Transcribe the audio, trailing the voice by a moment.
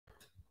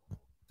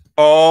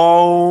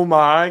Oh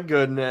my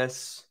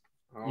goodness.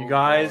 You Oh,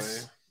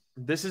 guys, boy.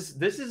 this is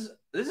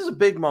a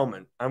big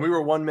moment. And we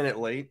were 1 minute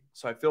late,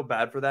 so I feel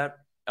bad for that.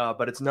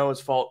 But it's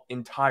Noah's fault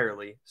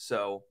entirely.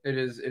 So It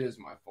is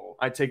my fault.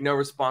 I take no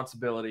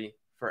responsibility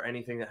for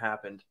anything that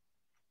happened.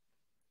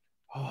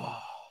 Oh,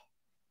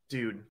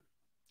 dude,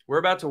 we're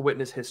about to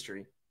witness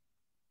history.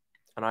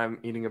 And I'm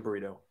eating a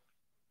burrito.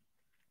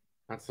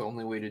 That's the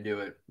only way to do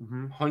it.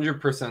 Mm-hmm.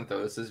 100%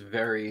 though. This is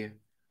very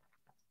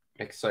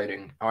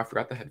exciting. Oh, I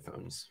forgot the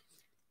headphones.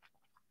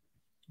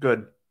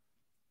 Good.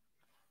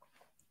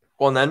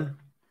 Well, and then?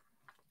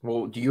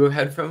 Well, do you have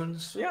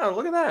headphones? Yeah,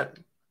 look at that.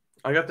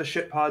 I got the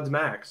Shit Pods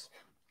Max.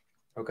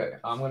 Okay,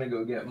 I'm gonna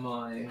go get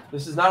my.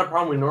 This is not a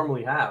problem we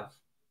normally have.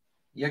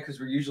 Yeah, because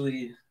we're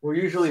usually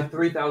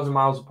 3,000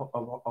 miles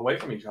away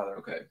from each other.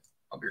 Okay,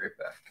 I'll be right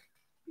back.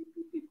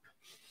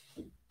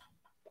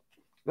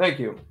 Thank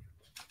you.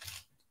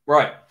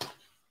 Right.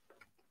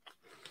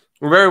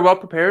 We're very well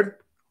prepared,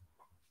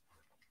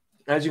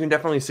 as you can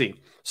definitely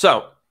see.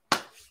 So,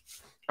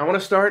 I want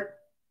to start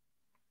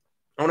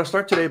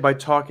today by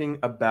talking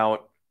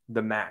about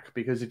the Mac,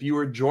 because if you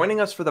were joining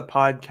us for the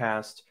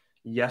podcast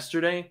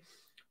yesterday,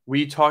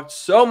 we talked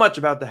so much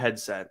about the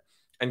headset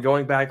and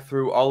going back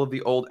through all of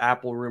the old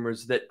Apple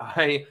rumors that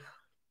I,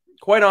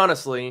 quite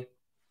honestly,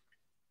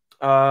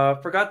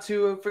 forgot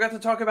to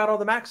talk about all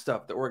the Mac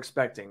stuff that we're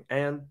expecting,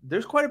 and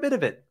there's quite a bit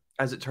of it,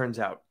 as it turns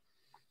out.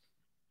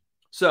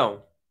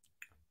 So,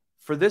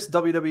 for this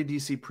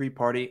WWDC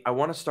pre-party, I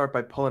want to start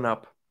by pulling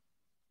up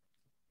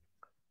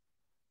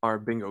our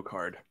bingo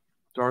card.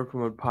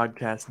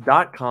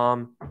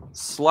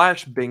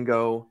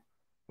 darkmodepodcast.com/bingo.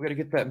 We gotta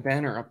get that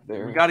banner up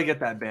there. We got to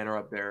get that banner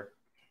up there.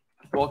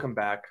 Welcome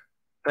back.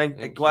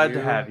 Thank Glad to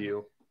you. have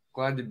you.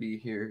 Glad to be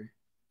here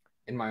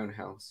in my own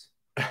house.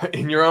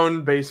 In your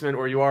own basement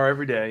where you are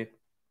every day.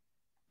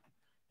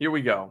 Here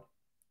we go.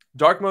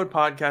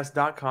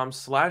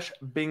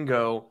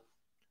 darkmodepodcast.com/bingo.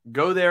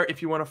 Go there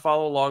if you want to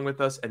follow along with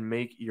us and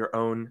make your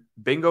own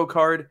bingo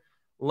card.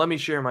 Let me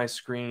share my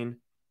screen.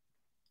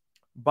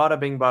 Bada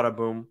bing, bada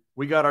boom.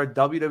 We got our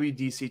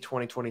WWDC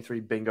 2023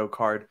 bingo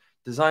card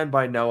designed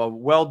by Noah.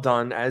 Well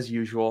done, as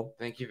usual.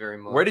 Thank you very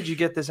much. Where did you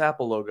get this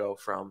Apple logo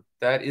from?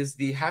 That is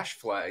the hash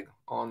flag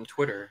on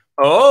Twitter.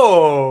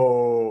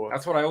 Oh,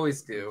 That's what I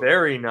always do.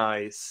 Very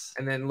nice.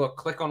 And then look,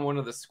 click on one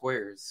of the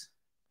squares.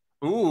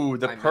 Ooh,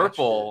 the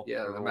purple.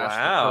 Yeah, the match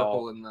the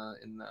purple in the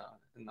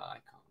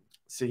icon.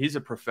 See, he's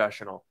a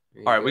professional.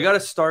 All right, we got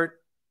to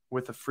start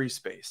with a free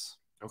space.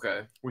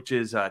 Okay. Which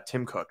is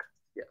Tim Cook.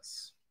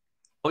 Yes.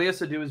 All he has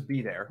to do is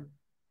be there,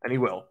 and he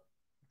will.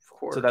 Of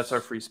course. So that's our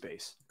free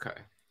space. Okay.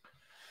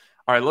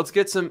 All right, let's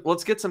get some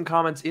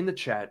comments in the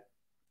chat.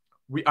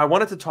 I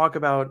wanted to talk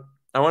about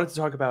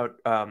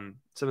some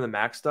of the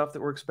Mac stuff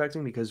that we're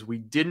expecting, because we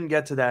didn't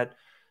get to that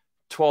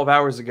 12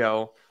 hours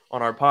ago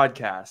on our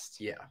podcast.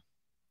 Yeah.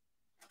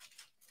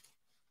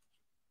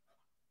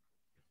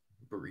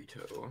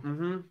 Burrito.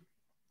 Mm-hmm.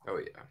 Oh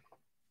yeah.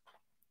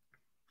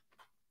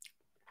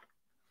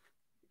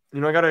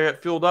 I gotta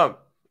get fueled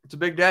up. It's a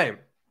big day.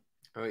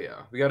 Oh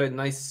yeah. We got a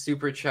nice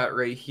super chat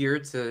right here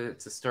to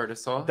start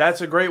us off.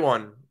 That's a great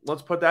one.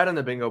 Let's put that in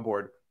the bingo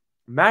board.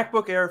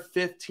 MacBook Air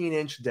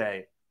 15-inch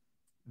day.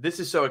 This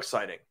is so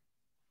exciting.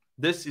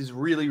 This is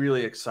really,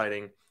 really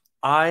exciting.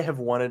 I have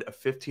wanted a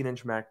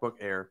 15-inch MacBook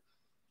Air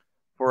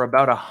for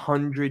about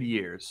 100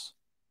 years.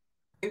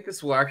 I think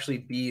this will actually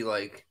be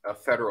like a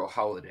federal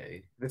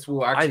holiday. This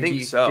will actually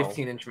be so.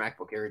 15-inch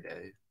MacBook Air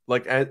day.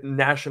 Like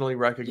nationally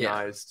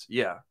recognized.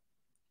 Yeah.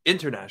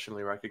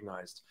 Internationally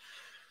recognized.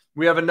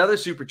 We have another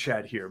super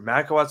chat here.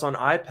 macOS on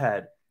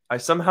iPad. I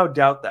somehow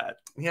doubt that.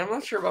 Yeah, I'm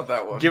not sure about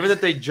that one. Given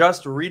that they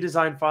just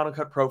redesigned Final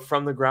Cut Pro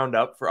from the ground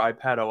up for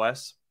iPad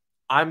OS,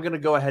 I'm going to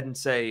go ahead and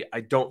say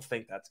I don't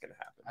think that's going to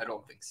happen. I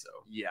don't think so.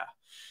 Yeah,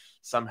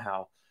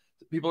 somehow.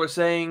 People are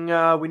saying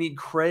we need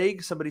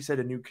Craig. Somebody said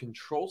a new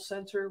control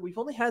center. We've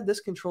only had this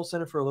control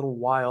center for a little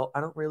while.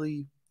 I don't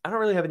really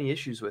have any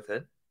issues with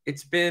it.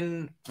 It's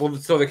been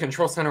so the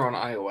control center on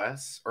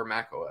iOS or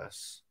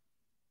macOS.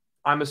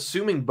 I'm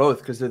assuming both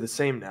because they're the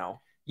same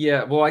now.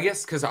 Yeah, well, I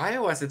guess because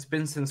iOS, it's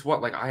been since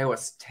what, like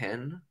iOS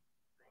 10?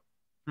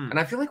 And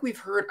I feel like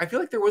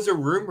there was a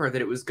rumor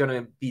that it was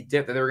gonna be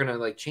dipped, that they were gonna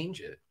like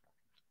change it.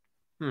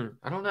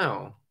 I don't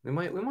know. We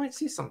might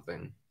see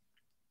something.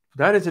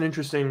 That is an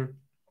interesting.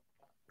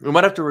 We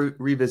might have to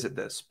revisit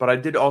this, but I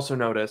did also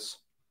notice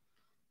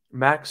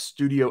Mac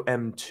Studio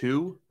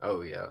M2.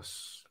 Oh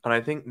yes, and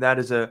I think that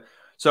is a.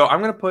 So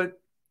I'm gonna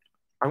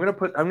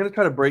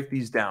try to break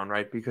these down,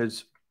 right?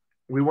 Because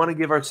we want to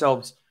give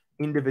ourselves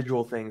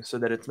individual things so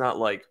that it's not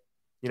like,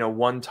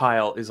 one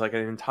tile is like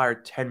an entire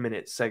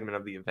 10-minute segment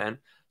of the event.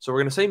 So we're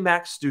going to say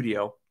Mac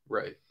Studio.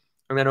 Right.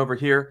 And then over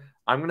here,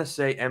 I'm going to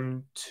say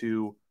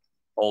M2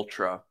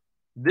 Ultra.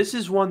 This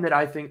is one that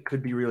I think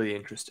could be really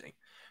interesting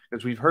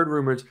because we've heard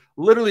rumors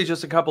literally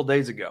just a couple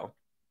days ago.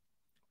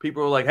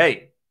 People were like,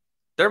 hey,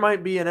 there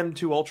might be an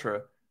M2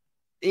 Ultra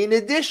in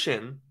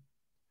addition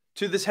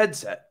to this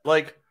headset.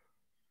 Like,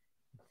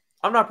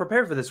 I'm not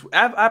prepared for this.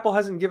 Apple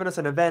hasn't given us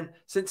an event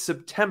since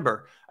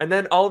September. And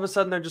then all of a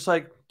sudden they're just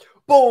like,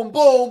 boom,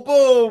 boom,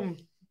 boom,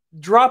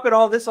 dropping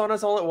all this on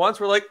us all at once.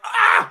 We're like,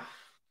 ah,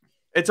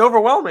 it's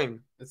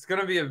overwhelming. It's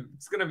gonna be a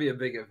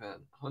big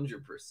event,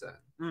 100%.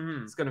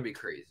 Mm-hmm. It's gonna be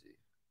crazy.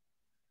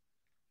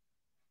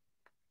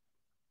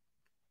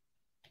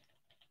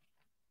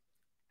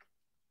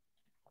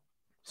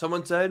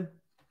 Someone said,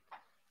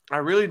 I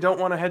really don't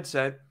want a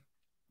headset.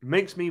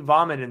 Makes me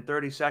vomit in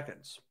 30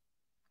 seconds.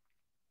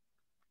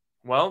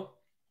 Well,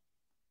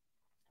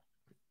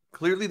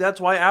 clearly that's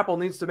why Apple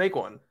needs to make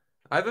one.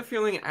 I have a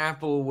feeling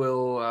Apple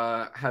will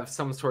have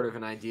some sort of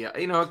an idea.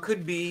 You know, it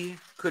could be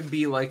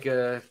like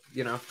a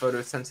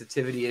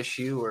photosensitivity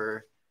issue,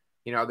 or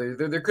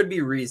there could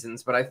be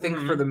reasons. But I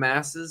think for the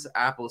masses,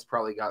 Apple's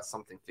probably got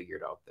something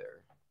figured out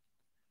there.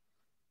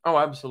 Oh,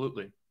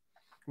 absolutely.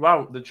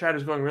 Wow, the chat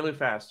is going really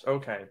fast.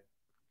 Okay.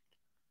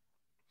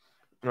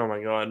 Oh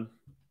my god.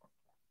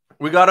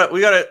 We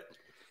gotta.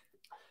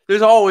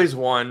 There's always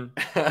one.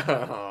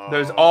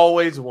 There's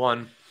always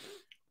one.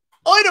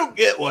 I don't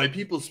get why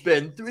people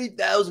spend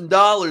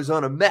 $3,000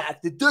 on a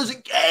Mac that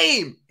doesn't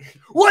game.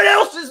 What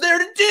else is there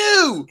to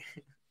do?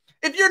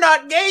 If you're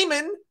not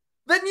gaming,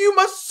 then you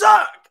must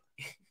suck.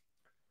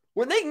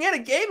 When they can get a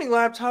gaming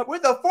laptop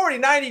with a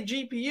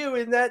 4090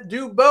 GPU in that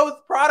do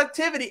both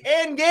productivity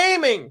and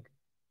gaming.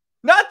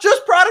 Not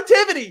just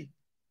productivity.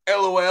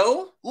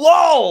 LOL.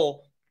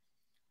 LOL.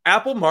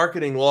 Apple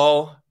marketing,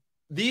 lol.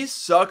 These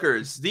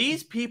suckers,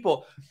 these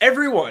people,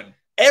 everyone,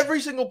 every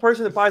single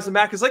person that buys a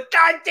Mac is like,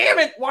 God damn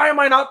it, why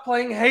am I not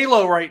playing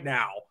Halo right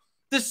now?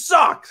 This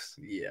sucks.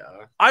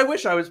 Yeah. I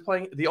wish I was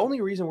playing. The only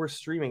reason we're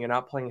streaming and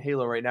not playing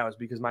Halo right now is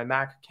because my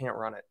Mac can't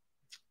run it.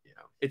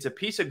 Yeah. It's a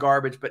piece of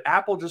garbage, but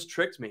Apple just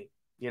tricked me,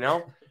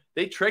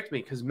 They tricked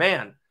me because,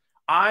 man,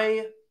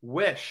 I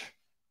wish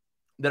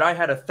that I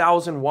had a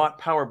 1,000-watt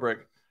power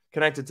brick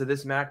connected to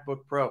this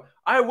MacBook Pro.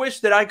 I wish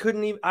that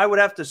I would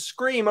have to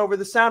scream over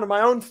the sound of my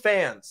own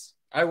fans.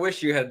 I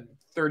wish you had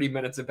 30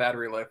 minutes of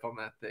battery life on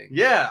that thing.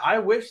 Yeah, I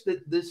wish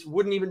that this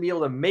wouldn't even be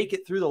able to make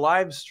it through the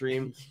live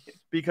stream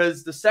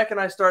because the second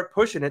I start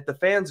pushing it, the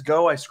fans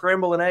go, I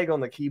scramble an egg on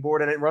the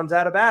keyboard, and it runs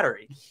out of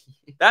battery.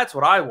 That's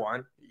what I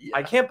want. Yeah.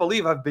 I can't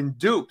believe I've been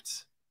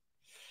duped.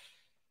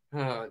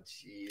 Oh,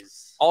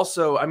 jeez.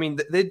 Also, I mean,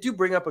 they do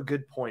bring up a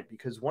good point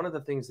because one of the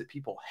things that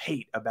people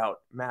hate about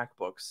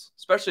MacBooks,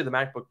 especially the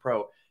MacBook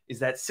Pro, is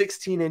that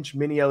 16-inch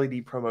mini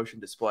LED ProMotion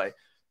display.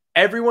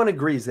 Everyone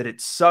agrees that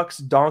it sucks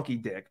donkey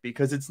dick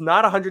because it's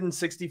not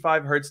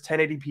 165 hertz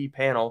 1080p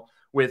panel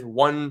with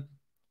 1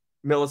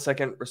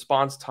 millisecond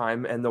response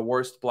time and the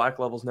worst black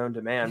levels known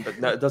to man, but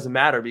it doesn't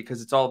matter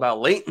because it's all about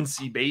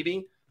latency,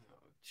 baby. Oh,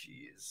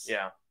 jeez.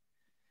 Yeah.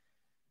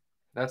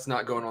 That's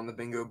not going on the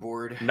bingo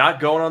board. Not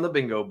going on the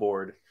bingo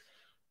board.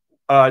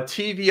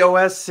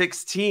 tvOS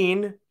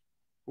 16.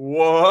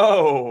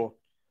 Whoa.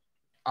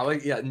 I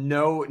like,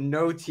 no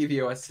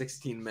tvOS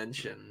 16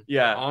 mention.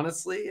 Yeah.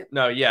 Honestly?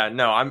 No,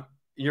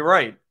 you're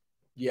right.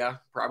 Yeah,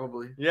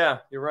 probably. Yeah,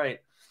 you're right.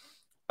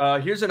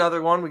 Here's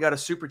another one. We got a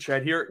super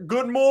chat here.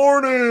 Good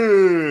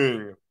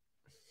morning.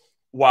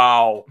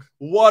 Wow.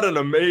 What an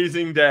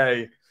amazing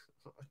day.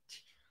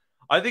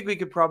 I think we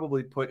could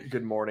probably put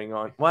good morning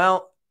on.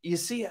 Well, you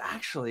see,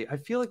 actually, I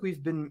feel like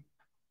we've been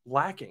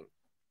lacking.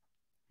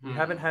 We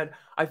haven't had,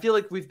 I feel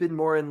like we've been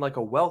more in like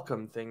a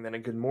welcome thing than a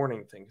good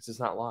morning thing because it's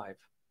not live.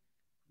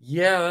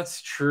 Yeah, that's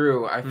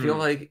true. I feel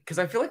like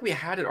we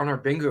had it on our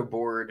bingo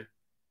board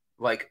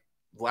like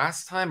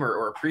last time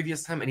or a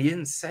previous time, and he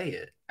didn't say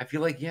it. I feel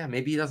like,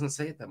 maybe he doesn't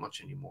say it that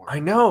much anymore. I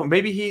know.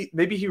 Maybe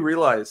he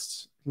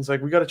realized. He's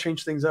like, we got to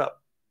change things up.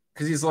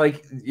 Because he's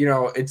like,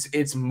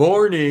 it's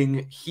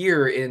morning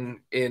here in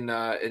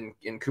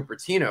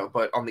Cupertino,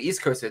 but on the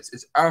East Coast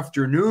it's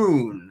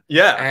afternoon.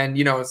 Yeah,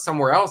 and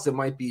somewhere else it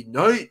might be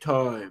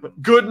nighttime.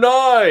 Good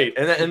night,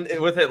 and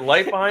with it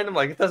light behind him,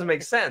 like it doesn't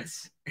make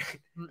sense.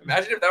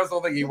 Imagine if that was the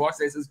whole thing. He walks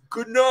in and says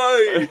good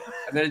night,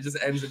 and then it just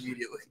ends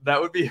immediately.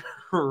 That would be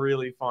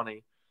really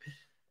funny.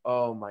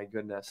 Oh my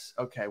goodness.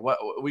 Okay, what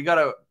we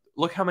gotta.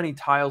 Look how many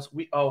tiles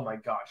oh my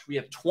gosh, we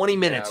have 20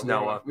 minutes,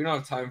 Noah. We don't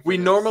have time for We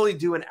this. normally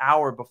do an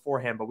hour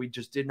beforehand, but we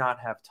just did not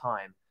have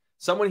time.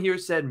 Someone here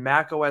said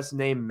Mac OS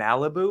name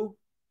Malibu.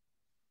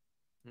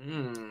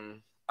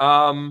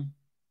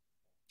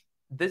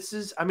 This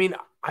is, I mean,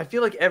 I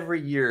feel like every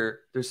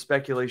year there's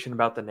speculation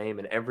about the name,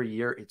 and every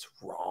year it's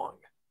wrong.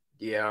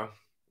 Yeah.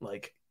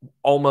 Like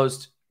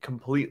almost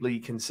completely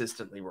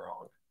consistently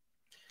wrong.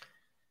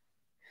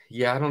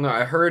 Yeah, I don't know.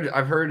 I've heard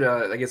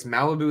I guess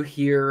Malibu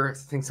here. I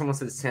think someone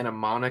said Santa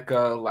Monica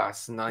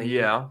last night.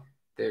 Yeah.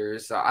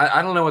 There's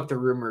I don't know what the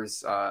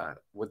rumors have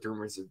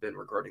been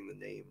regarding the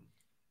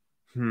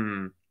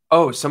name.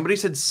 Oh, somebody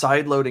said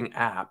sideloading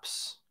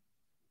apps.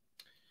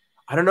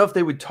 I don't know if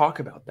they would talk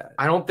about that.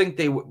 I don't think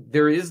they would.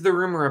 There is the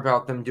rumor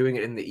about them doing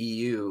it in the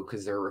EU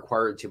because they're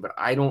required to, but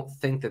I don't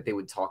think that they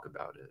would talk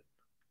about it.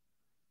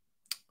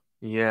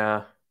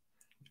 Yeah.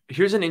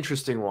 Here's an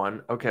interesting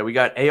one. Okay, we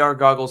got AR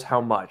goggles.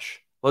 How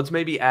much? Let's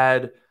maybe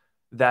add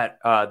that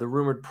the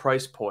rumored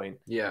price point.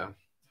 Yeah.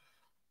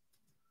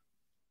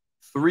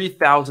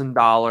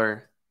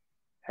 $3,000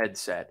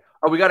 headset.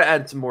 Oh, we got to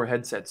add some more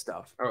headset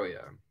stuff. Oh,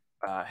 yeah.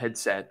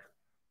 headset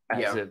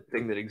as a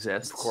thing that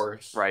exists. Of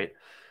course. Right.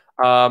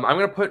 I'm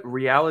going to put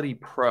Reality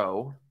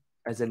Pro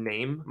as a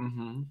name.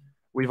 Mm-hmm.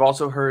 We've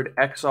also heard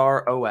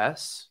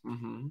XROS.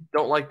 Mm-hmm.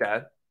 Don't like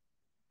that.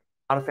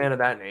 Not a fan of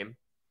that name.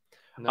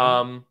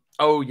 No.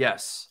 Oh,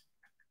 yes.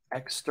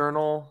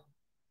 External,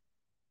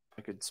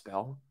 I could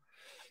spell.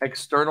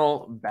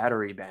 External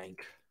battery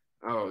bank.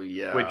 Oh,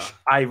 yeah. Which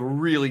I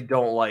really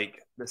don't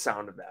like the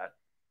sound of that.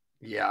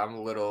 Yeah, I'm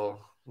a little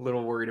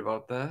worried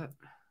about that.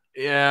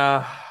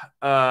 Yeah.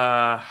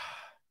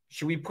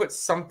 Should we put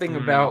something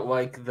about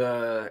like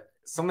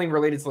something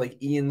related to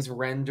like Ian's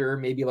render?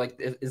 Maybe like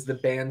is the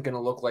band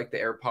gonna look like the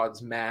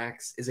AirPods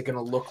Max? Is it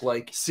gonna look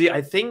like? See,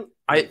 I think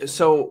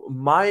so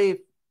my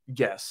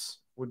guess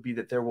would be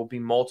that there will be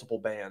multiple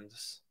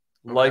bands,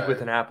 like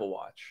with an Apple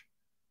Watch.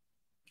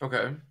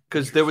 Okay.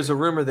 Because there was a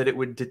rumor that it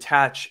would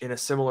detach in a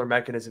similar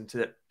mechanism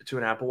to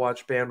an Apple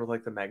Watch band with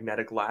like the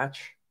magnetic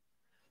latch.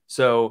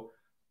 So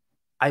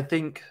I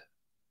think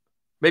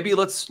maybe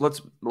let's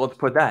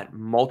put that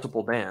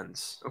multiple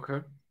bands. Okay.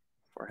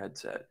 For a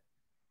headset.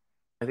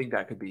 I think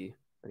that could be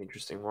an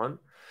interesting one.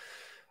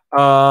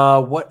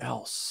 What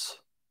else?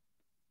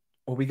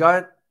 Well, we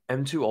got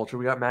M2 Ultra,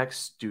 we got Mac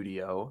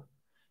Studio.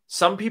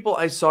 Some people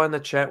I saw in the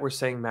chat were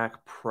saying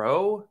Mac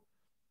Pro,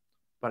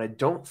 but I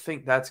don't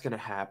think that's going to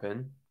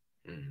happen.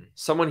 Mm-hmm.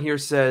 Someone here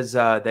says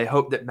they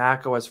hope that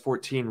Mac OS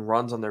 14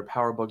 runs on their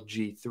PowerBook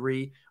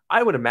G3.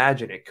 I would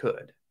imagine it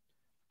could.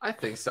 I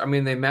think so. I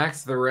mean, they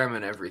maxed the RAM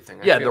and everything.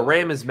 Yeah, the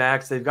RAM is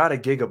maxed. They've got a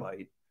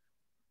gigabyte.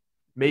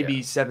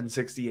 Maybe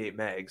 768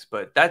 megs,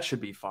 but that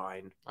should be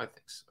fine. I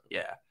think so.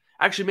 Yeah.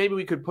 Actually, maybe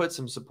we could put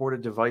some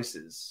supported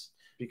devices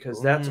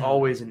because that's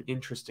always an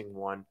interesting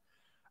one.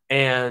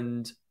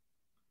 And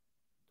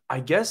I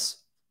guess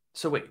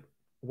so. Wait,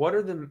 what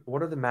are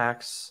the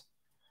Macs?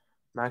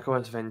 Mac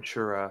OS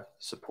Ventura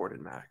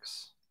supported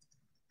Macs.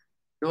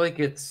 I feel like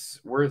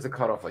where is the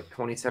cutoff? Like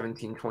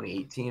 2017,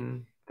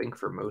 2018. I think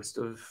for most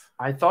of.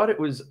 I thought it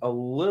was a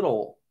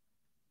little.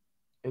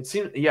 It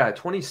seemed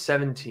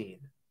 2017.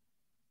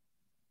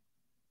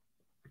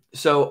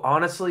 So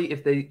honestly,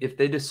 if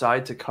they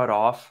decide to cut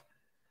off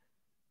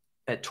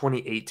at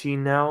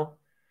 2018 now,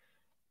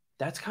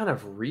 that's kind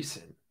of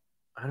recent.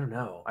 I don't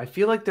know. I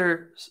feel like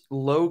they're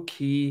low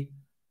key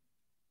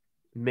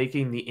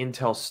making the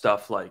Intel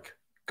stuff like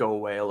go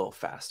away a little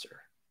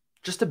faster,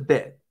 just a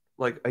bit,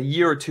 like a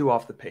year or two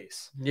off the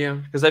pace. Yeah,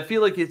 because I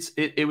feel like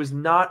it was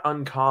not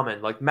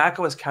uncommon. Like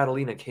macOS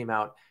Catalina came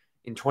out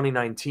in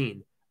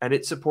 2019 and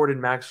it supported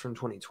Macs from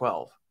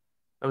 2012.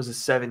 That was a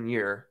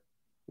 7-year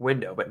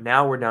window, but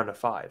now we're down to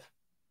 5.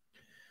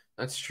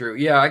 That's true.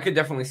 Yeah, I could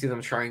definitely see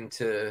them trying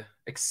to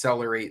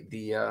accelerate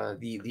the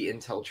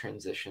Intel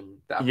transition,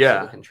 the Apple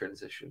Silicon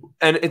transition.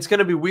 And it's going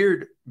to be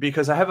weird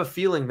because I have a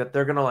feeling that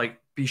they're going to like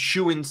be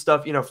shooing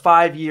stuff,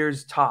 5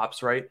 years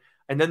tops, right?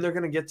 And then they're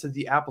going to get to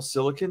the Apple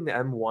Silicon, the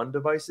M1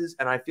 devices,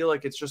 and I feel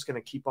like it's just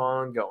going to keep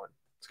on going.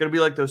 It's going to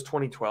be like those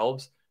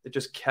 2012s that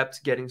just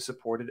kept getting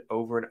supported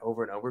over and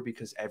over and over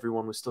because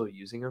everyone was still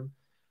using them.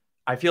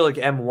 I feel like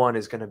M1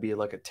 is going to be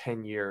like a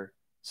 10-year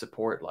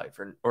support life,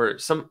 or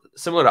some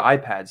similar to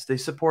iPads. They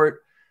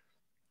support,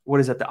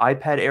 what is that, the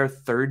iPad Air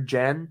 3rd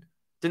gen?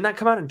 Didn't that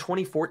come out in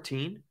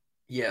 2014?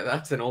 Yeah,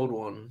 that's an old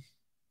one.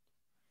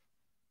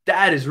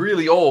 That is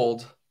really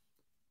old.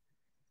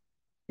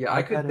 Yeah,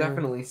 I could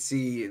definitely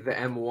see the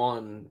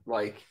M1.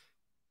 Like,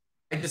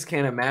 I just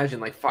can't imagine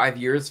like 5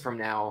 years from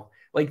now.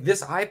 Like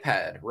this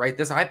iPad, right?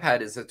 This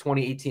iPad is a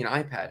 2018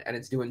 iPad, and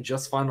it's doing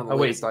just fine on the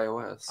latest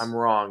iOS. I'm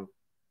wrong.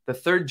 The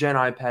 3rd gen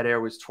iPad Air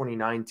was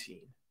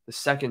 2019. The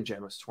 2nd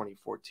gen was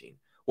 2014.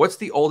 What's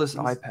the oldest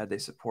iPad they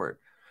support?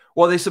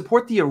 Well, they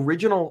support the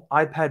original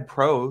iPad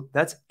Pro.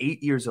 That's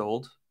 8 years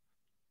old.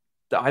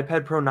 The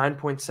iPad Pro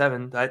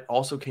 9.7, that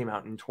also came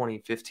out in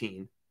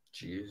 2015.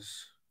 Jeez.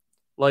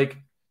 Like,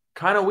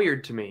 kind of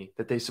weird to me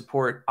that they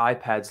support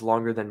iPads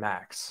longer than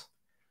Macs.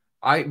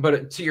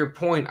 But to your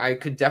point, I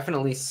could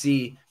definitely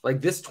see,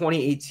 like, this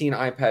 2018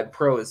 iPad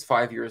Pro is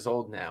 5 years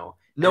old now.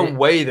 No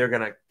way they're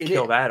going to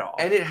kill that off.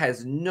 And it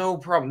has no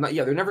problem.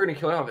 They're never going to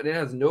kill it off. And it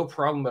has no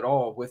problem at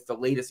all with the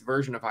latest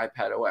version of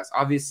iPad OS.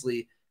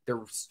 Obviously,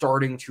 they're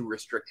starting to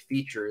restrict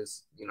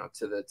features,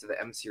 to the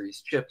M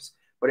series chips,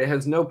 but it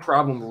has no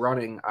problem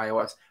running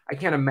iOS. I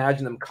can't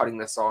imagine them cutting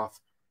this off.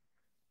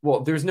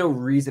 Well, there's no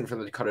reason for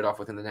them to cut it off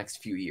within the next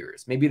few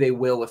years. Maybe they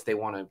will if they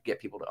want to get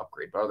people to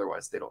upgrade, but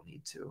otherwise they don't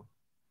need to.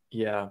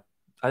 Yeah,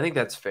 I think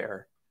that's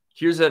fair.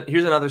 Here's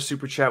another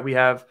super chat. We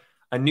have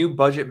a new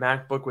budget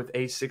MacBook with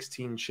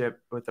A16 chip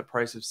with the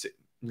price of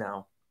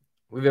no.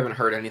 We haven't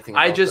heard anything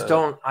about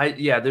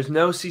there's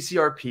no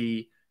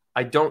CCRP.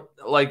 I don't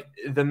like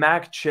the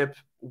Mac chip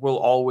will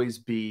always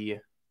be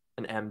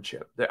an M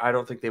chip. I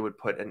don't think they would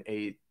put an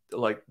A,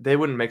 like they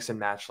wouldn't mix and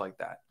match like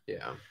that.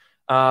 Yeah.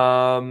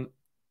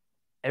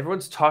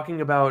 Everyone's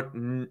talking about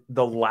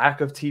the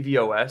lack of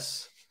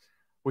tvOS,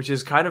 which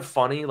is kind of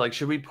funny. Like,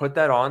 should we put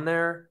that on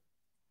there?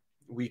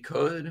 We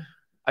could.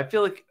 I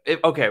feel like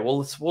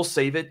we'll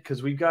save it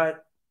because we've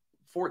got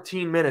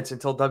 14 minutes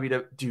until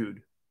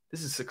Dude,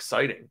 this is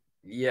exciting.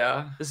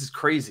 Yeah, this is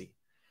crazy.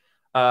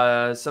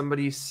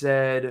 Somebody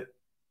said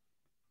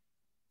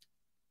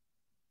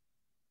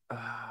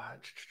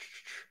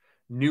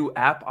new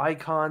app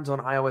icons on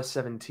iOS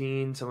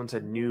 17. Someone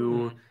said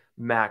new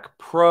Mac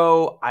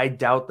Pro. I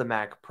doubt the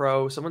Mac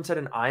Pro. Someone said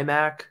an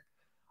iMac.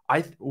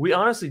 We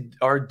honestly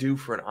are due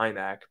for an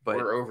iMac, but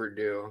we're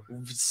overdue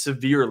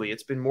severely.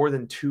 It's been more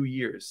than 2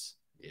 years.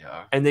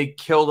 Yeah. And they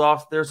killed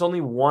off. There's only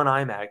one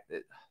iMac.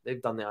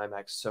 They've done the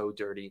iMac so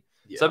dirty.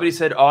 Yeah. Somebody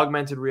said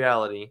augmented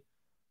reality.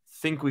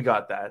 Think we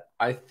got that.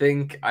 I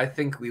think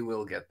we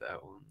will get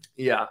that one.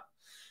 Yeah.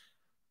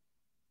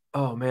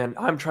 Oh man,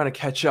 I'm trying to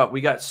catch up.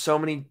 We got so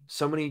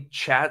many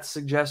chat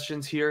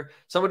suggestions here.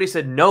 Somebody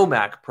said no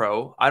Mac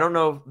Pro. I don't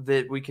know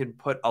that we can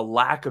put a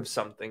lack of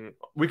something.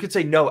 We could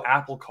say no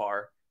Apple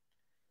Car.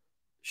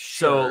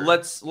 Sure. So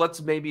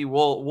let's maybe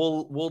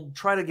we'll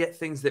try to get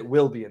things that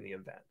will be in the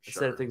event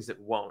instead of things that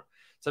won't.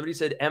 Somebody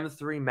said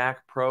M3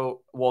 Mac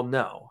Pro. Well,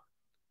 no.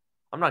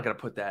 I'm not going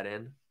to put that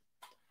in.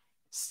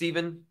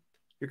 Steven,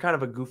 you're kind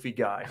of a goofy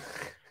guy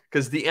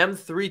because the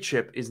M3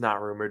 chip is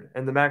not rumored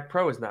and the Mac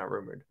Pro is not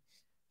rumored.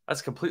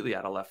 That's completely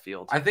out of left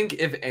field. I think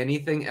if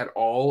anything at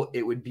all,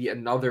 it would be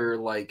another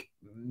like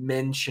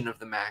mention of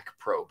the Mac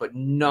Pro, but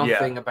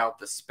nothing about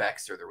the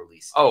specs or the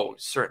release. Oh,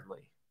 certainly.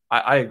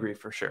 I agree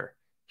for sure.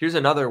 Here's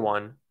another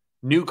one.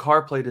 New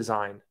CarPlay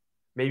design.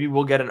 Maybe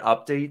we'll get an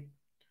update.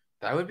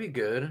 That would be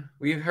good.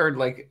 We've heard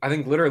like I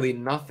think literally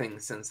nothing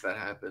since that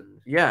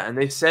happened. Yeah, and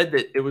they said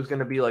that it was going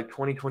to be like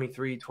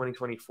 2023,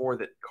 2024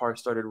 that cars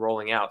started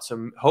rolling out.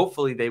 So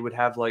hopefully they would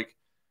have like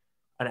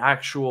an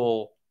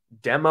actual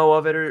demo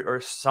of it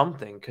or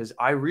something because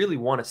I really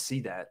want to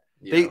see that.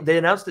 Yeah. They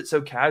announced it so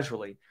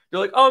casually. They're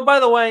like, oh, and by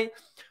the way,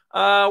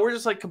 we're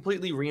just like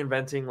completely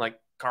reinventing like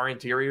car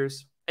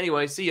interiors.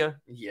 Anyway, see ya.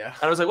 Yeah.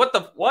 And I was like,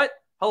 what?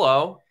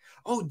 Hello.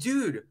 Oh,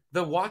 dude,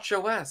 the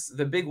WatchOS,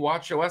 the big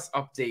WatchOS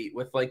update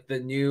with like the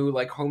new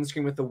like home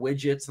screen with the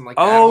widgets and like.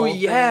 Oh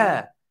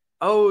yeah. Thing.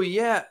 Oh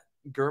yeah.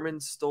 Gurman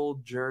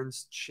stole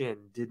Jern's chin,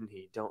 didn't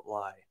he? Don't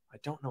lie. I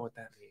don't know what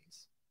that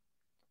means.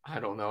 I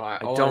don't know. I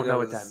don't know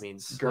what that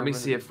means. Let me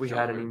see if we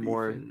had any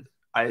more.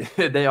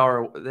 They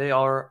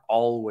are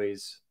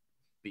always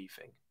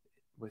beefing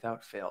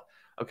without fail.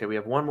 Okay, we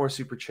have one more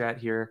super chat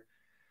here.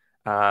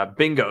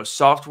 Bingo,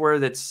 software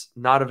that's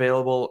not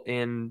available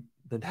in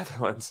the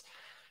Netherlands.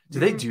 Do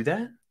they do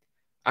that?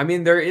 I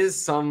mean, there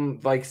is some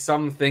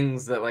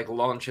things that like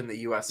launch in the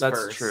US That's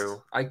first.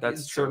 True.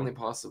 That's certainly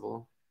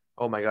possible.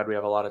 Oh my God, we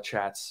have a lot of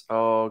chats.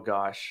 Oh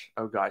gosh.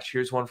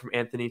 Here's one from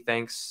Anthony.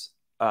 Thanks.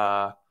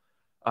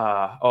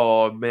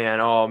 Oh man,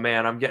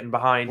 I'm getting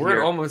behind here. We're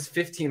at almost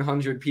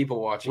 1,500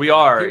 people watching. We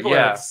are. People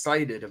are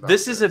excited about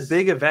this. Is a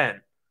big event.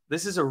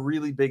 This is a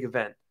really big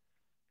event.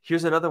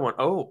 Here's another one.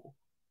 Oh.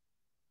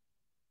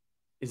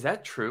 Is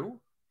that true?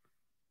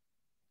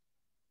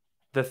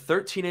 The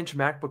 13-inch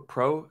MacBook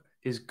Pro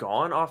is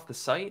gone off the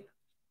site?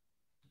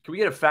 Can we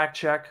get a fact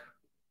check?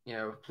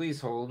 Yeah,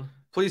 please hold.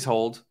 Please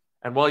hold.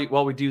 And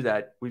while we do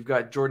that, we've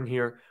got Jordan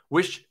here.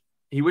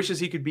 He wishes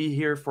he could be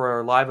here for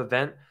our live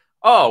event.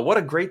 Oh, what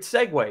a great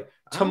segue.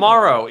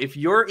 Tomorrow, if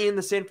you're in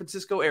the San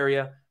Francisco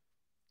area,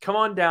 come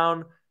on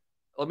down.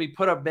 Let me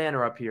put a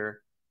banner up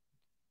here.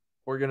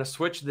 We're going to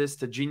switch this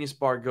to Genius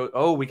Bar Go.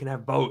 Oh, we can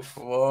have both.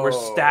 Whoa. We're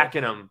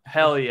stacking them.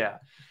 Hell yeah.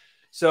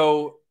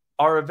 So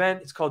our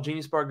event is called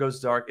Genius Bar Goes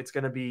Dark. It's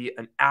going to be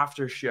an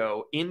after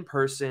show in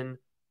person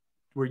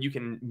where you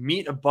can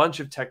meet a bunch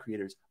of tech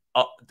creators.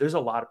 There's a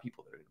lot of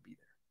people that are going to be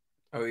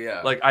there. Oh,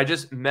 yeah. Like I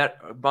just met,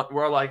 but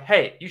we're like,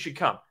 hey, you should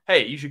come.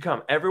 Hey, you should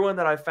come. Everyone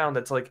that I found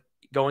that's like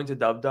going to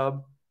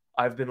Dub,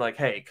 I've been like,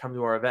 hey, come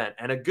to our event.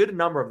 And a good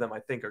number of them, I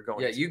think, are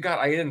going. Yeah,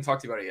 I didn't talk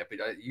to you about it yet,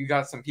 but you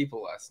got some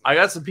people last night. I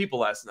got some people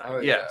last night. Oh,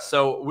 yeah.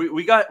 So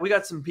we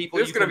got some people.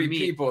 There's going to be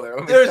people there.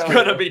 There's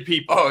going to be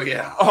people. Oh,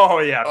 yeah. Oh,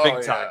 yeah.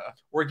 Big time. Yeah.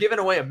 We're giving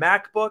away a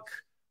MacBook.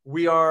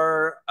 We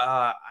are,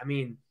 I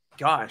mean,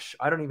 gosh,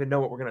 I don't even know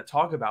what we're going to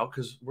talk about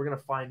because we're going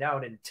to find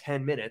out in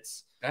 10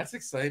 minutes. That's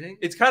exciting.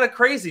 It's kind of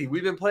crazy.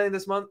 We've been planning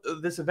this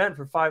event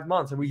for 5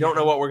 months, and we don't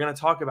know what we're going to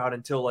talk about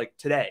until like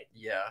today.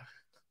 Yeah.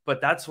 But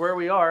that's where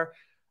we are.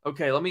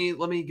 Okay, let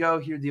me go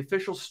here. The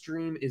official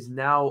stream is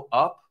now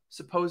up,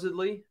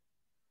 supposedly.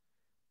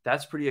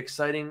 That's pretty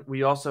exciting.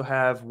 We also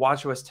have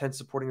WatchOS 10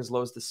 supporting as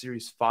low as the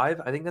Series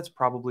 5. I think that's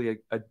probably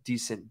a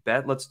decent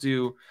bet. Let's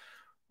do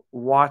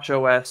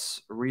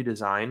WatchOS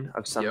redesign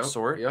of some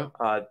sort. Yep.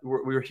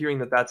 We were hearing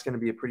that that's going to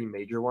be a pretty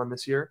major one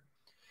this year.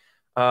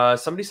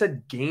 Somebody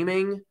said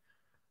gaming.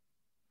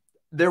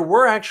 There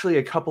were actually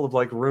a couple of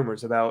like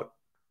rumors about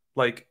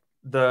like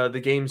the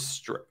game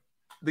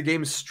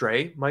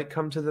Stray might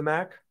come to the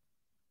Mac.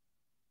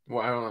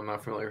 Well, I'm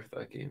not familiar with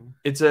that game.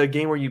 It's a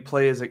game where you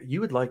play as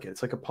you would like it.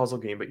 It's like a puzzle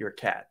game, but you're a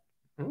cat.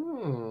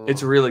 Ooh,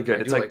 it's really good.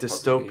 It's like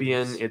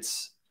dystopian.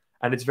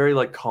 It's very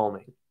like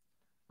calming.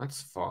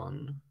 That's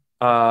fun.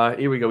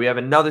 Here we go. We have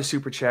another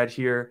super chat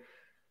here.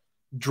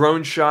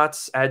 Drone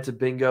shots add to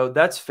bingo.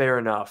 That's fair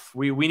enough.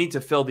 We need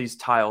to fill these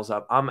tiles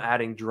up. I'm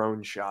adding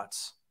drone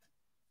shots.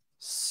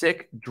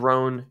 Sick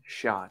drone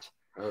shot.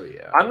 Oh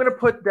yeah. I'm gonna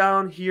put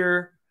down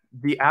here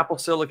the Apple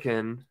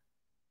Silicon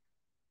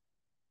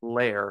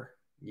layer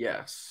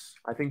Yes.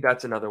 I think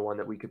that's another one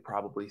that we could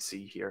probably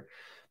see here.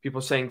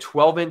 People saying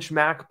 12-inch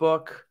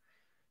MacBook.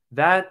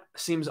 That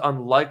seems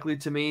unlikely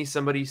to me.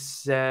 Somebody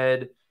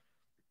said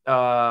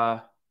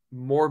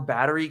more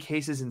battery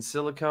cases in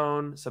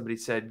silicone. Somebody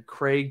said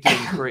Craig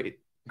doing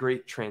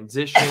great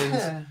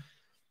transitions.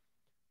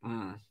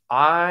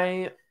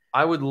 I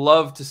would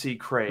love to see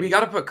Craig. We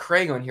got to put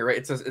Craig on here, right?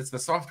 It's the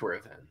software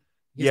event.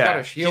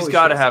 He's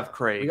got to have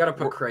Craig. We got to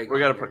put Craig. We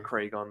got to put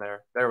Craig on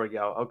there. There we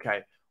go.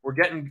 Okay, we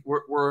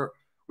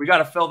got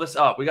to fill this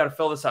up.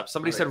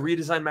 Somebody said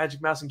redesign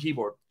Magic Mouse and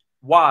keyboard.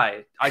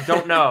 Why? I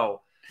don't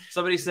know.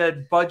 Somebody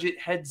said budget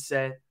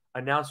headset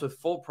announced with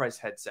full price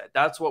headset.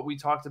 That's what we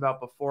talked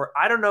about before.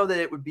 I don't know that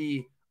it would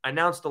be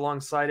announced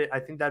alongside it. I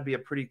think that'd be a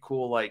pretty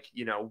cool, like,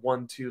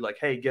 1-2, like,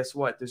 hey, guess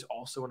what? There's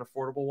also an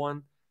affordable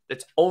one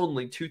that's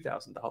only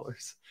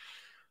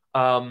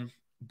 $2,000.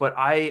 But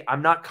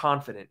I'm not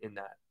confident in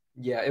that.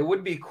 Yeah, it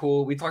would be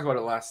cool. We talked about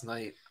it last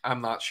night.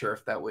 I'm not sure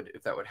if that would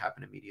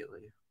happen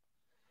immediately.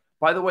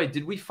 By the way,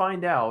 did we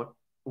find out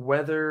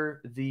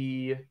whether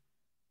the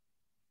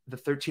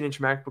 13-inch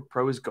MacBook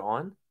Pro is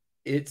gone?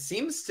 It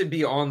seems to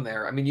be on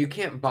there. I mean, you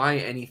can't buy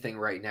anything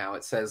right now.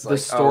 It says the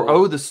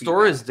store. The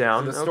store is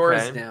down. So the store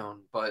is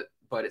down, but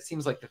it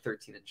seems like the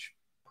 13-inch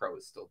Pro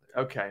is still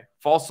there. Okay.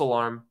 False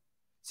alarm.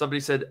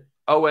 Somebody said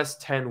OS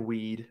 10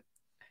 weed.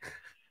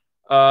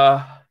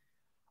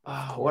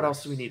 What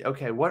else do we need?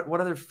 Okay,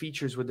 what other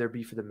features would there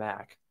be for the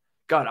Mac?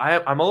 God,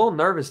 I'm a little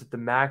nervous that the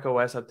Mac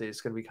OS update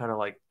is going to be kind of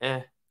like,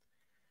 eh.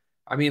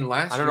 I mean,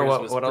 I don't know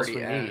what else we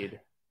need.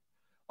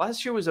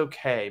 Last year was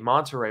okay.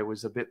 Monterey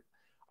was a bit.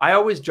 I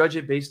always judge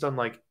it based on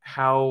like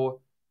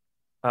how,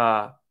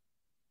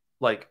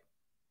 like,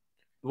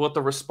 what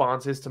the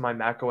response is to my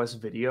Mac OS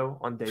video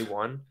on day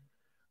one,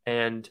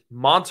 and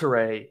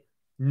Monterey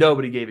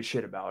nobody gave a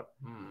shit about.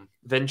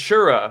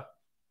 Ventura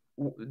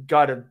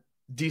got a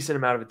decent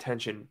amount of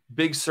attention.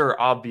 Big Sur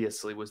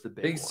obviously was the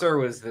big one.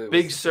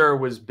 Big Sur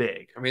was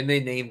big. I mean,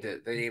 they named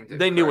it.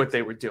 They knew what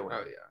they were doing.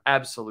 Oh yeah,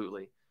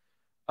 absolutely.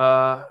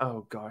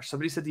 Oh gosh,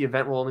 somebody said the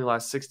event will only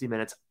last 60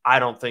 minutes. I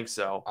don't think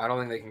so. I don't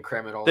think they can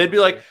cram it all. They'd be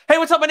like, "Hey,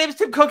 what's up? My name is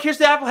Tim Cook. Here's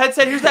the Apple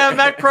headset. Here's the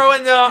Mac Pro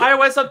and the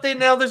iOS update.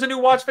 Now there's a new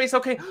watch face.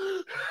 Okay,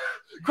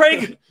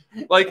 Craig."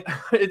 Like,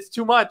 it's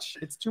too much.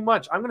 It's too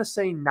much. I'm gonna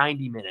say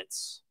 90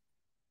 minutes.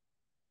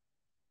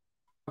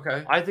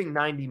 Okay. I think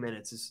 90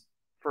 minutes is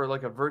for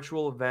like a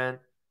virtual event.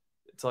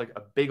 It's like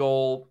a big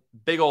old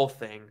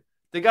thing.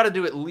 They got to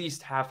do at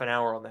least half an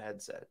hour on the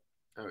headset.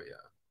 Oh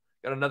yeah.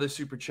 Got another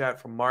super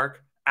chat from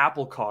Mark.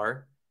 Apple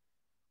Car.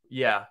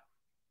 Yeah.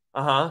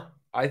 Uh-huh.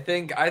 I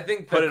think the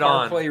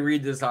CarPlay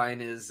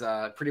redesign is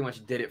pretty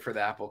much did it for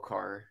the Apple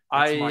Car.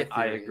 I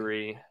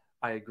agree.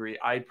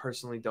 I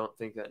personally don't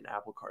think that an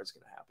Apple Car is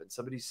going to happen.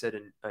 Somebody said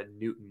a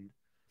Newton.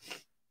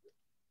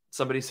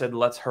 Somebody said,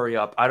 let's hurry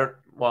up. I don't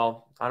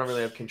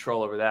really have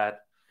control over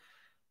that.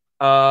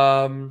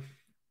 Gurman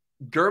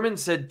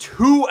said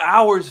 2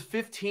 hours,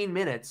 15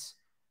 minutes.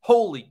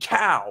 Holy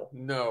cow.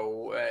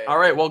 No way. All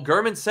right. Well,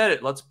 Gurman said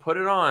it. Let's put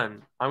it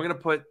on. I'm going to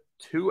put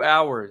 2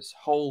 hours.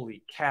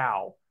 Holy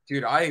cow.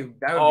 Dude, that would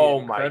be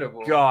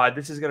incredible. My God.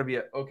 This is going to be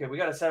okay. We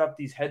got to set up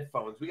these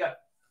headphones. We got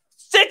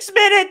 6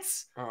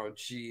 minutes. Oh,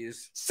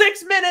 jeez.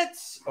 6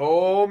 minutes.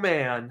 Oh,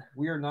 man.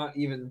 We are not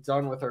even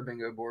done with our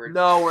bingo board.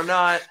 No, we're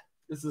not.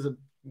 This is a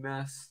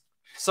mess.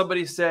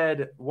 Somebody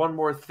said one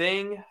more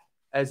thing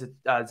as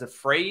a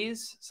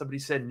phrase. Somebody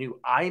said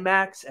new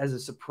iMacs as a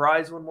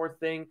surprise. One more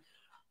thing.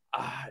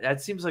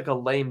 That seems like a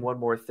lame one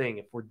more thing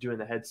if we're doing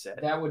the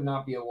headset. That would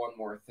not be a one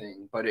more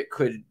thing, but it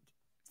could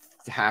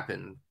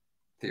happen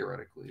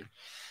theoretically.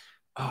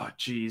 Oh,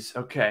 geez.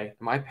 Okay.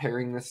 Am I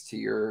pairing this to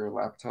your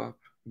laptop?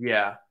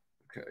 Yeah.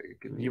 Okay.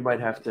 You might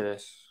have to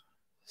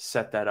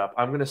set that up.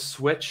 I'm going to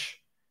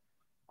switch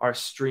our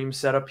stream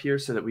setup here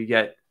so that we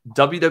get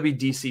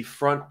WWDC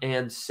front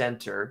and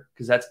center,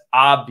 because that's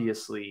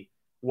obviously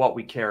what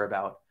we care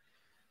about.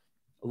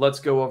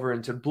 Let's go over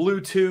into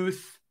Bluetooth.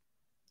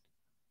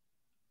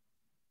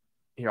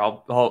 Here,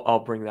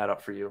 I'll bring that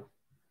up for you.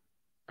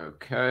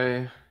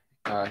 Okay.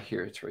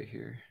 Here, it's right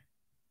here.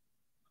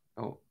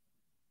 Oh.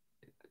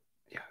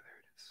 Yeah, there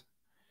it is.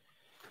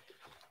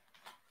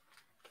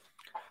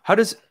 How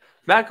does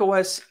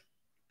macOS...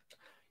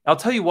 I'll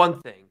tell you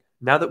one thing.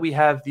 Now that we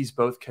have these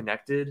both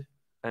connected,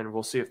 and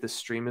we'll see if this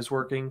stream is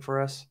working for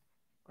us.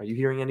 Are you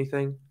hearing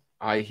anything?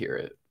 I hear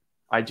it.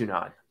 I do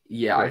not.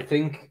 Yeah, great. I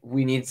think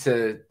we need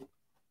to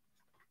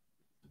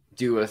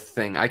do a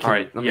thing. I can. All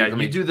right. Let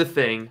me do the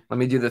thing. Let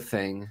me do the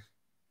thing.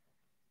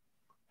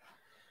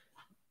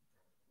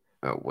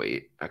 Oh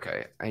wait.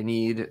 Okay. I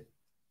need.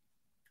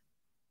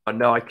 Oh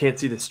no, I can't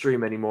see the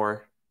stream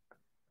anymore.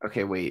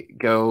 Okay, wait.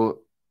 Go.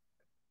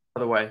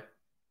 Other way.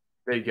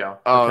 There you go.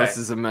 Oh, okay. This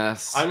is a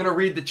mess. I'm gonna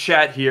read the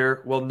chat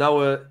here. Well,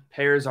 Noah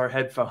pairs our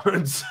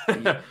headphones.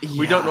 Yeah.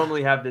 We don't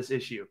normally have this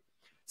issue.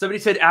 Somebody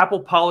said Apple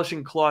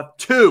polishing cloth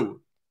 2.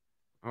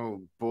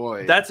 Oh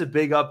boy, that's a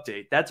big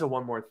update. That's a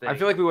one more thing. I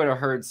feel like we would have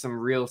heard some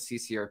real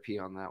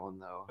CCRP on that one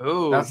though.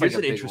 Oh, that's here's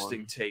an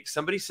interesting take.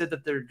 Somebody said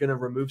that they're going to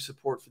remove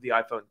support for the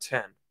iPhone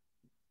 10.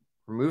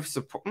 Remove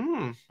support.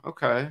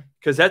 Okay.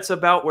 Because that's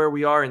about where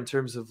we are in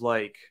terms of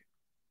like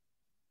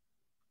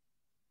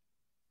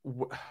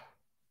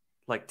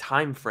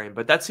time frame.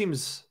 But that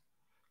seems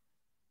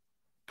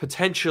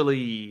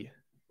potentially,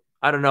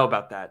 I don't know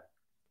about that.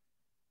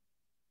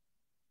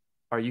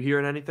 Are you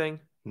hearing anything?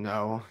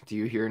 No. Do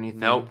you hear anything?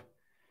 Nope.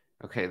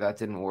 Okay, that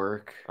didn't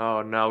work.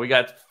 Oh no, we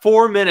got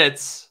 4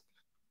 minutes.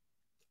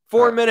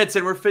 4 minutes,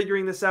 and we're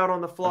figuring this out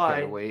on the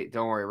fly. Okay, wait,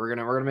 don't worry. We're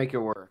gonna make it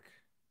work.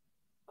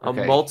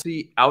 Okay. A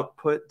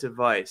multi-output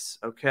device.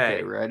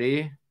 Okay.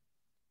 Ready?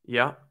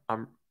 Yeah,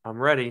 I'm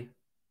ready.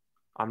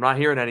 I'm not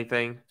hearing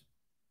anything.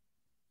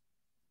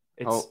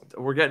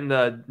 We're getting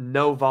the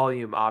no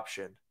volume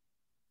option.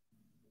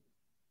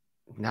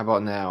 How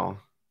about now?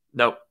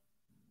 Nope.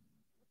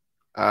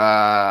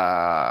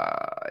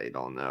 I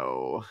don't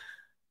know.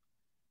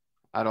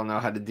 I don't know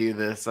how to do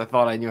this. I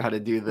thought I knew how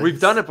to do this. We've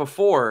done it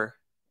before.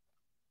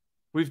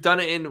 We've done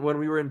it when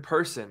we were in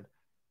person.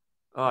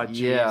 Oh, geez.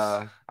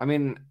 Yeah. I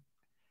mean,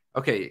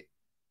 okay.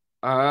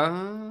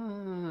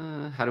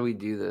 How do we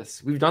do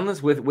this? We've done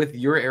this with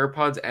your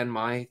AirPods and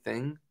my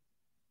thing.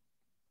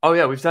 Oh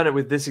yeah, we've done it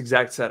with this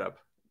exact setup.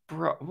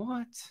 Bro,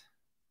 what?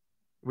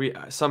 We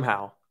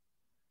somehow.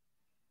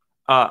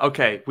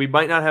 Okay, we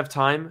might not have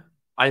time.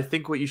 I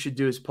think what you should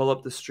do is pull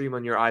up the stream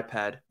on your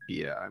iPad.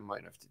 Yeah, I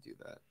might have to do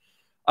that.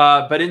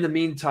 But in the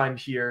meantime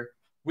here,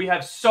 we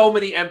have so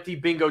many empty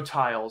bingo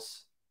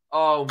tiles.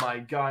 Oh my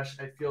gosh,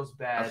 it feels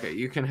bad. Okay,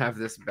 you can have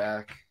this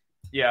back.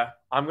 Yeah,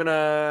 I'm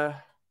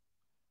gonna...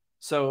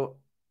 So,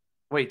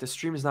 wait, the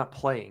stream is not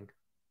playing.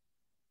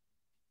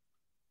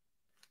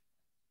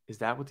 Is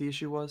that what the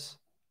issue was?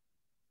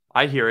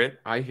 I hear it.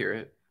 I hear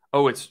it.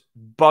 Oh, it's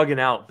bugging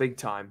out big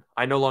time.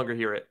 I no longer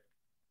hear it.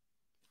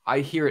 I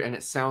hear it, and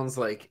it sounds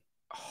like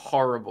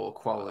horrible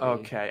quality.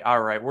 Okay, all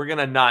right. We're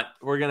gonna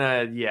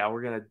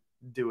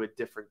do a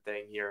different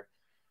thing here.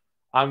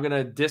 I'm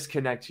gonna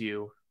disconnect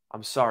you.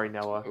 I'm sorry,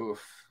 Noah.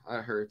 Oof,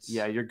 that hurts.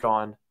 Yeah, you're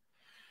gone.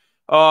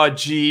 Oh,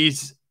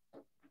 geez.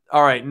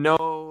 All right,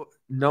 no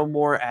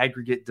more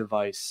aggregate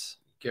device.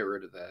 Get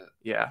rid of that.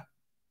 Yeah,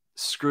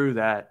 screw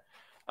that.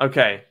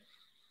 Okay,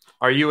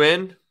 are you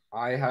in?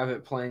 I have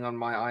it playing on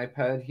my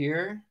iPad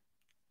here.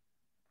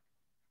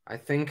 I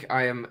think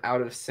I am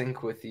out of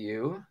sync with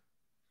you.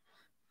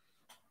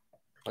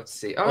 Let's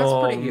see. Oh, that's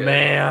pretty good. Oh,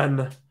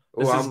 man.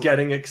 This is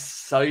getting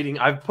exciting.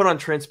 I've put on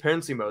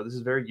transparency mode. This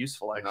is very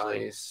useful,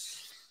 actually. Nice.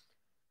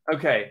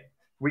 Okay,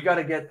 we got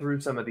to get through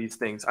some of these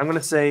things. I'm going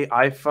to say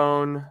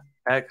iPhone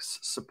X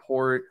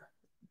support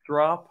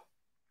drop.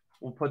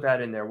 We'll put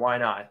that in there. Why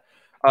not?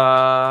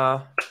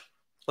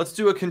 Let's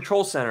do a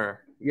control center.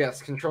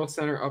 Yes, control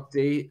center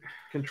update.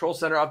 Control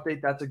center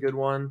update. That's a good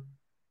one.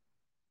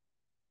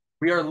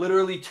 We are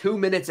literally 2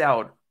 minutes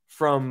out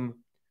from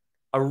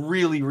a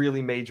really,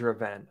 really major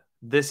event.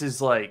 This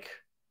is like,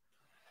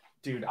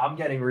 dude, I'm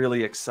getting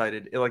really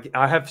excited.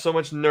 I have so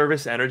much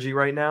nervous energy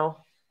right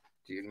now.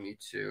 Dude, me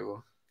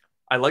too.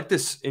 I like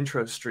this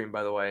intro stream,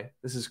 by the way.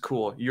 This is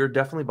cool. You're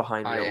definitely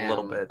behind me a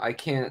little bit. I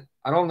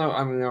don't know.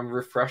 I mean, I'm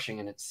refreshing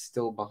and it's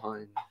still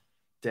behind.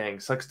 Dang,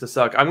 sucks to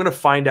suck. I'm gonna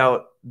find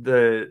out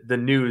the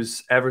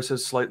news ever so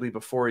slightly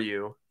before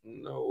you.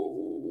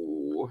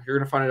 No, you're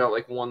gonna find it out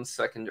like 1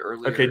 second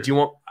earlier. Okay,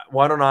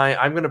 why don't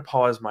I'm gonna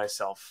pause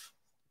myself.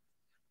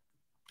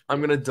 I'm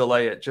gonna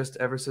delay it just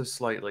ever so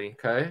slightly.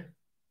 Okay.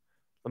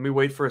 Let me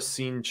wait for a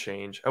scene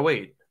change. Oh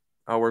wait.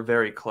 Oh, we're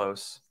very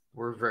close.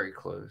 We're very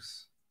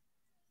close.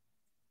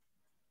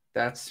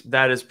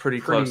 That is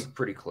pretty close.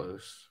 Pretty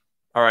close.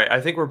 All right,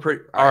 I think we're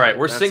pretty. All right,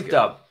 we're synced good.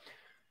 up.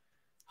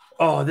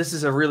 Oh, this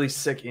is a really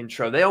sick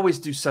intro. They always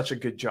do such a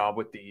good job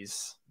with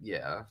these.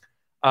 Yeah.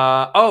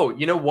 Oh,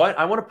 you know what?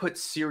 I want to put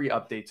Siri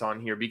updates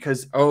on here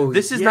because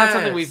this is not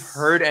something we've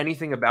heard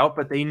anything about,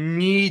 but they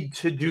need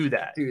to do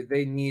that. Dude,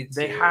 they need to.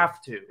 They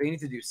have to. They need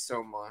to do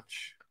so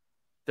much.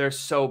 They're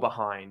so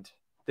behind.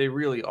 They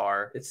really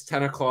are. It's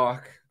 10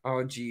 o'clock.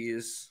 Oh,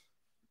 geez.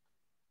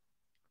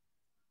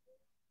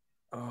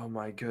 Oh,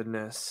 my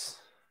goodness.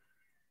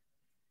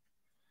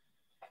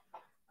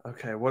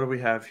 Okay, what do we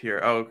have here?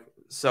 Oh,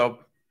 so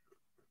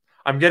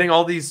I'm getting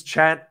all these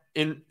chat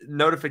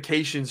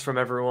notifications from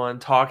everyone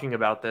talking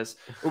about this.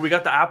 We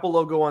got the Apple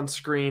logo on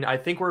screen. I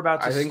think we're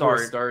about to start.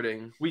 We're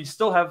starting. We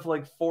still have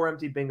like 4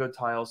 empty bingo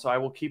tiles, so I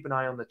will keep an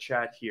eye on the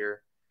chat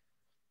here.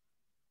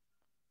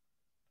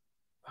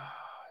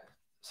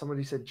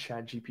 Somebody said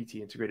Chat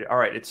GPT integrated. All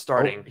right, it's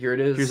starting. Oh, here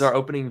it is. Here's our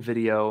opening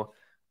video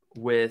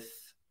with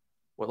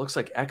what looks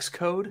like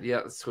Xcode.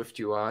 Yeah, Swift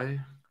UI.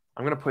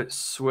 I'm going to put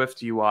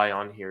Swift UI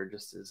on here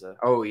just as a...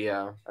 Oh,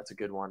 yeah. That's a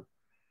good one.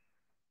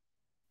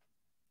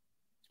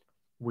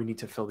 We need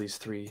to fill these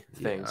 3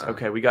 things. Yeah.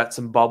 Okay, we got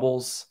some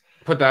bubbles.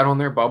 Put that on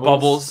there,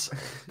 bubbles.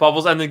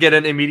 Bubbles, and then get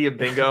an immediate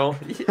bingo.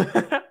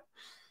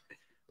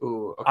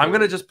 Ooh, okay. I'm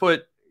going to just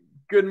put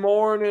good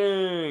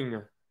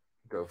morning.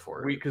 Go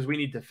for it. Because we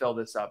need to fill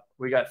this up.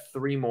 We got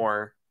 3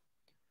 more.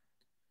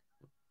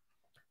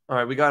 All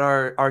right, we got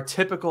our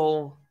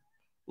typical,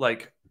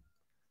 like,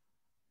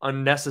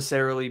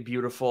 unnecessarily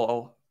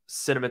beautiful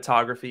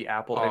cinematography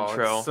Apple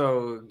intro. It's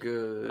so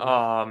good.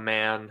 Oh,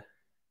 man.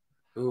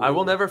 Ooh. I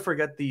will never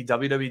forget the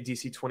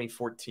WWDC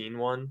 2014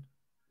 one.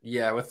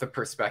 Yeah, with the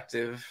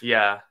perspective.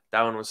 Yeah,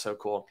 that one was so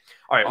cool.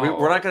 All right,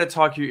 we're not going to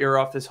talk your ear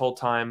off this whole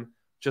time.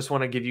 Just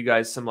want to give you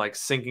guys some like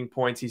sinking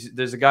points.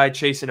 There's a guy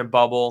chasing a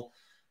bubble.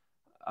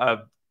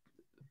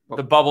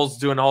 The bubble's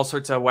doing all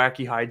sorts of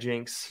wacky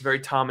hijinks.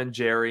 Very Tom and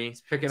Jerry.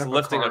 He's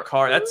lifting a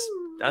car.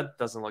 That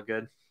doesn't look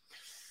good.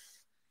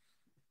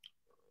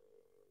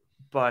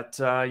 But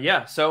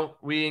yeah, so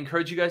we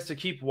encourage you guys to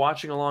keep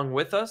watching along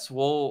with us.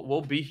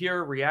 We'll be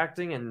here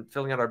reacting and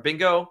filling out our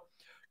bingo.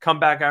 Come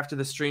back after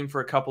the stream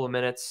for a couple of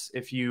minutes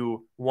if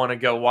you want to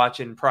go watch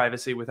in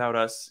privacy without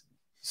us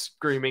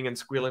screaming and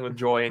squealing with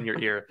joy in your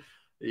ear.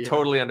 Yeah.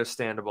 Totally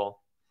understandable.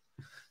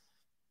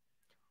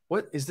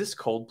 What is this,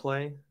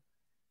 Coldplay?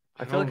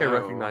 I feel like I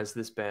recognize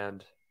this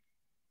band.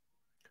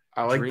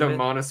 I like the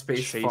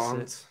monospace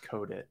font.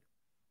 Code it.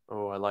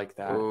 Oh, I like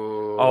that.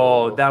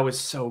 Oh, that was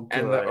so good.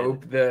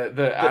 And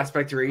the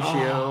aspect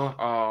ratio.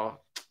 Oh.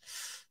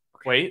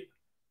 Okay. Wait.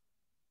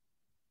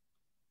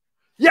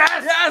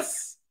 Yes!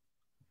 Yes!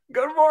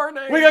 Good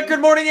morning. We got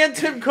Good Morning and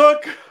Tim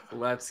Cook.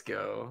 Let's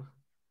go.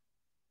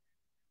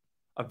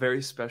 A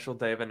very special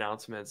day of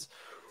announcements.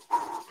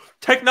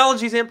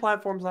 Technologies and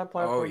platforms, not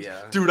platforms. Oh,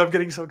 yeah. Dude, I'm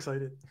getting so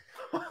excited.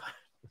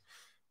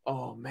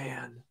 Oh,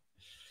 man.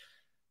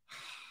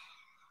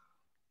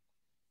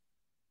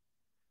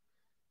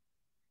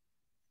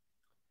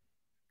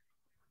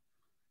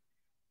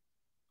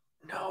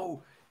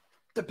 No.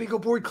 The bingo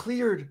board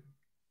cleared.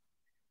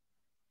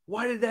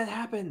 Why did that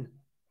happen?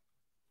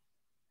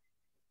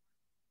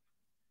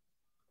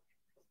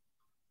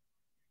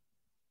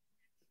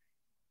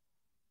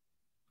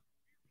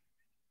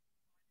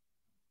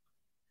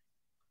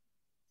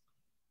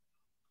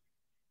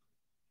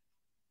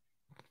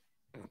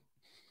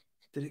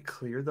 Did it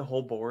clear the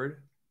whole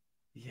board?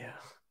 Yeah.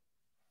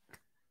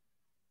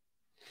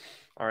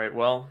 All right,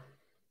 well,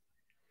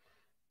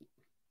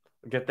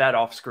 get that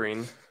off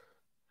screen.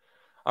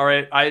 All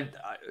right,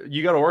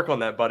 you got to work on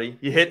that, buddy.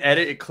 You hit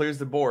edit, it clears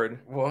the board.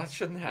 Well, that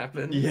shouldn't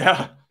happen.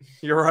 Yeah,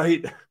 you're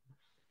right.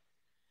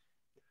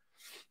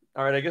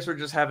 All right, I guess we're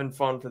just having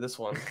fun for this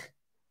one.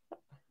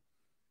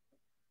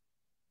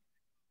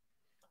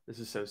 This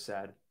is so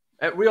sad.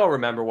 We all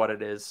remember what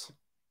it is.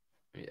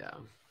 Yeah.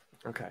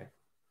 Okay.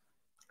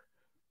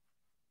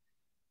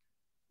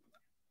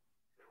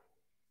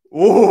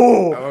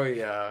 Oh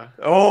yeah.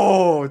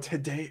 Oh,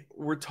 today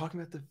we're talking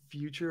about the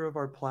future of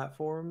our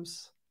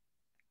platforms.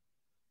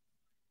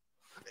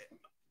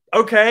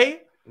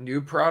 Okay.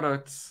 New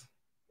products.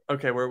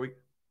 Okay, where are we?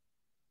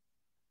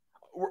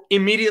 We're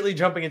immediately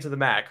jumping into the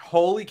Mac.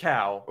 Holy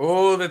cow.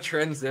 Oh, the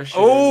transition.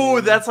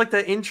 Oh, that's like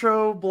the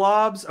intro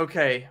blobs.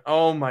 Okay.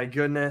 Oh my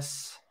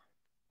goodness.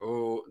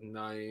 Oh,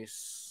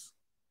 nice.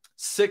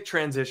 Sick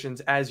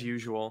transitions as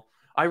usual.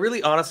 I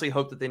really honestly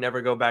hope that they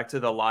never go back to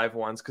the live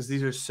ones because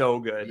these are so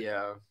good.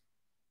 Yeah.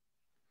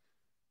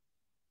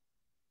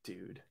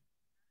 Dude.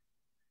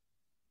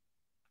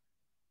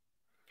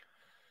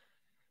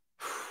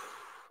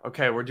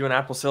 Okay, we're doing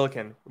Apple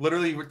Silicon.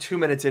 Literally, we're 2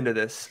 minutes into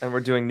this, and we're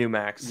doing new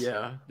Macs.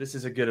 Yeah. This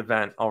is a good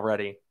event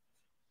already.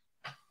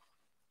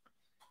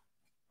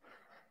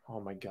 Oh,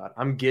 my God.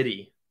 I'm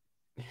giddy.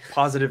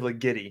 Positively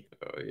giddy.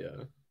 Oh,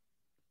 yeah.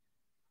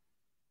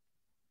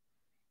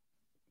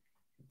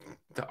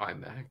 The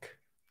iMac.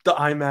 The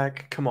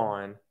iMac. Come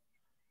on.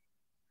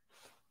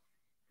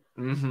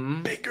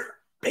 Mm-hmm. Bigger.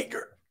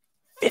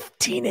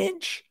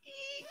 15-inch.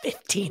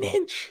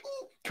 15-inch.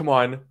 Come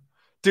on.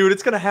 Dude,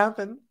 it's going to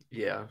happen.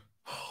 Yeah.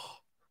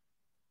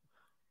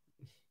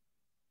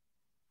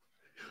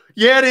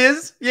 Yeah, it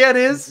is. Yeah, it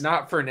is.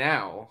 Not for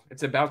now.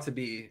 It's about to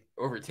be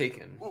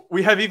overtaken.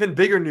 We have even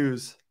bigger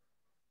news.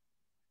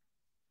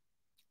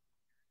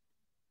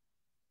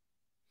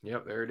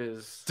 Yep, there it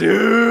is.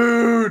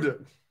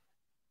 Dude.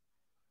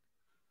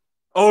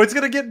 Oh, it's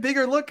going to get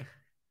bigger. Look.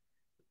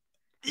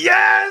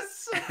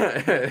 Yes.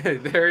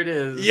 There it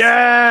is.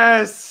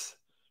 Yes.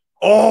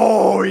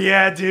 Oh,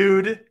 yeah,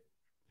 dude.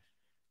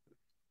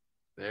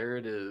 There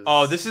it is.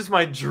 Oh, this is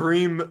my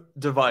dream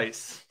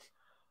device.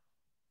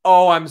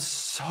 Oh, I'm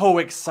so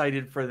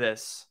excited for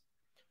this.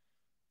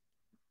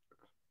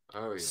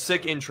 Oh, yeah.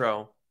 Sick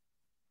intro.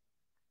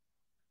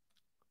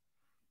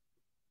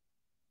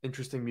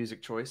 Interesting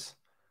music choice.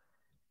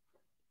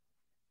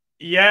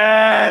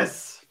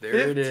 Yes! There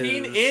it is.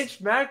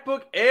 15-inch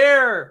MacBook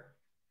Air.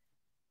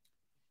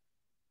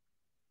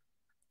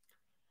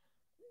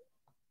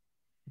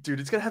 Dude,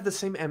 it's going to have the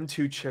same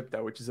M2 chip,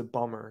 though, which is a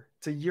bummer.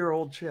 It's a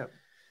year-old chip.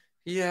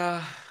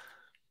 Yeah.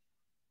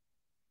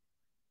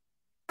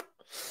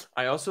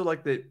 I also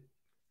like that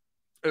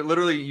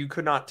literally you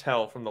could not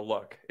tell from the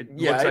look. It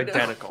looks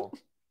identical.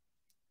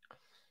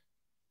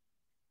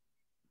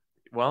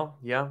 Well,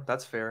 yeah,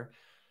 that's fair.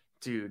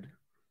 Dude.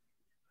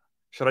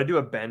 Should I do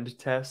a bend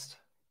test?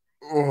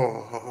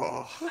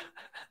 Oh.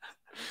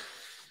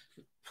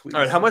 All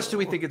right, how much do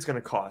we think it's going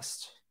to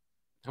cost?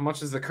 How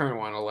much is the current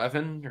one?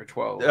 11 or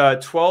 12?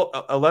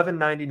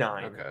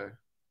 $11.99. Okay.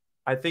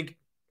 I think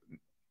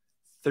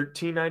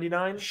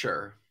 $13.99.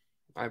 Sure.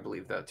 I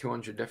believe that.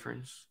 200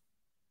 difference.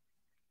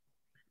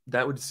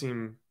 That would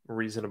seem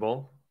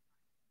reasonable.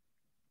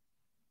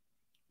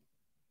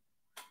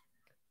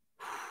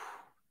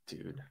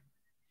 Dude.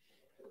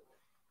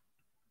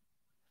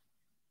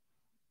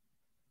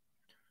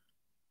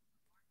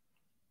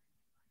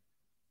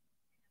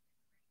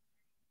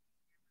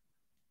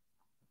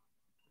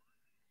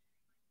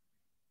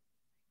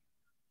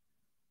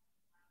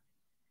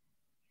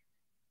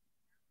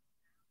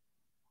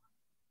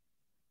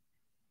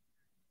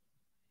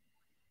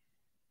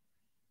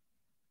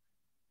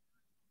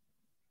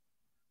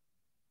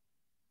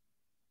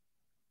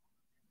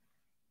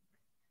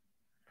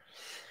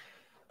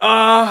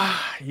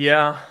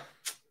 Yeah.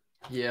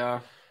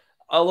 Yeah.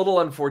 A little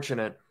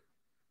unfortunate.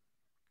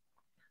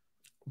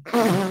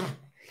 I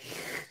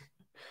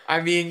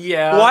mean,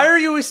 yeah. Why are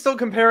you still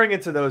comparing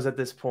it to those at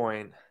this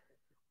point?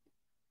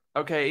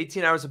 Okay,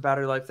 18 hours of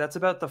battery life. That's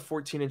about the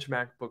 14-inch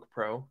MacBook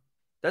Pro.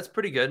 That's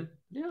pretty good.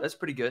 Yeah. That's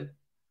pretty good.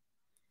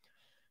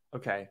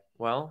 Okay,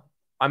 well,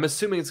 I'm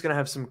assuming it's going to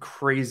have some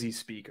crazy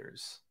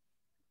speakers.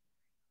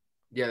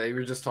 Yeah, they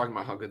were just talking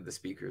about how good the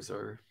speakers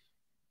are.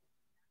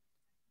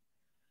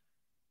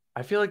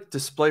 I feel like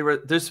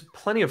there's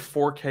plenty of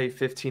 4K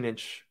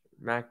 15-inch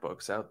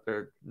MacBooks out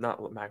there.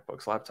 Not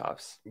MacBooks,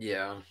 laptops.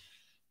 Yeah.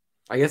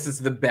 I guess it's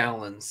the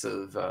balance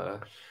of...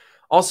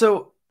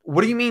 Also,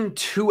 what do you mean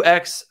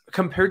 2x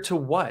compared to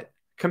what?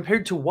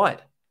 Compared to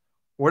what?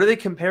 What are they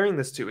comparing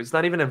this to? It's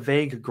not even a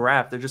vague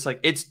graph. They're just like,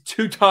 it's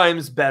 2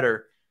 times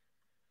better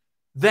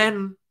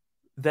than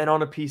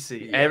on a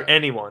PC. Yeah.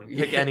 Anyone.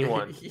 Pick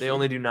anyone. They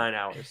only do 9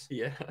 hours.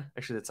 Yeah.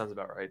 Actually, that sounds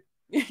about right.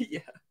 Yeah.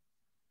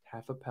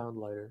 Half a pound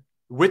lighter.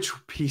 Which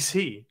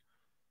PC?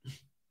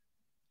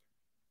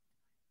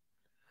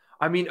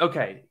 I mean,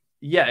 okay.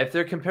 Yeah, if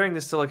they're comparing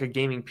this to like a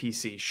gaming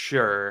PC,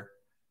 sure.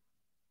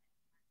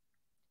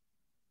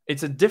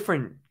 It's a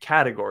different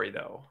category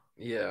though.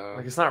 Yeah.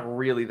 Like it's not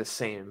really the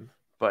same,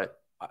 but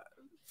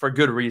for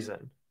good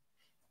reason.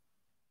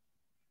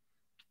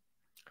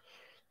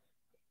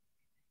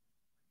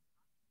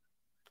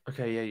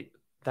 Okay, yeah,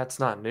 that's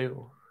not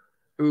new.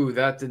 Ooh,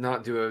 that did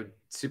not do a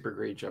super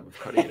great job of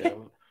cutting it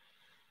out.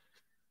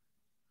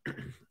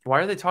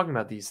 Why are they talking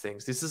about these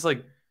things? This is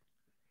like,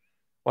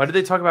 why did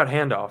they talk about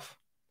handoff?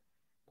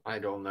 I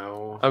don't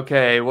know.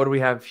 Okay, what do we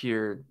have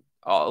here?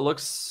 Oh, it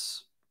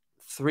looks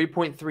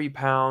 3.3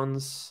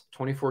 pounds.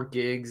 24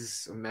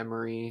 gigs of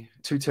memory.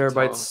 2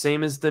 terabytes,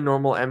 same as the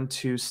normal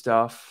M2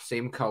 stuff.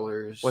 Same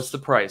colors. What's the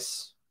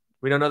price?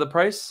 We don't know the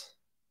price?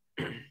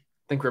 I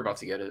think we're about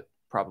to get it.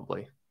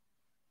 Probably.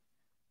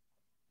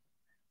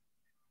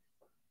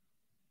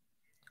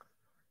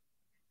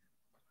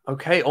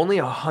 Okay, only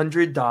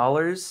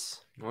 $100.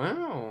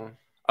 Wow.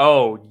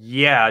 Oh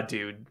yeah,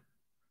 dude.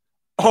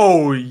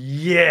 Oh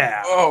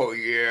yeah. Oh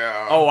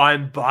yeah. Oh,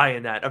 I'm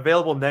buying that.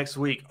 Available next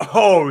week.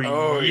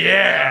 Oh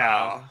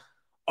yeah.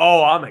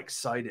 Oh, I'm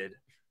excited.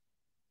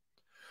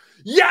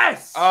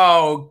 Yes.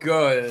 Oh,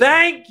 good.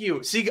 Thank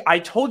you. See, I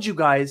told you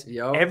guys.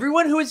 Yep.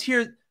 Everyone who was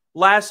here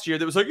last year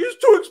that was like,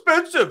 it's too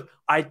expensive.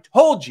 I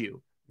told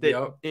you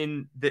that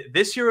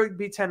this year it would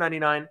be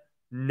 $10.99.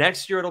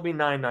 Next year it'll be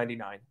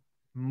 $9.99.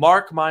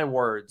 Mark my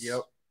words.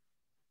 Yep.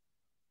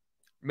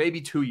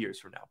 Maybe 2 years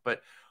from now.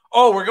 But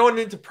we're going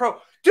into Pro.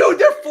 Dude,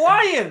 they're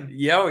flying.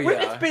 Yeah.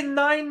 It's been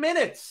 9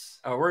 minutes.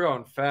 Oh, we're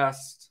going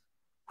fast.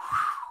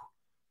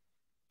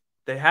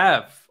 They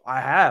have.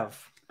 I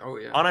have. Oh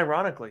yeah.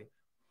 Unironically.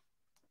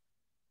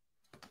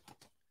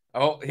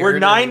 Oh, we're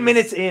 9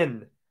 minutes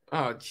in.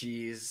 Oh,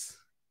 jeez.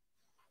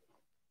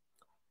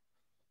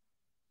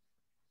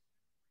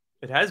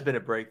 It has been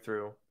a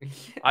breakthrough.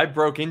 I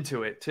broke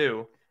into it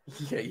too.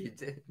 Yeah, you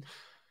did.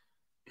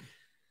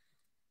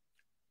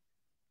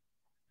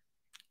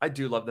 I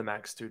do love the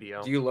Mac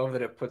Studio. Do you love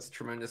that it puts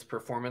tremendous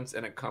performance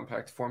in a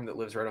compact form that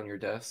lives right on your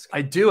desk?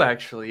 I do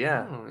actually,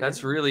 yeah. Oh,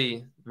 that's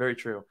really very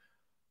true.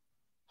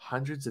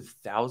 Hundreds of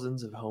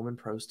thousands of home and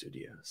pro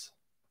studios.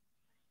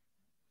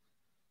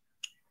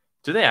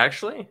 Do they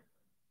actually?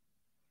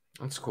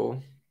 That's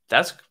cool.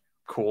 That's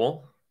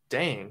cool.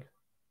 Dang.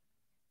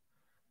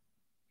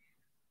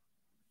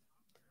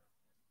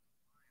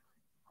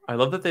 I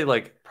love that they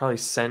like probably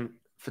sent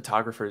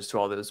photographers to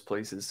all those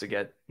places to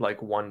get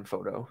like one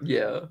photo.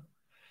 Yeah.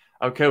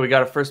 Okay, we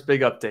got a first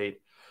big update.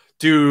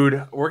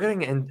 Dude, we're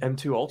getting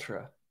M2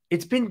 Ultra.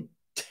 It's been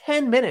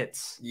 10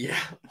 minutes. Yeah.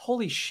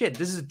 Holy shit.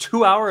 This is a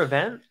 2-hour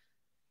event?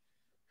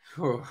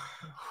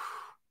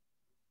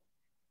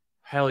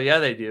 Hell yeah,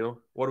 they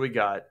do. What do we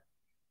got?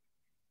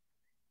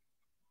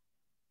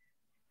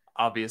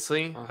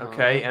 Obviously.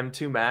 Okay,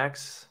 M2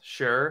 Max.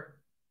 Sure.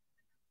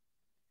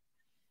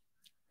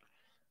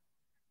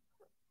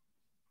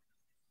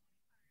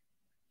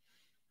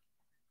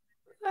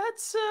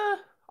 That's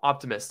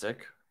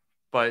optimistic,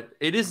 but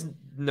it is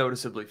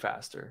noticeably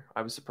faster.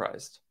 I was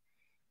surprised.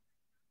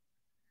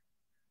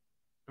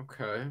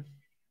 Okay.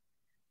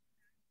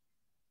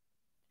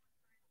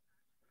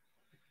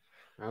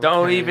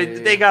 Don't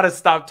even. They got to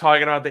stop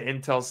talking about the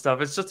Intel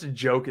stuff. It's just a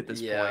joke at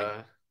this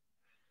point.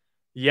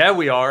 Yeah,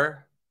 we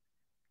are.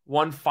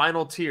 One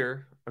final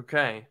tier.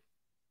 Okay.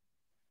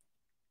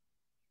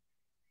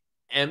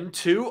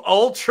 M2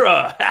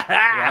 Ultra.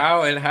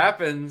 Wow, it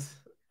happened.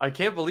 I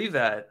can't believe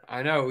that.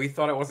 I know. We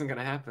thought it wasn't going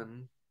to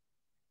happen.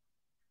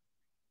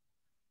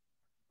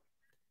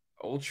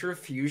 Ultra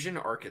Fusion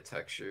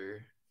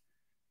Architecture.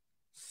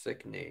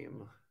 Sick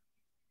name.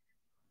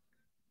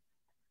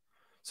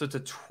 So it's a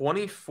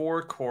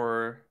 24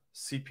 core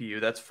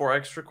CPU. That's 4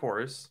 extra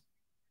cores.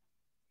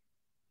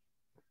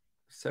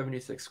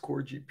 76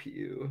 core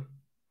GPU.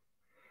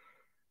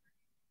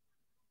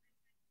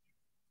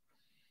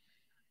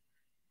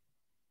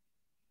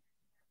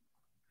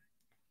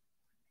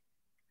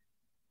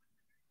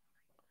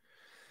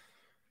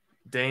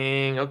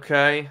 Dang,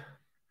 okay.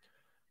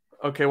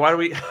 Okay, why do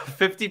we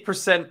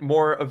 50%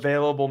 more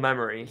available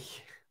memory?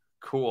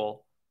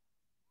 Cool.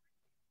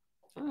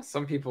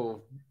 Some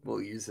people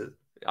will use it.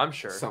 I'm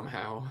sure.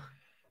 Somehow.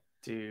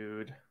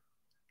 Dude.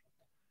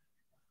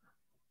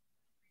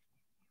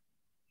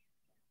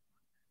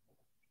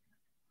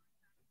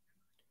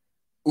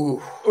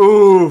 Ooh.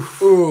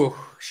 Oof. Ooh.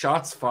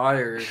 Shots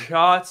fired.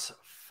 Shots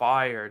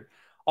fired.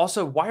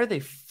 Also, why are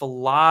they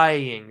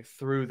flying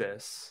through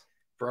this?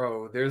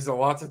 Bro, there's a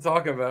lot to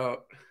talk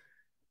about.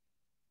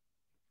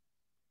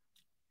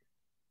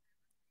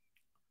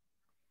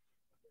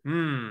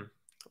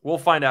 We'll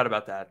find out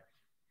about that.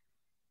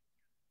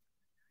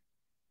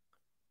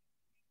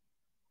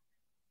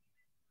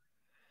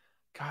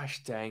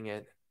 Gosh dang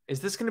it.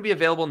 Is this going to be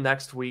available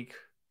next week?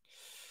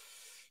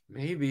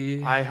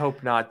 Maybe. I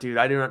hope not, dude.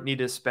 I do not need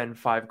to spend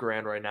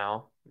 $5,000 right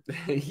now.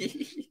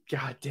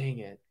 God dang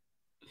it.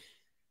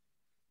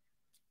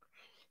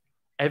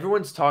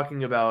 Everyone's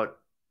talking about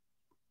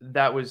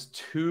that was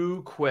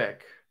too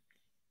quick.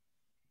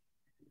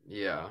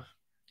 Yeah.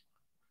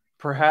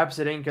 Perhaps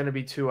it ain't going to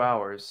be 2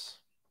 hours.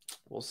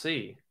 We'll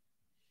see.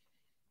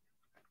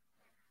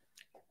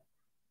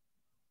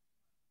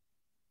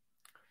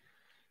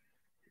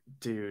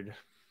 Dude.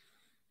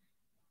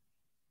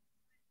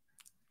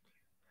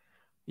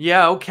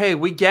 Yeah, okay,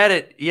 we get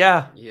it.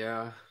 Yeah.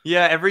 Yeah.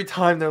 Yeah, every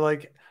time they're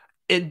like,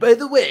 and by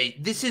the way,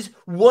 this is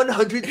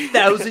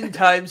 100,000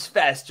 times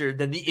faster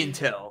than the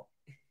Intel.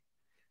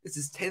 This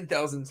is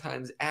 10,000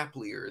 times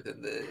applier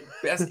than the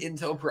best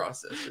Intel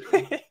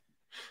processor.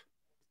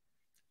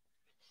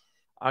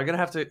 I'm gonna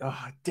have to.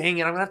 Oh, dang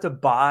it! I'm gonna have to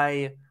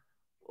buy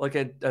like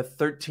a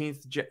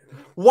 13th gen.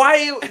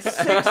 Why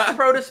 6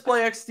 Pro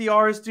Display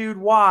XDRs, dude?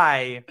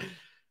 Why?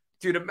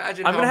 Dude,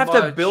 imagine. I'm gonna have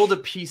to build a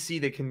PC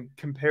that can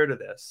compare to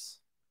this.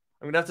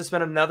 I'm gonna have to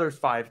spend another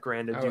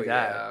 $5,000 to do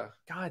that. Yeah.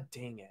 God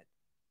dang it!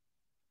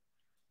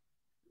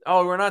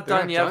 Oh, we're not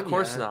done yet. Of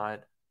course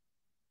not.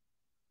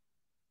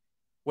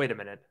 Wait a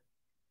minute.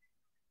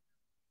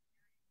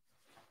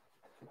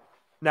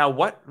 Now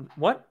what?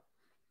 What?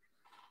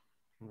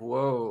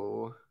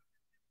 Whoa.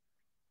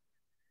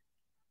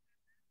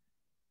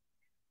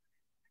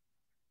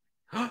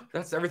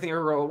 That's everything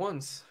everywhere all at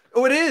once.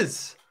 Oh, it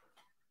is.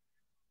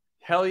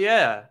 Hell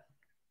yeah.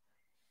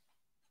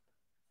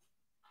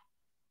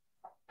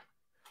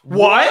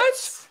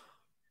 What?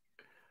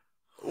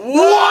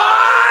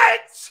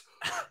 What?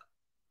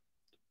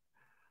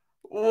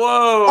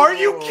 Whoa. Are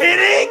you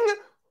kidding?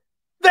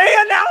 They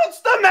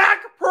announced the Mac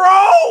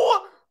Pro?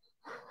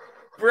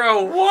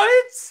 Bro,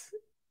 what?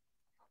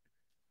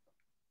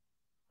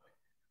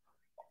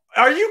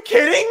 Are you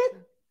kidding?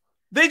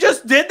 They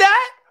just did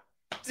that?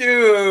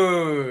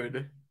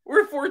 Dude.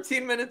 We're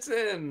 14 minutes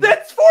in.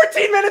 That's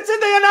 14 minutes in.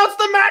 They announced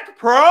the Mac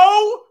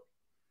Pro?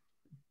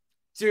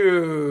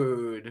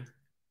 Dude.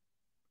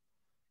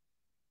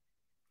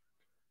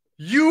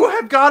 You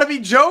have got to be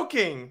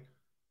joking.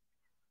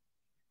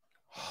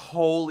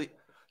 Holy.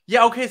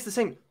 Yeah, okay, it's the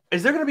same.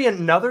 Is there going to be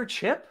another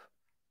chip?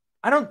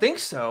 I don't think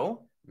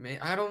so.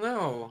 I don't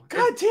know.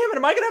 God damn it.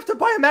 Am I going to have to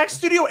buy a Mac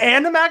Studio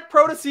and a Mac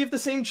Pro to see if the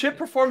same chip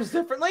performs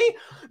differently?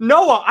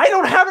 Noah, I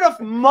don't have enough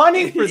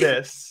money for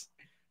this.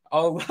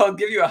 I'll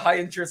give you a high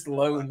interest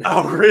loan.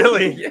 Oh,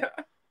 really? Yeah.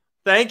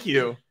 Thank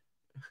you.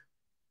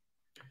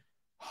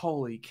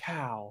 Holy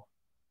cow.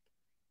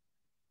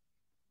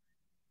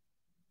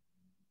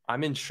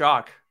 I'm in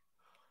shock.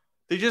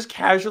 They just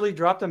casually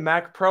dropped a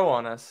Mac Pro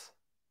on us.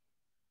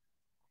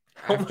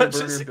 How much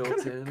is it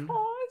going to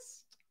cost?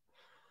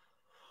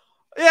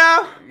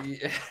 Yeah.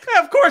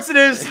 Of course it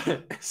is.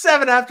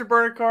 7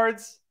 afterburner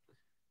cards.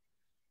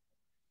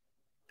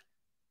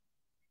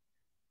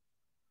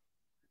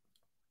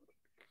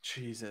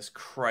 Jesus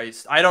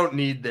Christ. I don't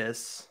need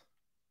this.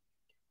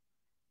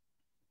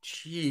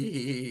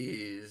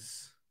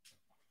 Jeez.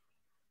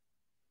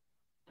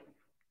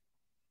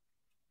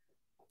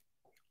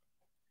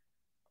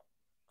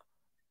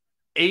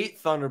 Eight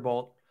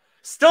Thunderbolt.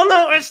 Still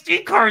no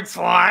SD card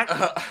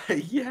slot.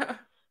 Yeah.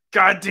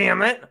 God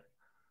damn it.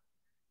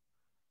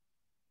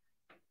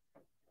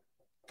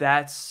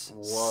 That's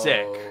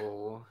sick.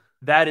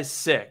 That is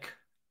sick.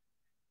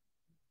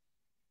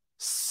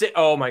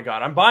 Oh my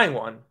god, I'm buying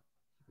one.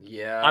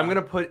 Yeah. I'm going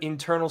to put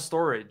internal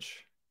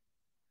storage.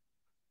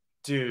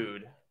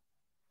 Dude.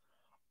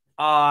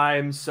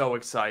 I'm so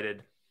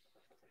excited.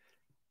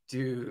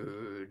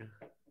 Dude.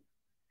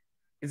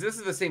 Is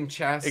this the same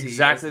chassis?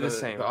 Exactly as the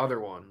same. The other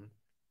one.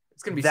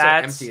 It's gonna be so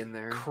empty in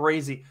there.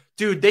 Crazy,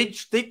 dude. They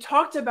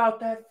talked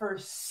about that for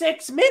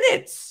 6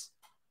 minutes,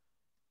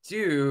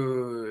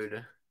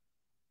 dude.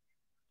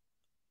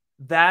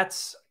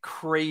 That's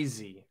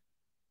crazy.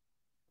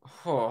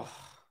 Oh,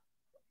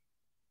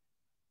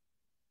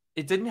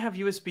 it didn't have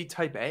USB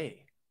Type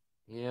A.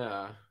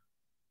 Yeah.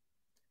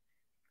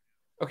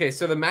 Okay,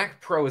 so the Mac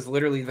Pro is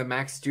literally the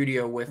Mac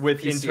Studio with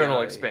PCI.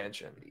 Internal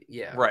expansion.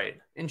 Yeah. Right.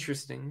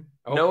 Interesting.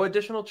 Oh. No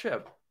additional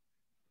chip.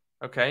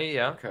 Okay,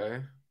 yeah.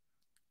 Okay.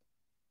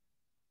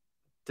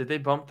 Did they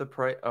bump the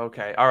price?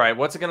 Okay. All right.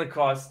 What's it going to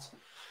cost?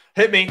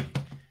 Hit me.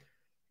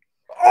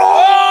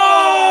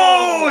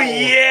 Oh,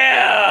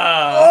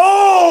 yeah.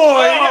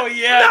 Oh,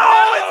 yeah. No,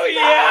 oh,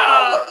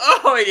 yeah.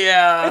 Oh,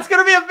 yeah. It's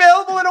going to be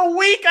available in a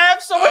week. I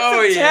have so much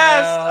to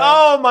test.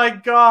 Oh, my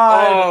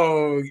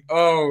God.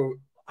 Oh.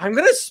 I'm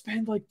going to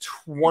spend like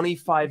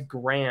 25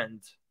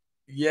 grand.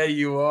 Yeah,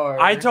 you are.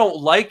 I don't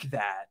like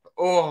that.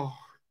 Oh,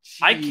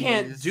 geez. I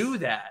can't do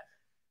that.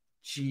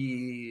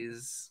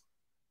 Jeez.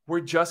 We're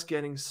just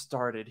getting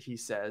started, he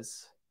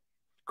says.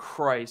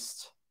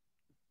 Christ.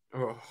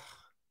 Oh.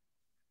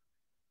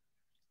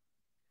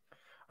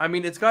 I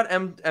mean, it's got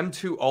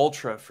M2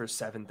 Ultra for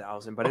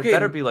 7,000, but it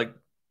better be like,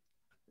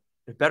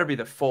 it better be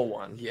the full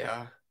one.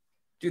 Yeah.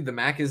 Dude, the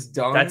Mac is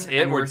done. That's it?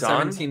 And we're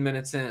done? 17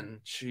 minutes in.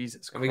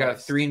 Jesus Christ. And we got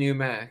 3 new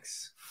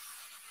Macs.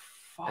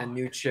 Fuck. And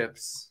new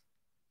chips.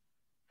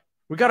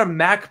 We got a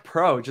Mac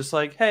Pro, just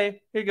like,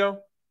 hey, here you go.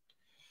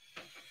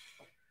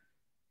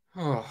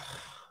 Oh.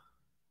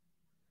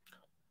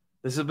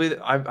 This will be,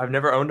 I've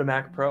never owned a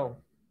Mac Pro.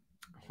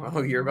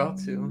 Well, you're about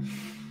to.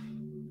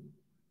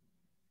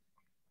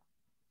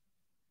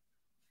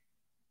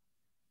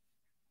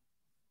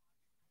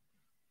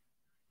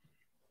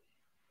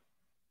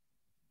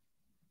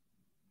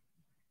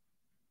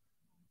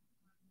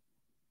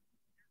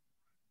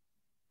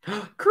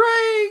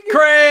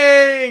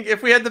 Craig!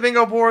 If we had the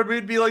bingo board,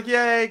 we'd be like,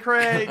 yay,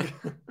 Craig.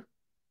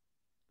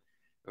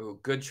 Oh,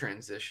 good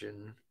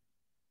transition.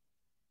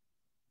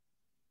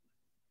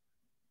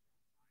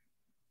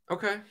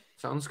 Okay,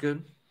 sounds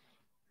good.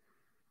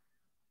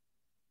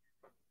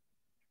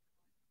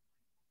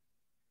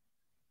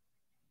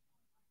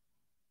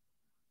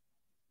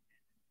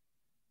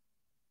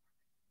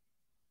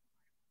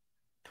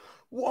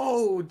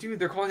 Whoa, dude,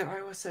 they're calling it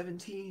iOS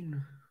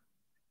 17.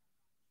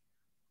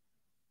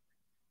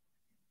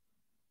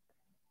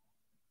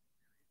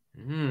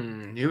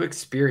 New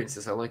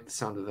experiences. I like the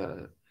sound of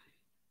that.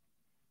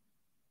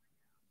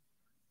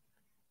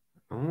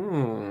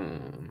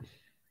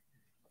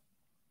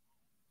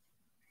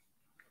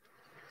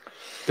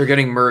 They're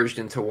getting merged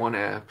into one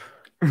app.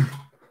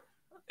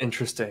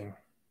 Interesting.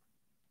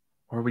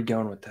 Where are we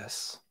going with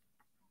this?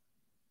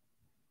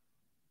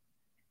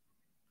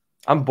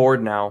 I'm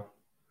bored now.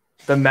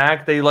 The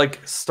Mac, they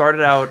like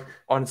started out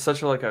on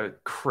such a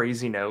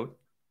crazy note.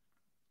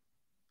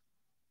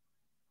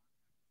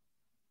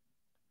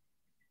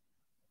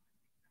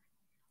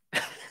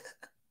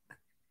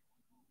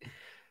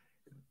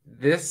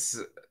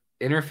 This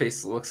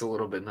interface looks a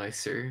little bit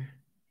nicer.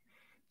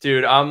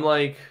 Dude, I'm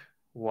like,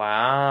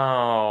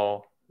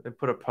 wow. They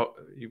put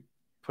you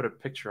put a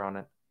picture on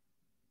it.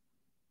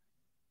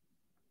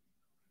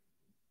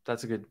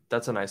 That's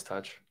a nice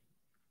touch.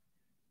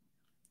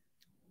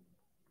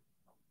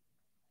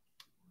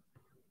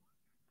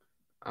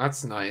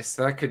 That's nice.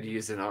 That could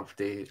use an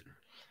update.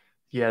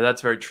 Yeah,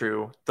 that's very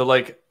true. The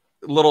like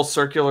little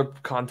circular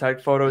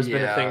contact photo has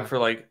been a thing for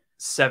like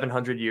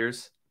 700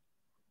 years.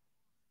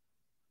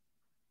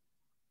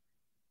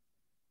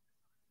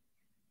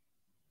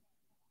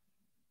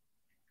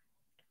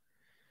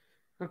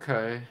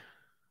 Okay.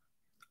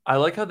 I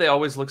like how they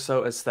always look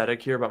so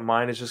aesthetic here, but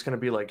mine is just going to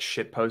be like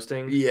shit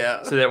posting.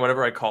 Yeah. So that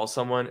whenever I call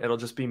someone, it'll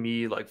just be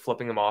me like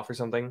flipping them off or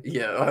something.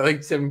 Yeah, I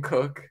like Tim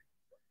Cook.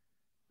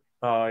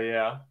 Oh,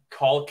 yeah.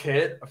 Call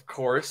kit, of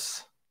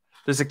course.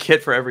 There's a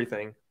kit for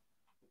everything.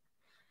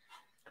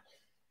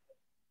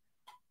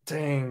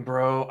 Dang,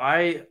 bro.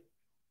 I'm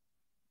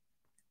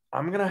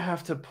going to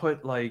have to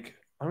put like,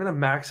 I'm going to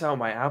max out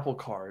my Apple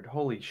Card.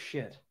 Holy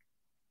shit.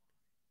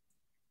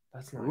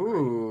 That's not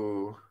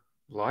Ooh. Great.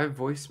 Live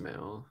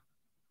voicemail.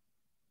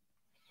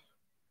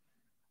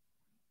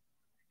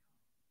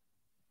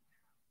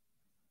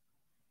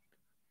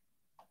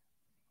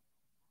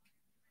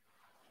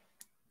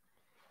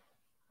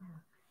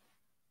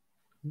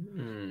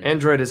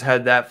 Android has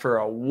had that for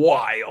a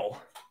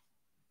while.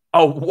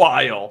 A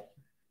while.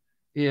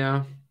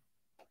 Yeah.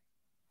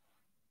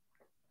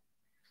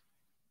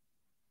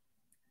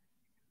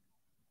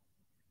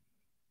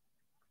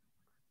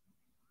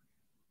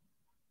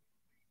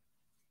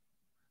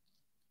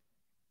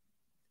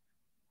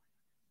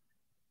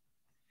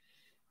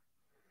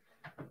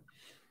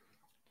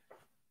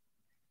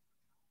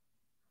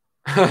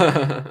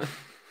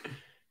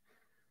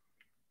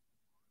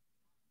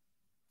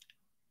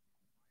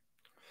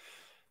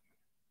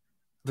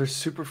 They're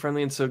super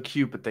friendly and so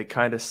cute, but they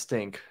kind of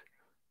stink.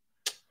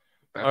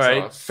 That's all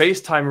right. Us.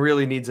 FaceTime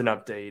really needs an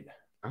update.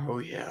 Oh,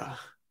 yeah.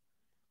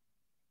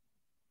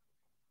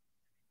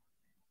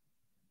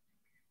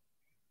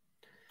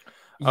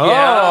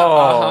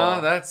 Yeah,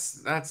 Oh,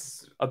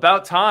 that's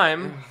about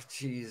time.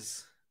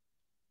 jeez.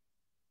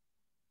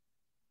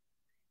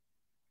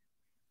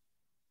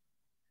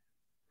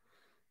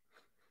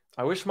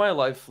 I wish my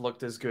life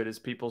looked as good as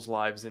people's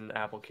lives in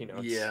Apple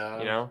keynotes, you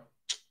Yeah. know?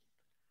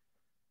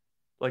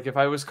 Like if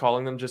I was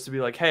calling them just to be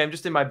like, "Hey, I'm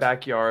just in my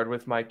backyard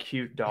with my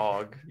cute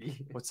dog.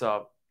 What's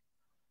up?"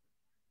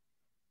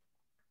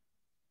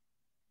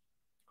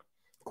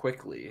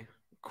 Quickly.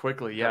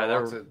 Quickly, Got yeah, a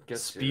lot they're to get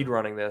speed to.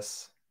 running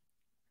this.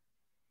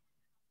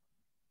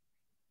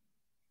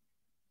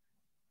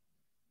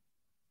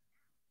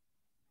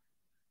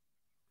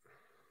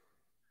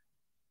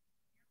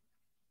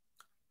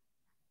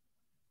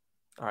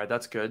 All right,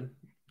 that's good.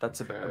 That's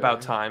about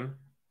Okay. time.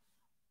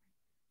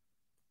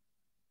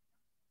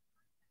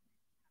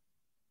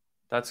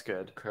 That's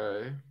good.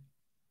 Okay.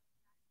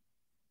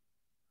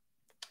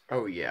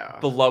 Oh yeah.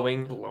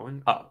 Blowing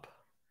Blowing up. up.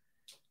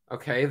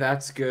 Okay,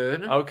 that's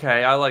good.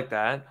 Okay, I like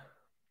that.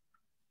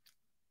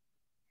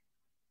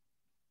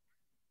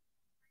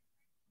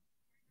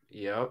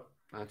 Yep,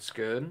 that's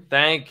good.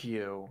 Thank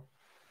you.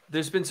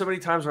 There's been so many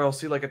times where I'll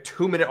see like a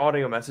 2-minute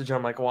audio message and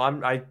I'm like, well,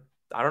 I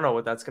don't know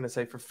what that's gonna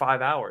say for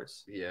 5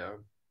 hours. Yeah.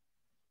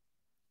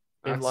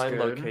 That's Inline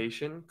good.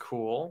 location,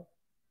 cool.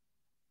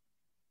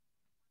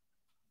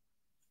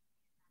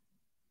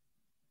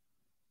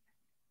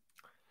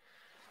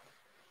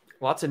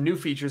 Lots of new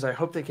features. I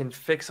hope they can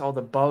fix all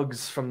the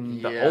bugs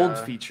from the old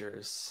Yeah.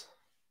 features.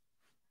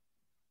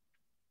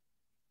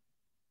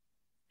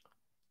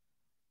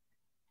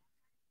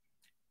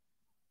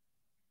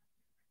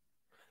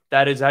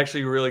 That is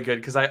actually really good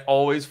because I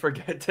always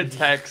forget to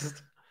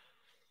text.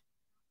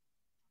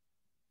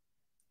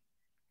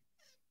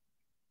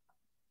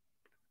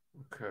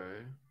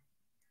 Okay.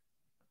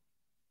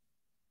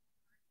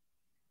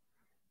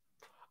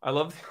 I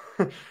love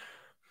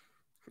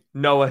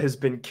Noah has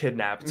been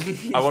kidnapped.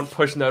 I want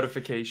push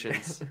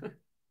notifications.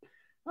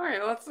 All right,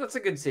 well, that's a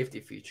good safety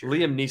feature.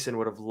 Liam Neeson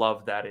would have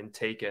loved that in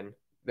Taken.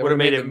 That Would have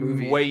made the it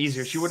movie way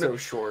easier. She wouldn't so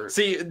short.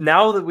 see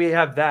now that we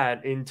have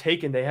that in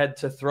Taken, they had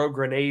to throw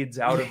grenades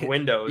out of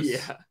windows.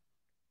 Yeah.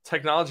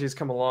 Technology has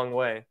come a long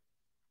way.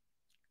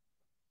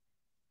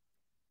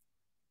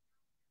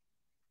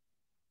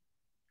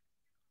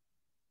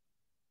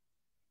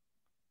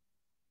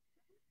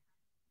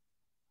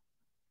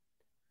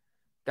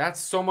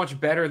 That's so much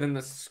better than the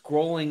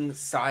scrolling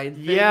side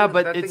thing. Yeah,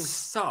 but that thing it's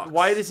sucks.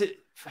 why does it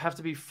have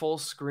to be full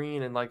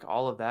screen and like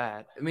all of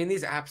that? I mean,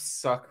 these apps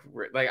suck.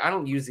 Like, I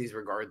don't use these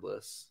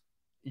regardless,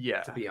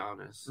 Yeah. to be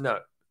honest. No.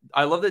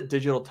 I love that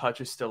digital touch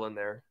is still in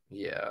there.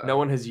 Yeah. No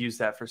one has used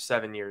that for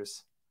 7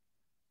 years.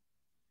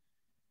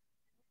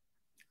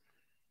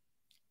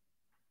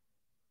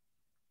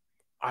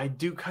 I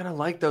do kind of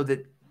like though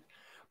that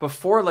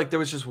before like there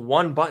was just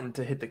one button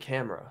to hit the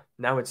camera.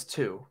 Now it's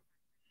two.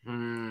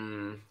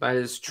 That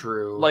is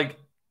true. Like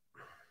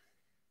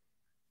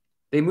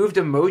they moved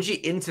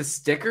emoji into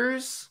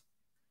stickers?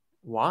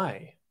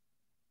 why?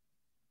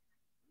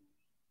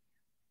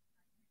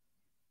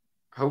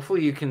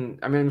 Hopefully you can.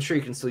 I mean, I'm sure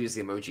you can still use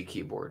the emoji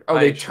keyboard. Oh,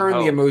 they turn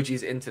the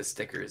emojis into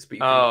stickers, but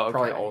you can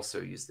probably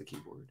also use the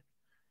keyboard.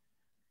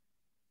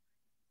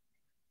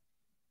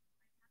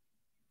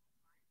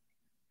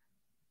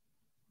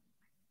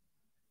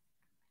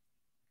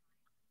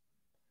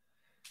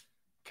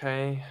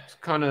 Okay. It's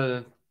kind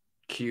of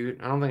cute.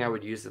 I don't think I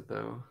would use it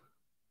though.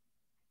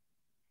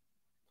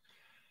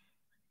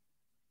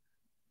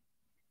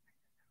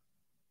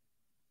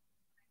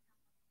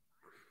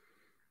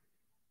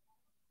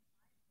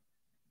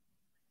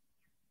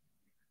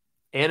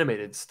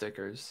 Animated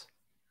stickers.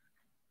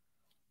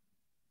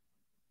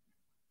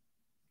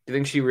 Do you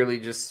think she really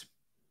just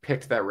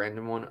picked that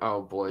random one?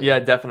 Oh boy. Yeah,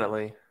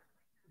 definitely.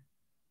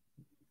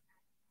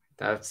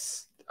 I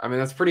mean,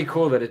 that's pretty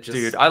cool that it just.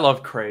 Dude, I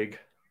love Craig.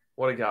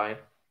 What a guy.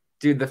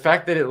 Dude, the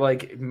fact that it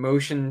like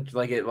motioned,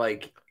 like it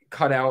like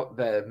cut out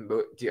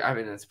dude, I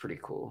mean, that's pretty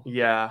cool.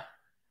 Yeah.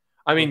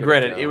 I mean,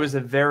 granted, it was a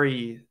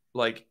very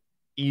like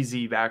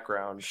easy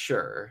background.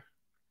 Sure.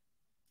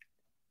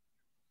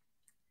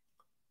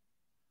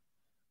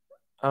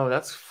 Oh,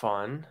 that's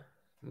fun.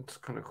 That's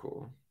kind of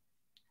cool.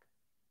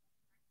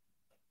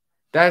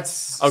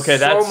 That's okay.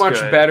 So That's much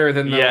good. better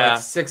than the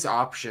like 6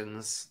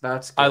 options.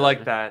 That's good. I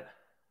like that.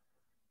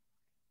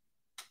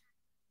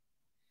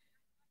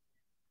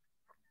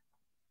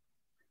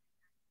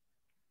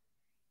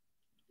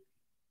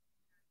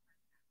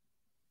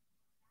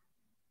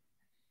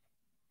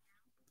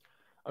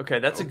 Okay,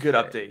 that's a good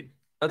update.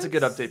 That's a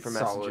good update for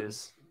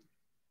messages.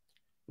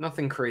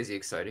 Nothing crazy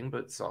exciting,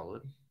 but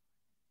solid.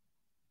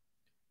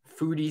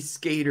 Foodie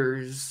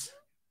skaters.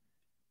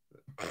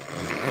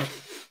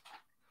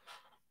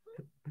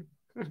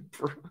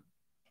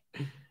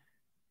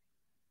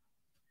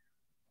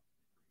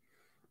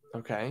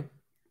 Okay.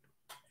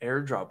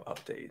 AirDrop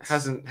updates.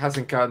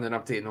 Hasn't gotten an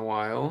update in a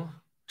while.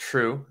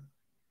 True.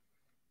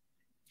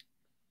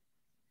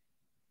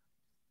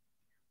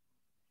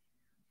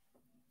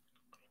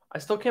 I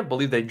still can't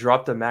believe they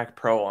dropped the Mac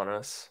Pro on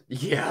us. I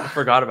Yeah.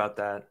 forgot about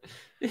that.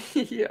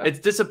 Yeah. It's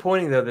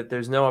disappointing though that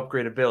there's no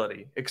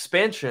upgradability.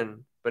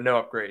 Expansion, but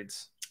no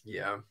upgrades.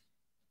 Yeah.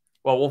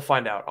 Well, we'll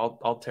find out.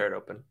 I'll tear it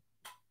open.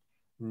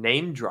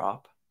 Name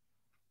drop.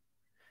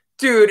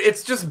 Dude,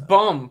 it's just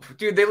Bump.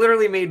 Dude, they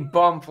literally made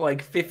Bump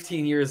like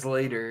 15 years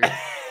later.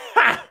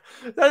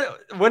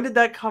 When did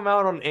that come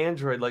out on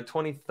Android? Like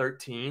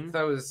 2013?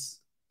 That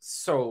was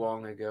so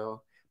long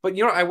ago. But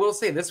you know, I will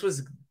say this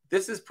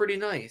is pretty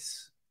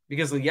nice.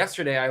 Because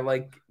yesterday I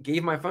like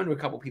gave my phone to a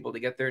couple people to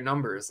get their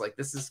numbers. Like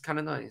this is kind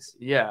of nice.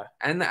 Yeah.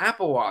 And the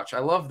Apple Watch, I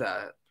love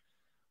that.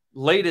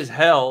 Late as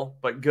hell,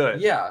 but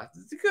good. Yeah,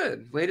 it's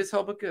good. Late as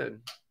hell, but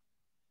good.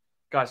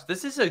 Gosh,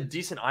 this is a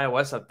decent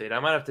iOS update. I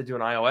might have to do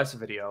an iOS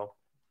video.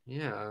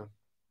 Yeah.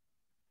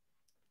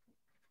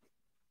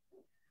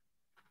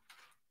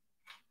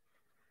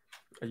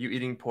 Are you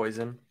eating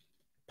poison?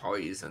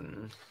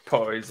 Poison.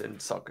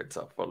 Poison sockets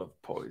are full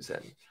of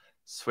poison.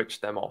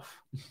 Switch them off.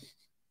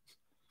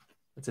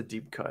 It's a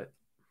deep cut.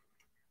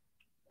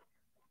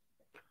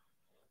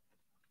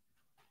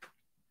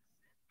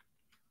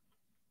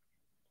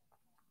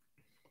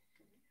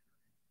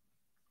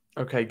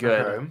 Okay,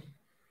 good. Okay.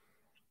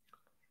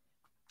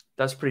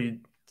 That's pretty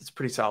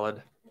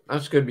solid.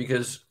 That's good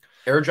because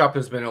AirDrop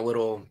has been a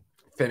little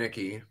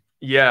finicky.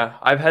 Yeah,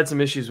 I've had some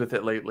issues with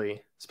it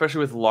lately, especially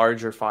with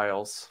larger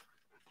files.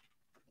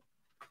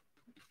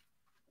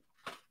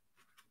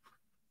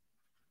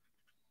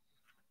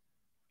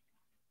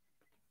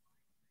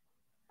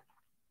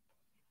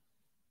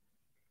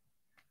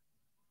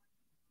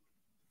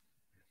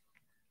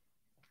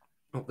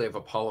 Oh, they have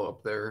Apollo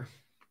up there.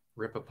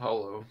 Rip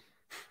Apollo.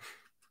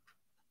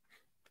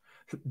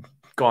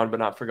 Gone but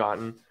not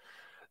forgotten.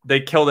 They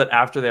killed it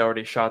after they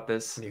already shot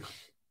this. Yeah.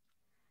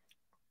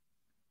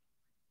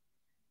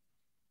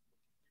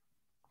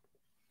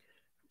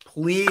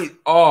 Please,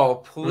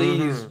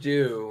 please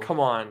do. Come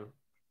on.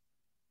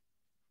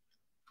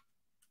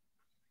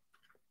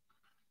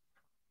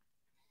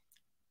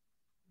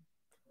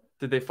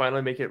 Did they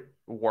finally make it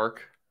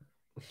work?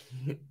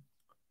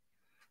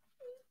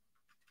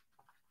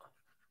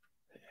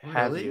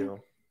 Have Really? you?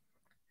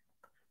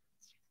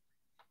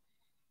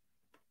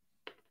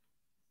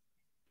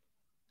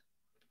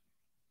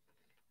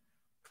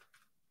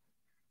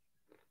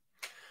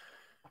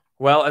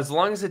 Well, as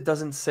long as it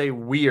doesn't say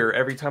 "we're"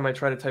 every time I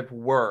try to type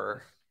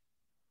 "were."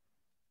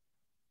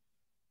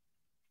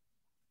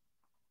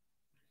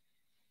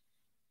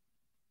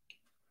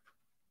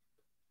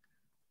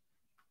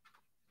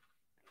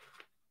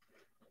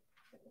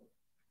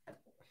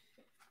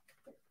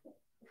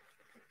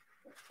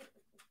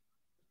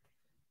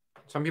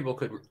 Some people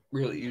could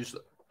really use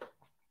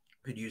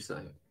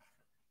that.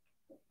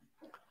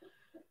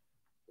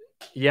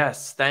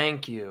 Yes,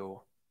 thank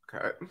you.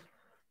 Okay.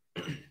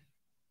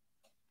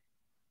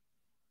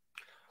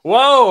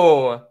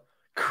 Whoa,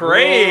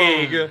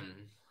 Craig. Whoa.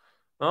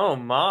 Oh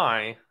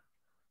my.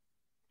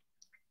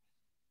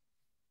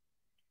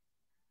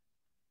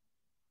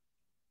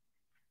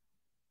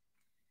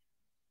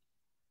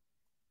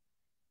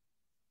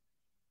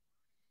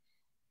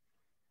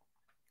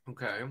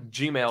 Okay.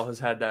 Gmail has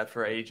had that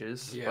for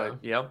ages. Yeah.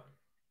 But yep.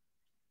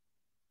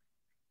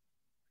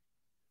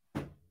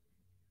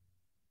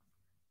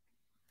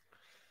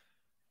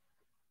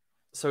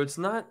 So it's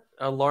not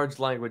a large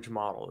language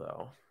model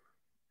though,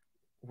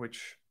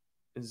 which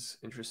is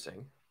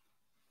interesting.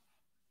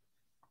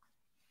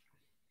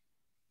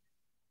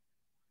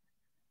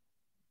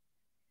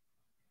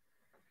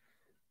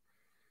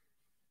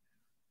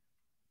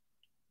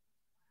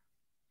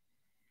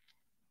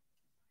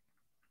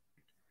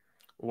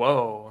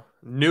 Whoa,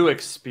 new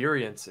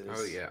experiences.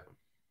 Oh yeah.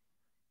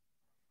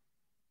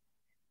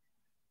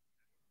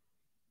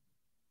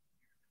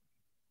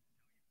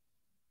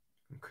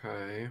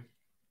 Okay.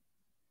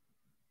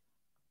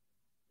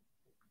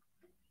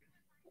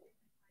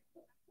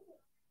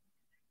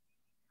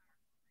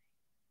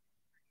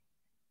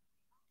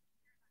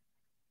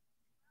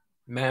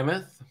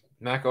 Mammoth,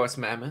 macOS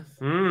Mammoth.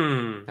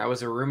 That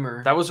was a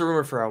rumor. That was a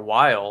rumor for a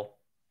while.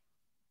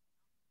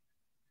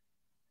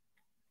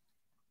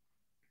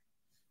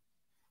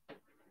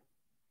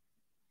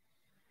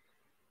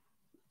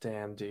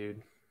 Damn,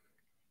 dude.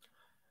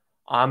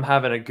 I'm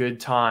having a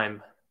good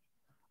time.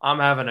 I'm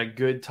having a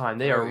good time.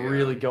 They are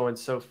really going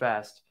so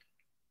fast.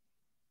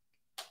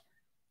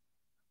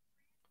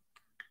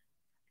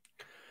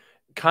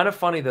 Kind of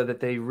funny though that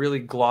they really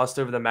glossed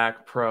over the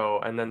Mac Pro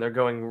and then they're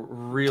going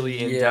really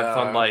in depth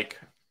on like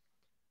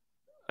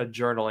a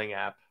journaling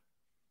app.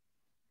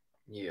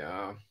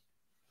 Yeah.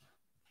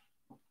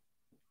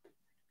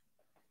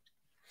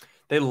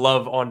 They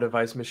love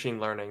on-device machine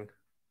learning.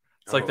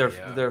 It's like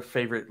their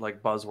favorite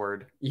like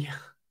buzzword. Yeah.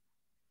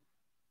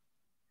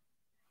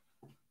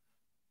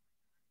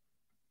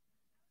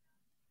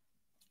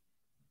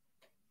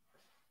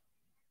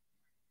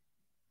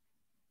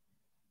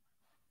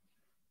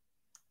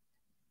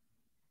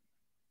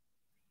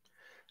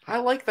 I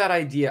like that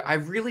idea. I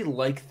really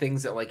like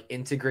things that like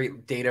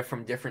integrate data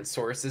from different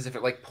sources. If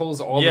it like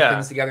pulls all the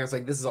things together, it's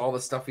like this is all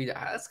the stuff we.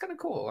 That's kind of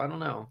cool. I don't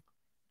know.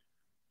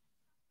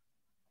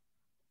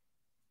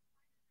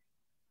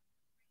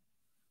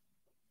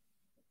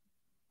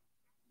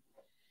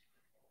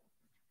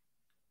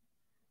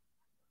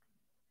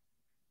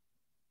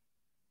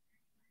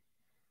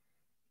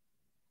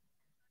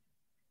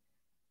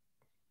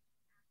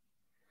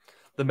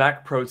 The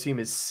Mac Pro team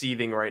is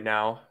seething right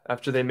now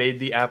after they made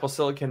the Apple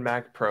Silicon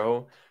Mac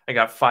Pro. I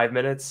got 5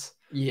 minutes.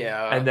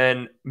 Yeah. And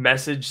then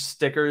message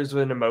stickers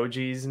with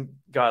emojis and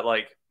got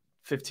like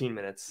 15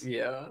 minutes.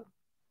 Yeah.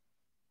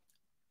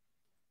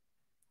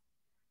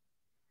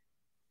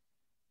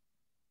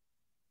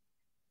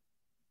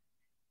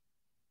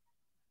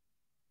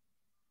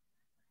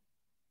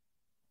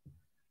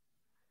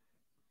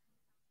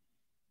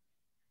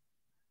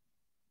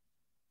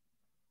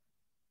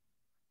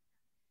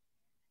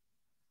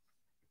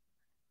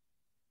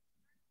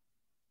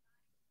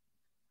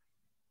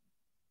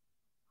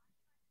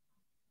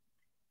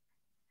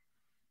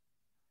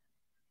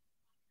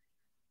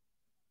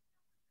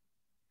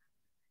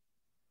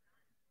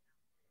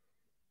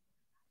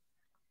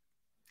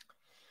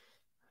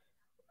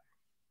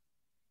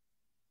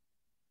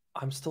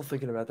 I'm still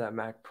thinking about that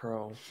Mac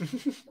Pro.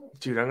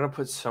 Dude, I'm going to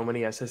put so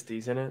many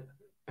SSDs in it.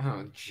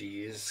 Oh,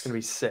 jeez. It's going to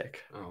be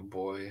sick. Oh,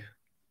 boy.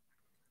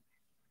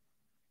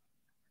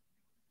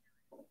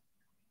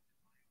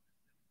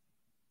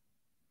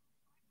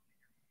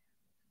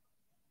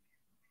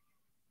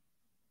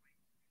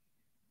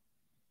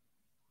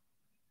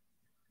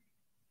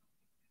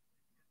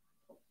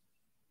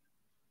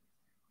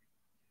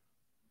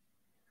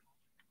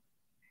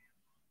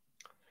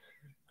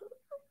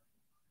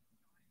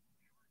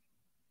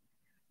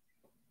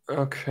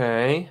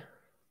 Okay.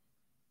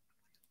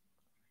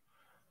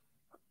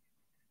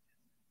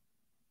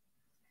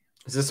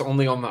 Is this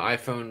only on the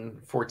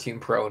iPhone 14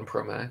 Pro and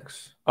Pro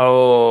Max?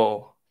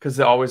 Oh, because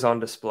they're always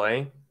on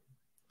display.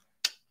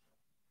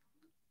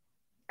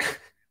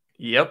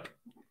 Yep.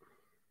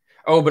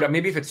 Oh, but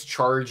maybe if it's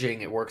charging,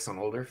 it works on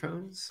older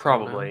phones?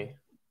 Probably.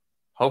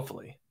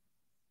 Hopefully.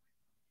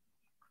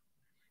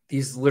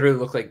 These literally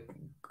look like,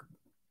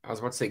 I was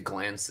about to say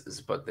glances,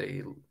 but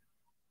they...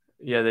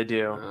 Yeah, they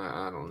do.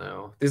 I don't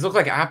know. These look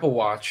like Apple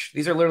Watch.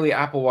 These are literally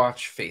Apple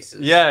Watch faces.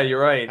 Yeah, you're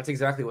right. That's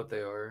exactly what they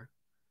are.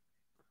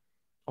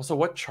 Also,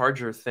 what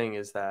charger thing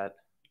is that?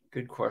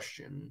 Good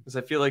question. Because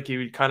I feel like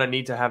you kind of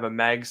need to have a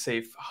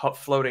MagSafe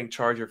floating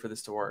charger for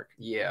this to work.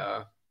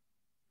 Yeah.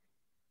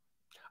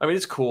 I mean,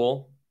 it's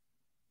cool.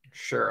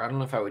 Sure. I don't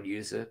know if I would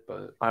use it,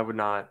 but I would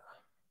not.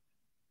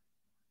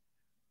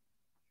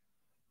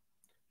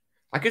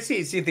 I could see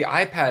if the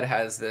iPad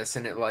has this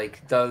and it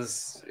like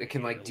does it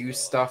can like do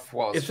stuff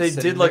while it's if they just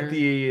did sitting like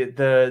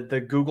there.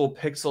 the Google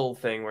Pixel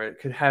thing where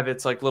it could have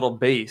its like little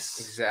base.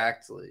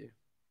 Exactly.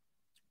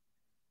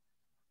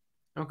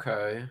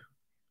 Okay.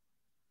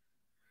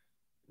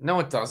 No,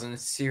 it doesn't.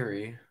 It's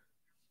Siri.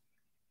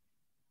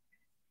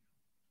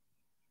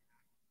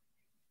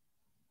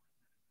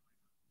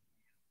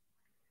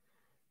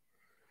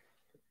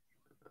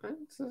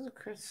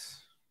 Chris.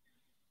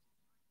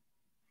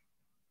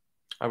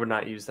 I would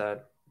not use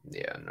that.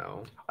 Yeah,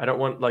 no. I don't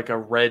want like a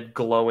red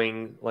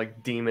glowing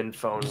like demon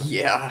phone.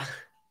 Yeah.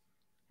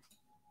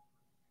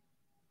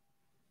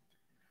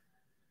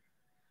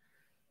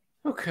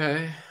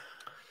 Okay.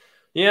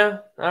 Yeah,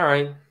 all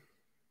right.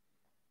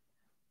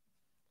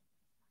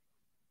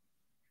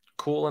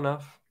 Cool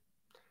enough.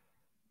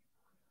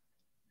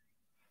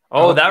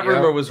 Oh, that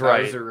rumor was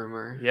right. That was a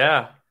rumor.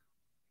 Yeah.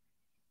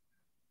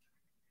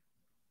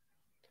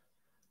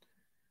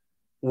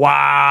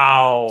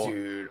 Wow.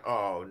 Dude,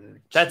 oh.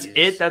 That's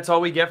it? That's all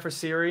we get for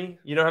Siri?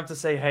 You don't have to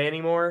say hey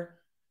anymore?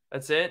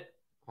 That's it?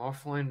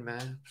 Offline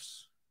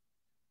maps.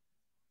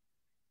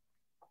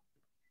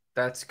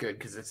 That's good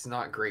because it's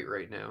not great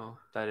right now.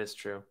 That is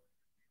true.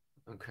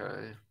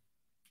 Okay.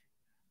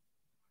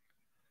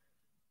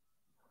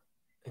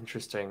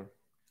 Interesting.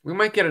 We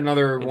might get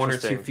another one or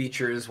two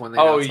features when they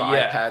announce the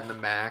iPad and the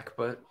Mac,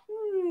 but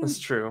that's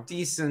true.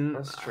 Decent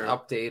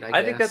update, I guess.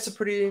 I think that's a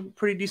pretty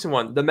decent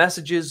one. The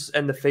messages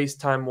and the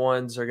FaceTime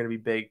ones are going to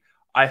be big.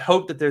 I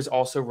hope that there's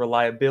also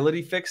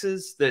reliability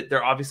fixes that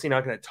they're obviously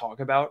not going to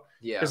talk about.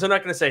 Yeah. Because they're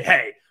not going to say,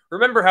 hey,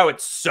 remember how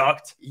it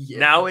sucked? Yeah.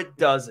 Now it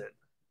doesn't.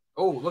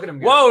 Oh, look at him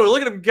go. Whoa,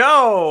 look at him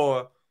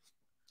go.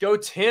 Go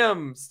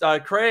Tim,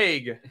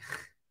 Craig.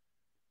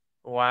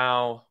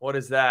 Wow, what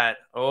is that?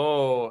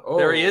 Oh,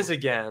 there he is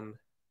again.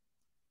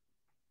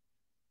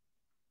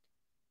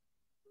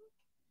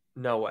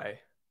 No way.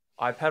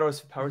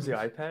 iPad powers the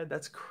iPad?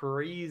 That's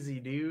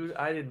crazy, dude.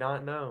 I did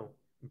not know.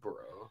 Bro.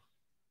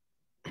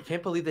 I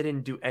can't believe they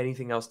didn't do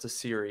anything else to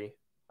Siri.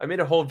 I made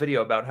a whole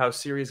video about how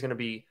Siri is going to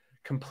be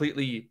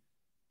completely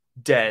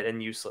dead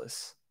and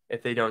useless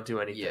if they don't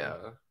do anything. Yeah.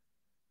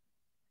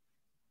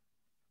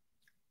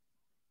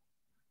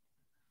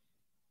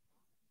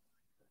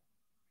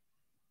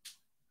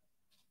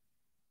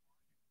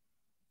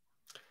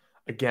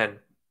 Again,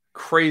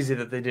 crazy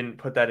that they didn't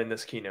put that in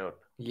this keynote.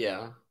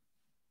 Yeah.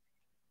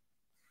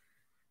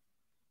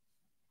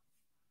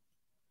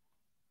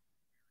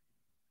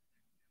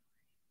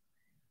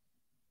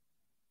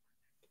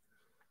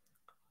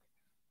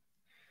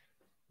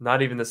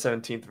 Not even the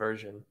 17th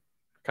version.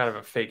 Kind of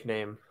a fake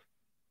name.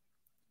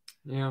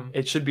 Yeah.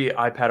 It should be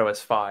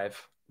iPadOS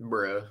 5.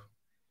 Bruh.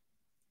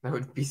 That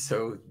would be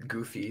so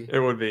goofy. It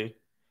would be.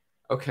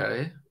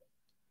 Okay.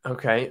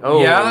 Okay.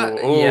 Yeah,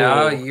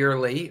 Oh. you're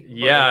late.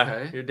 Yeah.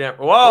 Okay. You're damn.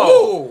 Whoa.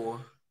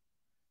 Oh,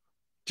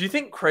 Do you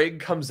think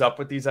Craig comes up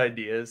with these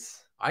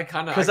ideas? I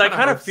kind of Because I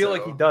kind of hope feel so.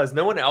 like he does.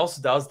 No one else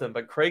does them,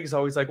 but Craig's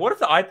always like, "What if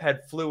the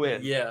iPad flew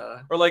in?"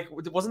 Yeah. Or like,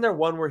 wasn't there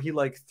one where he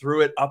like threw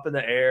it up in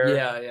the air?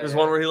 Yeah. There's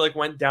one where he like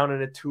went down in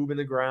a tube in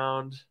the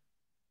ground.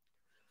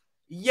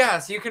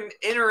 Yes, you can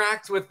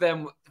interact with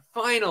them.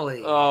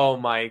 Finally. Oh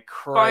my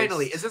Christ!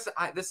 Finally, is this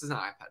is an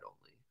iPad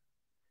only?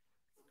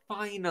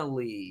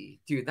 Finally,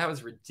 dude, that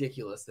was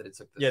ridiculous that it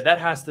took this. Yeah, that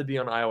has to be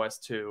on iOS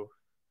too.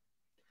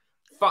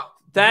 Yes.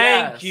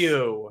 Thank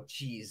you.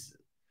 Jeez.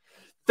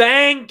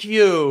 Thank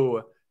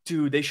you.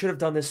 Dude, they should have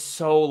done this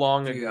so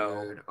long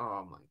ago.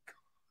 Oh my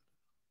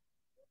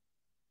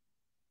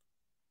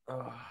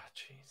god. Oh,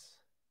 jeez.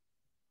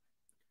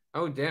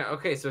 Oh damn.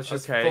 Okay, so it's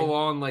just Okay. full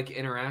on like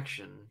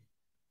interaction.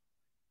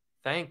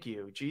 Thank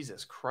you.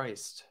 Jesus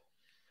Christ.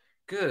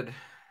 Good.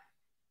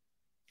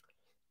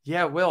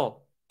 Yeah, it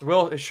will.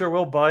 It sure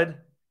will, bud.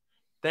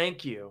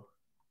 Thank you.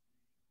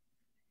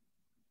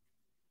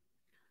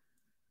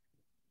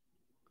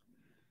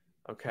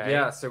 Okay.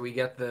 Yeah, so we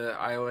get the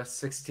iOS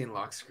 16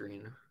 lock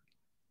screen.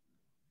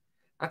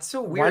 That's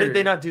so weird. Why did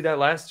they not do that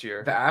last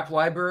year? The app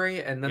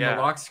library and then Yeah.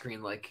 the lock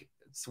screen, like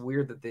it's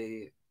weird that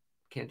they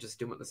can't just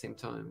do them at the same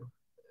time.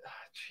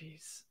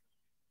 Jeez.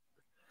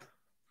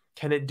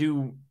 Can it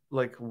do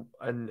like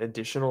an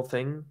additional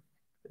thing?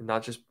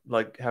 Not just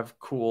like have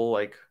cool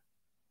like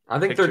I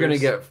think they're gonna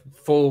get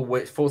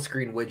full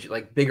screen widget,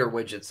 like bigger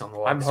widgets on the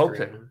lock I'm screen.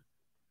 hoping.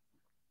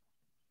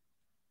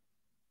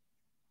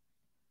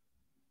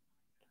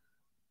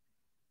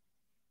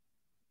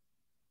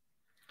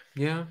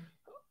 Yeah.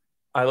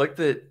 I like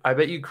that. I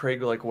bet you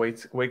Craig like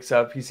wakes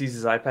up, he sees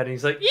his iPad and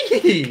he's like,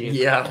 "Eee!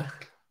 Yeah.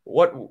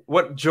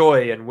 What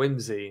joy and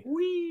whimsy."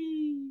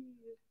 Whee!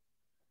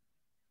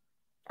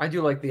 I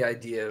do like the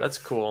idea That's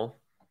cool.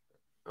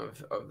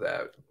 of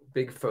that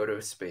big photo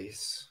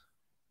space.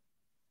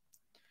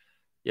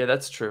 Yeah,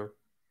 that's true.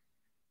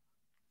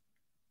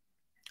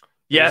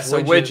 There's Yes,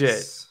 a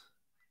widget.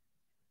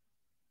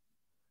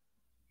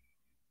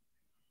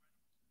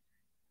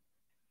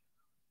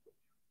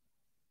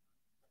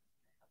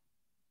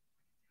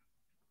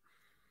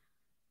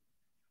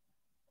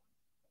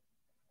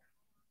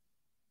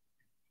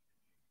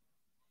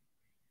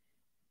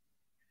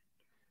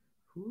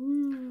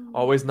 Ooh.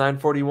 Always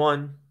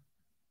 941.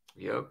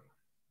 Yep.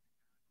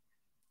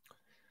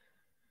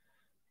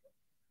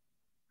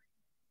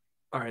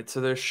 All right,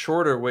 so there's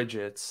shorter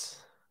widgets.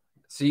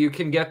 So you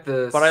can get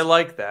the But I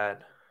like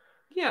that.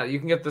 Yeah, you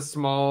can get the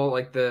small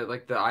like the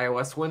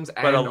iOS ones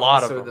and But a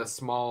lot also of them. the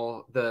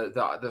small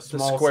the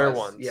small square size,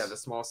 ones. Yeah, the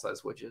small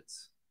size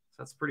widgets.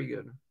 That's pretty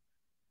good.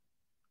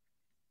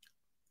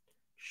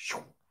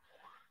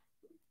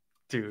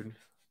 Dude,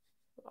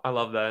 I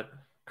love that.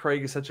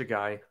 Craig is such a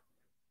guy.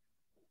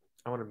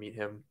 I want to meet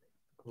him.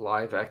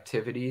 Live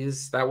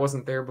activities. That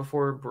wasn't there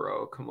before,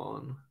 bro. Come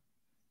on.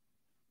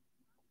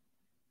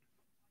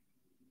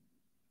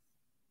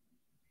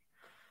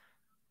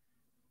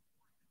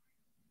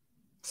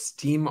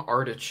 Steam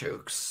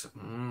artichokes.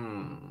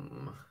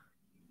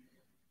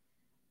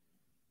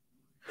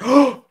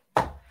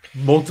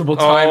 Multiple timers.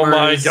 Oh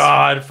my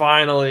god,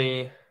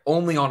 finally.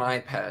 Only on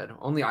iPad.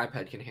 Only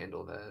iPad can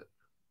handle that.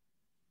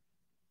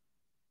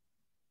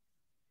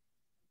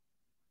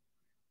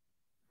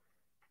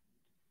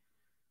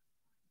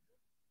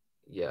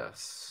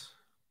 Yes.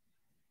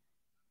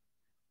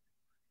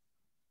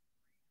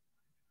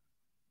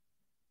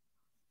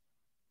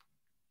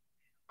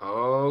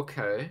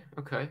 Okay.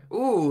 Okay.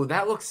 Ooh,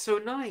 that looks so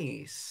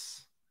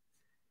nice.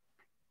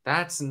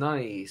 That's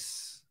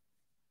nice.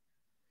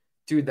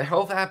 Dude, the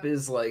health app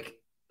is like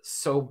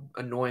so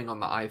annoying on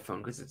the iPhone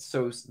because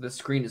the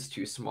screen is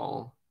too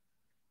small.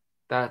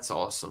 That's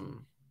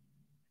awesome.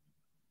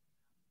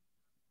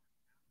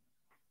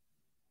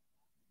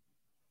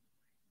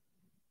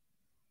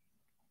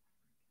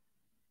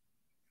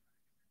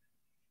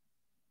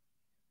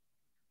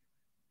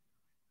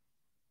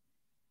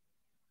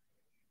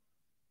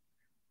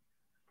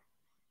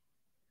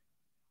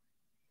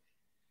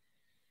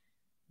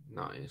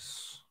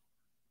 Nice.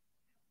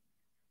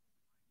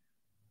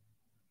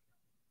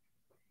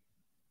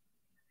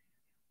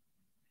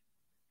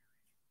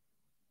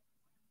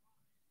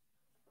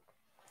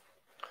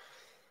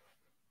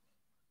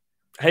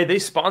 Hey, they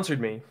sponsored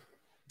me.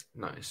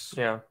 Nice.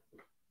 Yeah.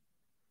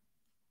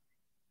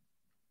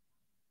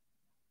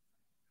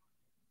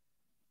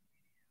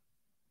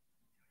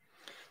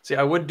 See,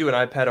 I would do an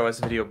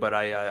iPadOS video, but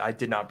I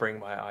did not bring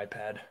my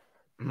iPad.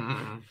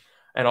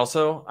 And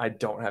also, I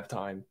don't have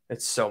time.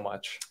 It's so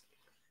much.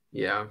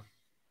 Yeah.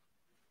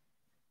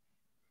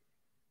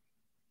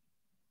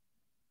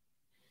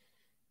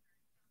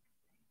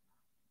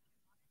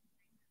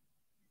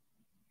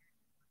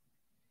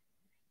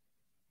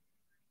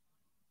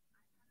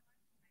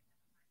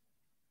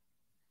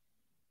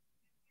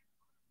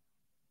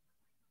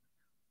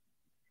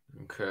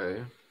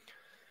 Okay.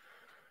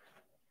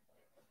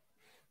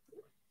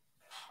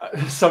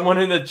 Someone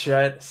in the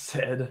chat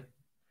said,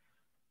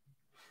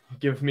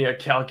 "Give me a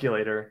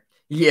calculator."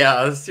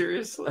 Yeah,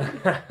 seriously.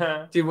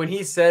 Dude, when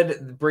he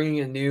said bringing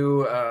a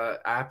new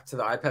app to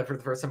the iPad for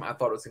the first time, I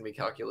thought it was going to be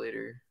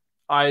Calculator.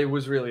 I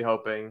was really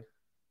hoping.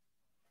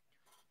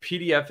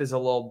 PDF is a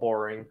little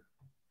boring.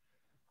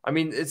 I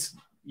mean, it's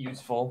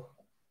useful.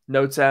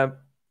 Notes app,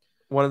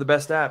 one of the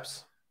best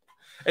apps.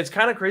 It's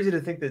kind of crazy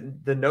to think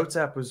that the Notes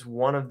app was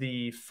one of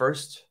the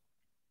first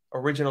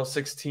original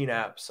 16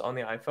 apps on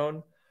the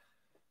iPhone.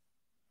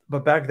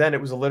 But back then,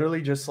 it was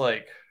literally just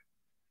like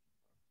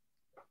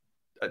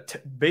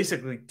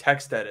basically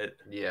text edit.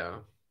 Yeah.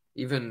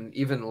 Even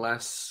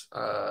less.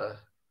 Yeah,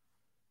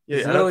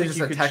 it's I don't literally think just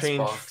you a could text change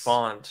box.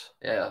 font.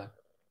 Yeah.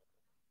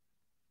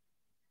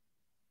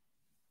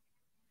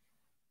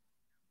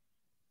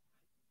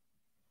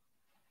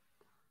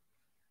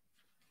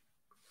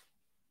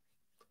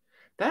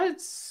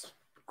 That's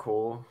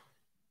cool.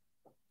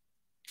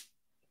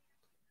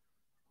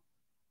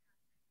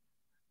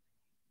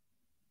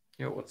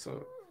 Yo, what's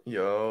up?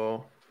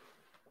 Yo.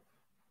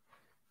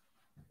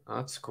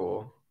 That's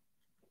cool.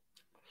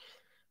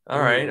 All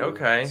right, Ooh,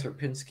 okay.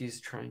 Sierpinski's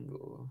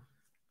triangle.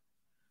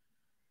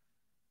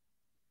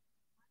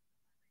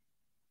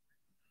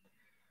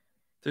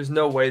 There's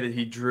no way that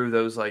he drew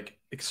those like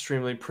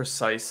extremely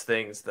precise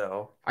things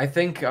though. I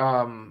think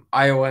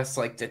iOS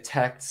like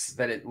detects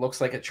that it looks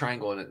like a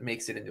triangle and it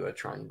makes it into a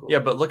triangle. Yeah,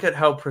 but look at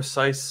how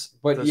precise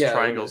those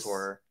triangles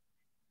were.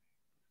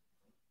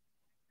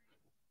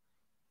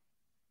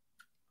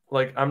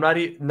 Like I'm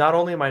not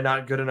only am I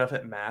not good enough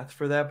at math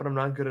for that, but I'm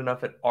not good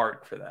enough at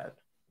art for that.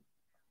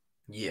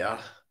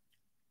 Yeah.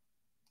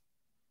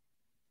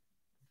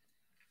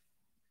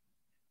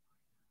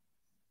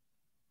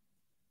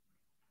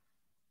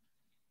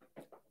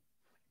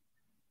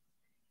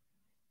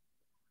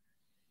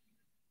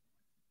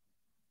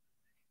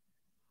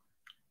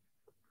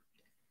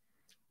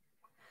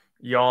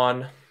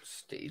 Yawn.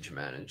 Stage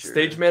manager.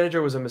 Stage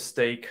manager was a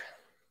mistake.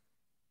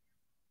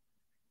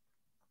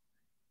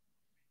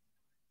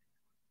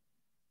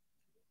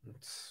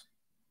 It's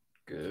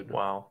good.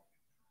 Wow.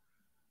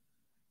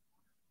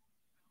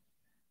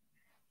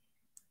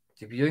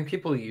 Do you think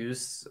people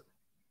use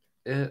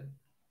it?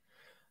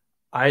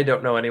 I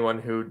don't know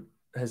anyone who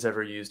has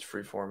ever used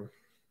Freeform.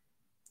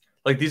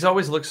 Like these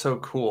always look so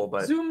cool,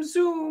 but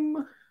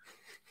Zoom.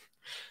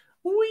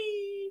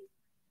 Whee!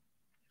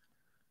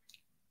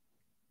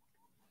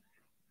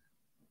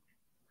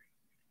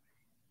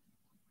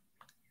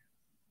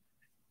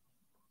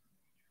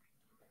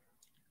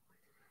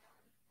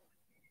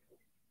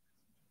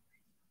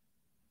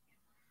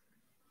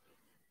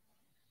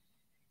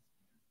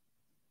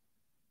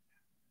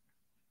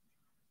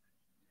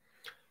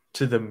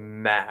 To the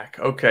Mac.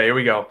 Okay, here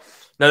we go.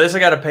 Now this I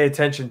got to pay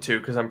attention to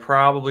because I'm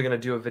probably going to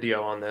do a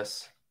video on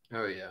this.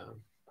 Oh yeah.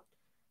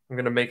 I'm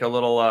going to make a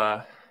little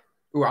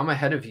Ooh, I'm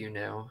ahead of you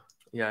now.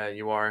 Yeah,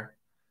 you are.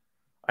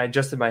 I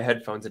adjusted my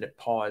headphones and it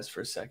paused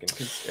for a second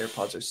because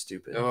AirPods are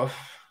stupid. Ugh.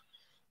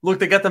 Look,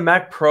 they got the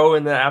Mac Pro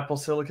in the Apple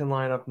Silicon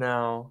lineup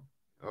now.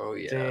 Oh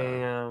yeah.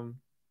 Damn.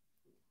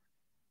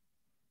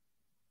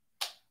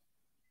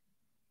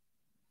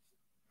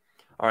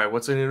 All right,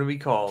 what's it going to be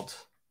called?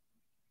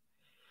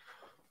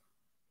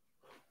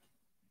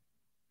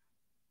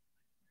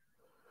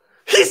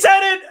 He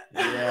said it!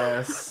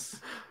 Yes.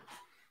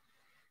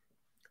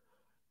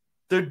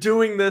 They're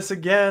doing this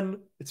again.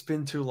 It's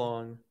been too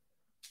long.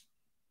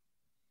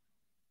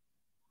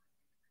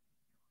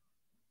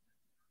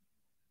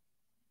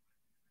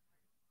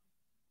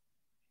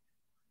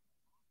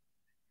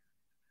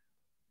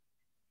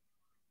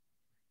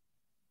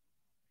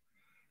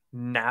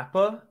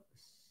 Napa?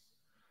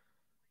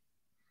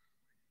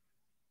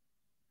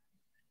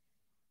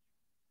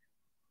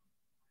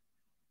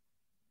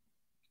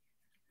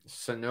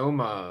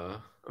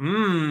 Sonoma.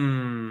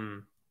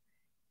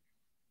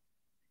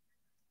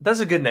 That's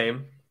a good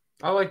name.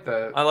 I like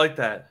that. I like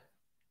that.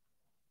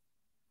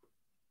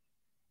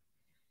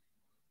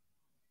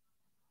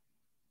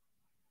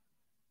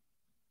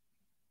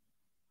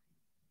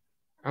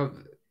 Oh,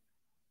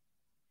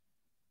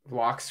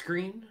 lock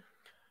screen.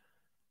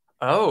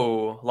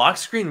 Oh, lock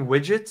screen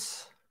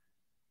widgets?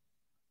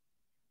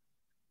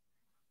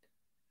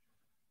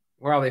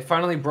 Wow, they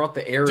finally brought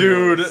the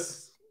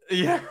aerials. Dude.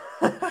 Yeah.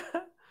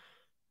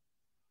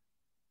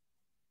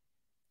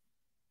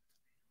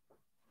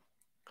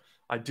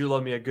 I do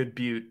love me a good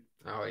butte.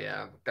 Oh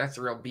yeah, that's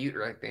a real butte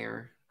right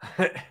there.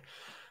 Yeah.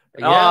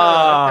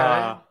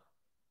 Okay.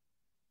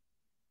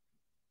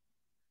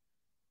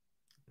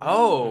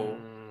 Oh.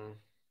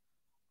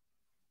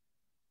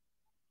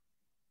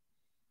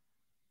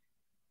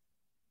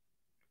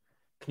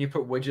 Can you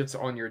put widgets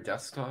on your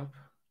desktop?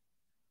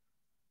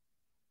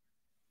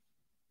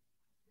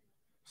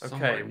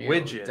 Okay, Near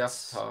widgets.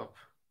 Desktop.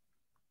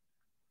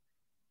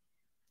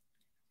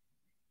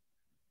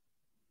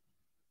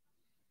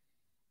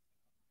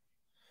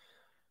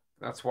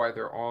 That's why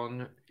they're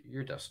on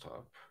your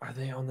desktop. Are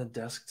they on the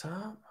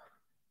desktop?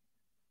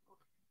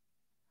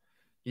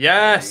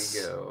 Yes.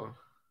 There you go.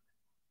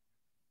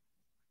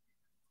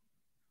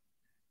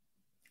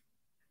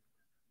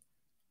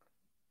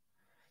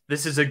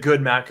 This is a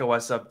good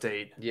macOS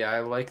update. Yeah, I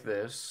like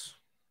this.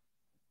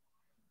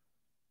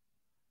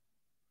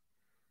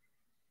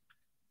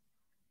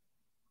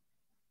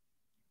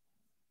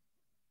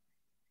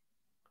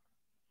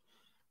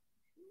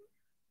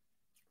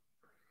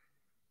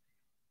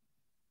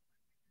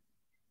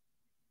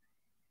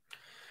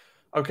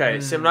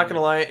 Okay, see, I'm not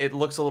gonna lie, it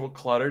looks a little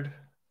cluttered.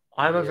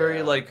 I'm a very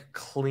Yeah. like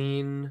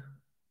clean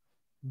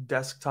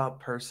desktop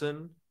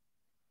person,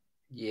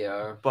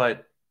 Yeah.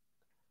 but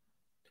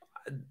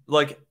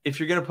like if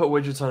you're gonna put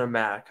widgets on a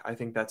Mac, I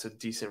think that's a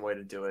decent way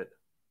to do it.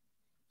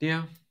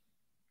 Yeah.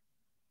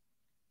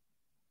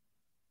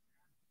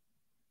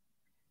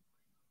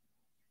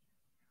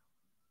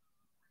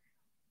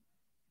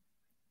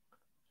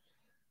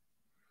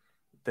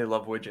 They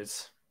love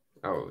widgets.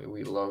 Oh,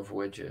 we love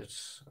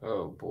widgets.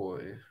 Oh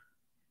boy.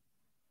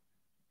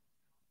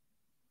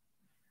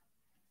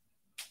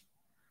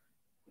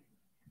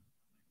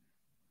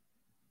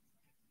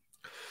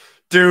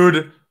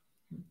 Dude,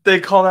 they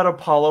call that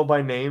Apollo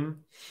by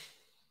name.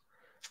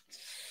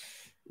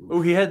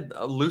 Oh, he had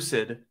a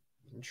Lucid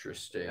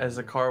Interesting. as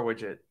a car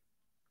widget.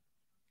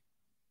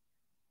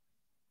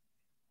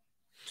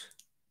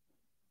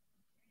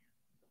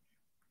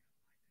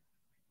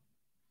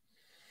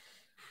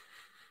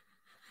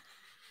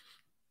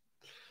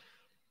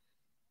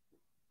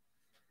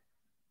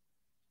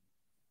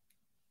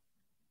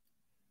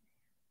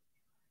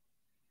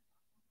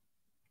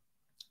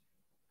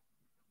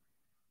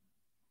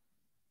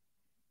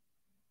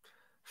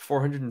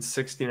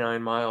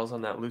 $469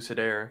 on that Lucid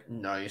Air.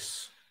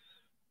 Nice.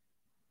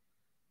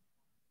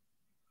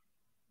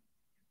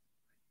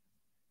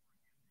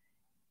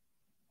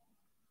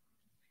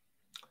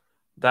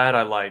 That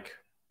I like.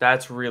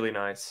 That's really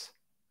nice.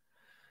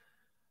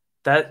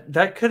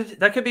 That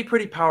could be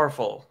pretty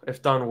powerful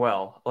if done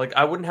well. Like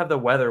I wouldn't have the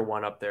weather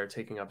one up there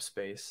taking up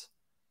space.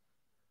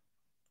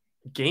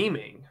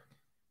 Gaming.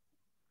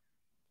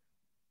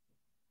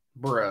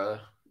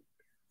 Bruh.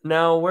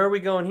 Now, where are we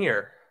going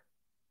here?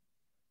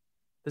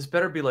 This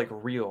better be like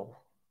real.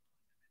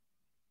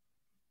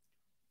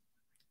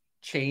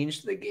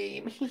 Change the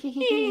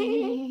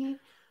game.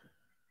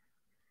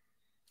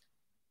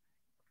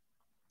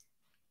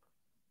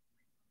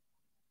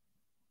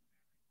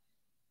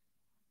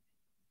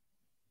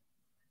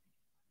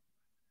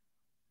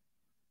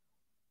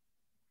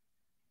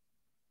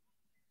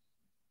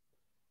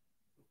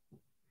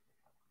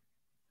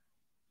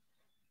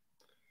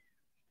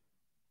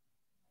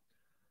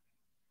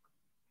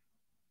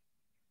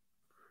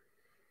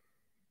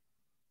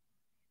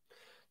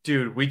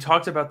 'Dude, we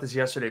talked about this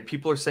yesterday.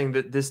 People are saying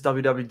that this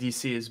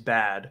WWDC is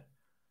bad.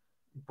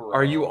 Bro,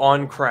 Are you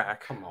on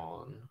crack? come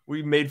on.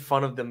 We made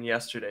fun of them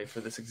yesterday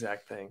for this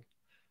exact thing.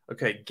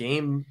 Okay,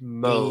 game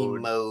mode.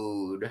 Game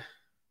mode.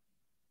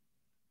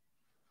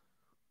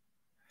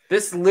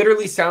 This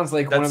literally sounds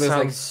like one of those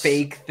like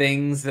fake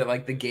things that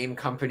like the game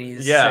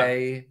companies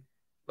say,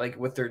 like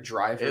with their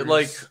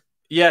drivers.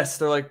 Yes,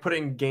 they're like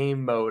putting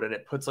game mode and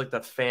it puts like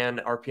the fan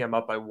RPM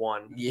up by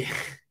 1. Yeah.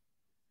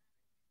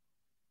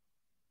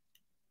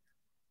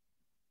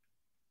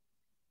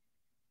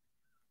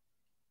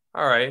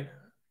 All right.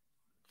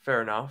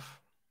 Fair enough.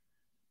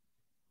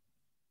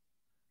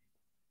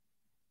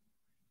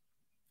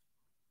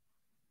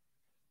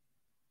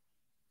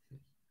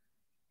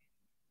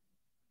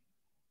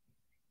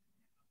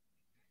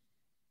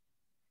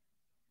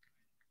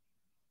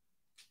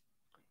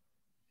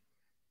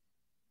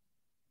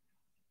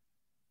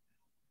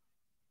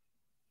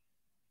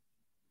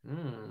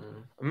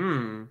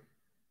 Hmm.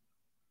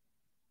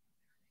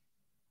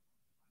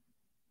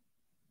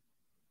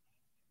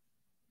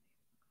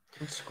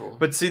 That's cool.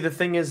 But see, the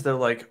thing is, though,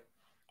 like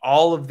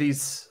all of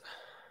these.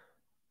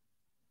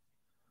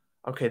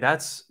 Okay,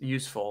 that's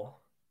useful.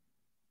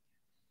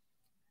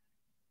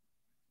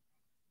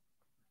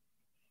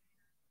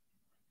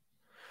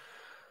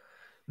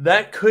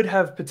 That could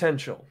have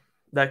potential.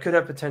 That could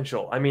have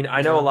potential. I mean,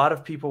 I know a lot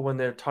of people when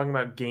they're talking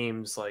about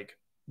games, like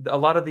a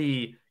lot of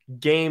the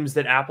games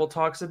that Apple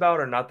talks about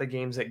are not the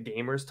games that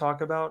gamers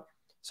talk about.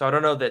 So I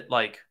don't know that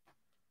like.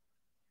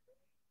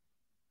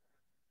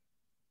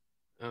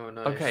 Oh,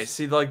 nice. Okay,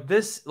 see, like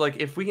this, like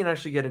if we can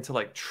actually get into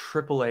like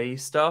AAA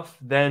stuff,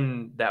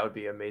 then that would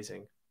be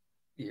amazing.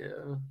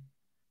 Yeah.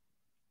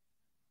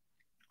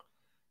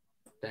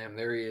 Damn,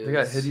 there he is. They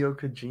got Hideo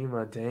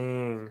Kojima.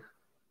 Dang.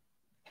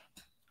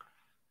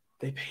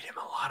 They paid him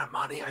a lot of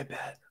money, I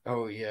bet.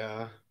 Oh,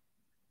 yeah.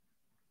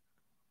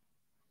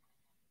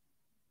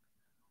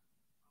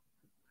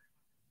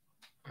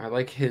 I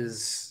like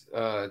his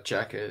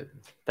jacket.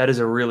 That is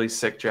a really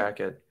sick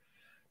jacket.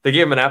 They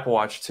gave him an Apple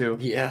Watch too.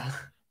 Yeah.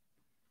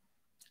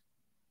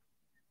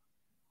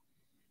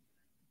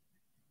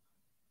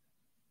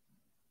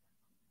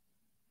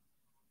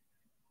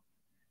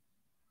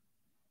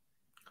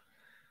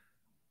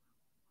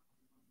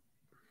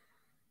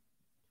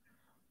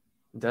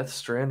 Death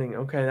Stranding.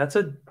 Okay, that's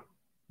a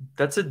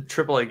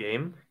AAA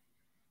game.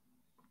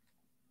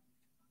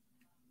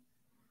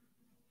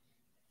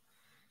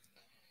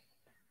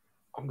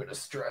 I'm gonna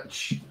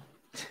stretch.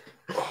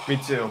 Me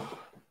too.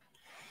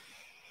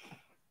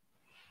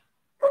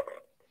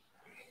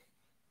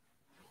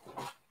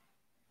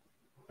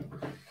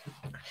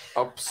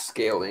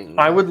 Upscaling.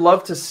 I would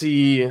love to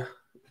see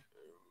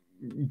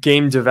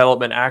game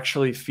development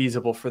actually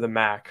feasible for the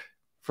Mac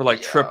for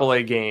like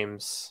AAA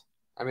games.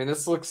 I mean,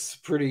 this looks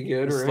pretty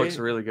good, This right? looks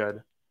really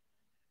good.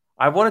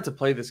 I wanted to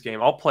play this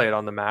game. I'll play it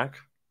on the Mac.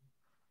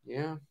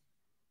 Yeah.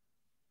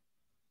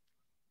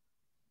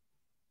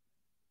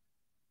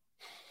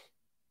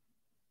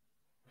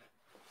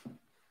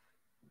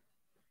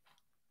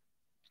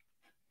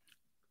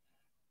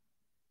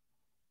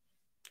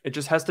 It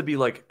just has to be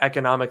like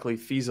economically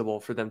feasible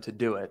for them to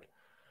do it.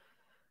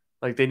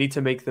 Like they need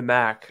to make the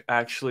Mac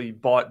actually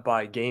bought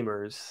by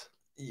gamers.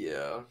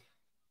 Yeah.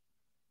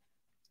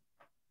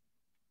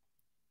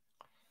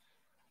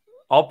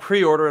 I'll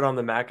pre-order it on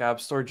the Mac App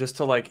Store just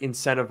to like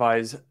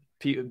incentivize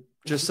people,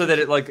 just so that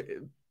it like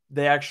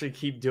they actually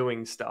keep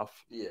doing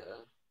stuff. Yeah.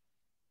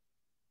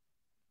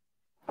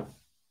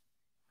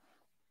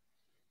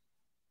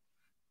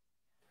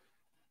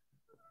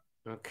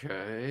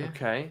 Okay.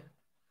 Okay.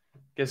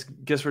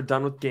 Guess we're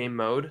done with game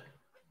mode.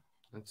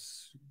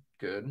 That's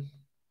good.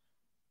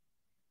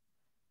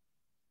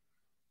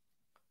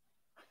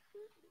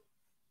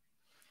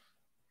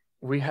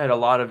 We had a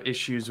lot of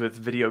issues with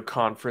video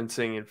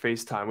conferencing and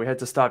FaceTime. We had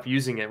to stop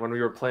using it when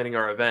we were planning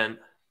our event,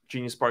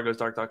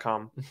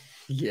 geniuspartgoesdark.com.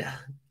 Yeah.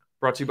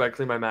 Brought to you by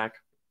Clean My Mac.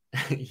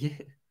 Yeah.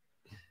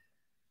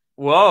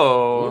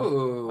 Whoa.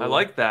 Ooh. I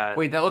like that.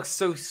 Wait, that looks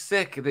so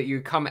sick that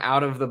you come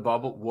out of the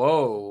bubble.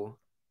 Whoa.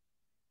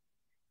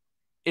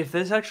 If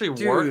this actually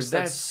Dude, works,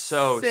 that's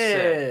so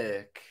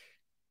sick.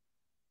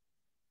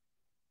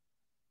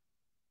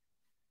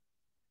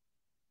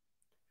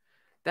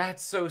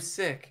 That's so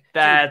sick.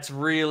 That's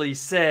really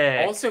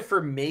sick. Also,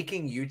 for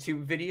making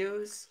YouTube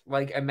videos,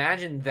 like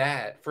imagine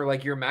that for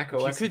like your Mac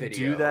OS if you could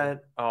video. do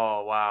that,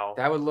 oh wow,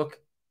 that would look.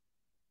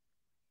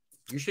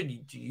 You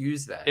should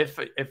use that if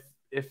it's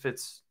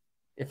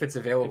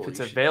available. If it's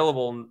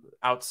available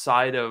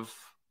outside of.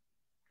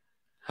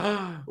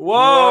 Whoa.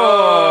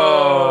 Whoa.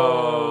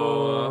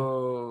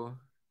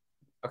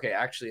 Okay,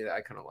 actually,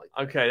 I kind of like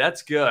that. Okay,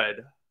 that's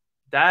good.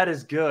 That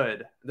is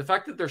good. The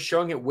fact that they're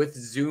showing it with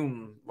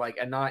Zoom, like,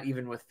 and not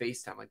even with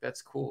FaceTime, like,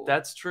 that's cool.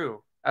 That's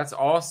true. That's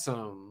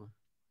awesome.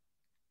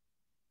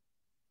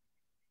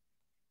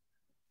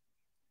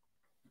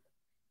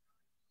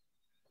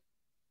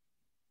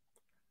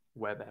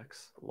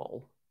 WebEx,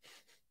 lol.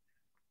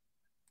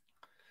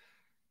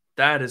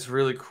 That is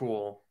really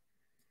cool.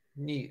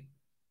 Neat.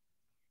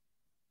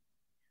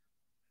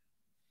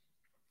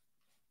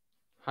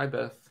 Hi,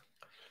 Beth.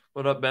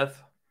 What up, Beth?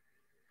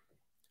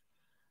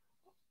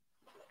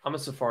 I'm a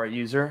Safari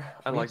user.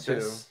 I Me like too.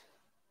 this.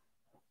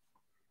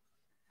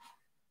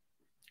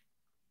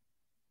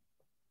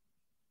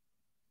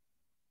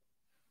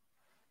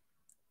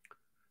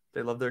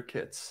 They love their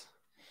kits.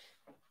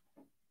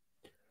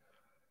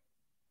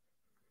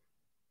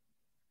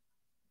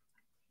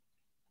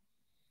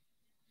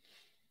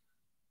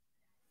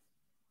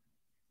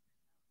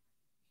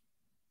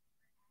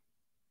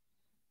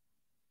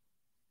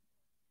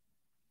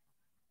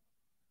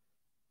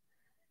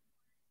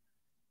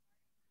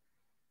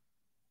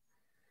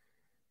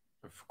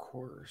 Of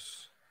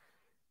course.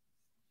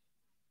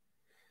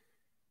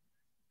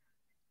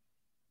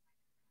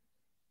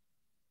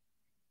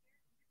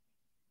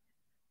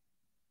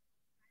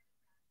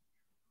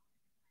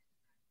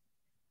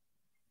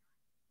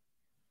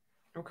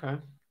 Okay.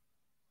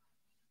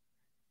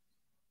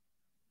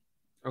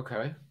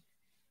 Okay.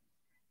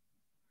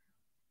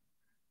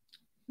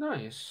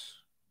 Nice.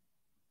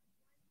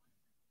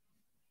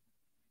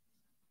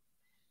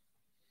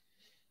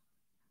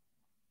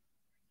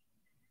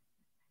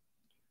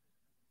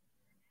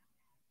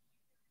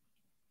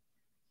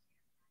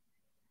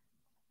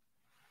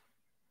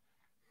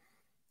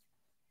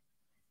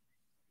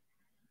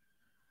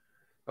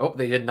 Oh,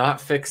 they did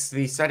not fix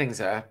the settings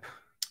app.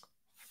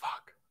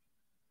 Fuck.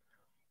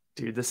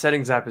 Dude, the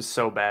settings app is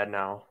so bad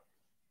now.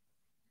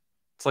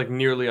 It's like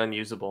nearly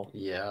unusable.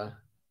 Yeah.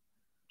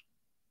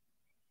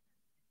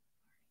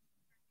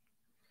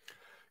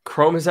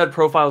 Chrome has had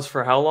profiles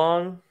for how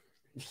long?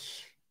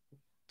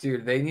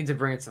 Dude, they need to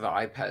bring it to the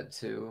iPad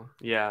too.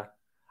 Yeah.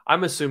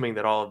 I'm assuming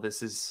that all of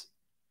this is...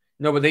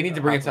 No, but they need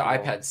to bring it to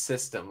applicable. iPad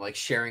system, like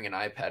sharing an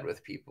iPad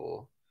with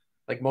people.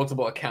 Like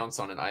multiple accounts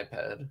on an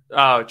iPad.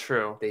 Oh,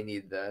 true. They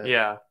need that.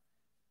 Yeah.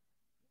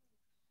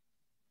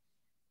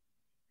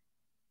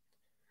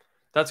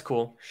 That's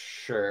cool.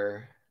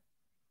 Sure.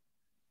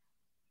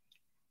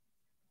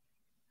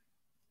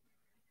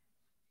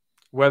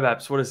 Web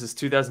apps, what is this,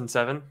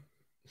 2007?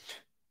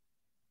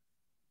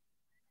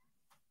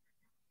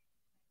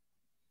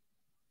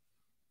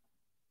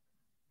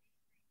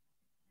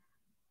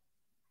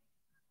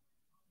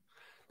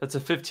 That's a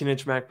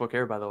 15-inch MacBook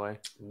Air, by the way.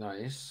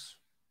 Nice.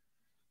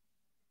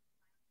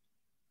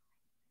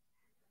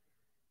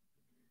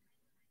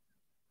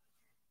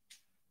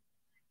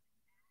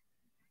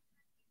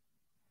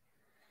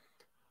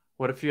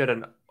 What if you had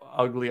an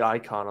ugly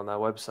icon on that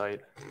website?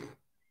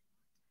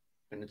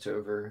 And it's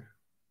over.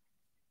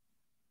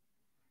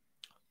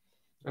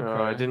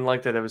 Okay. I didn't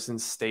like that it was in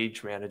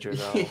Stage Manager,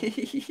 though.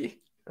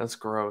 That's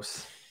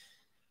gross.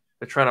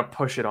 They're trying to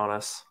push it on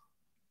us.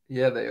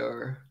 Yeah, they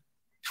are.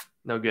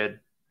 No good.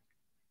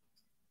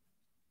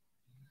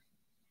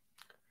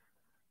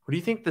 What do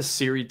you think the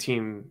Siri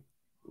team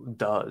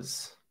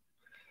does?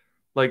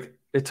 Like,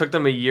 it took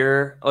them a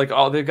year. Like,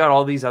 they've got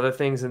all these other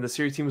things, and the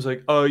Siri team was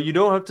like, "Oh, you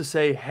don't have to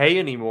say hey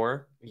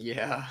anymore."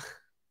 Yeah.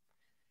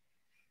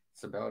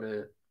 That's about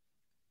it.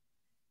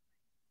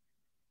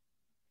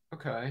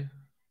 Okay.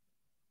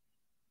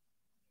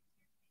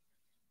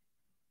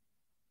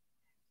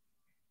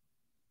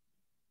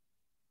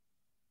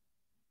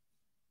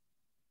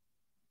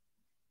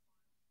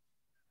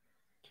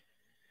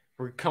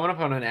 We're coming up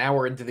on an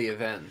hour into the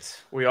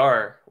event. We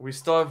are. We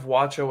still have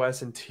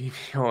WatchOS and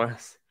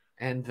tvOS.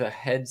 And the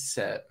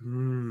headset.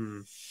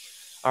 All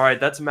right,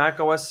 that's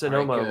macOS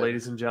Sonoma, All right,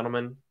 ladies and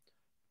gentlemen.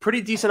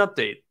 Pretty decent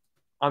update.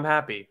 I'm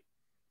happy.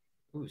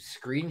 Ooh,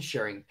 screen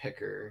sharing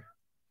picker.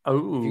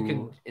 Oh. If you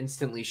can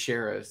instantly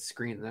share a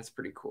screen, that's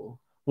pretty cool.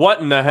 What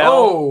in the hell?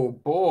 Oh,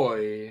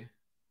 boy.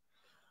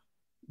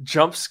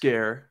 Jump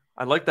scare.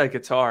 I like that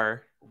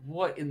guitar.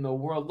 What in the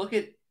world? Look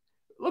at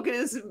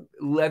his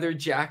leather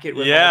jacket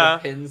with Yeah. all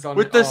the pins on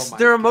with it. the, Oh my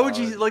their God.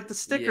 emojis, like the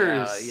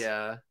stickers.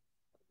 Yeah.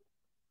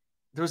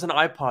 There was an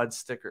iPod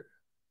sticker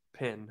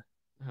pin.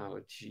 Oh,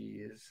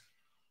 jeez.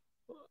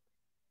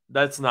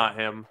 That's not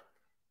him.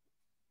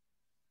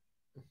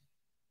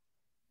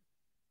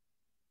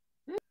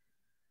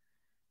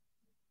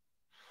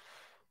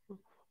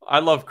 I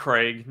love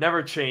Craig.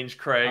 Never change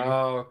Craig.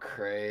 Oh,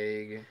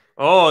 Craig.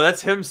 Oh,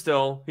 that's him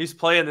still. He's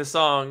playing the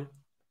song.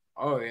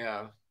 Oh,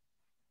 yeah.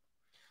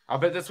 I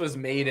bet this was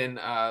made in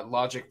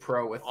Logic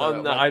Pro with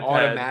On the like, iPad.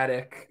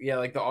 automatic,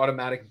 like the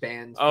automatic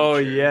band feature. Oh,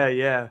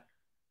 yeah.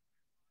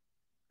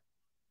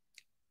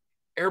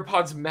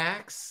 AirPods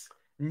Max?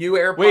 New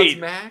AirPods Wait.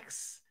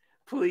 Max?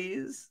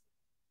 Please?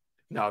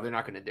 No, they're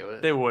not going to do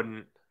it. They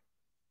wouldn't.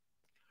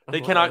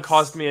 They cannot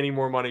cost me any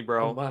more money,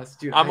 bro.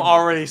 Dude, I'm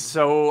already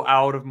so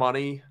out of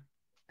money.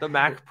 The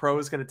Mac Pro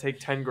is going to take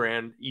 10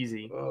 grand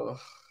easy. Ugh.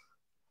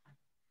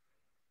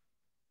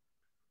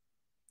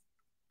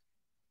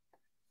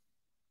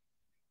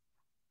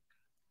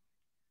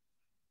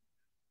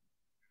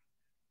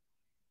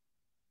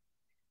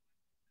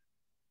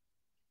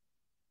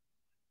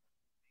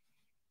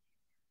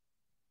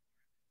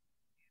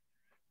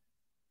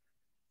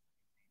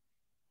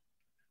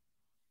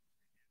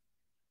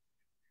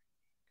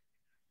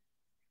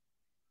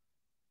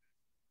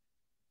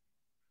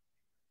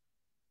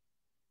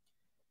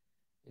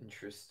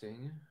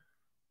 Interesting.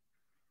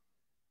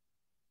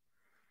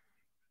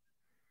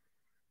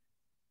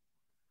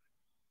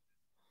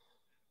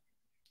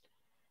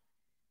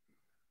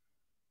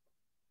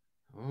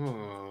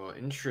 Oh,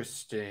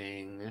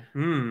 interesting.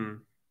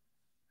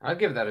 I'll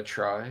give that a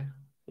try.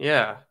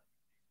 Yeah.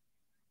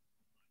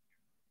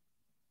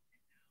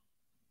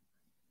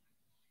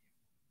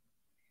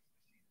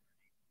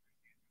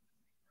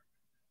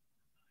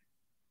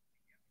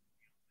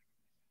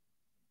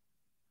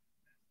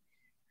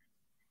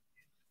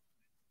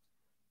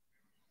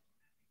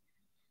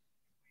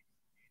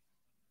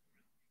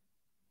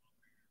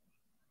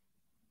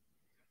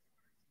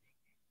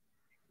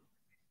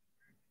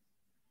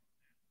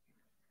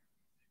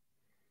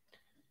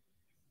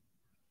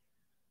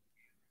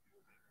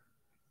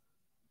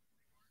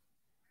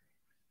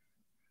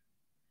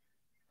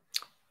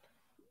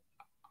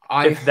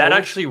 If that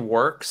actually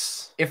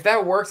works. If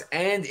that works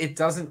and it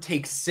doesn't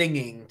take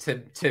singing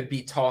to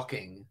be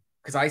talking,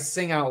 because I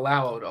sing out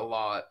loud a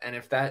lot, and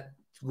if that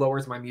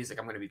lowers my music,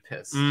 I'm going to be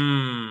pissed.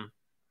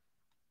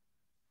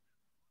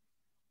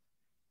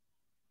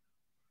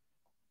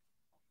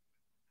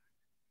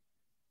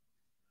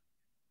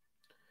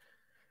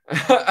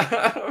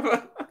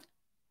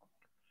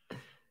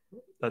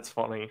 That's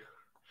funny.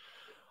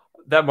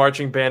 That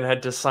marching band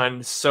had to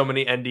sign so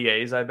many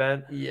NDAs, I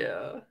bet.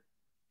 Yeah.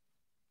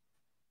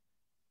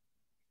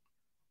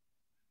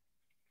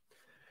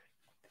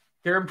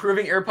 They're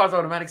improving AirPods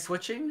automatic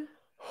switching?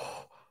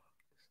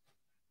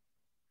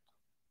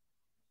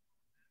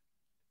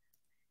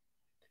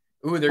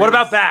 Ooh, what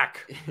about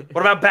back?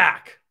 What about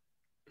back?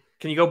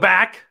 Can you go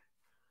back?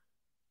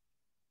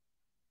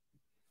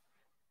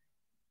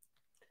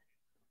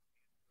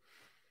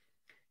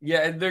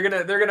 Yeah,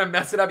 they're gonna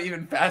mess it up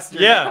even faster.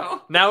 Yeah.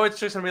 Now it's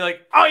just gonna be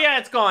like, oh yeah,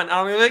 it's gone.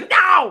 I'm gonna be like,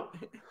 no.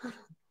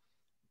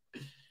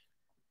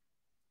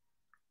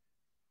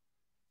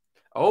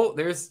 Oh,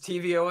 there's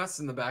tvOS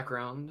in the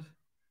background.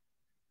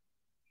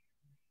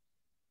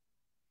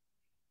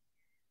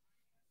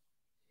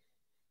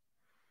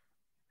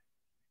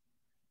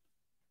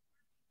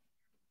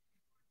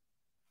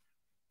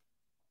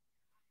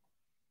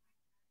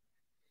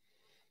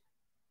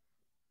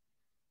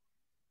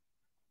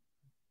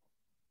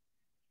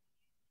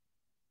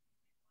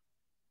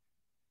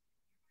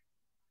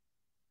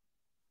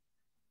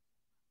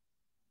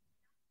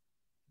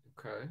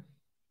 Okay.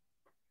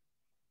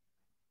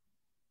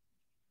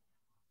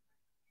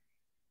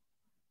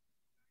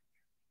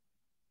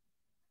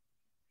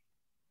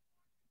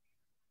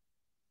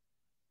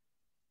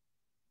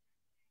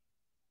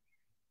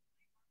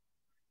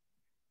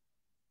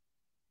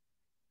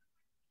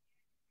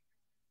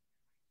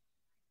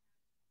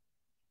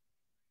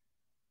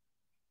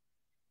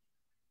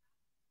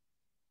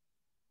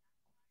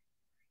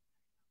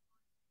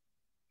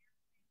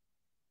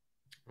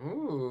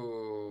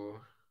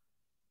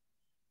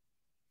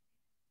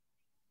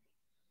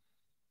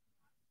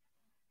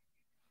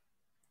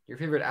 Your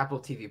favorite Apple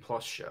TV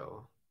Plus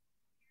show.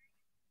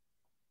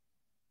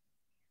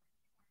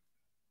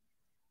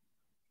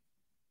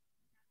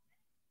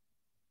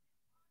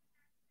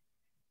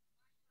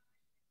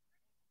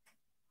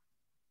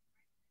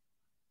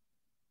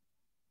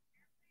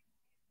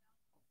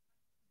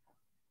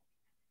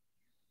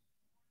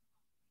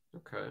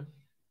 Okay.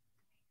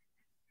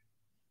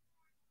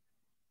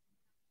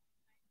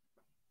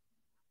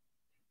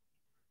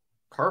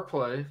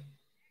 CarPlay.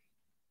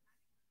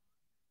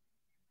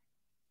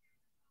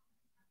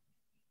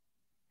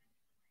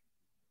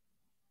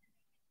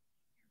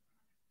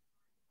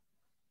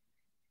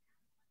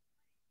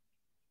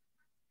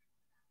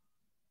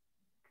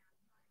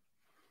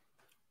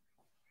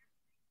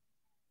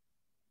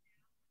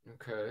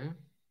 Okay.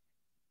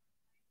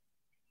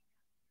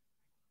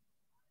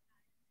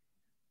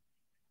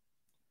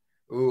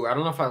 Ooh, I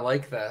don't know if I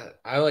like that.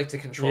 I like to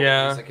control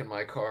the music in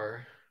my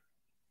car.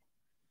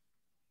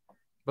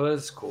 But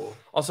it's cool.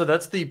 Also,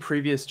 that's the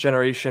previous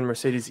generation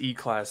Mercedes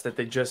E-Class that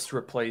they just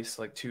replaced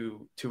like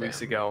two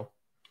weeks ago.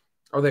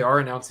 Oh, they are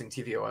announcing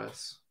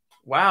tvOS.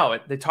 Wow,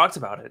 they talked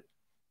about it.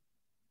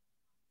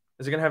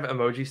 Is it going to have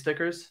emoji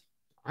stickers?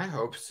 I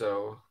hope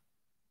so.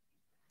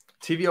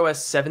 tvOS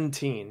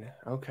 17.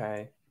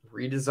 Okay.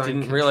 Redesign.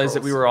 Didn't realize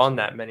that we were on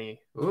that many.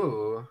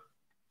 Ooh.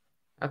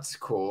 That's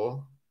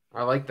cool.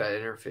 I like that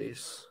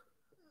interface.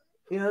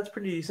 Yeah, that's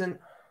pretty decent.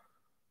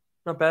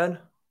 Not bad.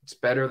 It's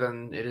better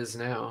than it is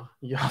now.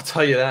 Yeah, I'll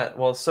tell you that.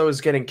 Well, so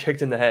is getting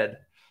kicked in the head.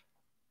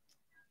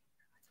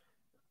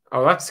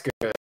 Oh, that's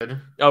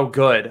good. Oh,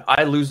 good.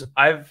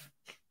 I've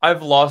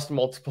lost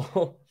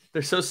multiple.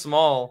 They're so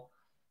small.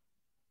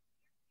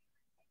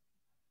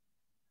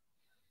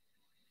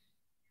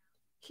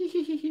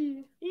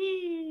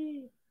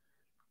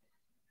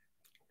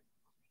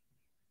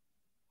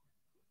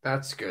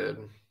 That's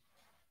good.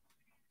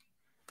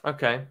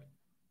 Okay.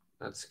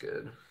 That's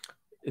good.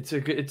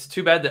 It's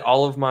too bad that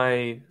all of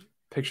my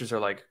pictures are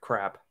like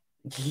crap.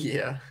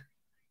 Yeah.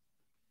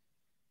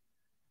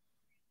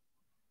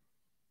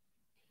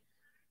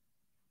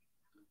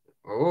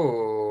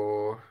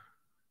 Oh.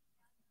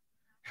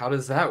 How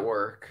does that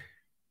work?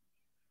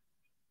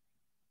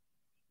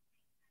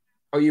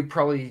 Oh, you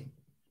probably...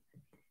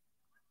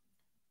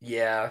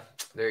 Yeah,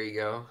 there you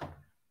go.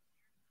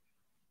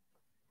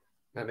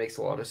 That makes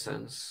a lot of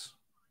sense.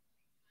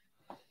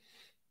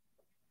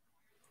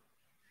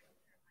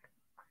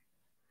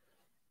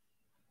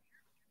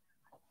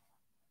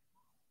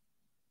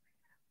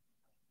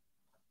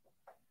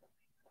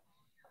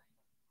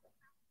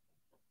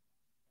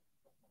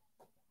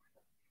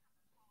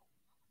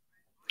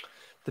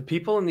 The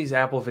people in these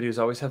Apple videos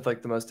always have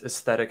like the most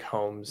aesthetic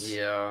homes.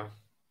 Yeah.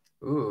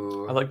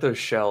 Ooh. I like those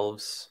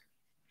shelves.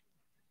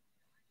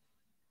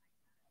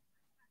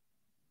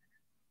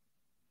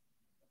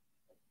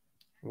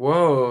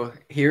 Whoa,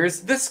 here's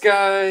this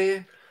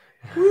guy.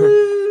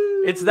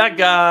 It's that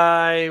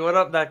guy. What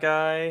up, that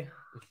guy?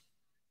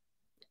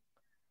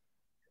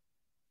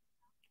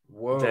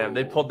 Whoa. Damn,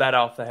 they pulled that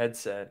off the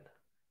headset.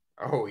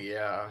 Oh,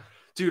 yeah.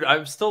 Dude,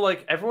 I'm still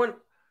like, everyone...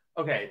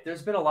 Okay,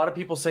 there's been a lot of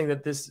people saying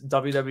that this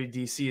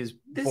WWDC is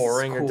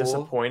boring or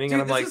disappointing. Dude,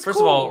 and I'm like,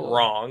 first of all,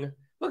 wrong.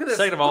 Look at this.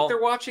 Second of all, they're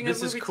watching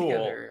this a movie is cool.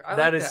 together.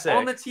 That is sick.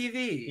 On the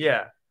TV.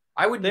 Yeah.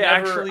 I would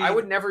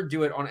never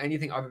do it on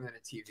anything other than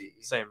a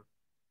TV. Same.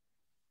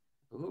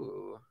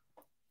 Ooh.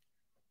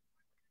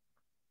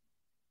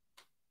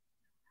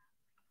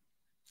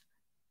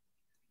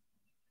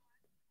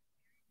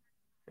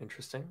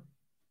 Interesting.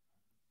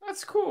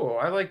 That's cool.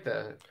 I like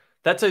that.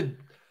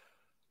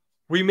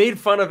 We made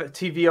fun of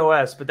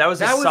tvOS, but that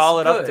was a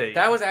solid update.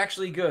 That was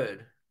actually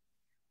good.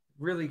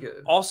 Really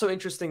good. Also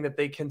interesting that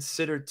they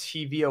consider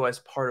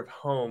tvOS part of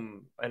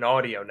home and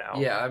audio now.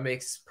 Yeah, that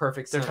makes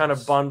perfect sense. They're kind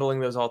of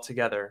bundling those all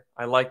together.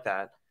 I like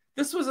that.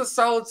 This was a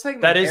solid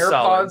segment. That is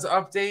AirPods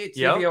solid. update,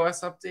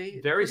 tvOS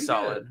update. Very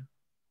solid. Good.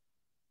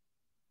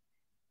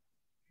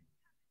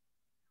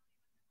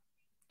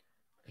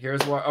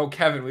 Here's what. Oh,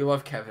 Kevin. We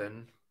love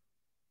Kevin.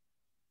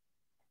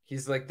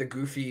 He's like the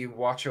goofy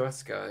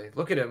WatchOS guy.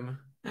 Look at him.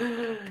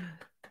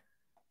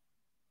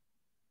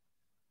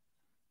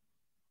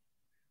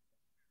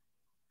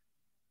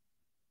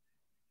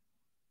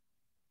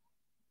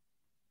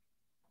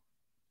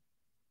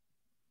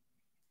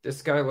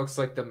 This guy looks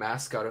like the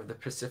mascot of the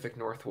Pacific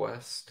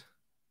Northwest.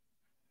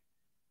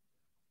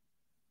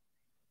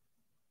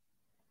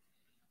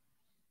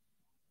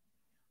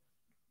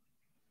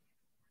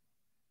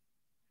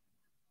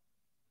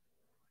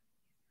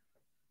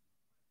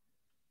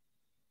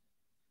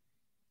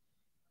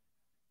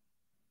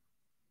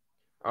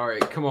 All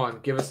right, come on,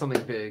 give us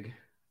something big.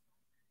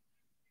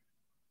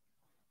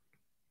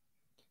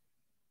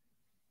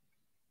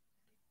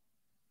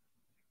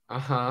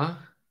 Uh-huh.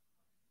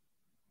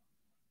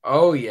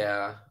 Oh,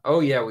 yeah. Oh,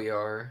 yeah, we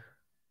are.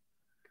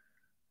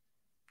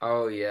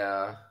 Oh,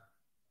 yeah.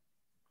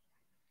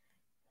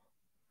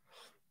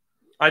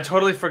 I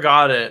totally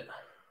forgot it.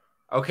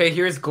 Okay,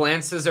 here's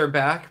glances are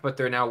back, but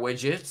they're now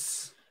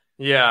widgets.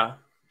 Yeah.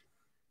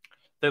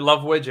 They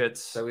love widgets.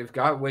 So we've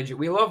got widget.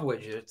 We love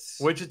widgets.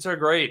 Widgets are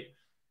great.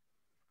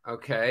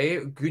 Okay.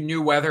 Good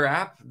new weather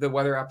app. The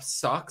weather app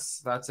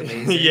sucks. That's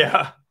amazing.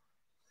 Yeah.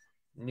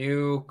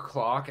 New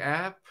clock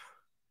app.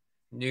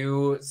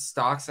 New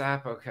stocks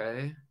app.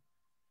 Okay.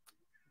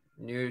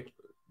 New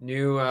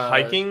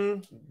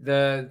hiking.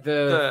 The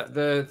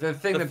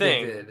thing that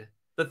they did.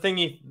 The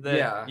thingy.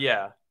 Yeah.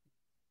 Yeah.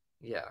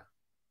 Yeah.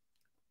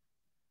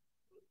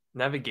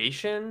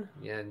 Navigation.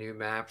 Yeah. New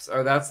maps.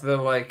 Oh, that's the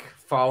like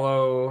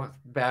follow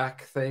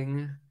back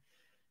thing.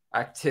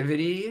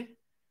 Activity.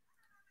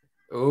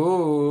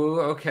 Ooh,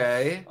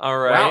 okay. All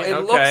right. Wow, it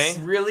okay. looks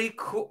really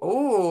cool.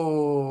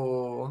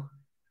 Ooh.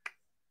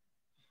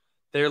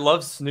 They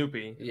love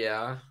Snoopy.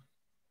 Yeah.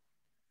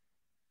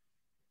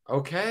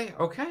 Okay,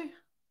 okay.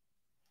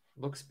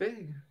 Looks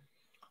big.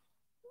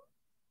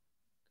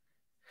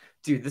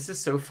 Dude, this is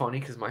so funny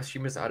because my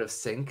stream is out of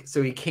sync.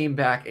 So he came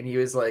back and he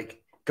was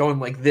like going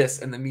like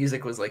this, and the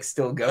music was like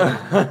still going.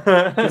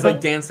 He was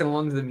like dancing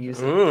along to the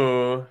music.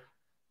 Ooh.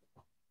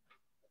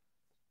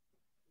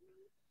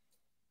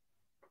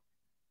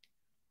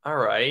 All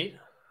right.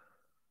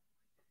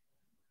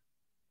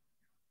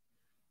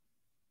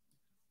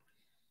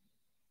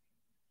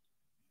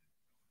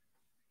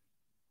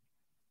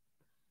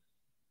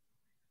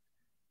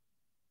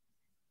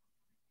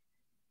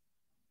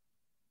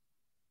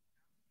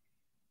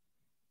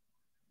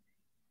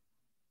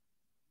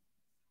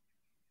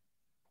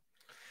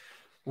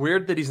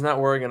 Weird that he's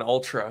not wearing an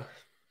Ultra.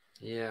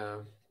 Yeah.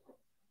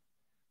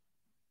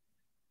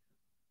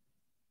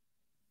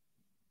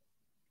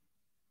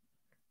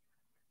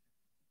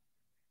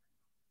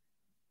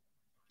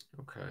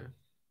 Okay.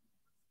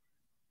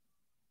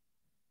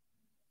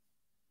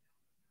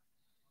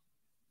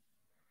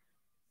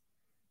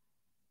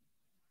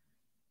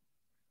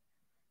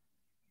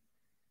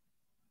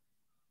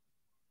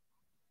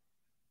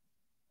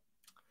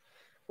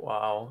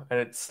 Wow. And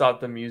it stopped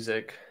the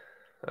music.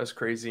 That was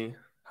crazy.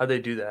 How'd they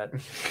do that?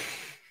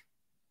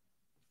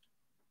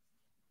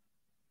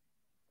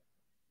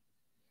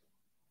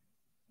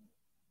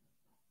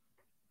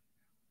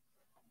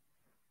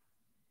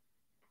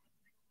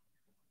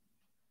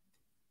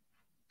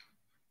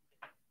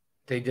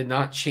 They did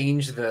not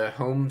change the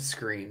home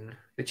screen.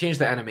 They changed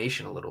the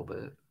animation a little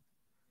bit.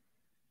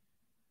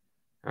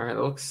 All right,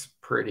 that looks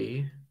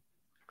pretty.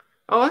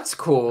 Oh, that's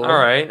cool. All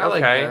right. I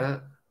like okay.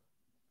 that.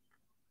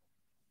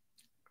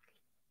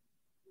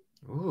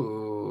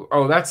 Ooh.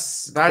 Oh,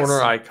 that's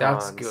Corner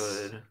icons. That's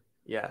good.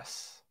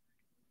 Yes.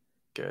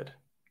 Good.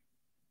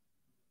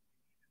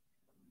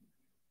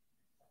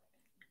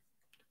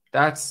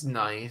 That's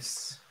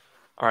nice.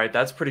 All right,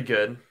 that's pretty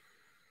good.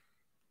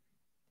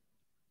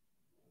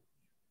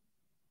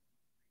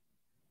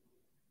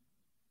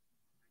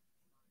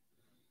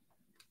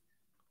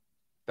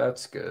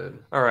 That's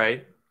good. All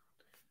right.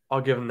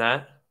 I'll give him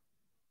that.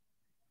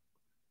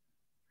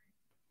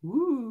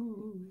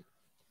 Woo.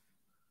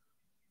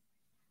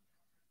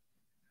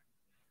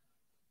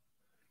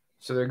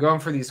 So they're going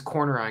for these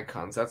corner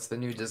icons. That's the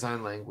new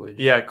design language.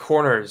 Yeah,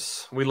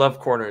 corners. We love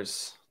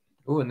corners.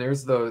 Ooh, and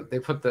there's they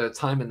put the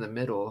time in the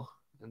middle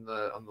on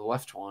the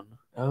left one.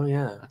 Oh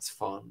yeah. That's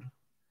fun.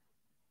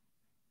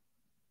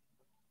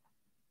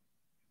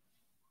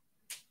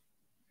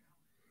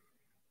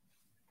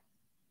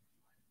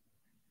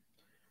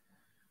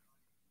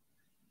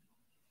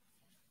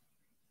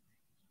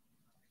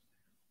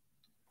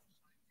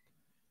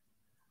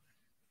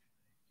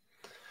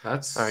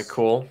 That's all right.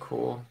 Cool.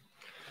 Cool.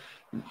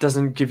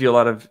 Doesn't give you a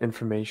lot of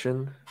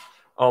information.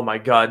 Oh my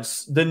God.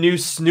 The new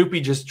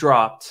Snoopy just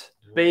dropped.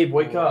 Babe,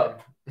 wake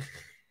up.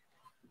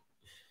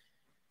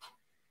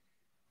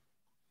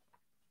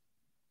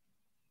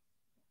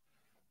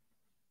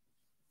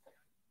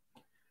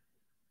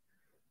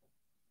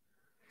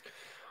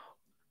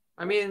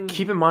 I mean,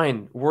 keep in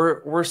mind,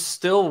 we're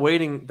still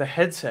waiting. The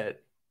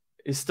headset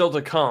is still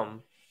to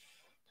come.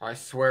 I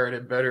swear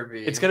it better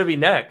be. It's gonna be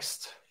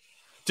next.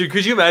 Dude,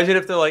 could you imagine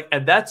if they're like,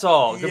 and that's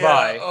all,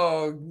 goodbye.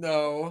 Oh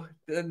no.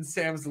 Then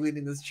Sam's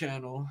leading this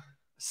channel.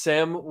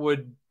 Sam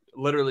would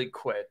literally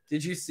quit.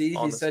 Did you see?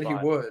 He said he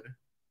would.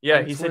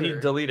 Yeah, he said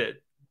he'd delete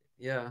it.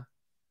 Yeah.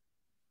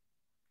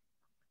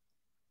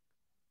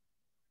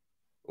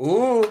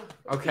 Ooh,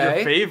 okay.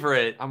 Your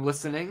favorite. I'm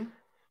listening.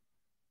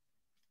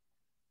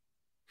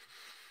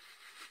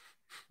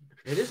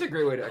 It is a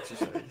great way to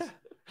exercise.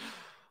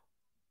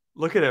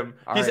 Look at him.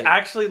 All He's right.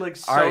 actually like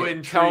so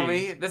intrigued. Tell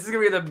me, this is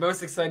gonna be the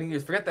most exciting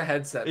news. Forget the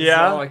headset. This is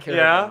Yeah, all I care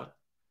about.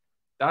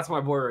 That's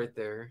my boy right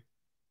there.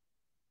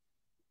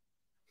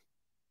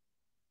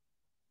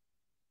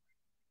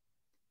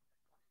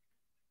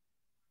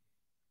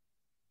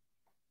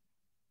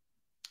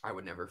 I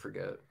would never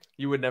forget.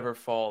 You would never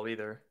fall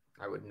either.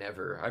 I would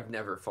never. I've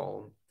never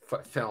fallen.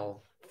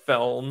 Fell.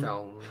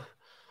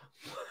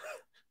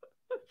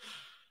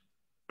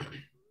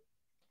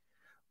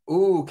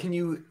 Ooh, can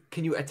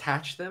you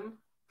attach them?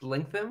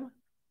 Link them?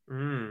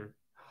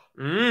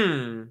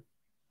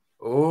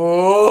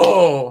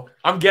 Oh,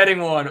 I'm getting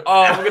one.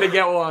 Oh, I'm gonna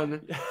get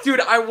one. Dude,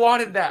 I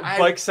wanted that.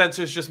 Bike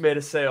Sensors just made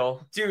a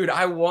sale. Dude,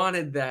 I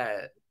wanted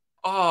that.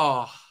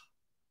 Oh.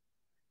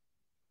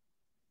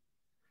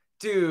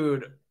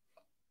 Dude.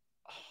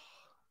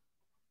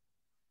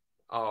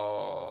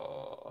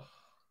 Oh.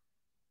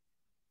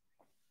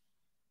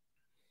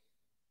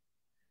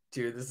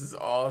 Dude, this is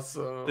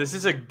awesome. This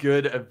is a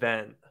good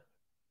event.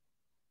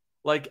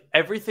 Like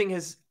everything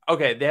is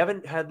okay. They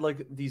haven't had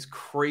like these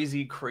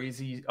crazy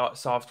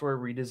software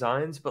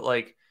redesigns, but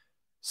like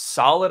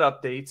solid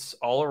updates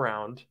all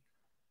around.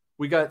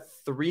 We got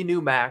 3 new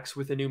Macs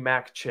with a new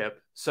Mac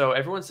chip. So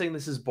everyone's saying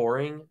this is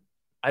boring.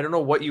 I don't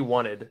know what you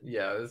wanted.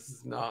 Yeah, this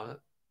is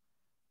not.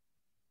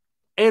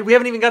 And we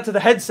haven't even got to the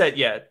headset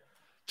yet.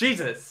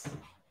 Jesus.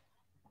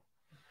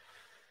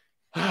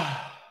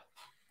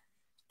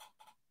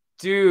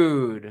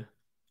 Dude.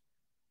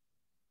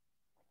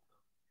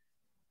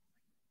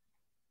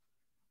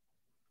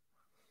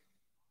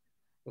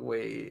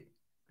 Wait.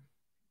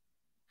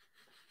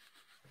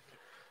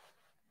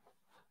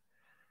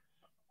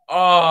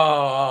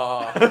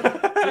 Oh,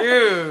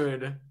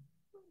 dude.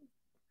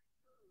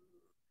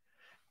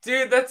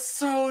 Dude, that's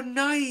so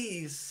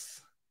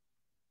nice.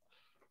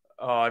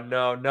 Oh,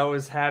 no.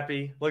 Noah's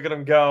happy. Look at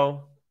him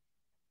go.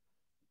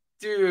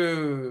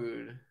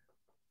 Dude.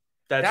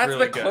 That's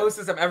really the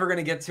closest I'm ever going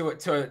to get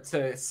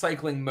to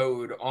cycling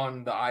mode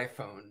on the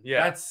iPhone.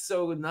 Yeah. That's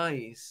so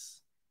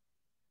nice.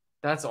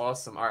 That's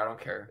awesome. All right, I don't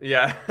care.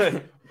 Yeah.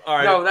 All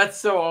right. No, that's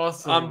so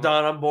awesome. I'm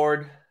done. I'm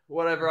bored.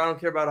 Whatever. I don't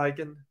care about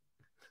hiking.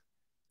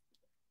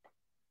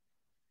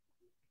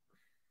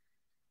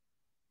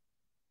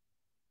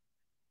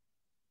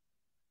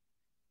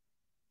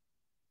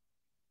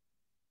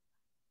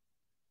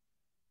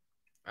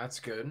 That's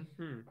good.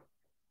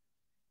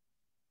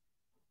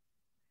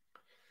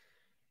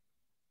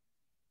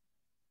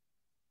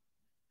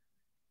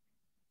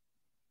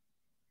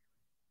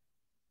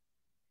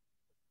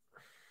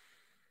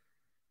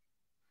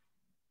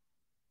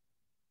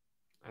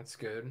 That's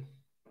good.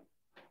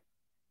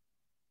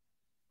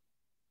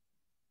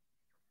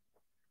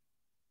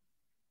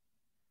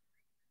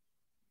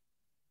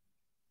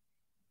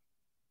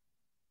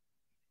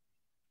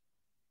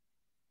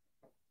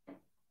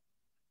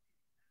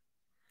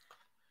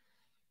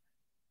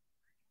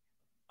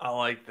 I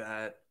like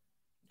that.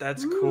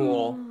 That's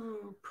cool.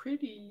 Ooh,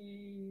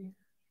 pretty.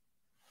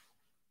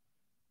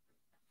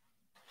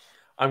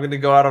 I'm going to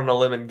go out on a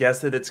limb and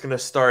guess that it's going to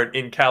start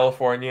in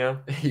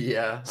California.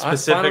 Yeah.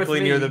 Specifically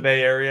near the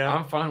Bay Area.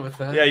 I'm fine with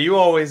that. Yeah, you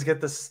always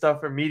get the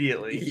stuff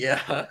immediately.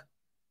 Yeah.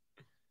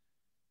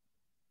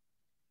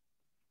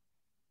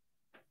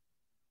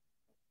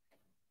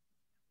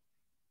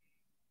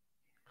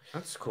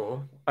 That's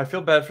cool. I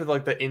feel bad for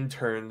like the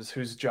interns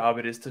whose job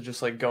it is to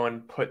just like go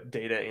and put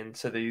data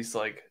into these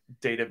like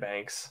data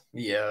banks.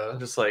 Yeah.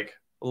 Just like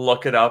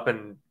look it up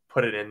and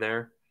put it in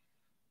there.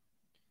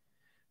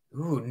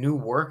 Ooh, new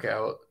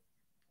workout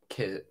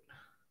kit.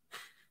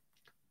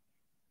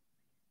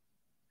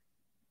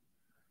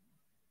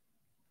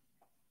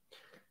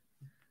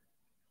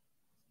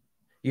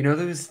 You know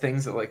those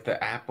things that like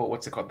the Apple,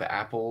 what's it called? The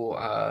Apple,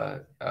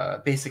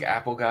 basic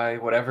Apple guy,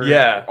 whatever.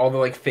 Yeah. All the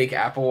like fake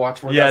Apple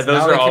Watch workouts. Yeah, those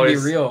now are they can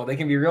always be real. They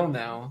can be real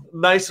now.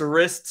 Nice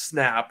wrist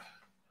snap.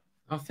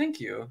 Oh, thank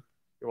you.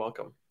 You're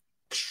welcome.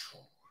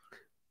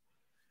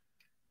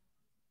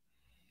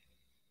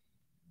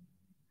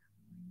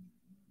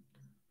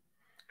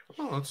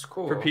 Oh, that's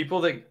cool. For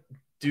people that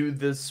do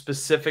the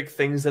specific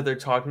things that they're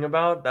talking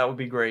about, that would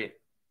be great.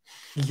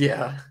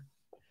 Yeah.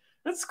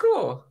 That's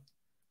cool.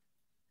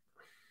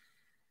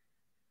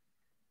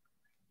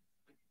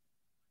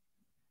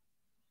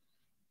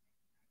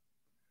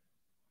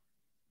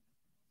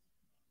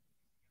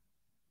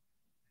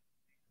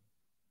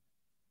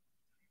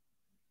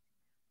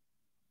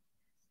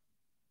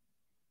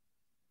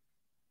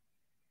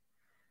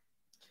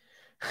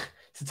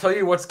 To tell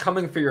you what's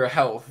coming for your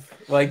health.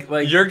 Like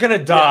you're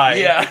gonna die.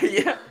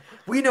 Yeah.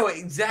 We know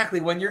exactly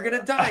when you're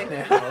gonna die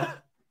now.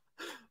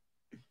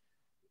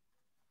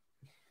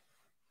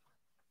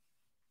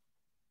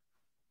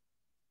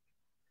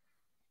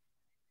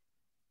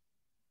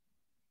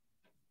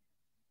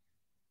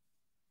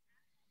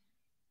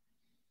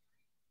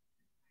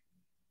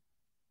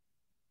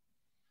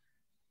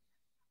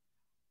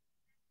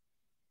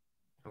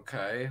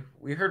 Okay.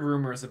 We heard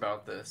rumors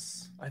about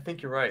this. I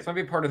think you're right. This might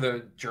be part of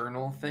the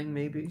journal thing,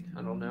 maybe.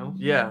 I don't know.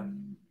 Yeah.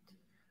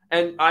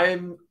 And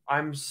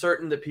I'm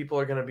certain that people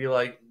are gonna be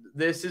like,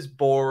 this is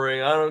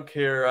boring, I don't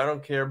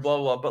care, blah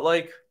blah. But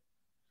like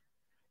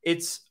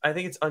I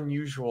think it's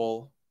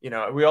unusual. You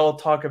know, we all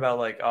talk about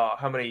like, oh,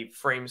 how many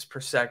frames per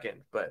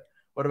second, but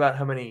what about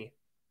how many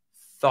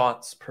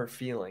thoughts per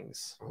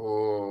feelings?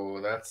 Oh,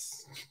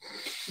 that's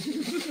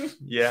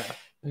yeah.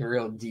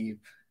 Real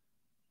deep.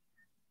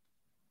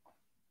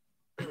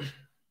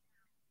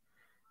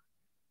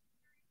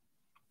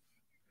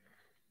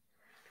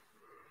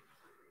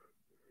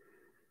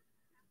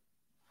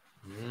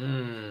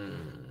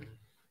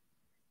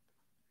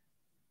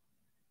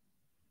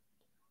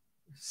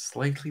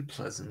 Slightly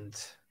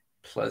pleasant.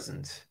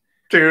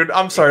 Dude,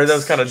 I'm sorry, that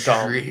was kind of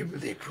dumb.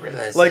 Extremely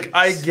pleasant. Like,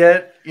 I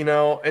get, you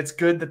know, it's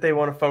good that they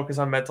want to focus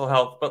on mental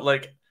health, but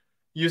like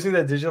using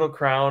the digital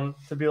crown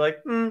to be like,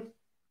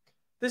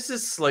 this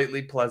is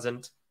slightly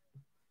pleasant.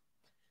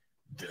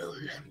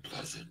 Very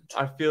unpleasant.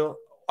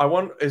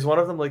 Is one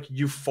of them like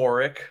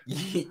euphoric?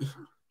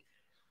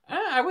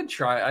 I would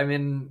try. I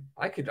mean,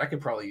 I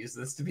could probably use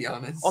this, to be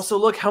honest. Also,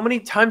 look, how many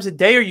times a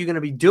day are you going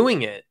to be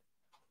doing it?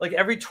 Like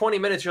every 20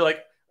 minutes, you're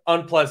like,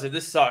 unpleasant.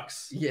 This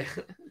sucks. Yeah.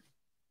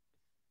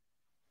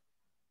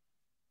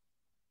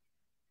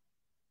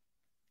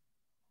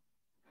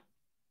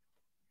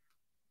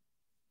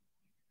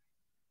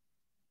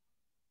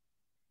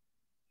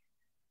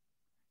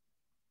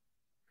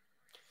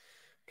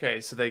 Okay,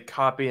 so they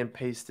copy and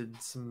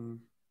pasted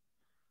some.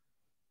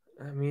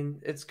 I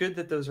mean, it's good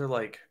that those are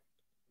like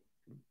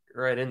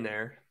right in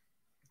there.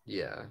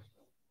 Yeah.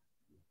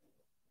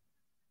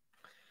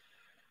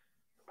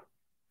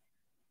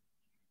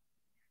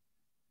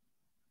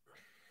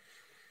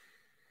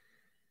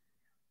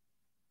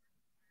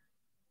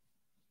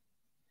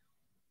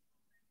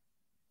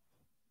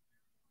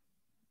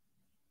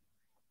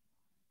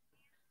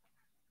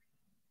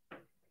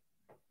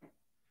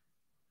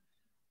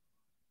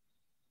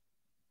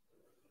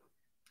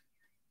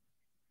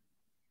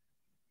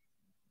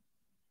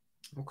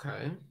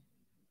 Okay.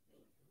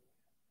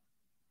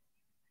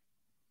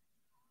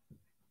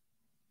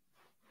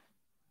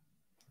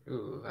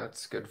 Ooh,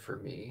 that's good for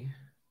me.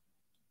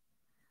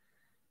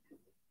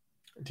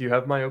 Do you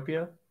have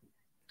myopia?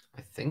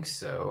 I think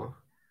so.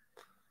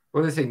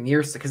 What do they say?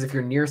 Near, because if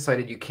you're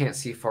nearsighted, you can't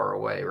see far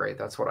away, right?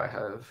 That's what I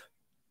have.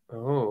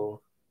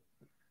 Oh.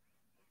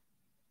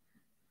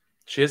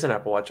 She has an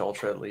Apple Watch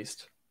Ultra at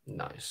least.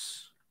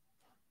 Nice.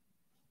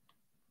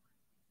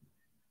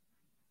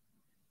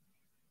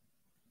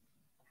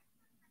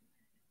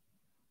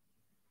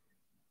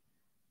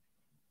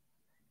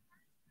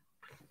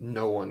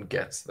 No one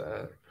gets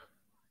that.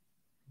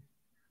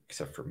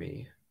 Except for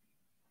me.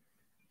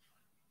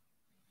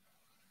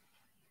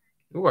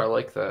 Ooh, I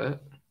like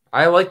that.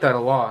 I like that a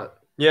lot.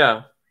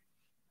 Yeah.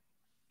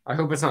 I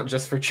hope it's not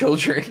just for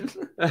children.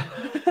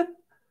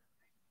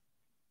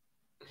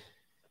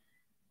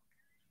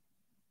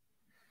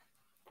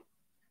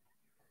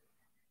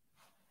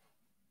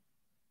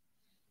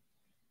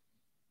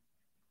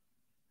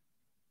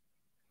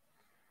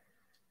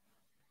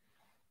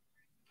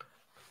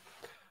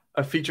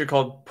 A feature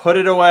called Put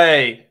It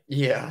Away.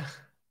 Yeah.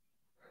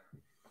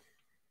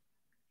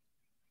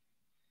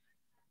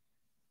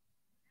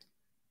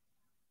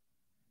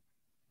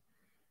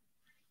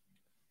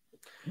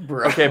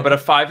 Bro. Okay, but a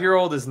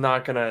 5-year-old is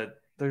not gonna.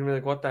 They're gonna be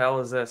like, "What the hell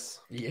is this?"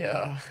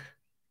 Yeah.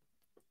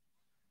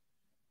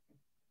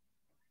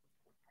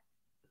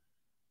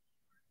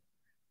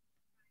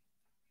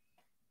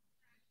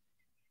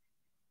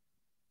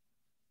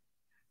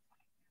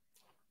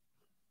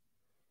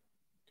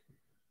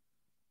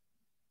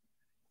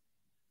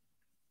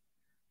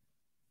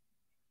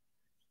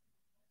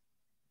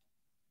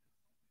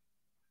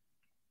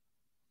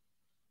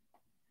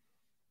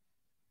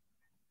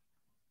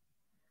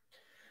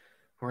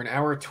 We're an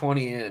hour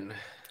 20 in.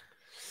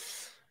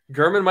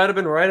 Gurman might have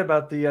been right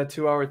about the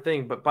 2-hour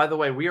thing, but by the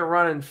way, we are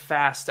running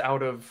fast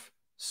out of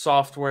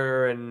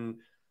software and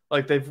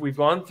like we've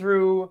gone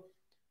through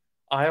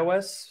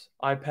iOS,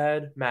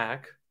 iPad,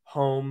 Mac,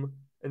 home,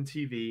 and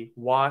TV,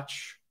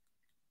 watch.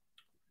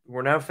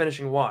 We're now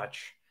finishing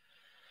watch.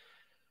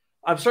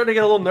 I'm starting to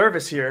get a little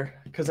nervous here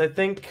because I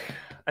think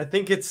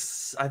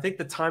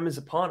the time is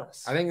upon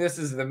us. I think this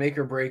is the make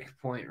or break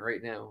point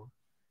right now.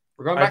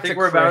 We're going back to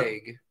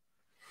Craig.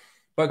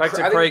 Back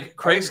to Craig.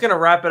 Craig's gonna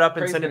wrap it up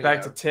and send it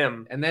back to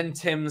Tim. And then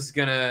Tim's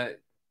gonna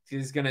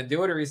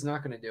do it or he's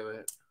not gonna do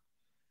it.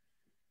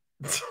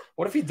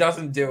 What if he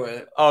doesn't do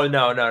it? Oh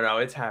no,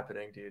 it's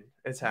happening, dude.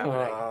 It's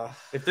happening.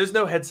 If there's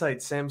no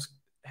headset,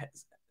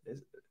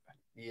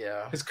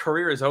 his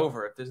career is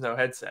over if there's no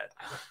headset.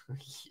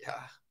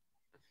 Yeah.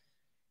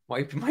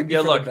 Might be yeah,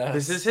 look,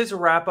 this is his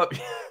wrap up.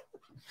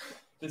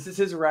 This is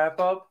his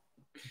wrap up.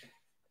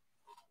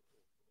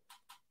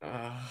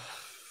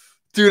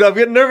 Dude, I'm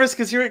getting nervous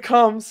because here it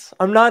comes.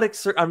 I'm not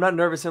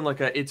nervous in like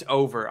a it's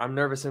over. I'm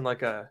nervous in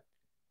like a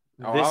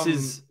this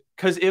is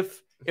because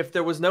if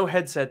there was no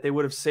headset, they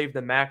would have saved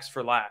the Max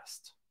for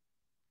last.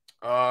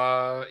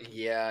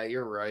 Yeah,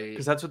 you're right.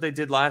 Because that's what they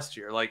did last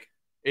year. Like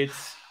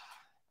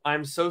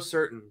I'm so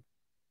certain.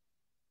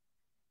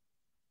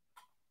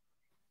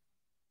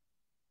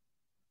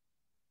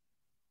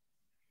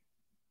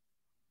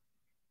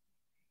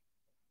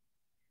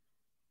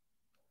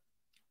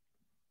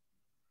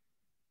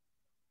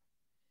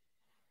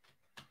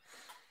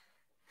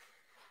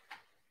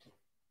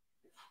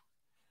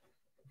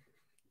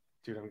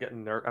 Dude, I'm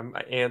getting nervous. I'm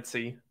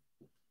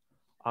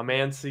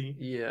antsy.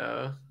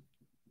 Yeah.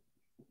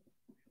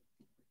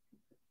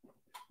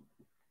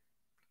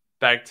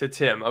 Back to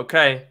Tim.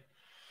 Okay.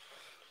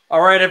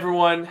 All right,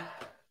 everyone.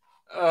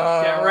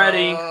 Get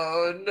ready.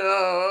 Oh,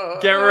 no.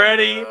 Get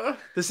ready.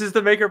 This is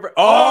the make or break.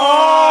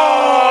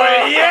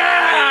 Oh,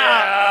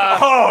 yeah.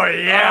 Oh,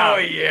 yeah. Oh,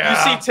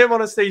 yeah. You see Tim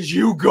on a stage,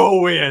 you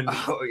go in.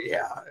 Oh,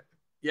 yeah.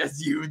 Yes,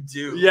 you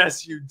do.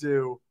 Yes, you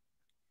do.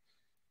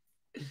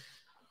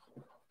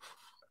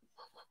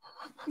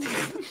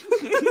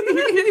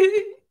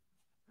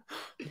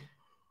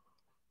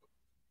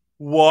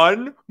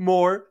 One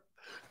more.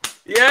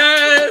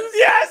 Yes!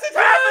 Yes, it's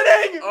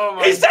happening! Oh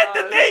my He said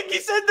God. the thing! He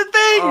said the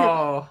thing!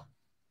 Oh.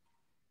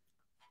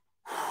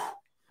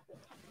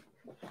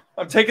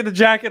 I'm taking the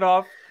jacket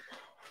off.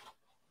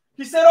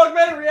 He said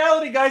augmented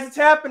reality, guys. It's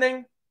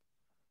happening.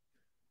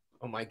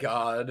 Oh my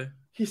God.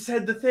 He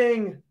said the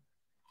thing.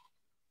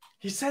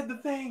 He said the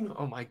thing.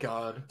 Oh my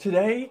God.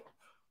 Today.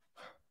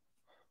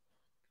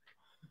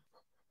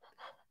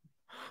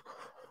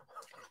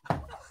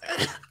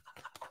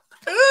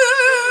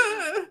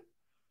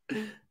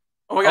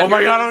 Oh my God. Oh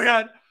my God. Oh my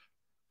God.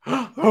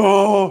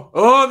 Oh.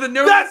 Oh, the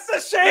nose. That's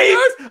the shape.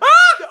 The nose.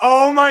 Ah!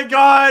 Oh my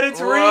God. It's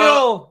Whoa.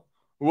 real.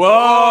 Whoa.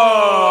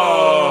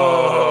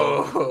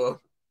 Whoa.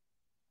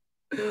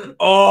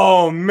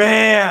 Oh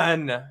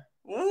man.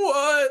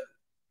 What?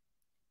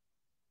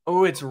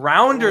 Oh, it's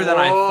rounder than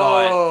I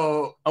thought.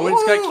 Whoa. Oh,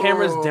 it's got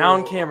cameras,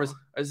 down Ooh. cameras.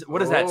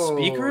 What is that? Oh,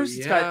 Speakers?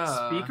 It's yeah.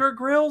 got speaker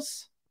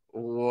grills.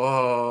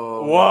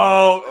 Whoa.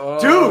 Whoa. Oh.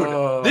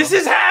 Dude, this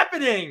is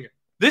happening.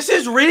 This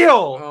is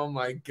real. Oh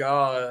my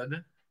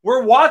God.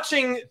 We're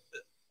watching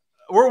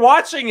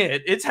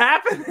it. It's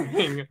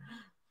happening.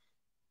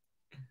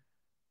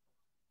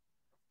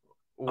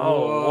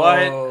 Oh,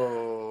 what?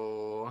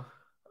 Whoa.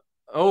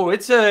 Oh,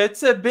 it's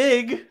a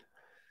big.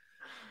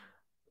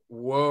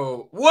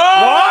 Whoa. Whoa.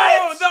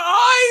 What? The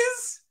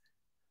eyes.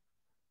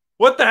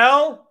 What the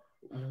hell?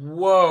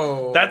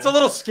 Whoa. That's a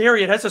little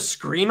scary. It has a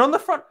screen on the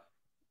front.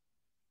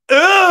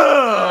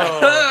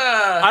 Ugh!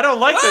 I don't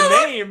like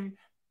the name.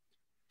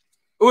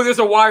 Oh, there's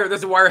a wire.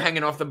 There's a wire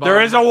hanging off the bottom.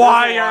 There is a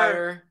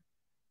wire.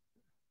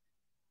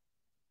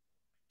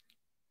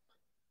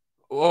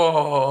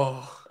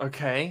 Whoa.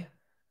 Okay.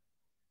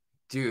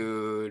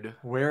 Dude.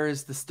 Where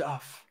is the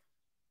stuff?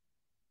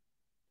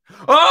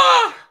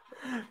 Oh!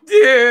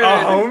 Dude. A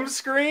home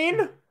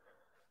screen?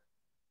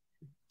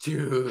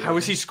 Dude. How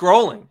is he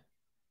scrolling?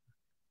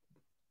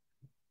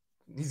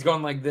 He's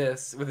going like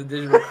this with a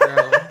digital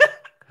crown.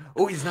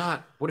 Oh, he's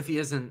not. What if he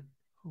isn't?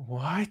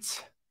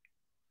 What?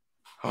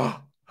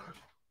 Ah,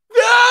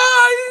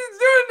 he's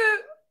doing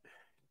it.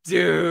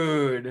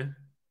 Dude.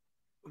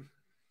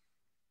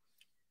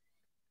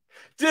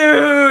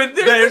 Dude,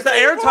 There's the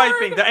air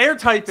typing. The air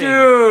typing.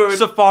 Dude.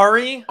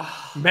 Safari.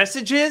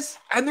 Messages.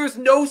 And there's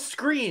no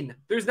screen.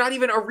 There's not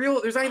even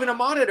a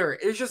monitor.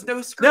 There's just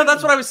no screen. No,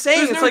 that's what I was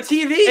saying. There's It's no like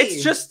TV.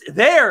 It's just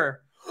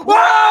there.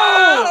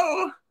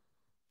 Whoa!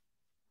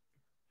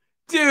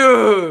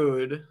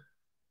 Dude.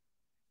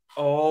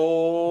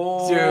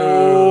 Oh,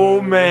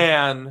 Dude.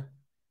 man.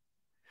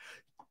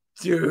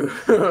 Dude.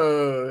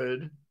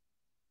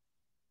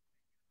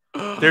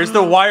 There's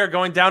the wire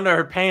going down to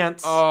her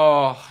pants.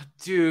 Oh,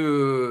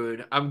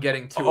 dude. I'm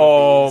getting two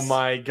Oh of these.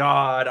 my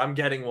God. I'm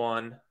getting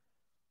one.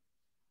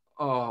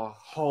 Oh.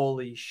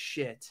 Holy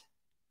shit.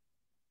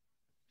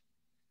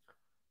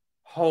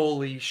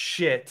 Holy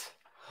shit.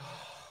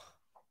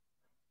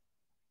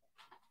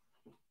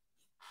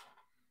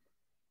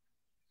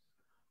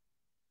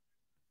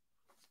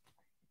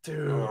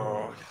 Dude.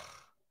 Oh.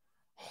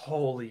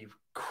 Holy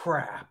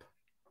crap.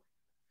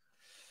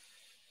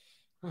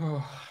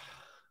 Oh.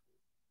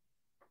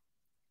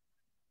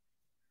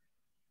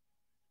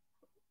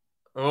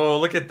 Oh,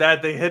 look at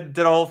that. They hit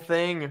the whole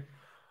thing.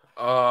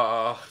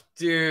 Oh,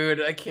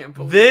 dude, I can't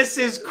believe This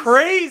is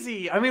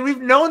crazy. I mean,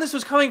 we've known this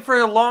was coming for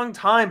a long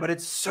time, but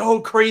it's so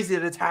crazy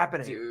that it's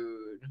happening.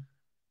 Dude.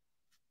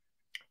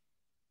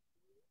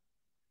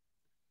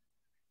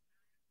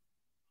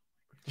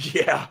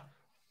 Yeah.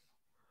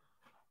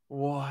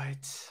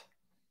 What?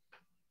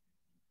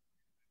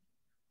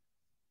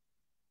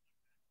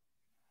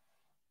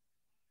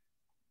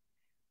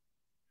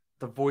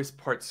 The voice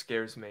part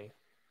scares me.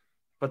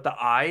 But the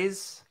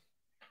eyes?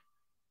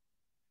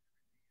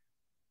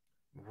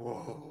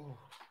 Whoa.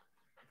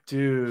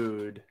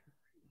 Dude.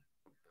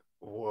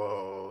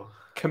 Whoa.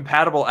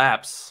 Compatible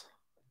apps.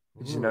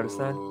 Did you notice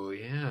that? Oh,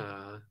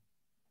 yeah.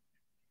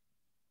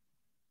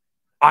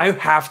 I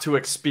have to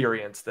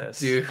experience this.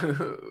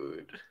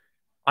 Dude.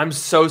 I'm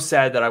so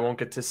sad that I won't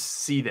get to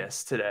see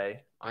this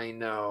today. I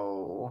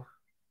know.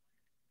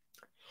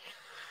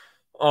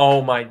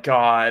 Oh my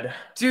God.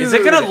 Dude. Is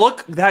it going to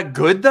look that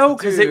good though?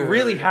 Because it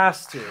really Dude.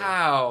 has to.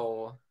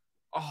 How?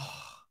 Oh.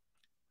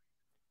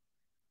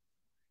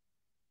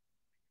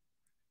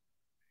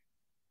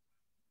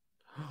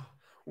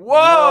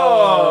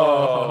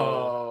 Whoa!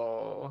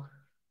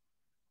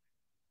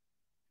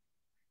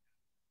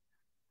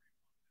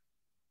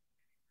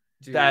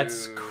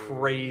 That's Dude.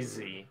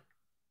 crazy.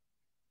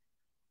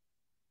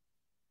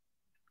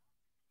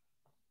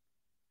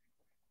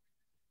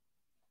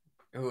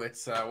 Oh,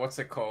 it's what's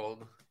it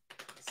called?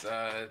 It's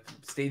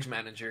stage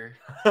manager.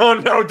 Oh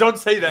no, don't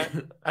say that.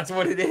 That's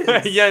what it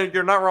is. Yeah,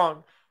 you're not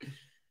wrong.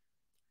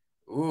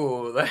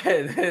 Ooh,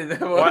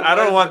 I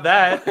don't want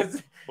that.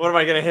 What am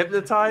I going to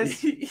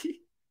hypnotize?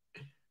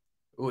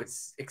 Ooh,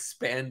 it's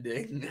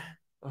expanding.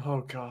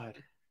 Oh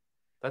God.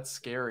 That's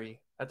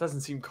scary. That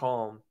doesn't seem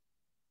calm.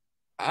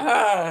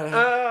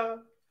 Ah.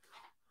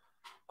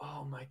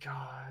 Oh my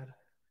God.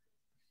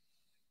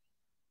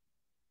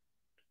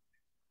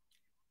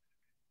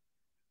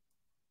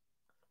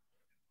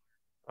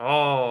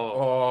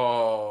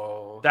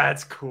 Oh, Oh,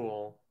 that's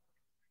cool.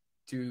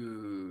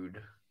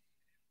 dude.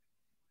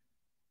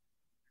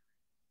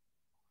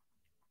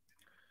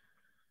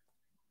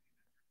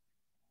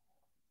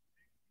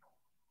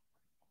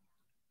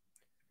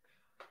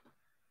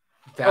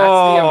 That's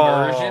the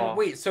immersion.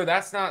 Wait, so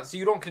that's not, so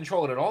you don't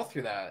control it at all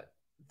through that.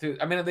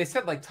 I mean, they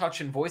said like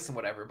touch and voice and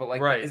whatever, but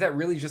like, Right. is that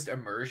really just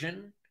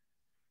immersion?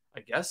 I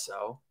guess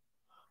so.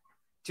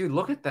 Dude,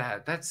 look at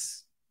that.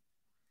 That's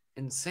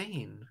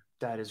insane.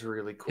 That is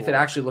really cool. If it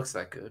actually looks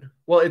that good.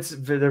 Well,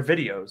 they're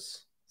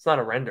videos. It's not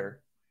a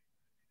render.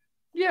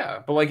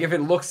 Yeah, but like if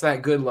it looks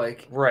that good,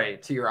 like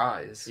right to your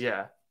eyes.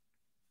 Yeah.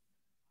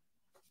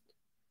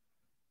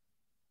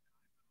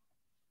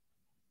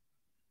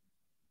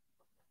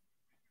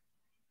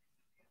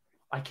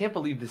 I can't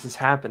believe this is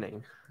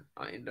happening.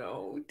 I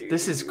know, dude.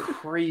 This is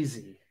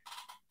crazy.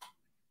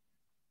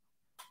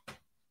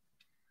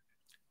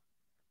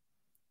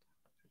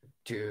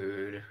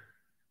 Dude.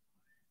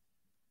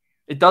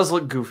 It does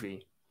look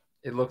goofy.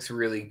 It looks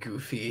really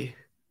goofy.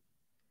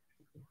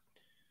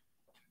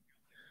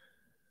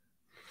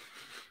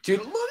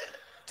 Dude, look.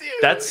 Dude.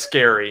 That's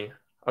scary.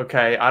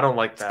 Okay, I don't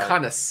like that. It's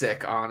kind of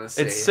sick,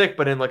 honestly. It's sick,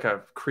 but in like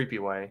a creepy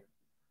way.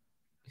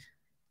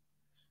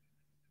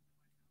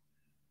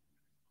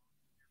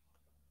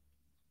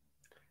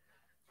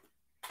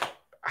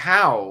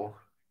 How?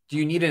 Do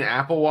you need an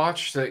Apple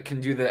Watch that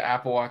can do the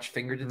Apple Watch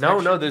finger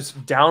detection? No, there's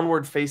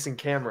downward facing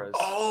cameras.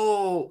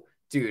 Oh,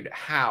 dude,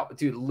 how?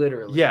 Dude,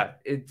 literally. Yeah.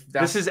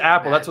 This is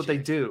Apple. Magic. That's what they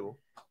do.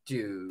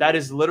 Dude. That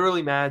is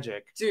literally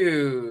magic.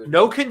 Dude.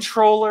 No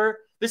controller.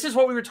 This is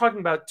what we were talking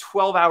about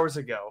 12 hours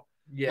ago.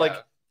 Yeah. Like,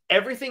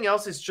 everything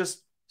else is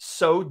just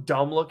so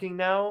dumb looking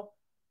now.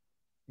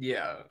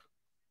 Yeah.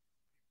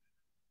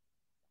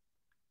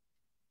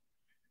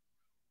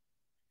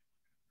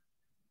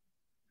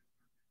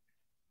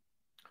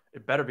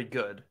 It better be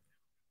good.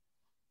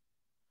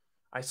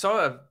 I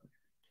saw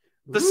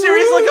the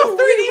series like a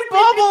 3D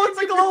bubble. It's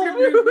like a little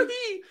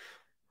movie.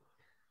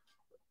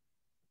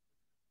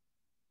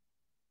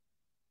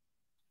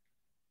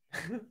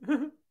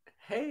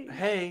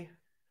 Hey.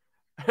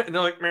 And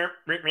they're like,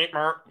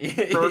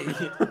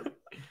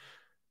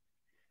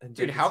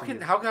 dude, how did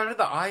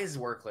the eyes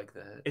work like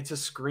that? It's a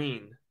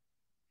screen.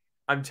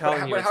 I'm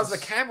telling you. But how's the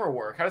camera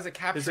work? How does it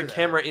capture? There's a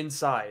camera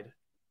inside.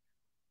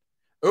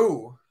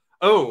 Ooh.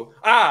 Oh.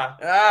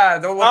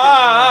 Don't look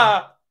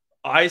at me.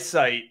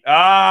 Eyesight.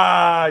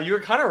 You were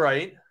kind of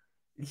right.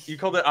 You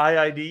called it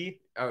IID.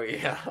 Oh,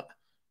 yeah.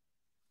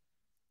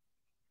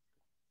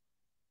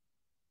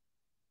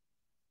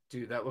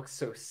 Dude, that looks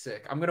so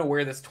sick. I'm going to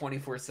wear this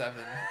 24/7.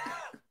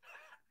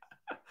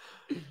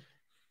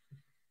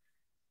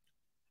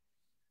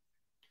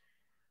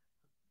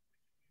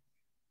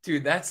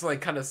 Dude, that's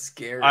like kind of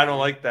scary. I don't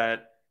like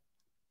that.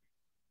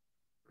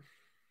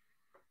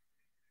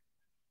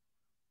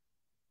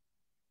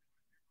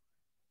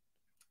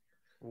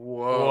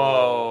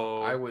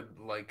 Whoa. I would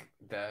like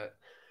that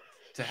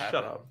to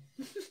happen. Shut up.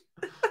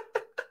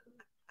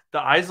 The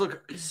eyes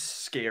look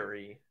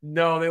scary.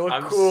 No, they look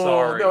I'm cool.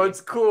 sorry. No,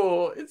 it's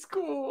cool. It's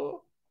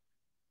cool.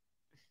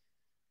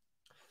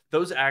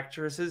 Those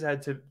actresses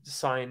had to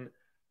sign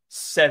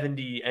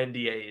 70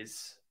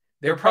 NDAs.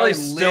 They're probably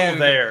still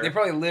there. They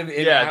probably live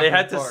in they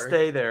had to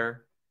stay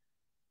there.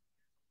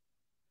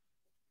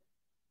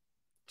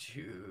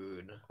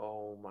 Dude.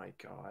 Oh my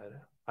god.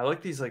 I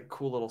like these like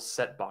cool little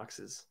set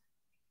boxes.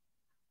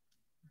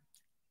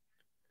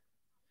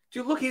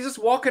 Dude, look, he's just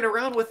walking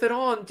around with it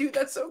on. Dude,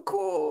 that's so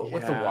cool. Yeah,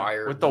 with the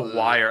wire. With the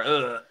wire.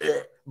 Ugh.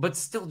 But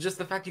still, just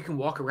the fact you can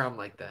walk around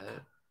like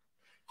that.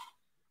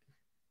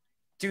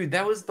 Dude,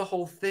 that was the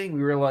whole thing.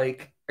 We were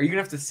like, are you going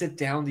to have to sit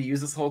down to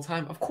use this whole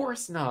time? Of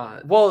course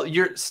not. Well,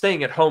 you're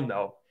staying at home,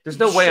 though. There's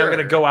no way I'm going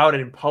to go out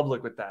in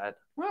public with that.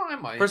 Well, I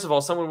might. First of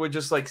all, someone would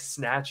just like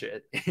snatch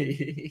it.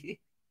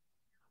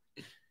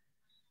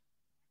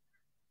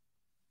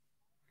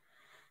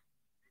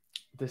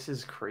 This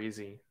is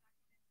crazy.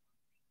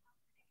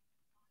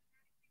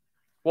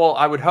 Well,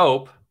 I would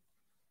hope.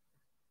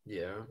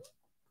 Yeah.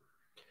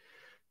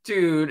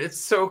 Dude,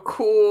 it's so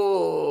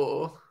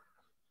cool.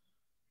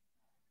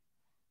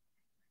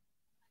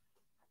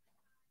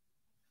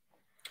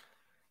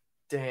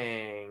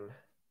 Dang.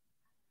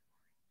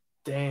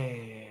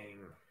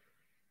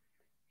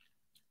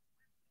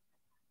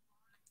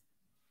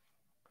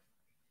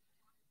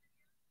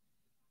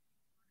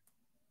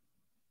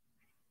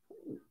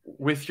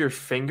 With your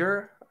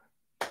finger?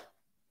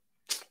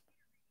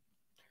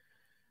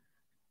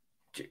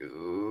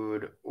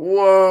 Dude.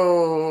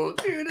 Whoa.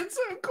 Dude, it's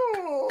so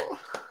cool.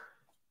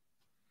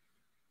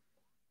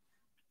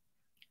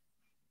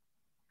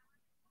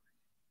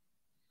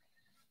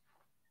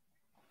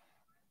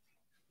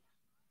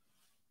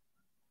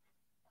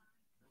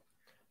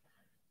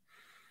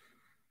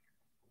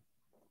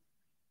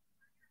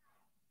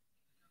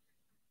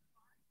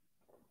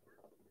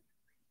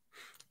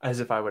 As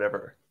if I would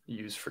ever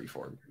use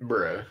Freeform.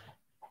 Bruh.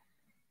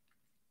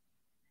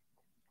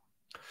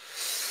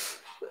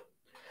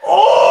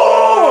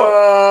 Oh!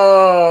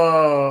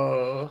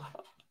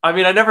 I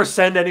mean, I never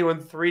send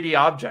anyone 3D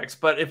objects,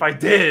 but if I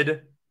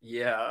did.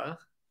 Yeah.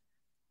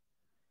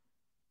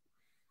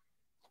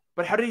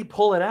 But how did he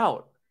pull it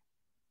out?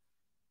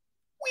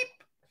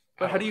 Weep.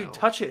 But how do you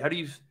touch it? How do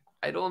you...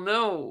 I don't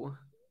know.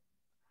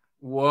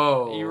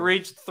 Whoa. You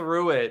reached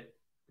through it.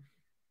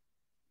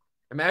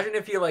 Imagine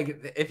if you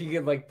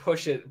could like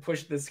push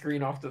the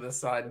screen off to the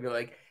side and be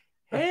like,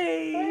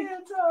 hey,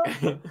 hands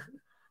up.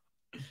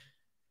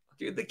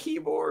 Dude, the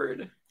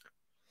keyboard.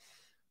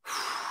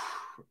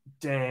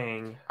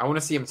 Dang. I want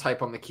to see him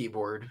type on the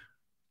keyboard.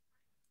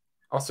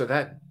 Also,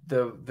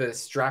 the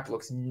strap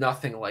looks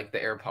nothing like the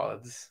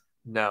AirPods.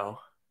 No.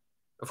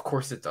 Of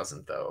course it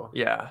doesn't, though.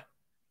 Yeah.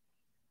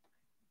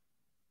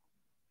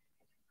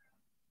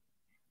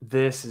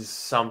 This is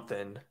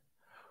something.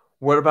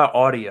 What about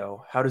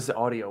audio? How does the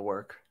audio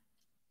work?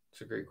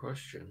 It's a great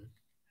question.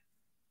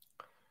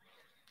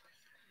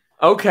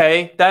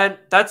 Okay,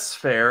 that's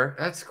fair.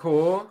 That's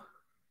cool.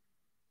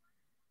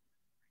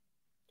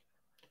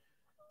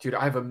 Dude,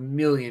 I have a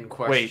million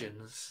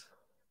questions.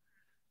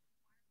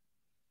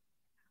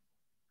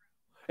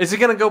 Wait. Is it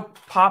gonna go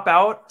pop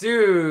out?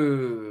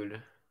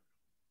 Dude.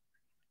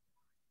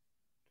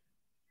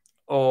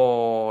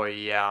 Oh,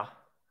 yeah.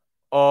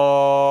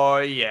 Oh,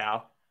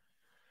 yeah.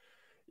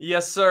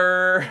 Yes,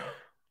 sir.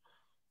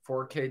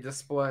 4K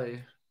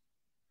display.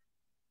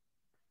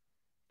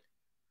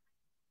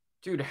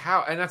 Dude,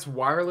 how? And that's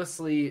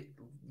wirelessly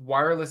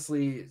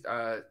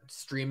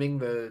streaming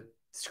the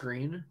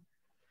screen?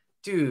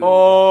 Dude.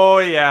 Oh,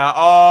 yeah.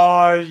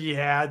 Oh,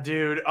 yeah,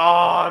 dude.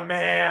 Oh,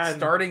 man.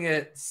 Starting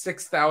at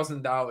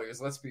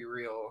 $6,000. Let's be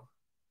real.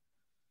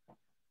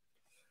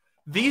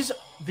 These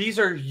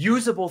are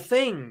usable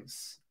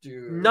things.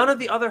 Dude. None of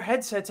the other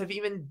headsets have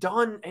even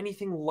done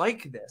anything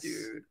like this.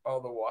 Dude, oh,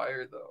 the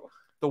wire, though.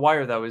 The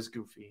wire, though, is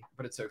goofy.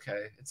 But it's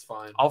okay. It's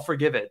fine. I'll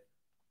forgive it.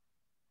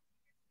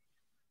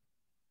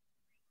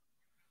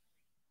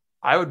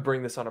 I would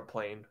bring this on a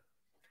plane.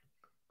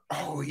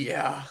 Oh,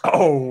 yeah.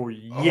 Oh,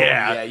 yeah. Oh,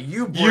 yeah,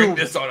 you bring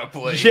this on a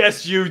plane.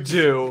 Yes, you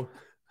do.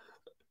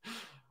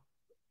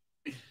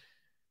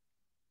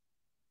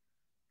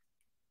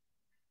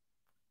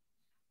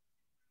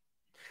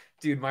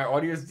 Dude, my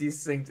audio is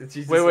desynced. It's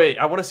just wait.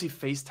 I want to see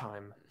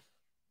FaceTime.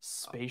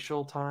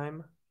 Spatial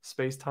time?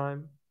 Space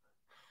time?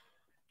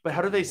 But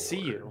how do they see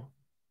you?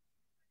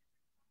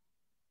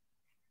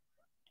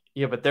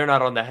 Yeah, but they're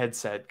not on the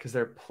headset because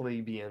they're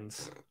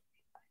plebeians.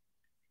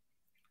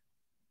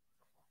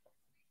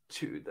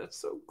 Dude,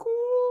 that's so cool.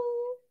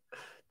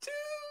 Dude.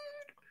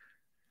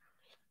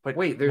 But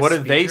wait, there's what do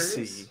they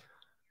speakers? see?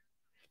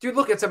 Dude,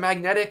 look, it's a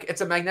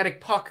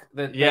magnetic puck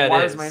that it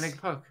wires is.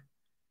 magnetic puck.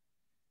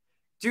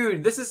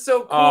 Dude, this is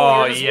so cool.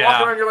 Oh, you're just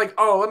walking around, you're like,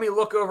 oh, let me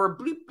look over.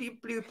 Bloop,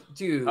 bloop, bloop.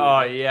 Dude.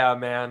 Oh, yeah,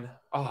 man.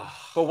 Oh.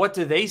 But what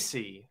do they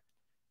see?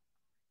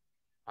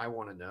 I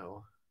want to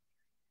know.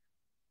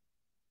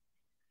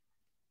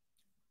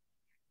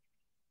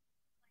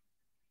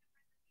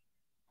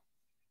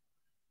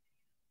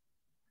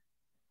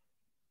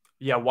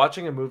 Yeah,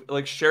 watching a movie,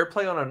 like share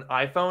play on an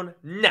iPhone?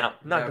 No,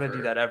 not going to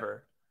do Never. that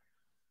ever.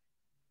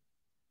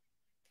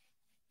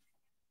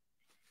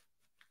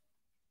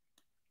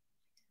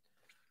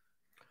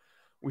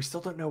 We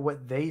still don't know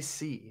what they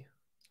see.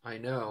 I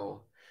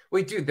know.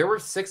 Wait, dude, there were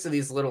 6 of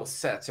these little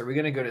sets. Are we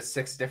going to go to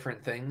 6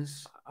 different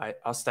things?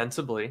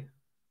 Ostensibly.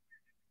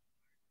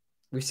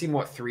 We've seen,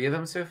 what, 3 of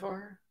them so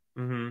far?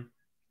 Mm-hmm.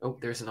 Oh,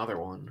 there's another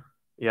one.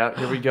 Yeah,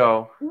 here we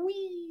go.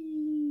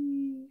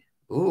 Whee!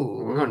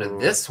 Ooh, we're going to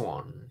this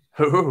one.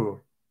 Ooh.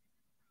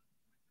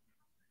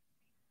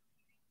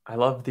 I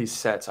love these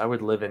sets. I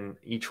would live in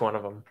each one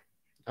of them.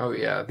 Oh,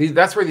 yeah.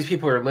 That's where these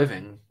people are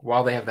living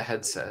while they have the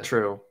headset.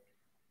 True.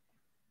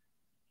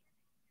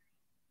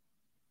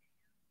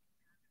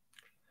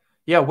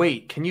 Yeah,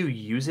 wait. Can you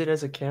use it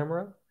as a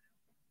camera?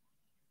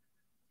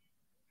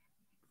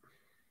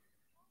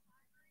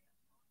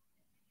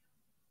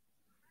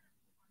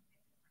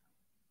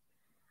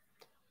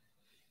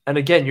 And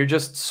again, you're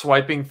just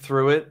swiping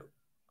through it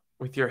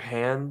with your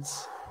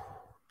hands.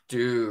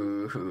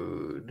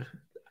 Dude.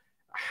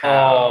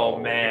 How? Oh,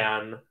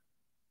 man.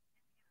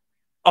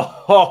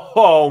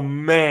 Oh,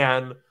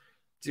 man.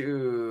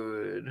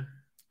 Dude.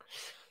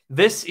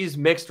 This is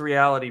mixed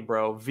reality,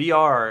 bro.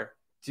 VR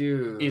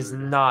Dude is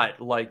not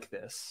like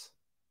this.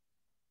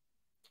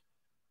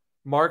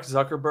 Mark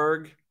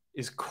Zuckerberg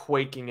is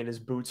quaking in his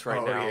boots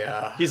right now.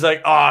 Yeah. He's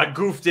like, I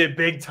goofed it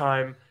big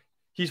time.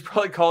 He's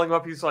probably calling him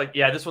up. He's like,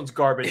 yeah, this one's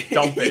garbage.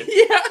 Dump it.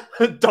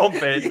 Yeah. Dump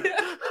it.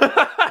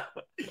 Yeah.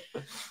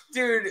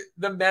 Dude,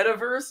 the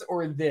metaverse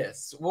or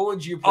this? What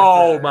would you prefer?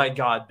 Oh my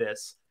God,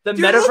 this. The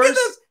Dude, metaverse? Look at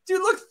this.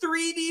 Dude, look,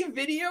 3D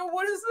video.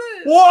 What is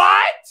this?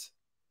 What?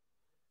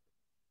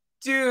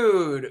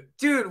 Dude,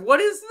 what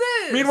is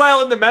this?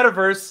 Meanwhile, in the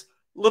metaverse,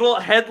 little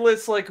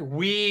headless, like,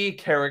 Wii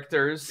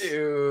characters.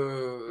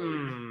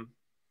 Dude.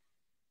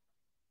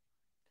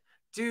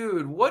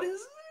 Dude, what is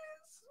this?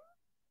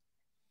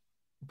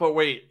 But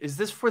wait, is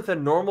this for the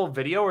normal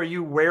video, or are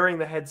you wearing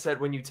the headset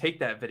when you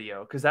take that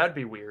video? Because that would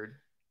be weird.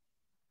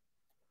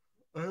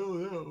 I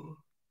don't know.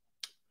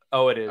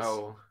 Oh, it is.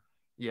 Oh.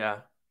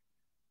 Yeah.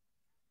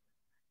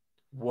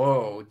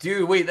 Whoa,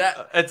 dude, wait,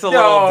 It's a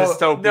little no, no,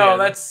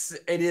 dystopian.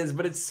 it is,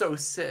 but it's so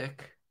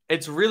sick.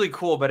 It's really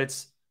cool, but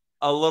it's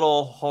a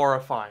little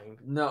horrifying.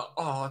 No,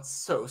 oh, it's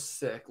so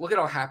sick. Look at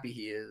how happy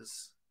he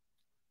is.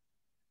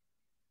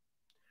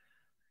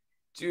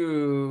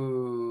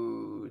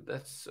 Dude,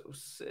 that's so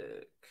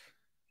sick.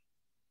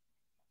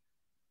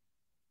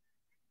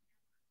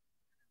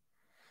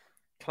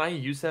 Can I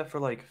use that for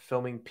like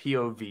filming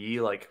POV,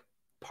 like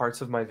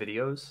parts of my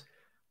videos?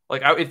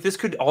 Like, if this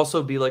could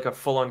also be like a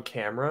full-on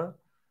camera,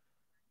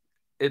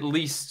 at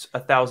least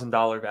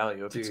 $1,000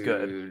 value if it's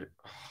good. Dude.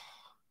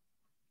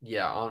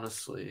 Yeah,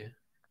 honestly.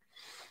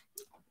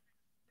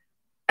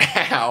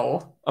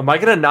 Ow. Am I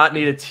gonna not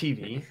need a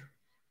TV?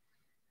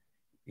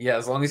 Yeah,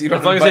 as long as you don't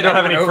As long as I don't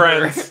have any over.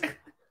 friends.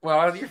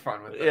 Well, you're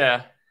fine with that.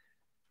 Yeah.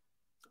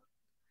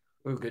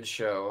 Ooh, good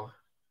show.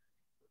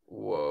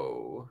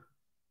 Whoa.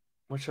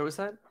 What show is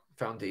that?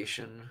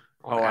 Foundation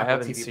on Oh, I Apple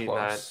haven't TV seen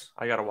Plus.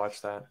 that. I gotta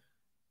watch that.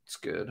 It's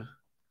good.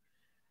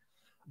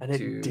 And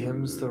it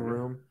dims the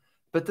room.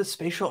 But the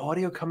spatial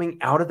audio coming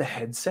out of the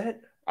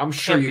headset? I'm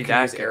sure Can't you be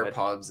can use that good.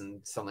 AirPods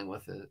and something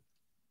with it.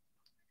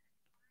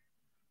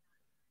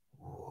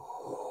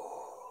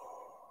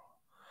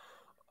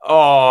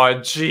 Oh,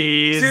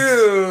 jeez.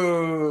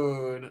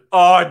 Dude.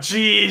 Oh,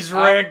 jeez,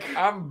 Rick.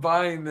 I'm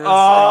buying this.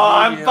 Oh,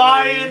 I'm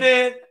buying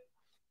it.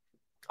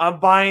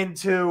 I'm buying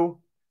two.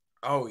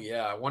 Oh,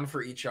 yeah. One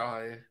for each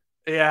eye.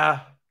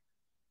 Yeah.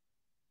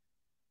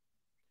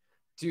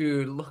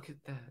 Dude, look at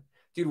that.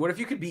 Dude, what if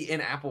you could be in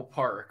Apple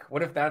Park?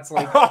 What if that's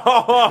like...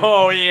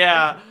 Oh,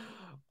 yeah.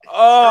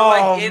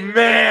 Oh,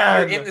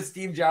 man. You're in the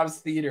Steve Jobs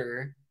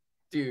Theater.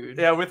 Dude.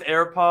 Yeah, with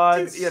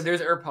AirPods. Dude, yeah,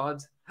 there's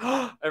AirPods.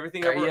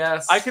 Everything.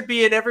 Yes. I could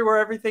be in everywhere,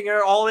 everything,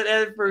 all at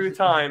every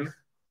time.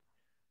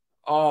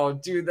 Oh,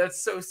 dude,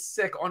 that's so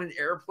sick on an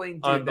airplane,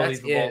 dude. That's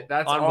it.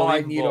 That's all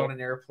I need on an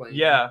airplane.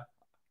 Yeah.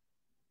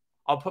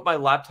 I'll put my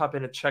laptop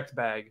in a checked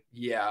bag.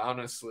 Yeah,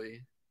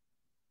 honestly.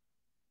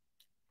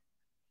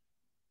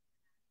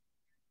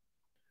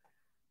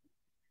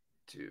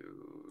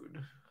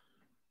 Dude.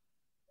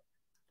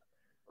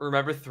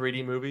 Remember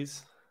 3D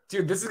movies?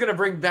 Dude, this is going to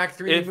bring back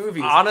 3D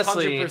movies.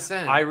 Honestly,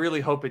 100%. I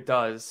really hope it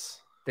does.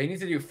 They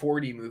need to do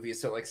 4D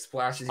movies so it like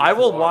splashes. I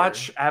will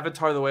watch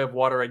Avatar: The Way of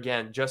Water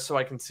again just so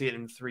I can see it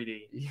in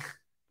 3D.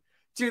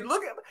 Dude,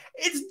 look at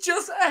it's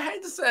just a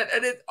headset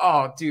and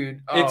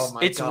dude.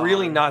 It's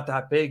really not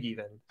that big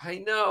even. I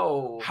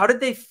know. How did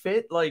they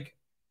fit like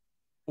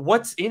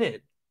what's in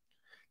it?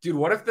 Dude,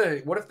 what if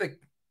the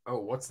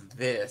what's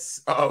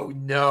this? Oh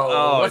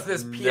no. What's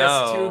this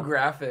PS2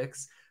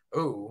 graphics?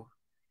 Oh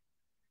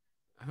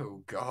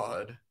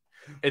god.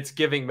 It's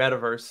giving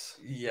metaverse.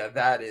 Yeah,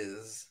 that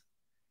is.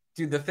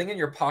 Dude, the thing in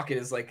your pocket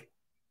is like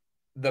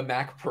the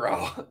Mac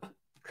Pro.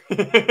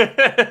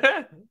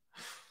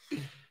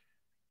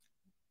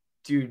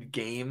 Dude,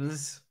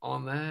 games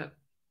on that?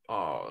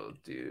 Oh,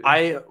 dude.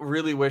 I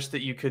really wish that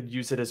you could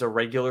use it as a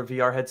regular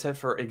VR headset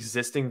for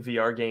existing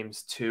VR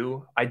games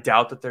too. I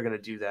doubt that they're going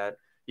to do that.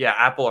 Yeah,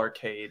 Apple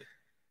Arcade.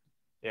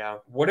 Yeah.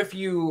 What if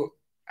you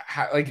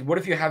what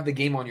if you have the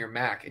game on your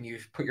Mac and you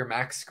put your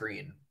Mac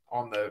screen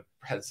on the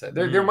headset?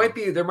 There might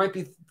be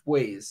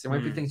ways. There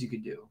might be things you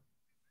could do.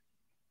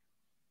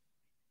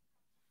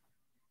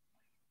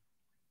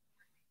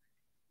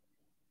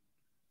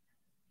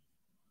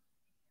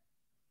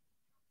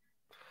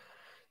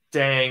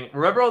 Dang.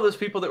 Remember all those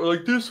people that were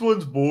like, this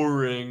one's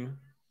boring?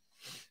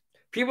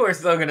 People are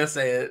still going to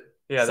say it.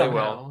 Yeah, somehow. They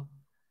will.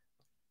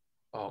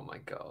 Oh my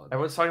god.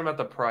 Everyone's talking about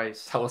the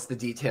price. Tell us the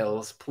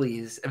details,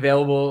 please.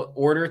 Available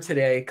order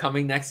today,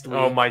 coming next week.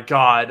 Oh my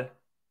god.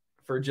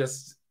 For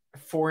just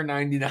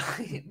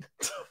 $4.99.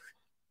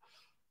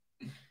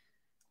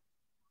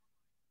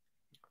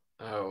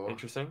 Oh.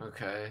 Interesting.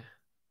 Okay.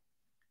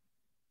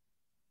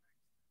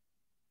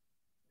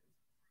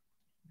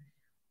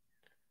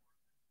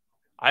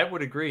 I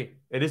would agree.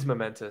 It is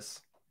momentous.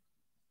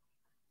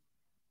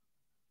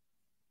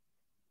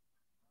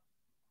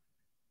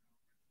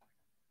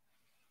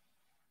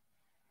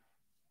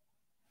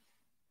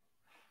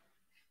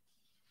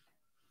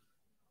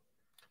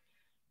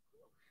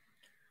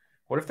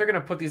 What if they're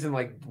gonna put these in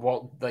like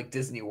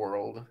Disney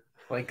World,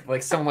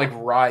 like some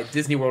ride,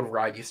 Disney World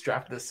ride? You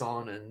strap this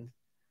on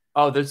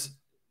and there's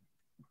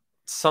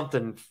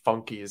something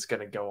funky is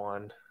gonna go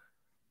on.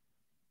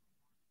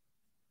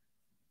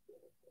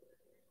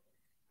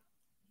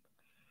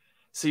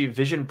 See,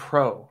 Vision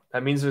Pro.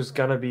 That means there's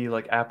gonna be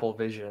like Apple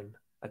Vision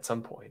at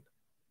some point.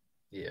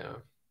 Yeah.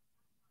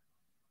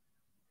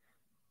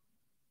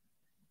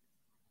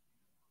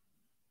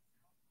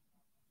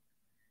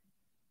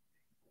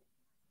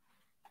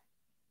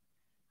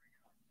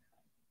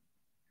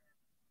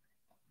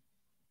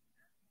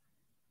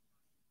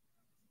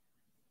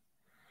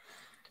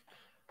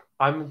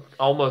 I'm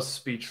almost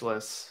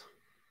speechless.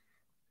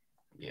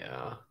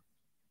 Yeah.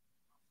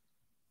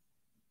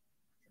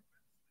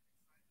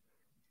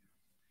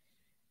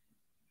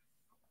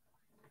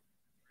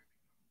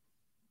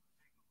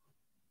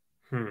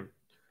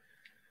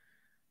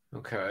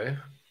 Okay.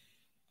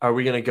 Are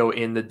we gonna go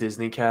in the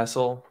Disney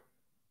castle?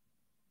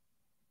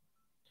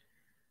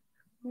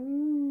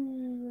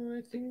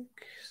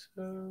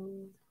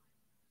 so.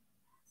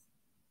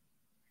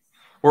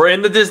 We're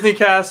in the Disney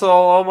castle.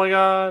 Oh my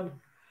god.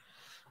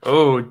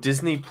 Oh,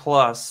 Disney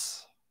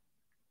Plus.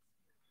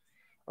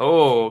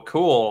 Oh,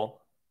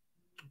 cool.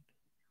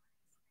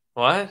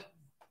 What?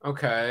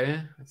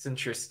 Okay, that's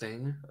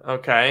interesting.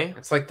 Okay.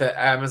 It's like the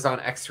Amazon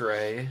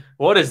X-ray.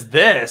 What is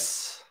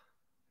this?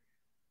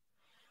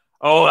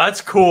 Oh,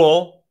 that's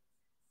cool.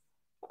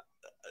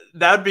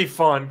 That'd be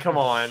fun. Come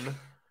on.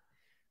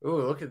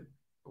 Ooh, look at.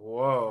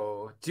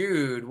 Whoa,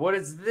 dude, what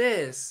is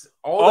this?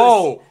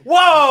 Oh,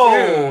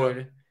 whoa!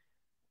 Dude.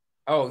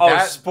 Oh, Oh,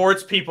 that.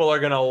 sports people are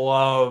gonna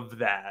love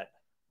that.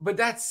 But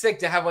that's sick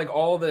to have like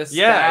all the stats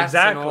Yeah, and all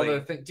exactly.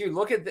 the things. Dude,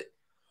 look at the.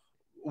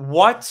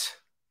 What?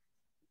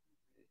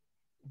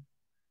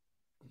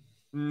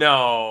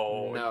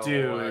 No, No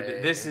dude,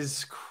 way. this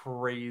is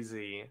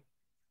crazy.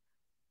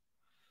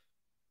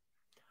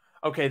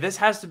 Okay, this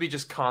has to be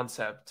just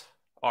concept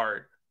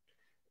art.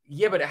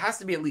 Yeah, but it has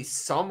to be at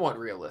least somewhat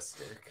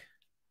realistic.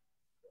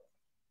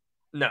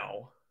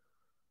 No.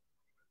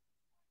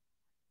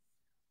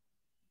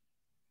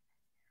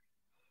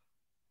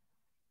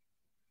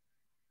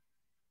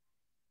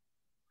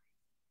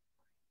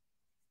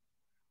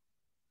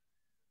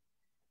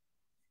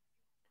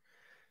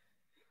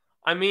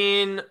 I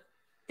mean,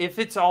 if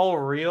it's all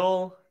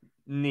real,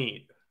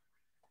 neat.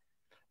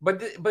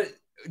 But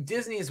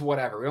Disney's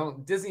whatever. We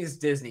don't. Disney's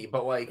Disney,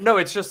 but like No,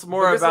 it's just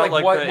more this is, about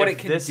like what if it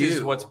can this do.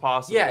 is what's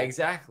possible. Yeah,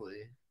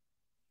 exactly.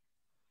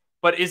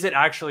 But is it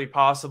actually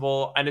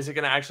possible, and is it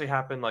going to actually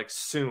happen like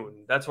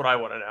soon? That's what I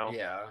want to know.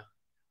 Yeah.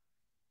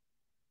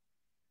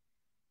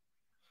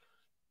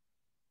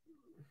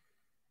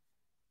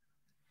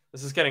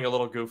 This is getting a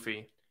little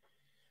goofy.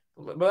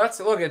 But that's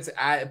look. It's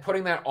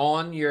putting that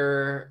on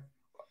your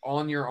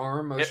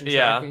arm, motion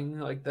tracking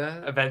like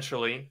that.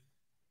 Eventually.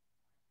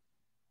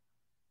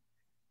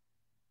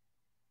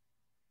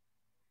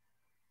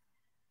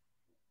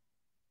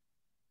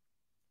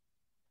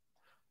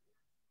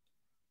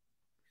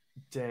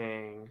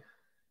 Dang.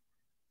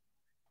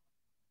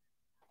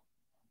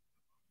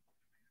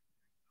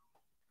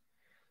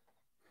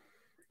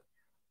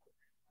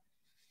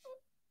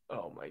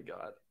 Oh my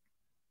god.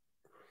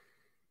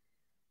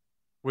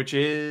 Which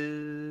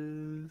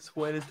is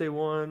Wednesday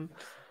 1.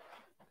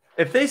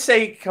 If they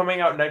say coming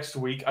out next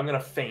week, I'm gonna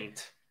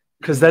faint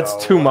because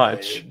that's too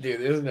much, dude.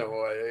 There's no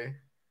way.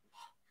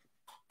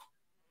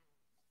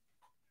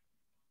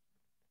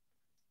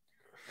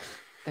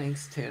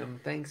 Thanks,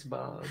 Tim. Thanks,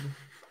 Bob.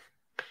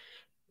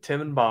 Tim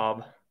and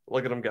Bob,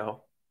 look at them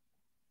go.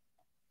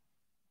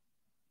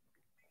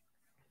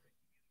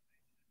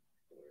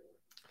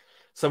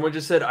 Someone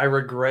just said, "I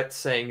regret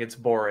saying it's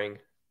boring."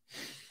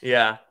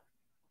 Yeah,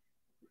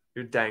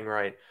 you're dang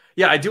right.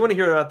 Yeah, I do want to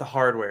hear about the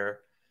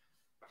hardware.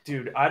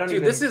 Dude, I don't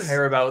even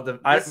care about the.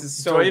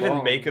 Do I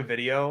even make a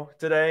video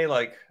today?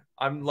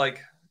 I'm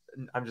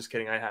just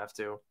kidding. I have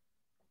to.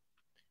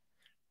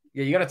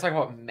 Yeah, you got to talk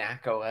about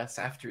Mac OS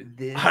after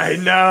this. I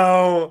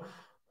know.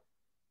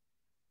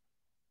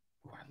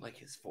 Ooh, I like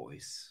his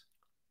voice.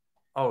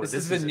 Oh, this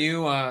is the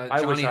new.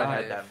 I wish I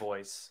had that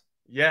voice.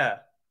 Yeah,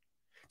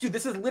 dude,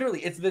 this is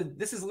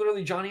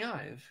literally Johnny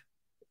Ive.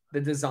 The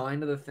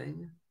design of the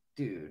thing,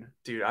 dude.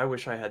 Dude, I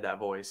wish I had that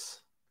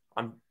voice.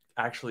 I'm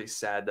actually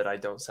sad that I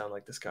don't sound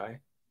like this guy.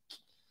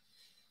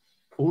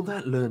 All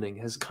that learning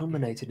has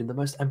culminated in the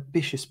most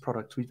ambitious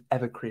product we've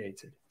ever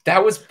created.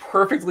 That was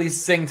perfectly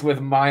synced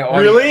with my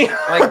audio. Really?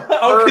 Like,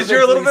 oh, because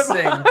you're a little bit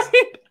synced. behind.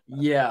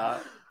 Yeah,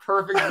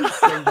 perfectly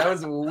synced. That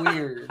was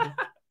weird.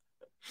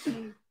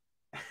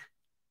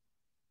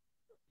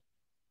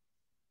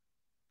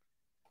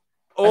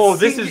 Oh,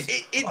 this is.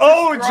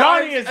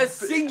 Johnny is a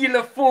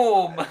singular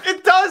form.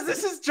 It does.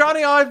 This is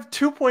Johnny Ive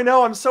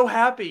 2.0. I'm so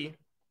happy.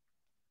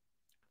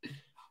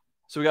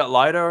 So we got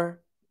LiDAR,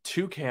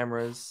 2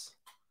 cameras,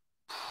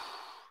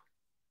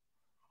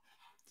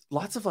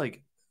 lots of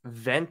like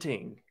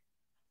venting,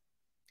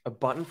 a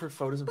button for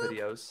photos and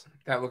videos.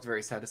 That looked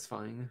very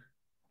satisfying.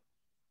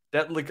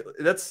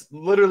 That's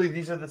literally,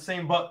 these are the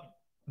same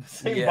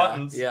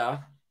buttons. Yeah.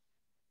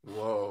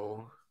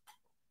 Whoa.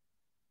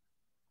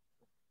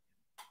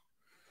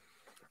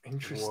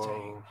 Interesting.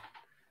 Whoa.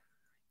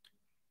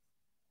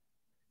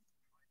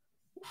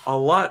 A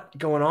lot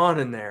going on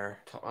in there.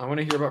 I want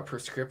to hear about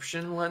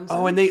prescription lenses.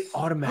 Oh, and they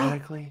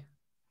automatically.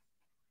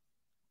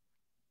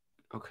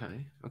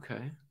 Okay.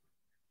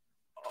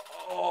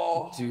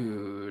 Oh,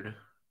 dude.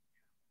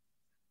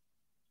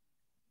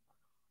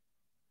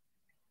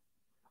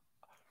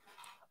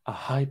 A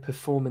high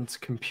performance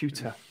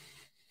computer.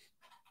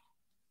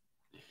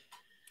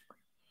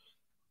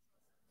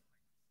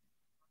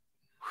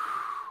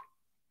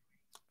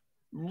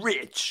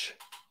 Rich.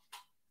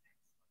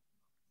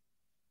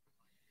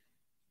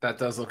 That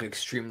does look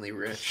extremely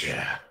rich.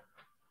 Yeah.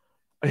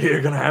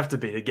 You're going to have to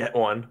be to get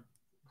one.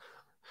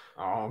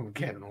 Oh, I'm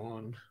getting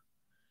one.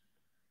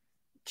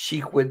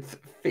 Cheek width,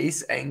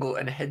 face angle,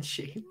 and head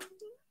shape.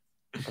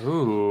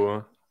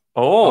 Ooh.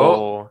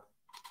 Oh.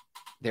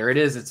 There it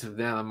is. It's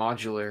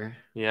modular.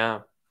 Yeah.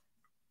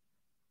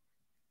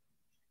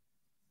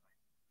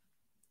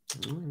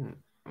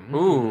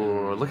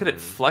 Ooh, look at it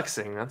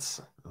flexing.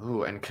 That's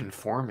and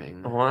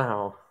conforming.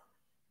 wow.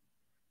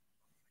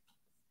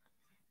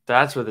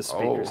 That's where the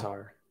speakers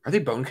are. Are they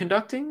bone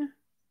conducting?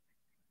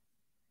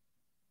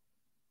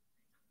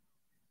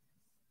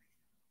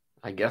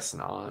 I guess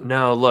not.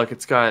 No, look,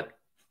 it's got.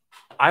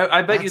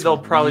 I bet you they'll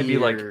probably be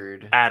like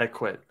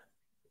adequate.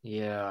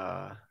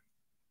 Yeah.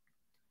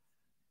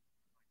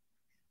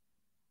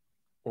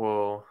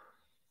 Whoa.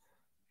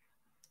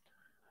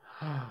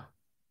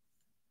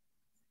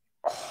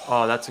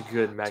 Oh, that's a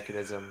good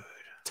mechanism. Dude.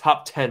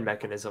 Top 10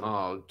 mechanism.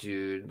 Oh,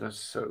 dude, that's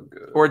so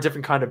good. Or a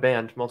different kind of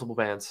band, multiple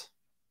bands.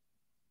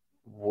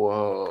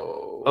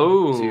 Whoa.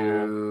 Oh,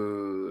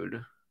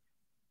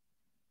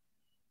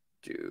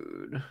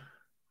 dude.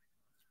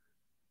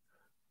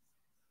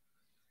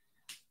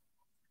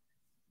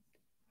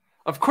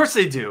 Of course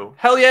they do.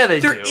 Hell yeah, they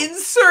do. They're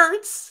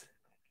inserts.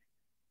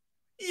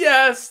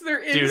 Yes, they're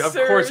inserts.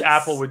 Dude, of course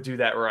Apple would do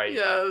that right.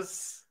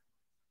 Yes.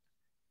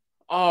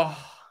 Oh,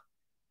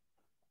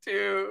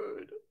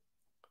 dude.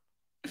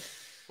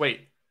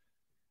 Wait.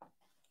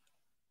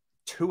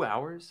 2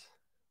 hours?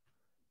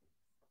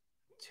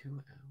 2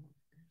 hours.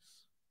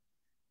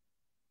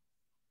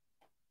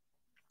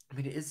 I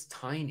mean, it is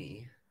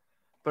tiny.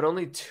 But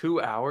only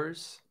 2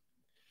 hours?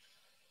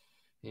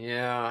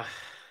 Yeah.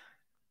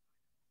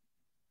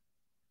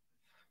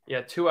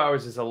 Yeah, 2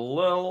 hours is a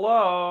little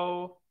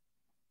low.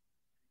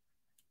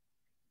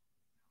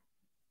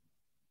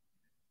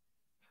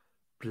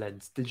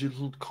 Blends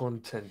digital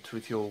content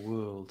with your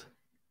world.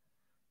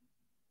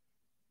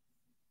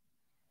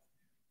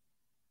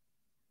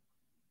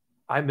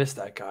 I miss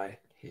that guy.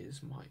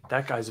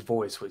 That guy's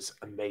voice was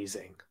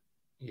amazing.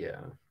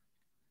 Yeah.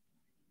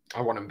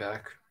 I want him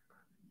back.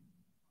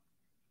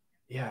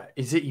 Yeah.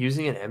 Is it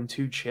using an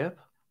M2 chip?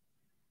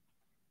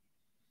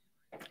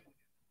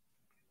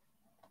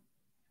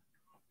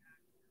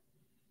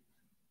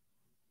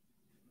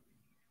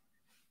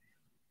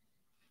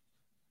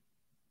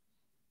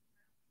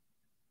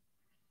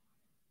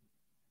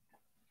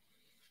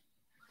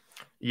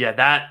 Yeah,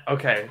 that.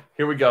 Okay,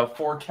 here we go.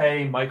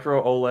 4K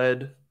micro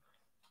OLED.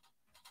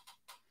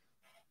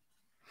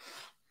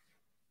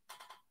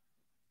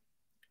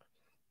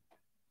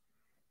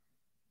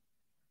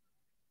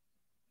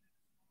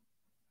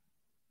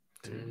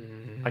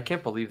 Dude, I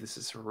can't believe this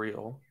is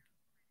real.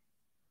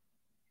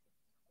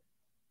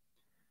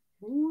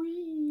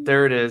 Whee.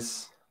 There it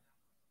is.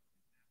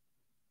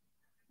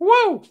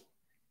 Whoa!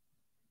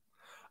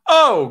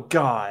 Oh,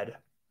 God.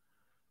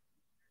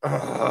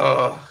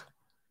 Ugh.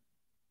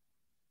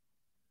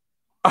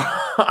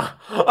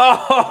 Oh,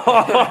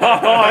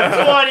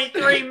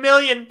 23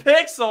 million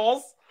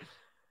pixels.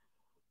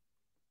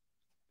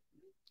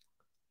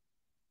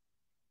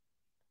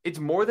 It's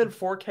more than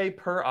 4K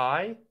per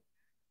eye?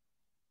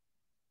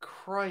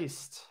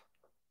 Christ.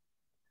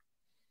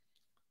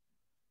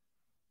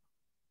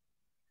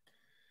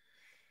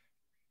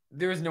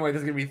 There's no way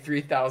there's going to be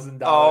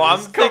 $3,000. Oh, I'm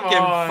thinking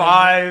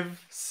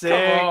 5,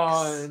 6. Come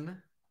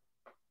on.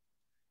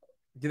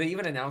 Do they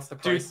even announce the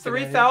price? Dude,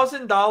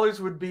 $3,000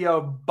 would be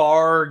a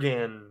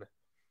bargain.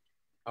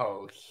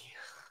 Oh,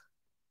 yeah.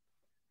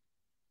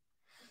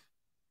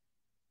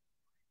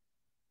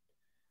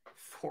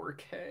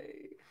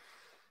 4K.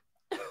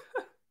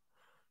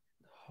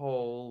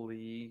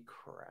 Holy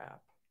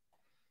crap.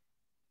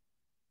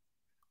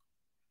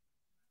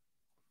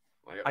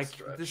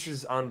 This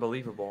is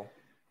unbelievable.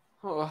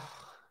 Oh,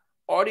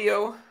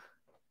 audio.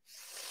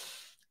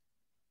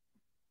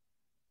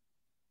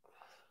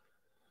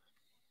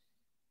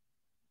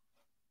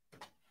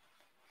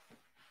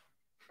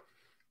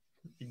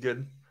 You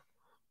good?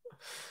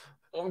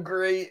 I'm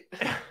great.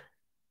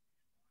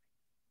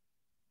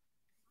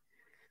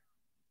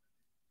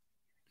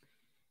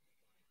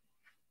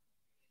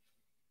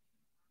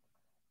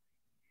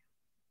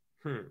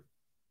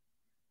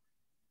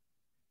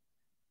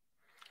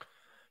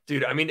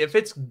 Dude, I mean, if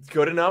it's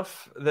good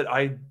enough that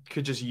I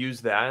could just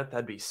use that,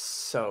 that'd be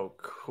so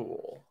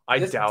cool. I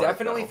doubt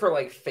definitely it, for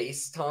like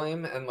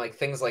FaceTime and like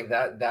things like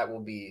that, that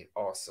will be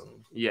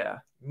awesome. Yeah.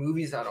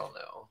 Movies, I don't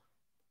know.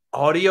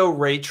 Audio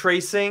ray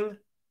tracing?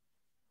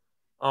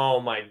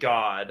 Oh my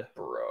God.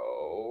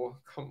 Bro,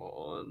 come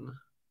on.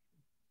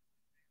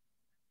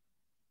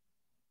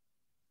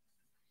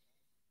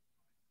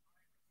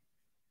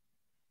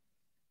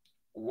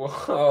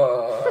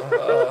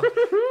 Whoa.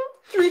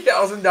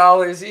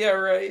 $3,000. Yeah,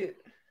 right.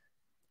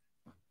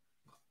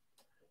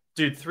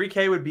 Dude,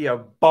 3K would be a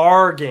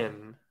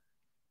bargain.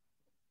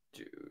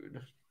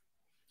 Dude.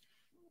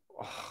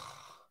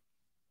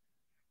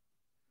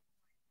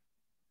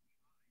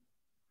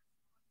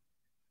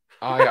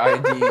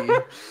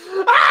 IID.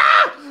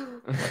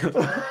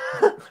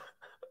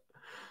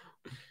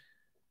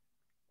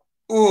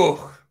 Ooh.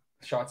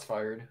 Shots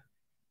fired.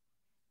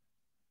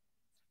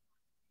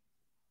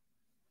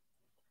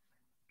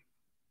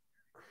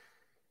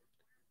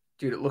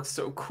 Dude, it looks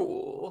so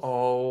cool.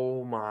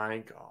 Oh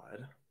my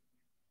God.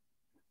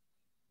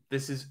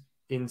 This is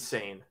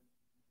insane.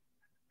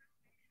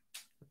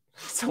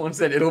 Someone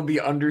said it'll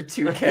be under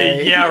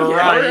 2K. Yeah,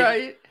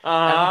 right.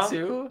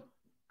 M2.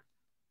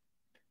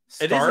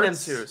 It is an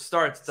Starts. M2.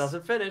 Starts,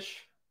 doesn't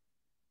finish.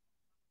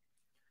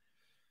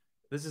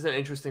 This is an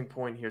interesting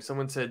point here.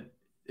 Someone said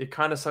it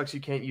kind of sucks you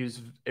can't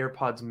use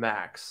AirPods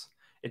Max.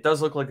 It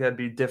does look like that'd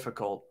be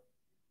difficult.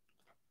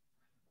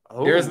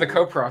 Oh, Here's the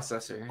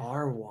coprocessor.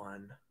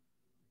 R1.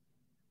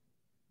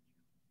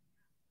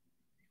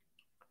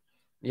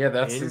 Yeah,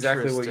 that's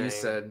exactly what you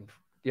said.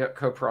 Yep,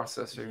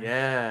 coprocessor.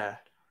 Yeah.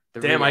 The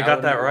Damn, I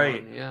got that reality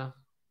right. one, yeah.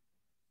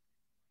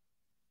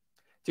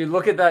 Dude,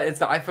 look at that. It's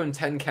the iPhone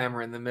 10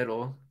 camera in the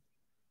middle.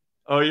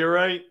 Oh, you're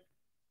right.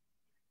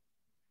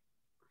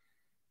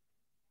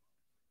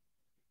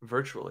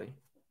 Virtually.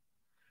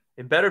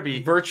 It better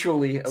be.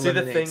 Virtually eliminates. See,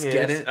 the thing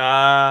Get is,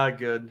 it?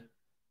 good.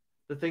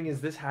 The thing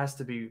is, this has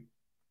to be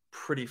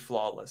pretty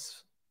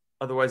flawless.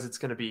 Otherwise, it's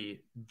going to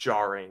be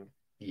jarring.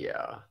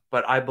 Yeah.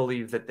 But I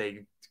believe that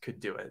they could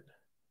do it.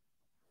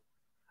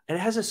 And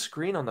it has a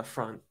screen on the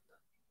front.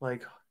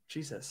 Like,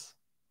 Jesus.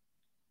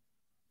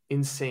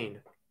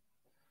 Insane.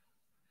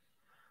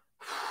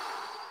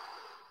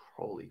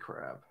 Holy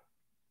crap.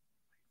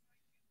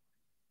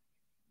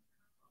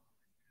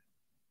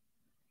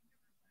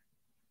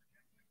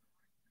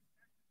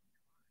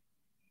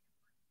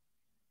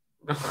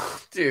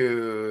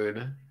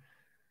 Dude.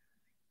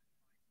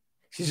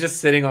 She's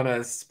just sitting on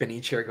a spinny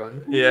chair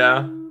going,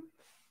 yeah.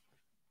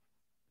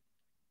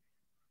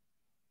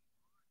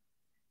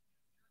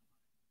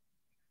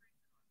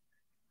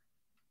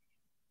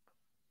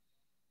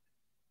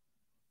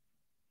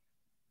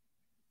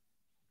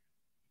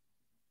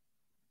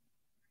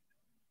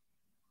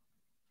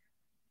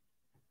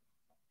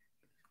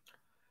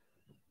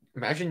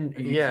 Imagine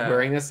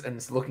wearing this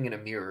and looking in a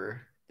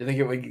mirror. Do you think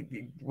it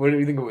would? What do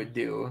you think it would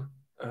do?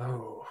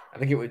 Oh, I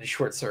think it would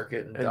short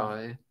circuit and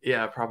die.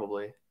 Yeah,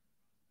 probably.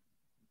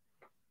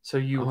 So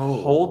you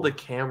hold the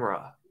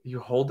camera. You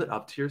hold it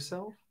up to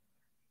yourself.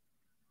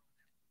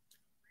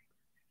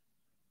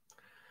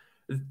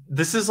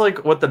 This is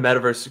like what the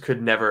metaverse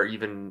could never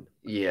even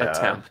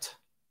attempt.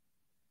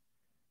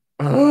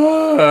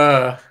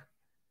 Uh-oh.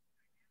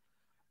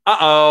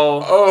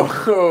 Oh.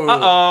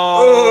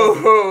 Uh-oh.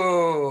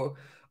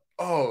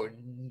 Oh.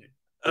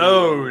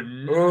 Oh,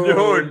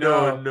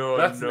 no.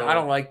 I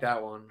don't like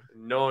that one.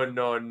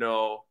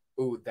 No.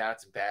 Ooh,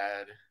 that's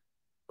bad.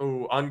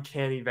 Ooh,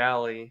 Uncanny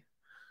Valley.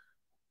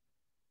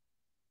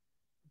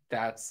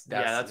 That's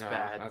bad.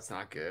 That's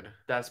not good.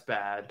 That's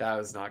bad. That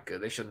was not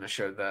good. They shouldn't have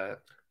showed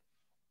that.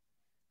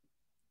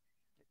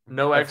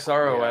 No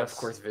XROS. Yeah, of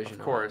course, Vision.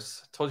 Of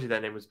course. Told you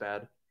that name was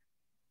bad.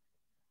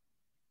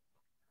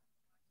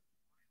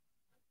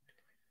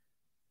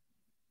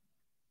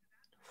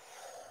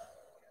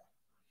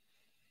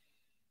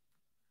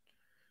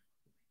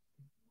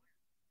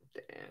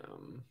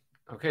 Damn.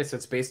 Okay, so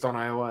it's based on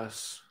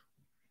iOS.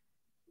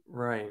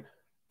 Right.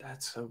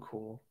 That's so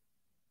cool.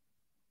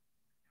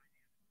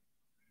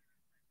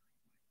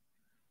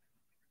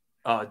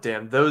 Oh,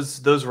 damn.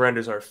 Those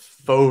renders are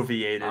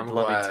foveated,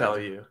 let me tell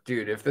you.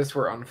 Dude, if this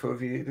were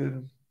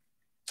unfoveated,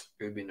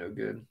 it would be no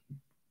good.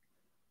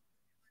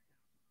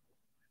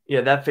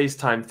 Yeah, that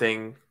FaceTime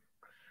thing.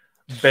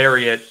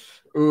 Bury it.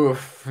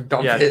 Oof.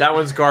 Dump it. Yeah, that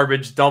one's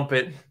garbage. Dump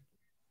it.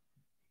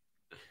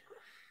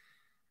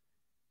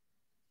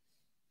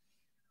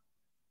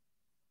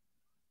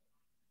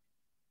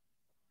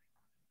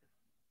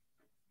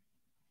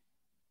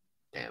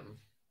 Damn.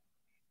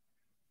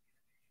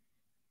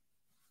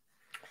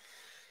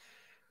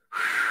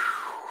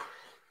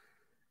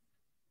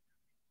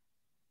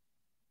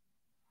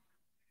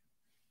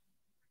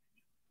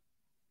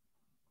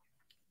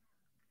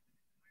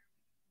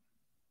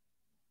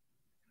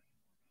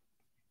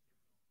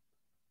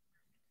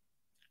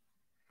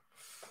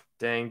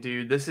 Dang,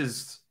 dude, this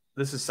is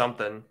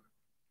something.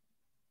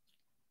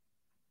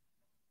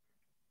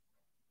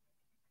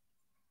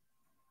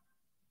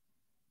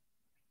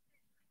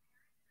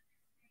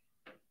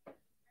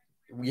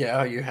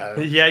 Yeah, you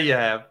have. Yeah, you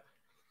have.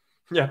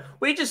 Yeah,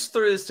 we just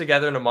threw this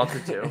together in a month or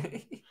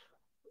two.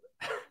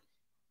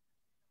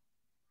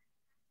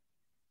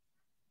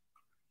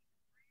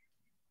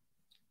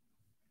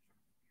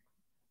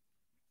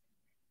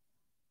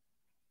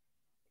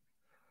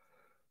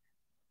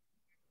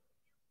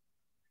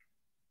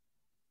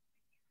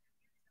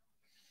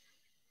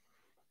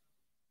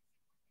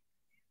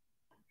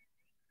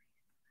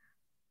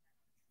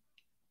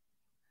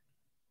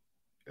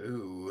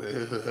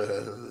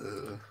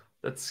 Ooh.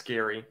 That's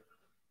scary.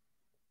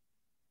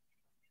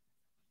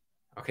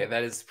 Okay,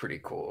 that is pretty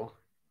cool.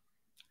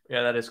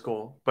 Yeah, that is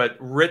cool. But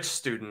rich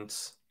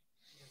students.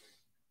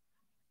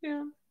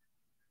 Yeah.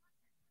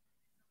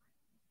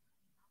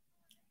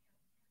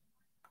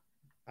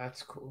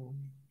 That's cool.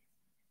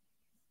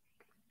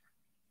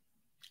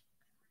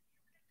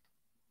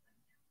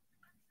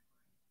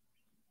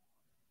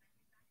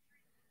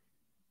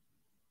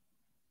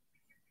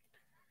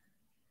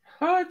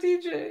 Huh,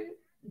 DJ?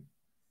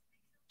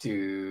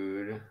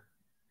 Dude,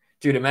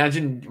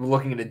 imagine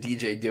looking at a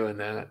DJ doing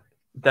that.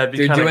 That'd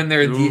be They're doing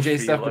their DJ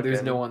stuff, looking. but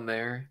there's no one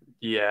there.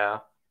 Yeah.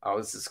 Oh,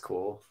 this is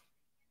cool.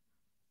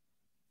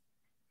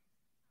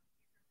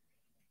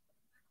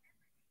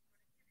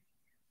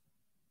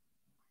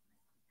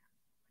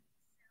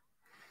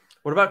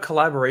 What about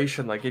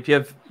collaboration? Like if you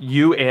have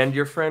you and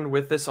your friend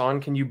with this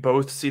on, can you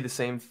both see the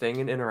same thing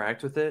and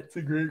interact with it? It's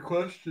a great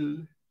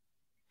question.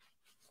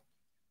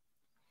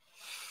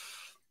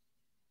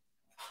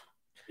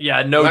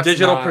 Yeah, no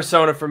digital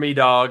persona for me,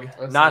 dog.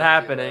 Not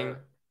happening.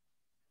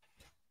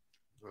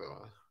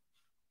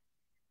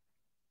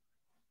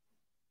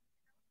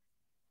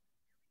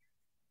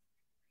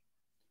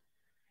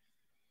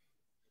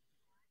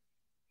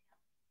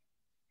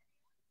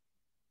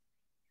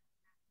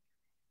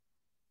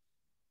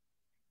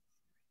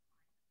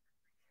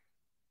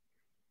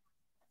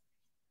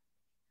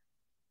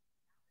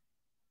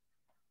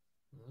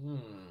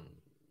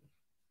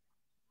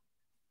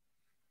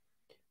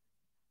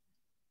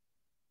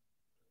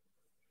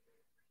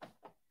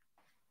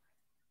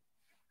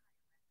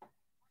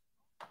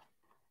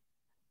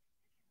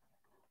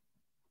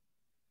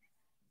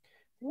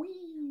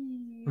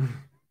 Whee!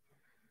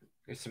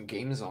 There's some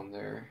games on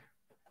there.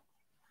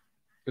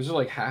 Those are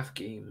like half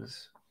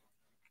games.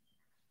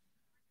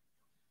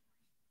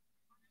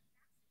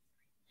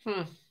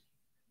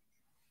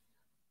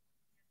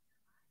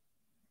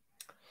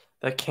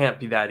 That can't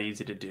be that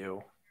easy to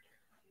do.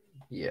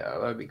 Yeah,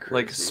 that'd be crazy.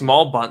 Like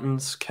small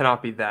buttons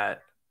cannot be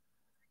that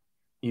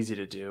easy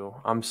to do.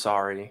 I'm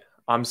sorry.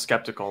 I'm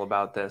skeptical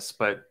about this,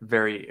 but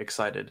very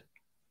excited.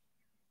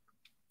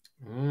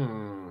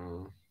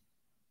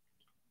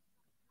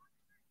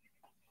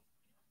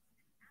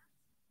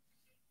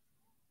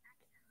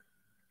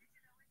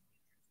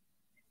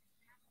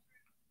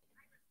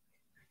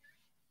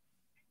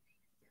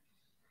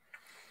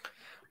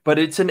 But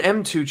it's an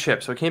M2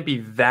 chip, so it can't be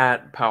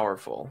that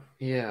powerful.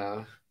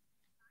 Yeah.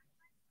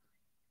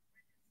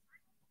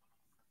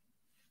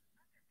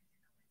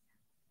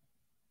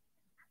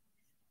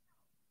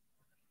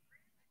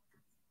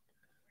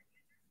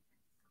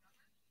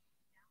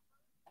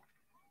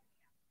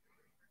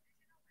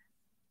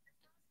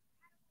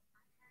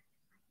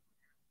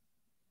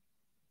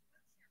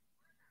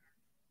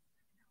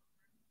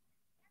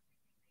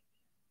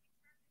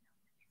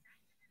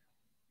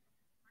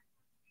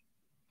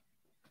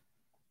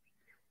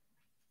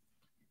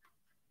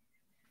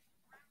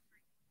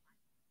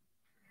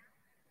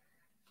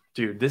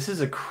 Dude, this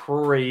is a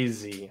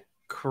crazy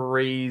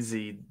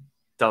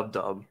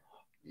dub.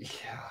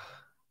 Yeah.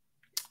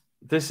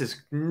 This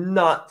is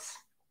nuts.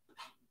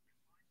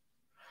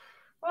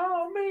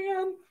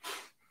 Oh,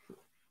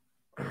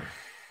 man.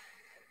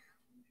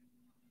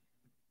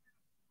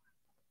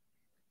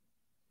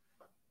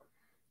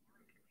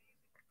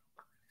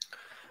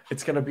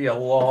 It's going to be a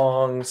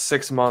long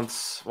 6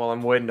 months while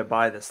I'm waiting to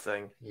buy this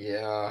thing.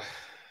 Yeah.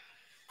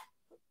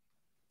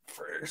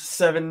 For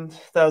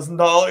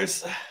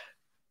 $7,000.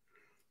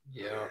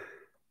 Yeah.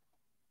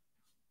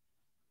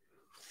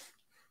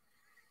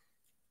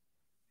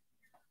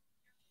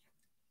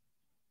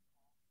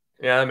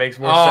 Yeah, that makes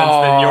more sense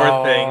than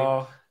your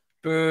thing.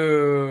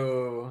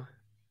 Boo.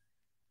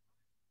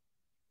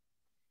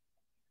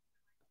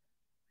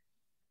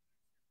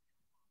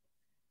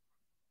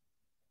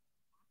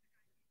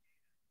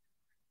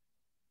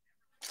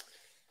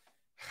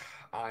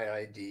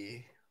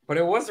 IID. But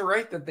it was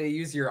right that they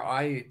use your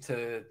eye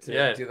to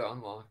do the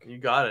unlock. You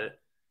got it.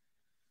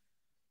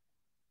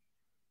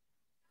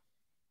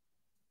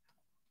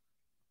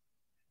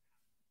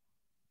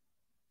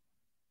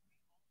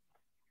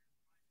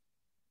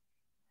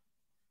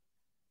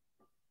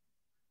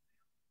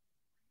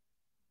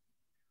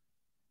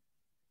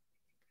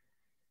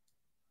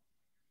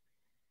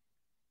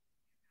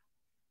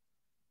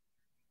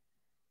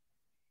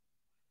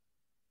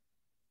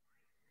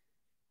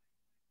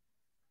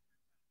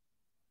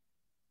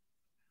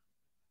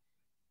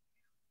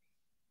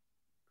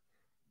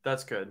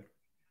 That's good.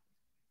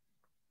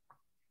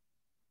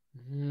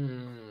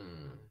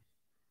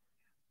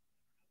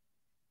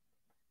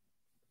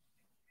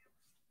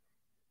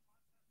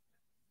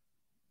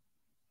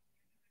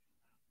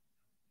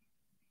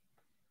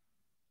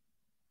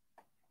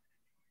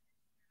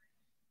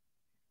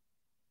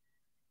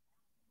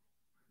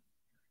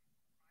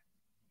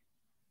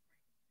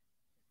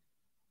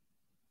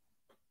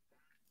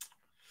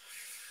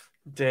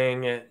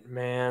 Dang it,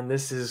 man.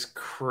 This is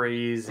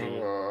crazy.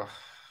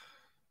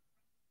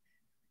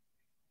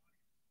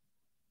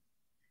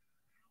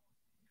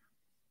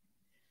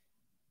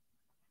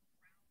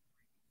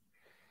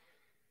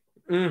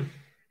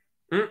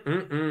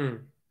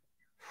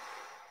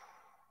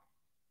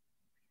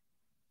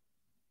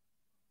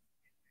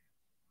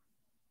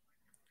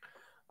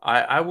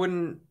 I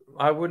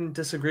wouldn't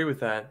disagree with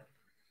that.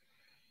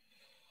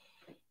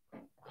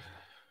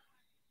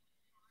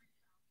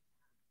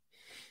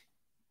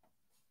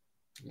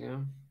 Yeah.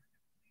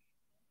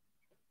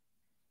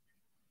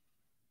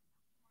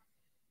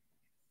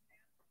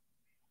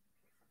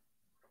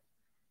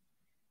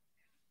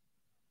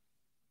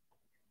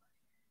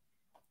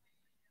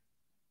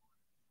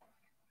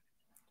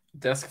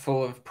 Desk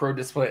full of Pro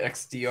Display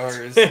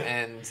XDRs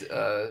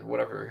and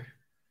whatever.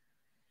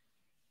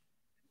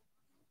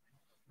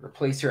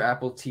 Replace your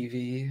Apple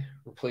TV.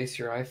 Replace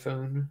your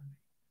iPhone.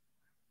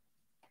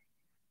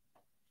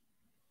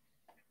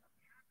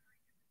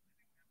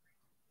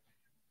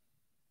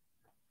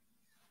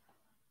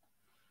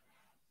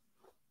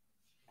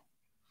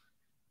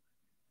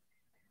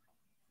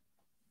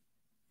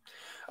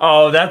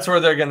 Oh, that's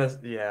where they're gonna.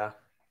 Yeah.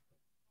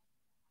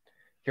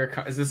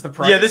 Is this the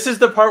price? Yeah, this is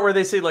the part where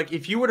they say like,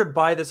 if you were to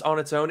buy this on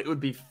its own, it would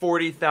be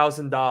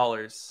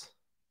 $40,000.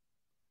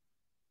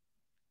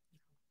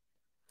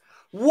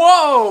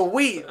 Whoa!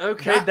 Wait.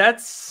 Okay,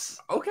 that's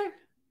okay.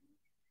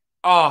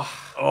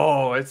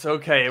 Oh, it's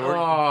okay.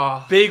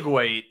 We're big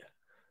weight.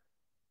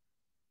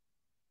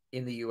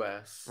 In the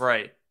U.S.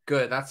 Right.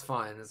 Good. That's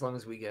fine as long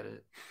as we get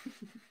it.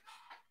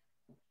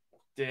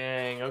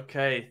 Dang.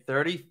 Okay.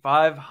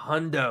 35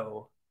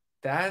 hundo.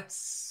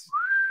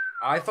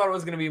 I thought it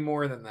was gonna be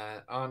more than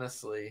that.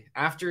 Honestly,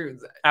 after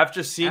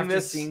seeing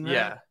this,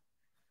 yeah.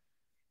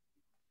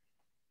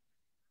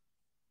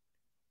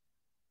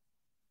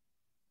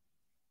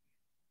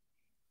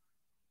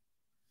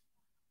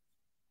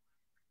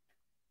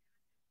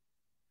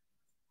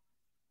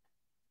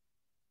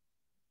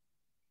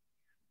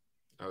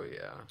 Oh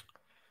yeah.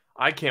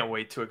 I can't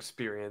wait to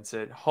experience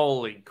it.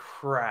 Holy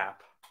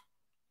crap.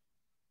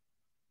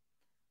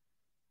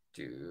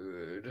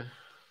 Dude.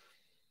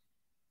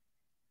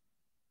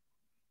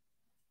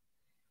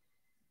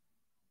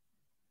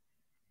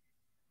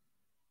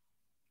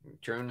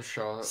 Drone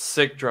shot.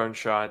 Sick drone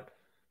shot.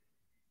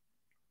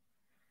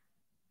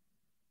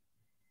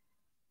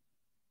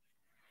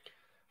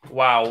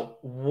 Wow.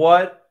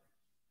 What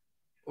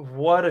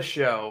a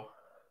show.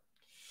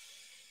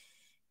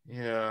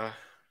 Yeah.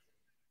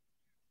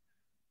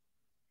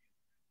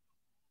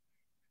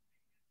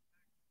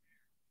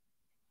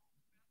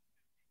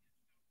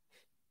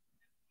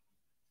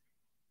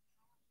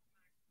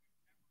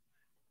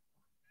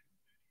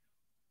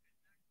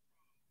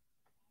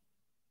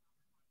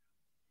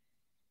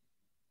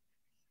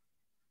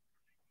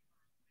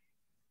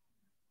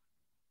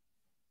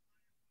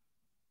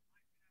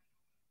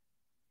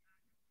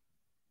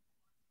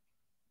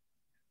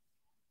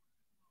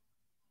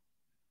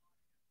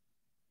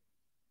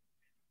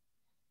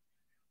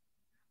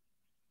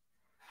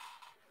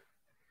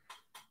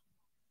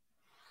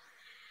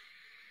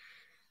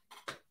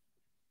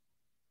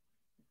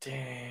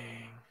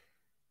 Dang.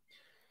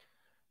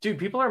 Dude,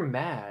 people are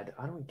mad.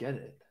 I don't get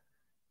it.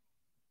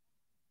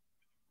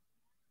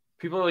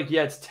 People are like,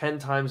 yeah, it's 10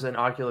 times an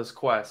Oculus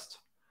Quest.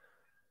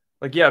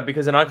 Like, yeah,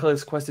 because an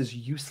Oculus Quest is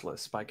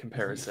useless by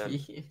comparison.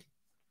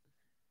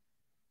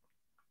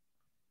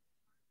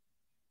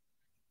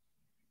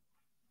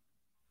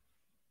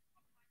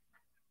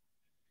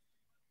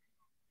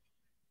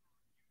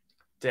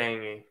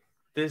 Dang.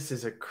 This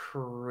is a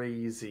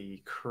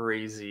crazy,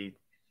 crazy.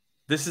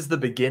 This is the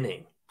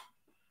beginning.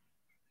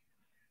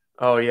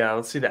 Oh, yeah.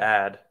 Let's see the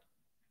ad.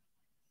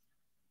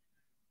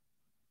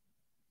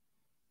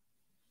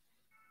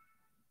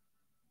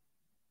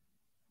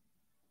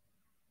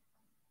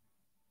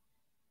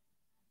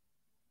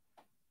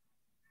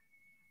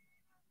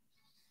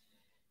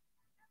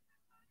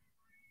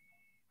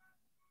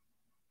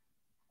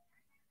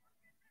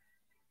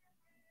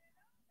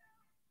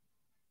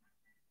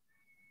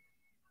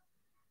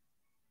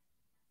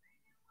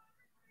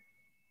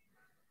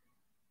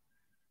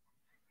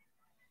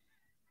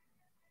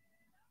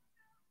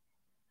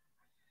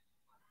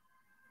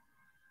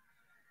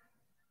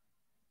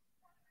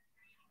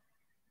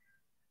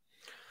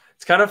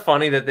 It's kind of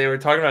funny that they were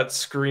talking about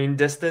screen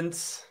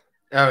distance.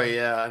 Oh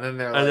yeah, and then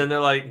they're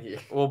like, yeah.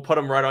 We'll put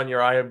them right on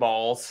your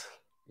eyeballs.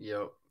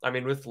 Yep. I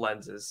mean, with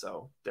lenses,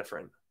 so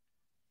different.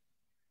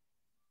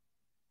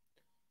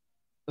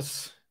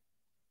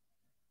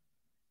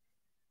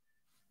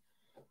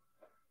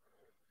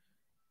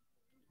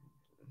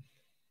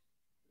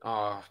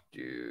 Oh,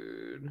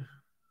 dude.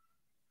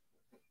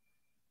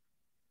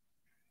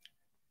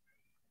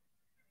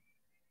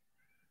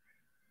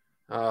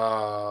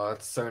 Oh,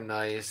 it's so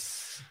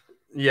nice.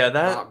 Yeah,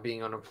 that not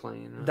being on a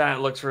plane.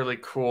 That looks really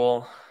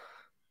cool.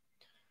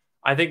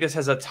 I think this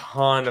has a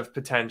ton of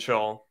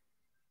potential.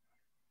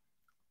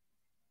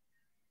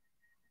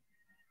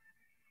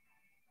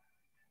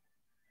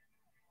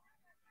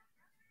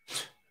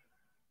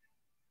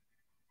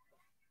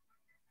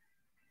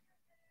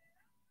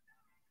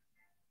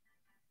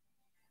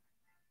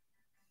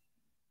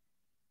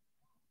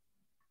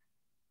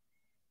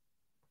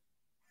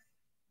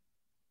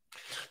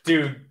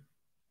 Dude.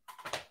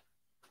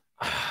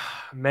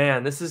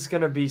 Man, this is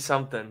going to be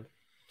something.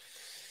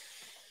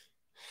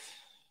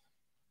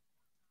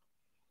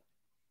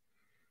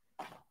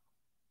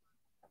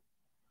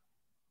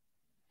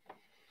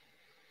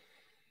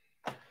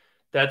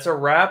 That's a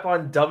wrap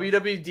on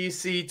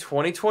WWDC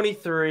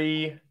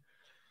 2023.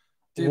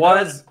 Dude,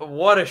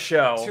 what a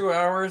show. 2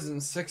 hours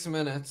and 6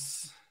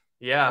 minutes.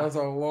 Yeah. That was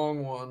a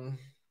long one.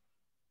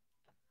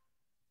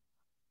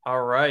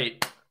 All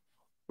right.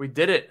 We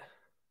did it.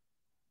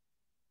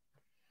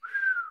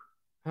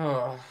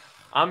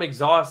 I'm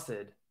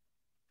exhausted.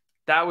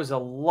 That was a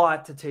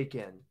lot to take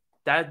in.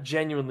 That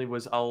genuinely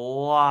was a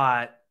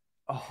lot.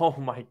 Oh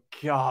my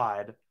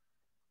God.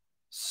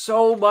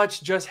 So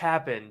much just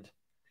happened.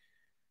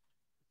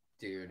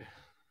 Dude,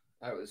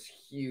 that was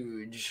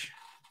huge.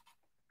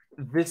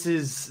 This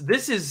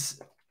is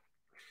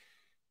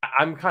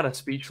I'm kind of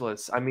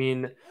speechless. I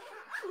mean,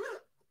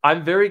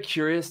 I'm very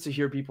curious to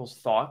hear people's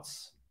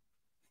thoughts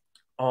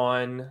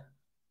on.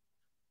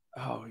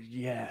 Oh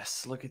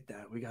yes, look at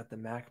that. We got the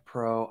Mac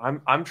Pro.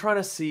 I'm trying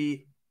to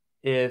see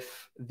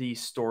if the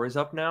store is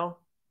up now.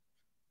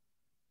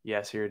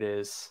 Yes, here it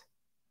is.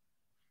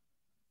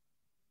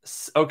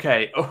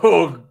 Okay.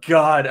 Oh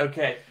God.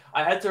 Okay.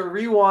 I had to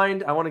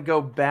rewind. I want to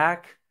go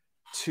back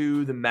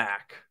to the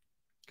Mac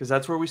because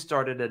that's where we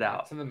started it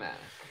out. To the Mac.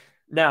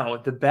 Now,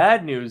 the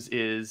bad news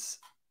is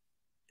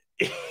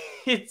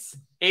it's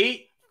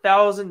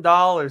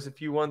 $8,000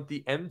 if you want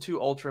the M2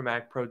 Ultra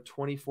Mac Pro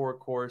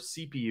 24-core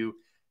CPU,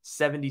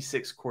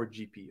 76-core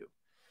GPU.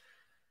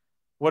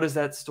 What is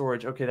that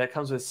storage? Okay, that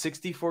comes with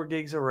 64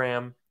 gigs of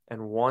RAM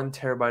and 1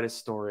 terabyte of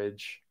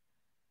storage.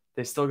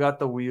 They still got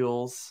the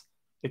wheels.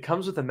 It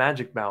comes with a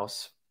Magic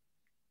Mouse.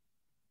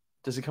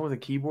 Does it come with a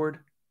keyboard?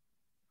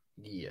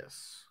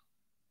 Yes.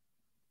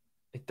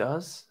 It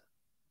does?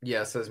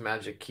 Yeah, it says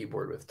Magic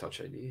Keyboard with Touch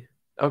ID.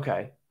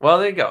 Okay. Well,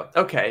 there you go.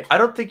 Okay. I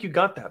don't think you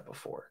got that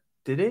before.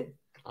 Did it?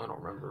 I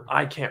don't remember.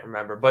 I can't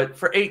remember. But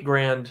for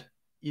 $8,000,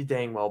 you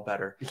dang well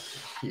better.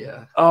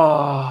 Yeah.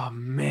 Oh,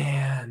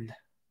 man.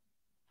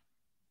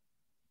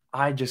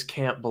 I just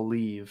can't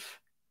believe.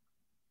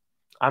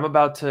 I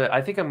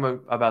think I'm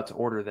about to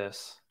order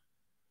this.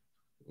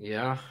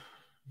 Yeah.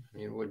 I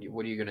mean,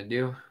 what are you gonna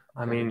do?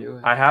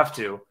 I have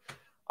to.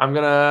 I'm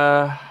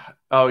gonna.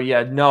 Oh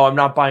yeah, no, I'm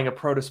not buying a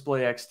Pro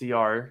Display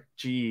XDR.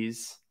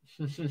 Jeez,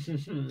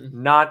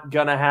 not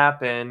gonna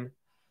happen.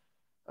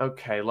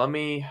 Okay, let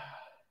me.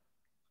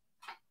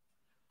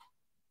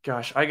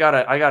 Gosh, I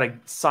gotta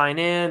sign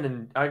in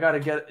and I gotta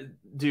get.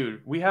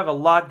 Dude, we have a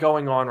lot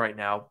going on right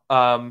now.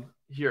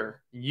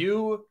 Here,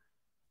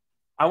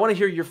 I want to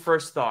hear your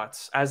first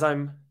thoughts as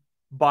I'm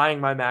buying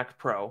my Mac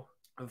Pro.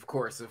 Of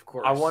course.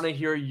 I want to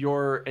hear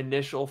your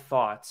initial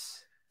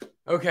thoughts.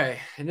 Okay,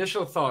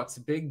 initial thoughts.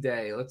 Big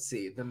day. Let's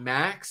see. The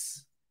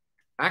Macs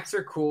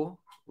are cool,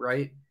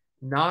 right?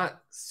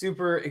 Not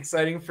super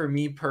exciting for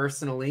me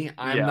personally.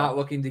 I'm not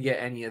looking to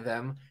get any of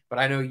them, but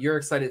I know you're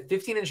excited.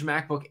 15-inch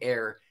MacBook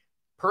Air.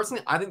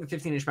 Personally, I think the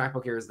 15-inch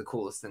MacBook Air is the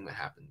coolest thing that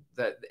happened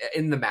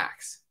in the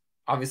Macs.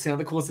 Obviously, not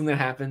the coolest thing that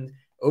happened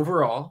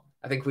overall.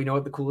 I think we know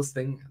what the coolest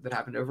thing that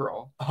happened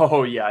overall.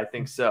 Oh yeah, I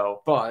think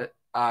so. But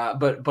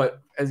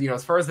as you know,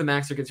 as far as the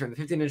Macs are concerned,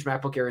 the 15-inch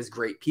MacBook Air is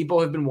great.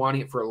 People have been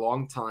wanting it for a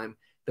long time.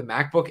 The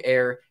MacBook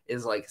Air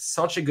is like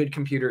such a good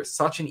computer,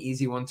 such an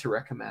easy one to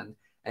recommend.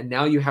 And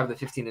now you have the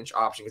 15-inch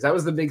option because that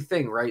was the big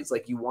thing, right? It's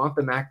like you want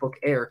the MacBook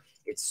Air.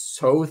 It's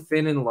so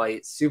thin and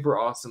light, super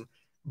awesome,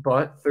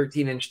 but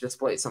 13-inch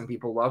display. Some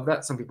people love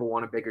that. Some people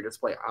want a bigger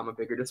display. I'm a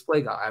bigger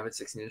display guy. I have a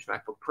 16-inch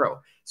MacBook Pro.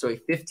 So a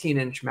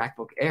 15-inch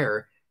MacBook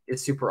Air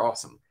is super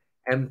awesome.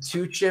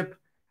 M2 chip,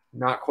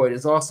 not quite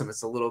as awesome.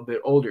 It's a little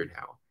bit older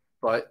now.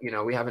 But,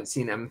 we haven't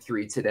seen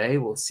M3 today.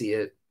 We'll see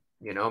it,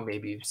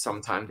 maybe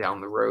sometime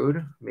down the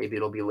road. Maybe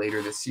it'll be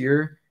later this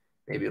year.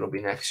 Maybe it'll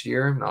be next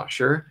year. I'm not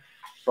sure.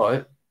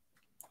 But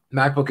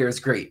MacBook Air is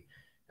great.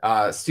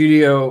 Mac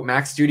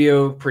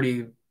Studio,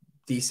 pretty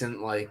decent,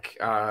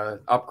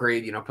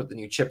 upgrade, put the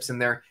new chips in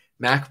there.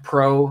 Mac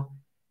Pro,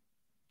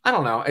 I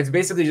don't know. It's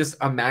basically just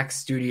a Mac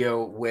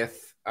Studio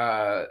with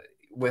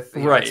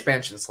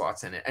expansion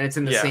slots in it. And it's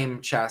in the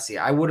same chassis.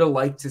 I would have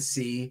liked to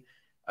see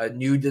a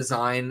new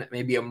design,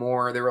 maybe there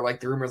were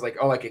the rumors like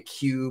a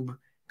cube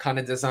kind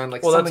of design,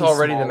 that's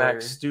already smaller. the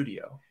Mac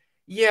Studio.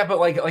 Yeah, but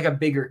like a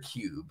bigger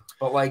cube.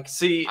 But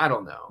see, I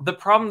don't know. The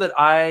problem that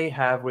I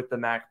have with the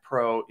Mac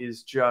Pro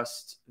is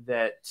just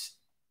that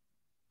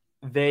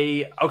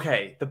the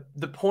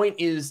point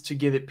is to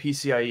give it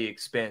PCIe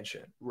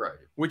expansion. Right.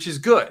 Which is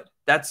good.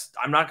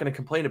 I'm not going to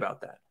complain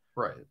about that.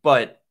 Right.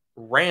 But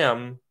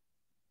RAM,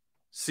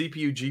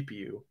 CPU,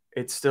 GPU,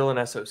 it's still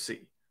an SoC.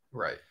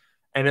 Right.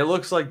 And it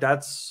looks like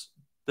that's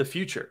the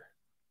future.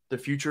 The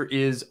future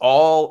is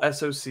all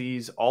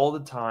SoCs all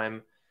the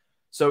time.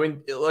 So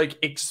in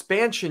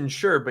expansion,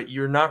 sure, but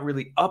you're not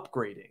really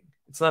upgrading.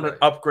 It's not an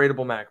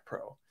upgradable Mac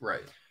Pro.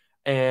 Right.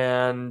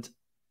 And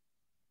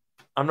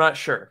I'm not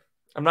sure.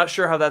 I'm not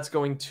sure how that's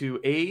going to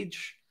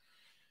age.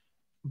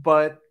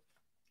 But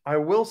I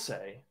will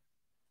say,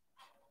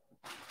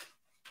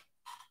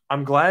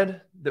 I'm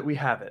glad that we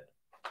have it.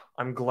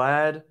 I'm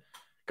glad.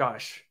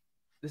 Gosh,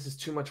 this is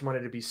too much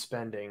money to be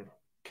spending,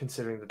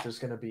 considering that there's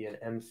going to be an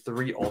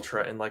M3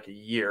 Ultra in a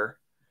year.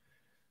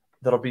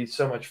 That'll be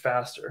so much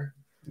faster.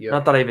 Yep.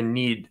 Not that I even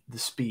need the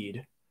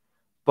speed,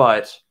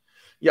 but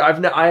yeah,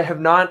 I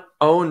have not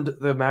owned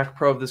the Mac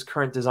Pro of this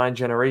current design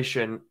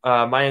generation.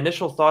 My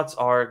initial thoughts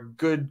are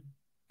good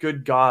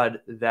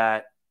God,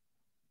 that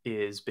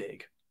is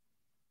big.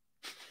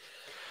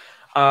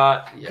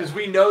 Because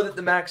we know that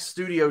the Mac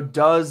Studio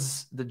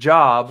does the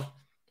job.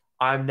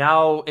 I'm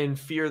now in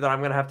fear that I'm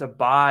going to have to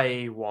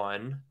buy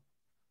one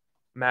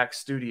Mac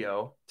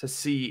Studio to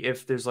see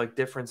if there's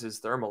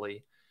differences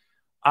thermally.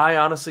 I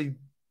honestly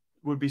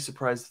would be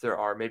surprised if there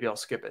are. Maybe I'll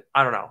skip it.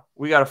 I don't know.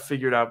 We got to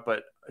figure it out,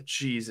 but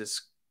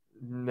Jesus,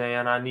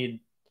 man, I need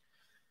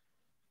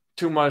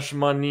too much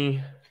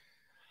money.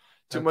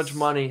 Much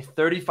money.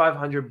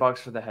 $3,500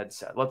 for the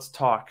headset. Let's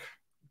talk.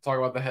 Talk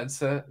about the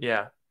headset?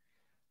 Yeah.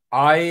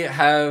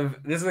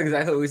 This is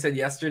exactly what we said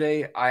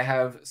yesterday. I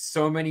have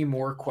so many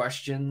more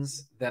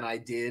questions than I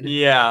did.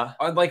 Yeah.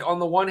 Like, on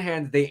the one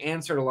hand, they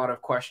answered a lot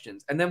of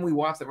questions, and then we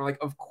watched them. We're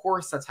like, of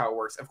course, that's how it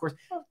works. Of course.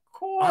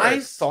 I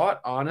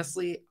thought,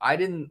 honestly, I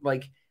didn't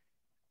like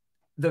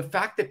the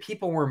fact that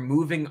people were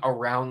moving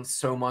around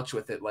so much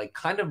with it, like,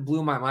 kind of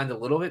blew my mind a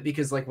little bit,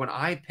 because like when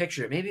I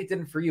pictured it, maybe it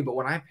didn't for you, but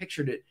when I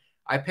pictured it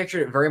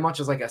very much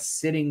as like a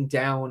sitting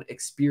down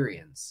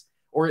experience,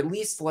 or at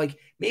least like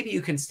maybe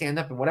you can stand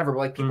up and whatever, but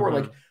like people were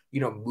like,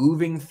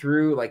 moving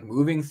through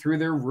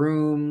their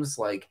rooms,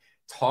 like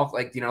talk,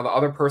 like, the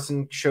other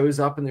person shows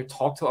up and they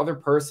talk to the other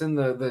person,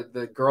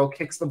 the girl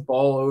kicks the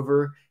ball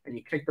over and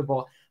you kick the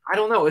ball. I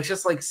don't know, it's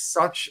just like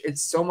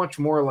it's so much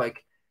more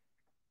like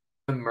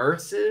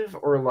immersive,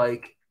 or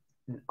like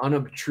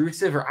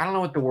unobtrusive, or I don't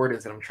know what the word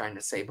is that I'm trying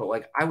to say, but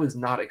like I was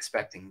not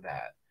expecting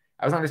that.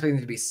 I was not expecting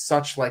it to be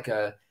such like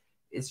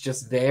it's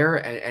just there,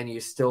 and you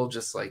still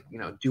just like,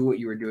 do what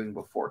you were doing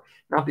before.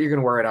 Not that you're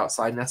gonna wear it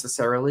outside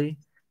necessarily,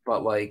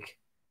 but like,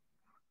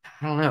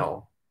 I don't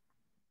know.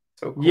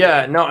 So cool.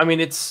 Yeah, no, I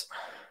mean,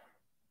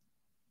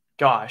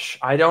 gosh,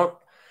 I don't.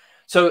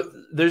 So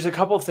there's a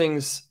couple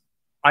things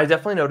I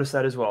definitely noticed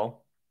that as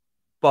well,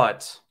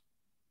 but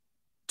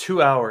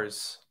 2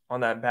 hours on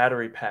that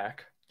battery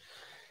pack,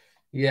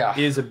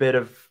 is a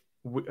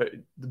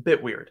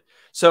bit weird.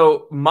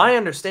 So my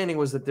understanding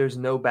was that there's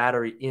no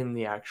battery in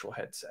the actual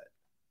headset.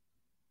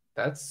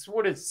 That's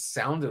what it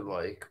sounded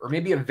like, or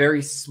maybe a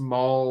very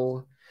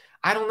small.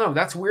 I don't know.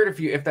 That's weird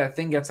if that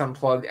thing gets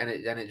unplugged and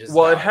it just.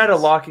 Well, dies. It had a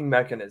locking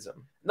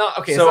mechanism. No,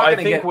 okay. So I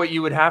think what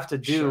you would have to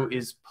do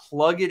is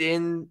plug it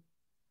in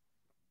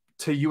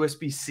to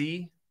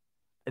USB-C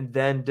and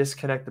then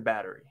disconnect the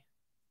battery.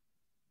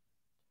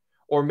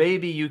 Or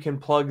maybe you can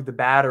plug the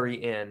battery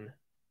in.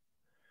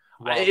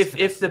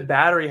 If the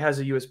battery has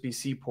a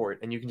USB-C port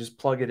and you can just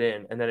plug it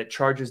in and then it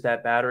charges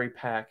that battery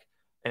pack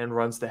and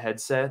runs the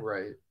headset,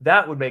 right?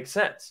 That would make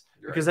sense,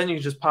 because then you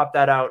can just pop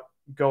that out,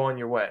 go on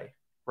your way,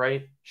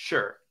 right?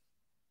 Sure.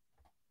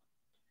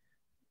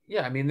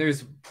 Yeah, I mean,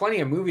 there's plenty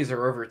of movies that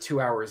are over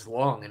 2 hours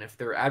long, and if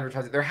they're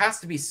advertising, there has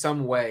to be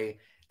some way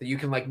that you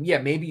can, like,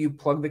 maybe you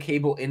plug the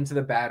cable into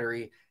the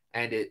battery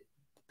and it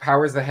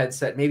powers the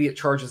headset. Maybe it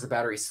charges the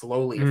battery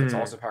slowly if it's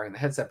also powering the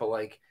headset, but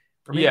like,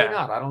 or maybe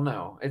not. I don't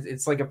know.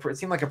 It's like it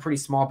seemed like a pretty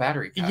small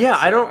battery pack. Yeah,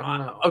 so I don't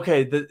know.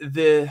 Okay,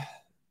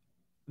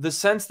 the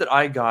sense that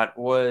I got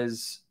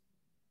was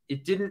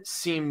it didn't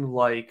seem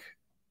like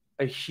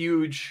a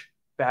huge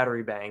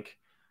battery bank.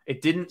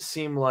 It didn't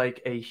seem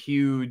like a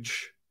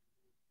huge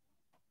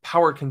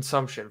power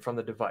consumption from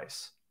the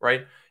device,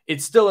 right?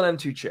 It's still an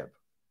M2 chip,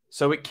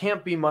 so it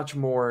can't be much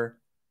more.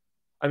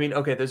 I mean,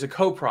 okay, there's a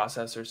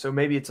coprocessor, so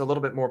maybe it's a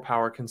little bit more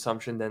power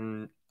consumption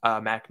than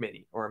a Mac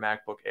Mini or a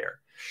MacBook Air.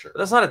 Sure. But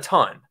that's not a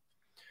ton.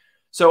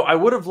 So I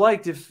would have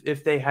liked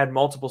if they had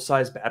multiple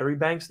size battery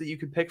banks that you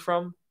could pick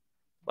from.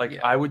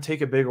 Like, I would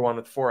take a bigger one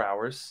with 4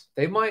 hours.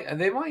 They might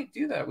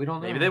do that. We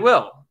don't know. Maybe they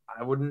will.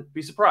 I wouldn't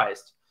be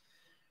surprised.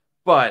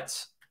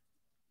 But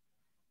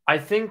I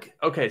think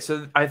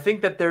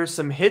that there's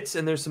some hits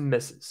and there's some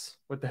misses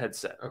with the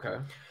headset. Okay.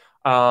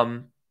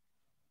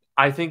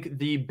 I think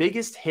the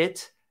biggest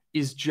hit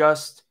is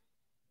just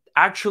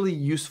actually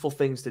useful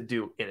things to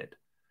do in it.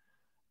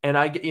 And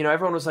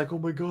everyone was like, "Oh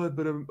my God,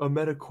 but a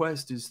Meta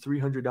Quest is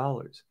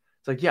 $300." It's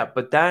like, yeah,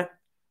 but that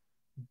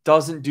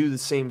doesn't do the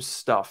same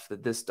stuff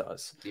that this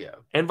does. Yeah.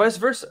 And vice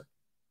versa.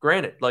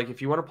 Granted, like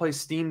if you want to play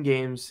Steam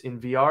games in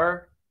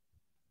VR,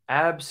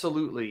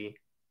 absolutely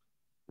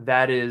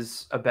that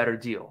is a better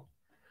deal.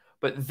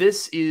 But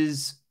this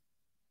is,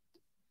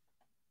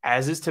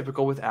 as is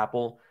typical with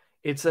Apple,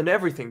 it's an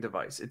everything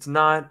device. It's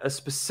not a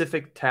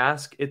specific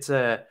task. It's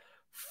a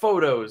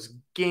photos,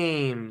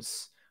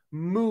 games,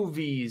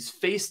 movies,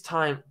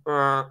 FaceTime,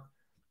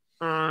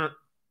 the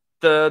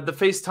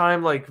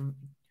FaceTime, like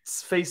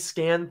face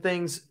scan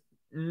things.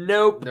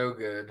 Nope. No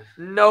good.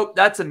 Nope.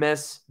 That's a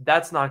miss.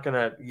 That's not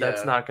gonna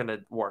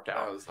work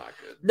out. That was not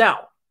good.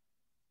 Now,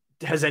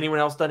 has anyone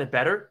else done it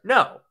better?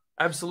 No,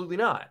 absolutely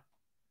not.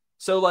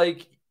 So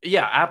like,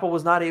 yeah, Apple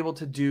was not able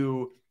to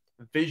do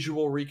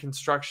visual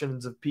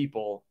reconstructions of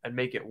people and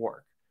make it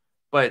work.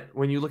 But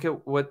when you look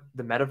at what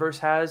the metaverse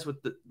has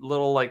with the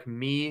little like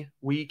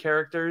Wii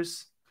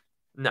characters,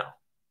 no,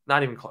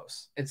 not even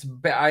close. It's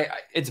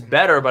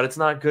better, but it's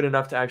not good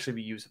enough to actually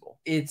be usable.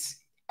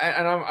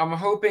 I'm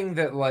hoping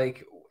that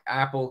like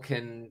Apple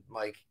can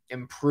like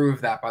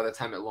improve that by the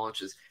time it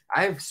launches.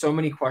 I have so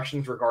many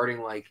questions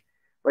regarding like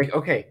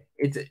okay,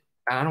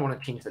 I don't want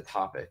to change the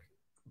topic,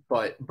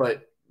 but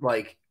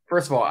like,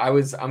 first of all,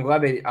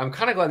 I'm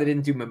kind of glad they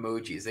didn't do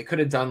memojis. They could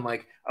have done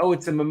like, oh,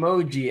 it's a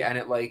memoji and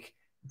it like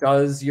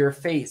does your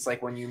face,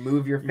 like when you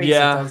move your face, it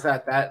does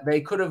that. That they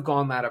could have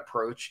gone that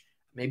approach.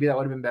 Maybe that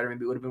would have been better.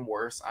 Maybe it would have been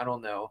worse. I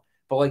don't know.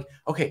 But like,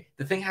 okay,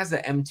 the thing has the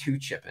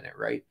M2 chip in it,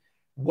 right?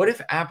 What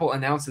if Apple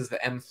announces the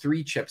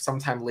M3 chip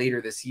sometime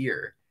later this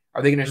year?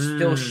 Are they going to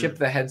still ship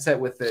the headset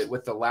with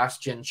the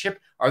last gen chip?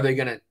 Are they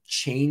going to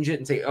change it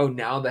and say, oh,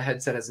 now the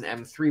headset has an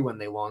M3 when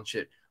they launch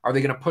it? Are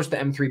they going to push the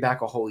M3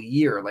 back a whole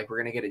year? Like we're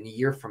going to get it in a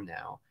year from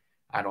now?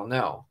 I don't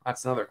know.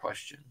 That's another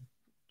question.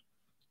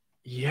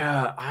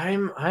 Yeah,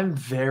 I'm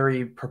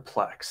very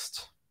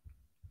perplexed.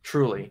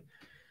 Truly.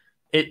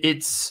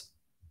 It's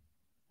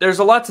there's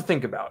a lot to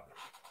think about.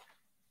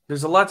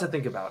 There's a lot to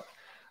think about.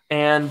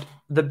 And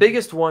the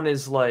biggest one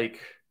is like,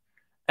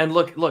 and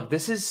look,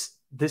 this is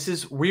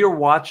we are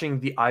watching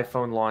the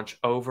iPhone launch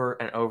over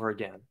and over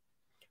again.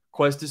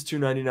 Quest is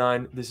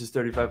 $299, this is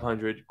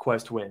 $3,500,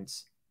 Quest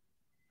wins.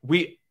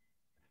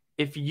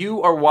 If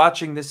you are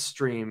watching this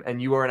stream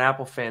and you are an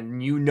Apple fan,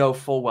 you know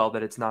full well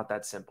that it's not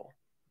that simple.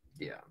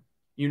 Yeah.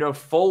 You know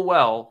full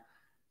well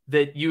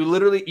that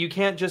you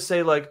can't just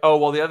say like, oh,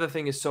 well, the other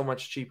thing is so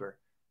much cheaper.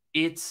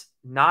 It's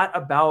not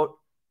about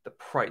the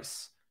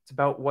price. It's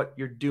about what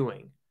you're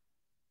doing.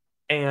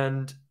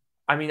 And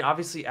I mean,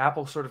 obviously,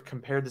 Apple sort of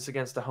compared this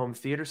against a home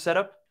theater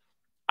setup.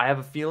 I have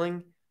a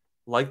feeling,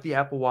 like the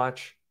Apple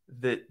Watch,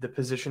 that the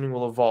positioning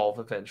will evolve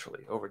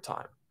eventually over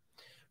time.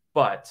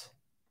 But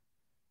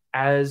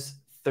as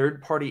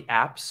third-party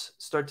apps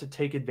start to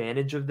take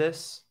advantage of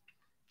this,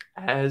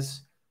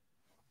 as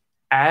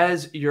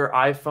your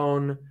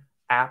iPhone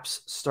apps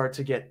start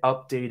to get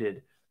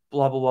updated,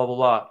 blah, blah, blah, blah,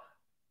 blah,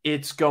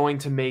 it's going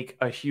to make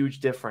a huge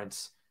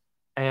difference.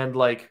 And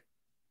like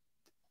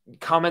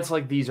comments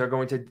like these are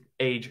going to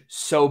age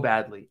so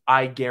badly,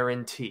 I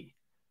guarantee.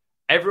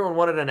 Everyone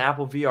wanted an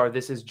Apple VR.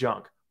 This is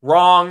junk.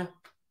 Wrong.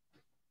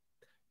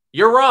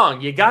 You're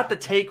wrong. You got the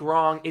take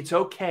wrong. It's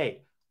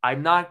okay.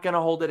 I'm not going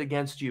to hold it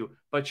against you,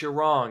 but you're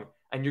wrong.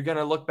 And you're going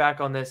to look back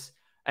on this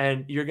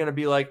and you're going to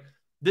be like,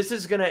 this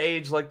is going to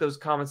age like those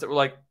comments that were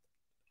like,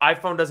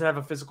 iPhone doesn't have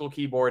a physical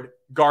keyboard.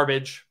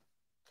 Garbage.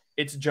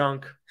 It's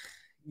junk.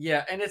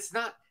 Yeah, and it's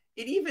not,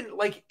 it even,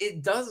 like,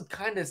 it does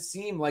kind of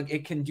seem like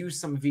it can do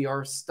some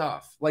VR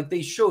stuff. Like,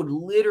 they showed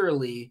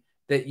literally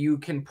that you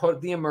can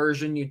put the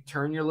immersion, you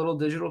turn your little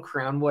digital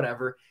crown,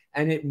 whatever,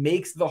 and it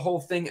makes the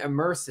whole thing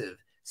immersive.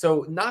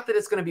 So, not that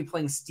it's going to be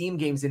playing Steam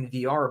games in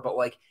VR, but,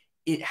 like,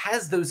 it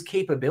has those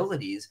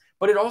capabilities,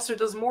 but it also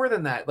does more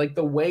than that. Like,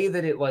 the way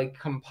that it, like,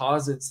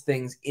 composites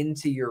things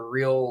into your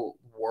real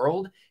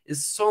world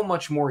is so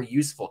much more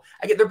useful.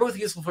 I get they're both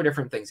useful for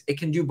different things. It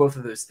can do both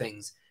of those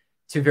things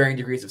to varying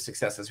degrees of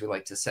success, as we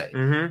like to say.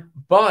 Mm-hmm.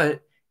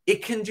 But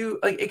it can do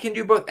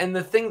both. And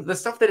the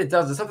stuff that it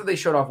does, the stuff that they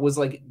showed off was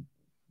like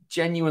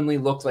genuinely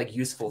looked like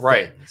useful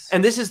things.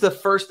 And this is the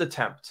first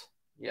attempt.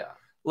 Yeah.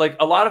 Like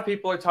a lot of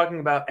people are talking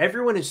about,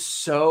 everyone is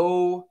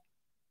so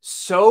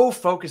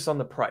focused on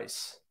the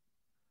price.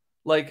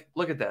 Like,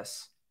 look at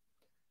this.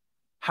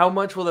 How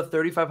much will the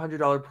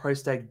 $3,500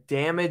 price tag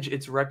damage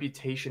its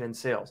reputation and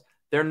sales?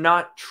 They're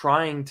not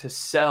trying to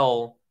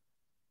sell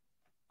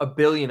 1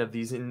 billion of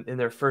these in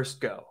their first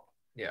go.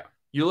 Yeah.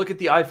 You look at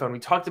the iPhone. We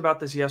talked about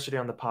this yesterday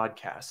on the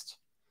podcast.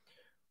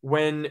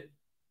 When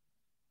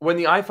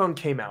the iPhone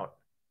came out,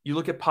 you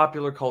look at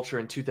popular culture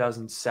in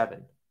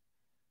 2007.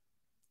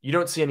 You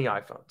don't see any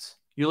iPhones.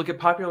 You look at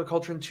popular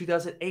culture in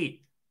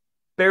 2008.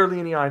 Barely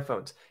any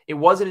iPhones. It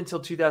wasn't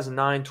until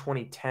 2009,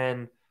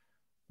 2010,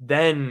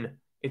 then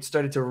it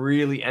started to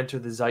really enter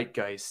the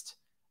zeitgeist,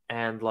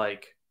 and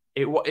like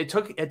it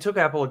took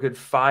Apple a good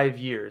 5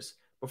 years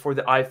before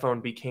the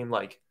iPhone became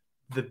like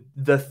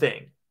the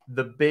thing,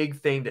 the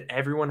big thing that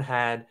everyone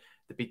had,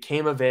 that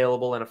became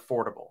available and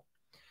affordable.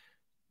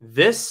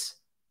 This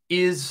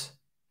is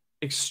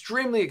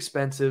extremely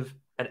expensive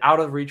and out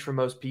of reach for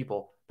most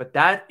people, but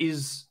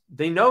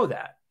they know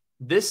that.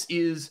 This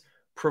is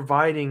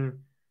providing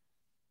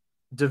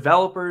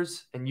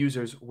developers and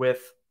users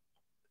with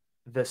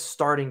the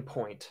starting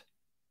point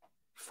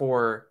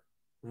for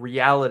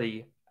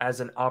reality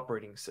as an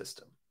operating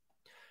system.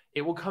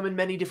 It will come in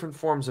many different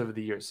forms over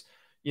the years.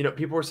 You know,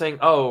 people were saying,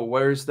 "Oh,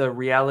 where's the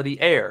Reality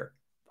Air?"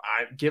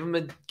 Give them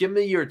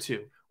a year or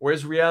two.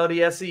 Where's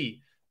Reality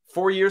SE?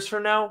 4 years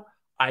from now,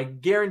 I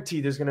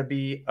guarantee there's going to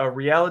be a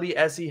Reality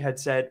SE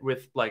headset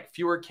with like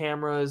fewer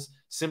cameras,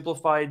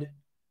 simplified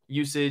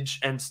usage,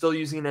 and still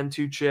using an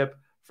M2 chip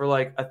for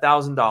like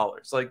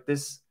 $1,000. Like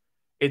this,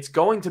 it's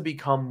going to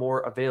become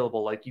more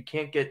available. Like you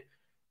can't get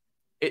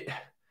it.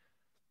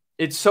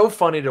 It's so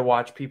funny to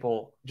watch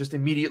people just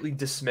immediately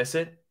dismiss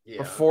it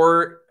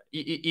before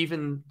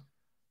even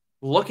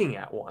looking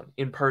at one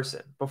in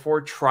person,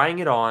 before trying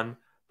it on,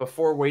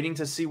 before waiting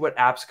to see what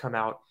apps come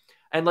out.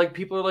 And like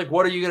people are like,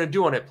 what are you going to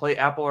do on it? Play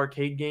Apple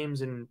Arcade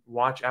games and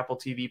watch Apple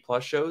TV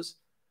Plus shows?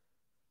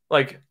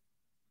 Like,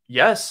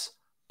 yes,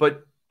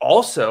 but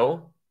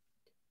also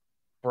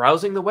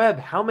browsing the web.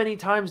 How many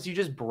times do you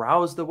just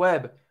browse the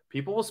web?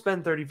 People will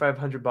spend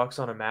 $3,500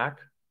 on a Mac.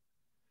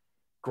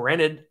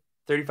 Granted,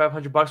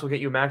 $3,500 will get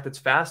you a Mac that's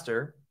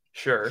faster.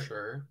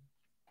 Sure.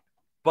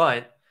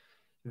 But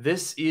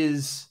this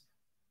is,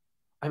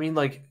 I mean,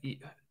 like,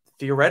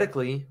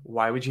 theoretically,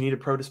 why would you need a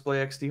Pro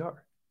Display XDR?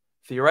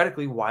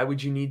 Theoretically, why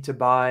would you need to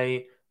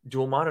buy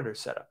dual monitor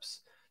setups?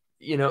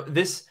 You know,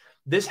 this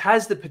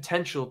has the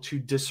potential to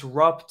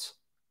disrupt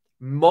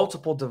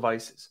multiple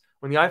devices.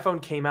 When the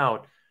iPhone came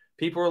out,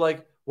 people were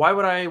like, why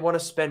would I want to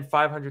spend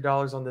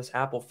 $500 on this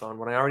Apple phone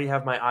when I already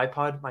have my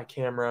iPod, my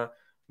camera,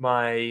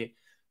 my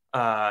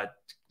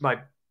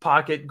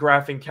pocket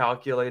graphing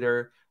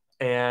calculator,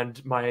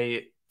 and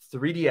my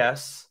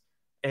 3DS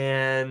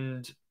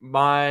and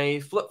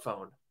my flip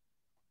phone.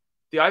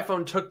 The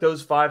iPhone took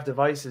those 5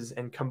 devices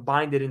and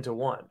combined it into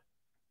one.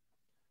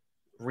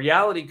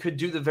 Reality could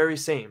do the very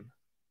same.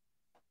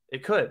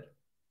 It could.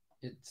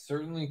 It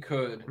certainly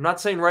could. I'm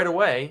not saying right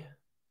away.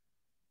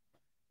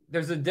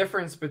 There's a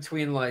difference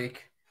between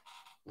like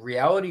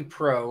Reality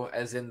Pro,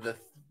 as in the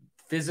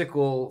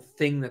physical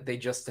thing that they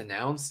just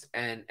announced,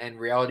 and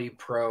Reality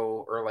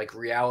Pro, or like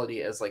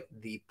Reality as like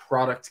the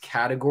product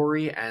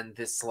category, and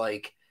this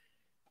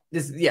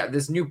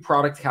new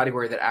product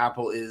category that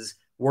Apple is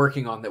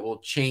working on that will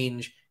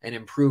change and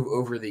improve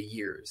over the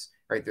years,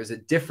 right? There's a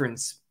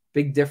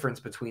big difference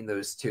between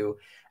those two.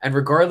 And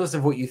regardless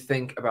of what you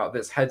think about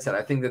this headset,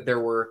 I think that there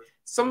were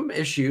some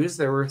issues.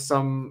 There were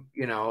some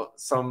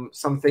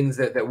things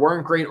that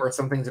weren't great, or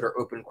some things that are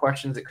open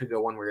questions that could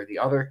go one way or the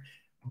other.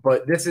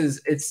 But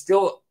it's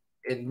still,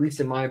 at least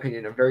in my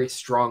opinion, a very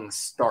strong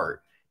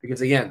start,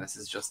 because again, this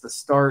is just the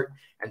start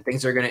and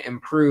things are going to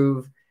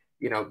improve.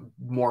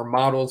 More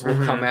models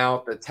will come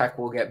out, the tech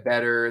will get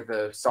better,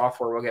 the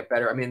software will get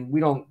better. I mean, we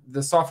don't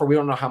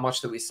know how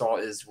much that we saw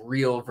is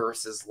real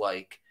versus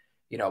like,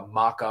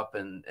 mock-up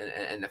and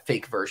a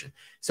fake version.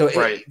 So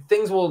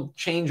things will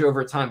change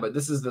over time, but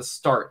this is the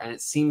start, and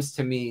it seems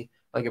to me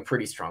like a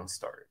pretty strong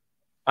start.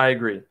 I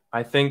agree.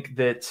 I think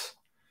that,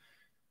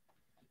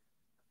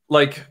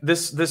 like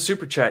this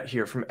super chat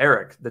here from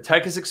Eric, the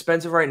tech is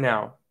expensive right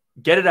now.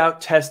 Get it out,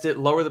 test it,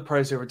 lower the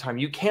price over time.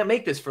 You can't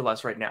make this for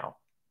less right now.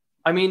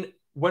 I mean,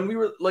 when we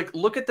were like,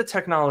 look at the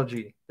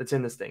technology that's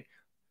in this thing.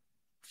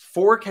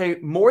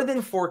 4K, more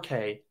than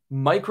 4K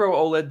micro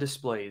OLED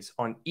displays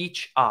on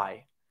each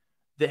eye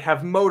that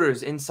have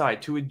motors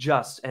inside to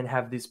adjust and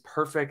have this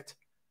perfect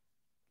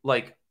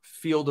like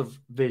field of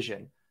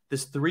vision.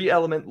 This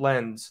 3-element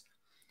lens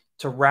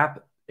to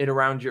wrap it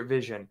around your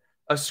vision.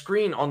 A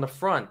screen on the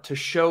front to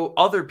show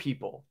other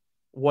people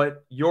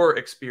what you're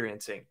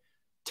experiencing.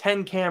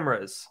 10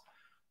 cameras.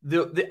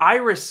 The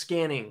iris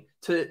scanning,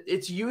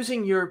 it's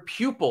using your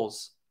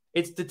pupils.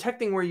 It's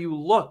detecting where you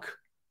look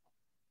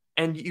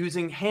and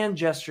using hand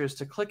gestures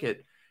to click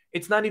it.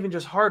 It's not even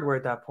just hardware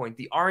at that point.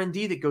 The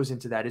R&D that goes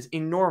into that is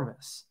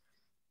enormous.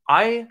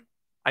 I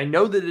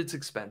know that it's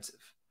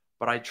expensive,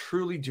 but I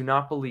truly do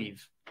not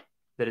believe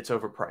that it's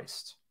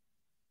overpriced.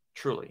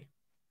 Truly.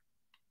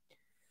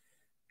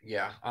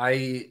 Yeah,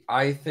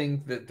 I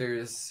think that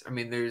there's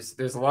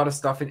a lot of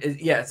stuff in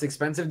it. Yeah, it's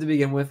expensive to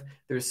begin with.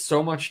 There's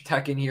so much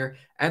tech in here,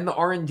 and the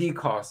R&D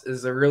cost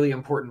is a really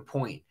important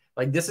point.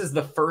 Like, this is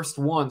the first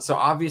one, so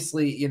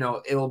obviously,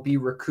 it'll be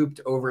recouped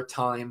over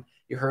time.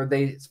 You heard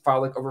they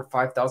filed like over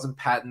 5,000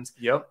 patents.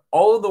 Yep.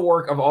 All of the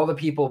work of all the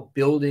people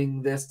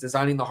building this,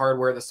 designing the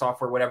hardware, the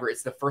software, whatever.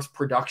 It's the first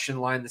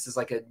production line. This is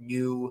like a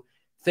new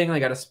thing.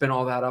 They got to spin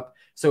all that up.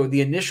 So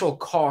the initial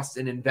cost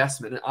and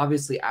investment, and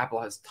obviously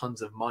Apple has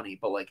tons of money,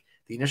 but like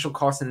the initial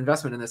cost and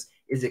investment in this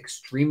is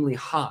extremely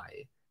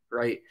high,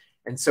 right?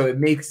 And so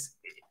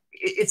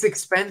it's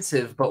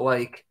expensive, but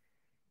like,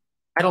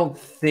 I don't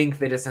think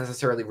that it's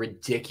necessarily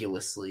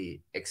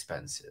ridiculously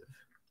expensive.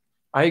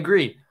 I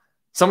agree.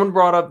 Someone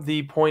brought up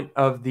the point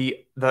of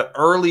the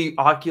early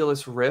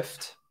Oculus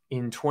Rift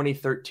in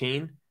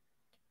 2013,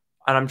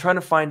 and I'm trying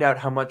to find out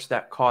how much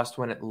that cost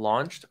when it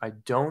launched. I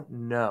don't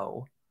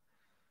know,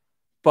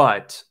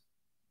 but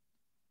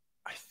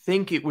I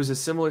think it was a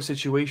similar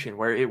situation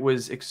where it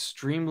was a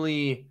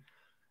different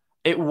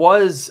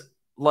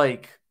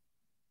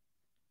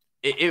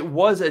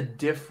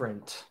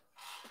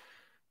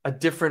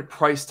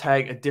price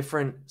tag, a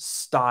different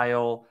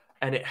style,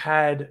 and it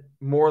had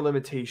more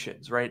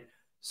limitations, right?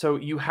 So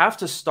you have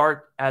to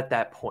start at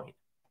that point.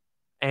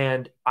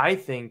 And I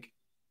think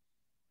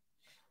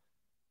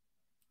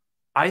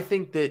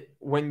that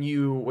when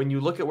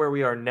you look at where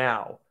we are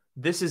now,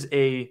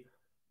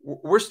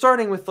 we're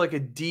starting with like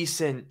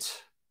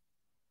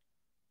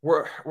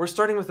we're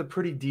starting with a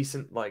pretty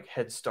decent like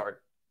head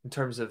start in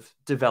terms of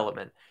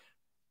development.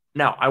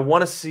 Now, I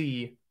want to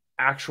see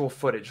actual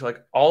footage.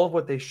 Like, all of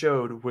what they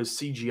showed was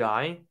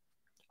CGI.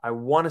 I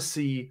want to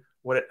see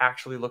what it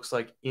actually looks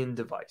like in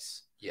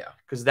device. Yeah.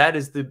 Because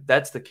that's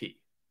the key.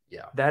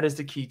 Yeah. That is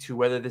the key to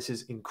whether this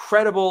is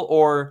incredible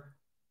or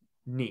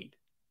neat,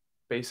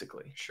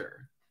 basically.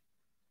 Sure.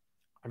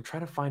 I'm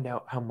trying to find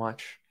out how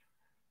much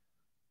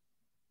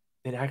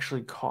it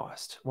actually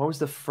cost. What was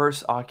the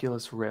first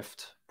Oculus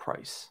Rift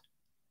price?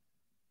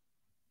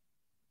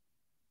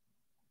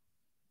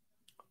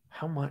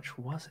 How much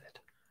was it?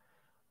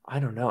 I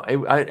don't know.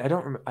 I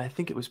don't remember. I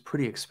think it was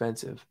pretty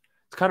expensive.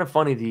 It's kind of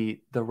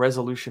funny. The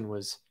resolution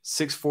was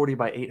 640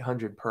 by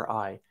 800 per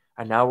eye,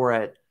 and now we're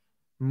at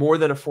more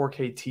than a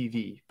 4K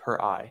TV per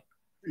eye.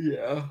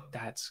 Yeah.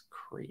 That's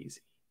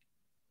crazy.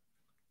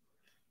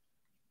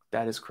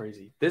 That is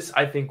crazy. This,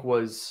 I think,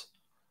 was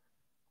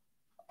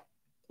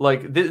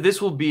like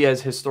this will be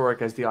as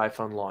historic as the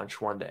iPhone launch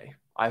one day.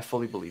 I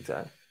fully believe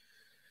that.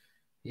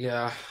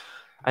 Yeah.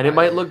 And it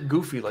might look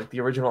goofy like the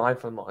original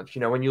iPhone launch.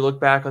 When you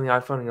look back on the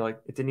iPhone and you're like,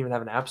 it didn't even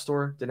have an app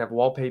store, didn't have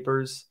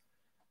wallpapers,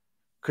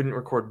 couldn't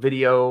record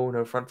video,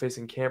 no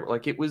front-facing camera.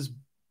 Like, it was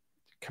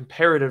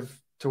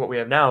comparative to what we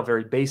have now,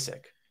 very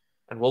basic.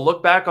 And we'll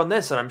look back on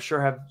this and I'm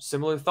sure have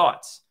similar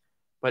thoughts.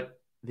 But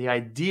the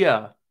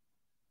idea,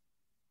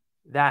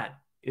 that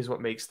is what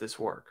makes this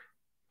work.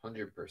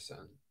 100%.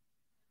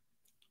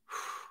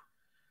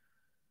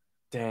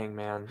 Dang,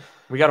 man.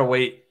 We got to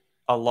wait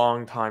a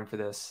long time for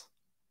this.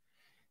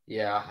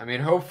 Yeah, I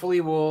mean,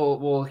 hopefully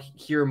we'll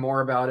hear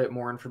more about it.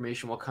 More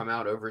information will come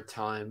out over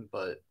time,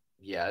 but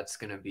yeah, it's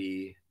gonna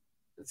be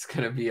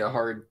a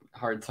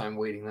hard time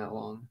waiting that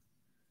long.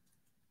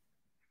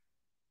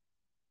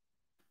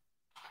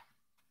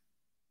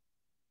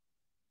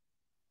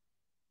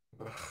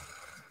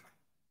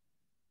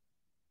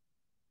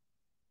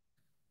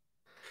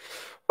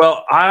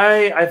 Well,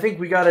 I think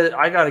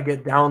I gotta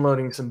get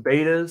downloading some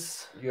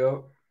betas.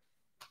 Yep.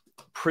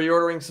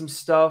 Pre-ordering some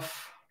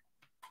stuff.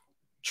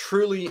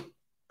 Truly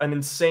an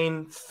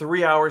insane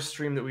 3-hour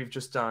stream that we've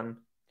just done.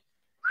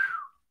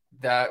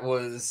 That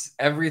was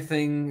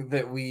everything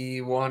that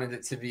we wanted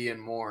it to be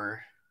and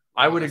more.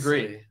 I would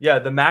agree. Yeah,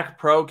 the Mac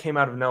Pro came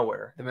out of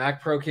nowhere. The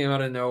Mac Pro came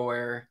out of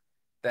nowhere.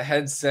 The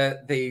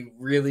headset, they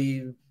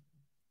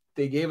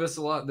gave us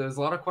a lot. There's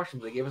a lot of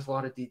questions. They gave us a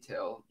lot of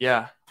detail.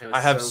 Yeah,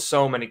 I have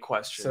so many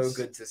questions. So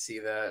good to see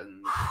that.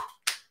 And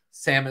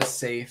Sam is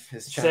safe.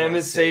 His channel Sam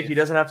is safe. He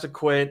doesn't have to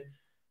quit.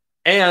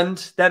 And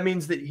that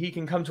means that he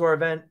can come to our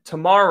event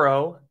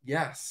tomorrow.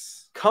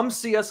 Yes. Come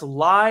see us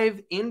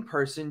live in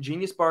person,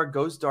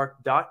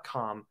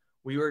 geniusbargoesdark.com.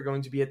 We are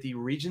going to be at the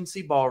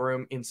Regency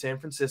Ballroom in San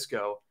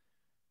Francisco.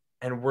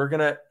 And I'm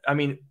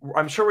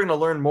sure we're going to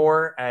learn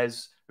more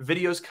as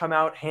videos come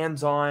out,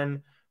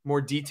 hands-on,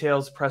 more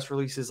details, press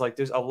releases. Like,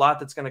 there's a lot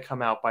that's going to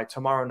come out by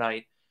tomorrow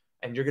night.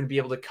 And you're going to be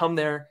able to come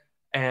there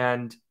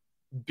and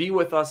be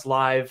with us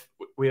live.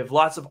 We have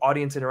lots of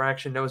audience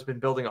interaction. Noah's been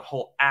building a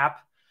whole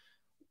app.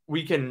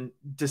 We can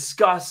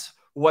discuss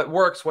what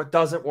works, what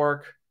doesn't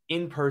work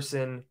in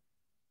person.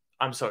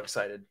 I'm so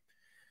excited.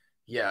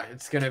 Yeah,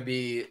 it's gonna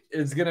be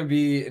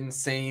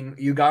insane.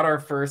 You got our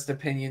first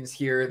opinions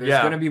here.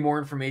 There's gonna be more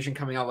information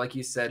coming out, like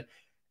you said.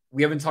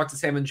 We haven't talked to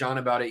Sam and John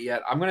about it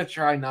yet. I'm gonna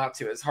try not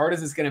to. As hard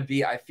as it's gonna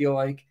be, I feel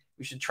like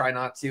we should try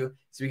not to,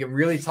 so we can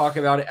really talk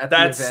about it at the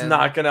event. That's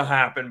not gonna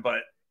happen,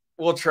 but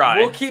we'll try.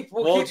 We'll keep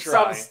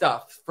some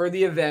stuff for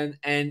the event,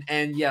 and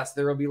yes,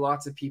 there will be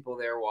lots of people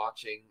there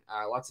watching.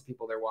 Lots of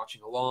people there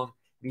watching along.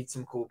 Meet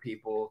some cool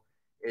people.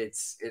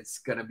 It's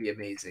gonna be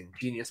amazing.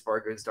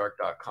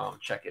 GeniusBargoesDark.com.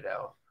 Check it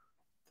out.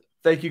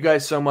 Thank you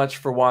guys so much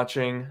for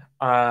watching.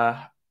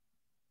 I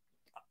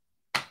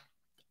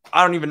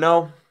don't even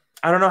know.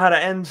 I don't know how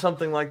to end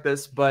something like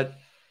this, but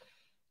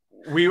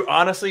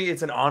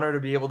it's an honor to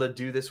be able to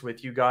do this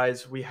with you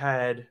guys. We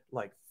had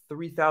like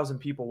 3,000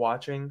 people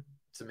watching.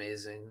 It's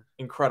amazing.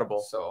 Incredible.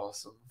 So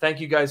awesome.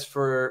 Thank you guys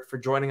for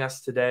joining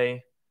us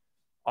today.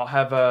 I'll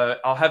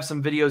have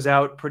some videos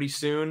out pretty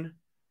soon.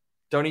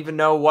 Don't even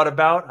know what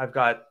about. I've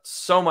got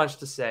so much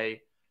to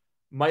say.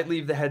 Might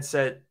leave the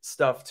headset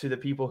stuff to the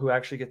people who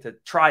actually get to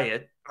try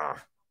it.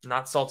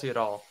 Not salty at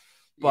all.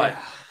 But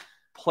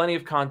plenty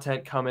of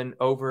content coming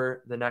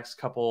over the next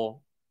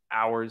couple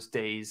hours,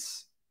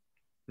 days,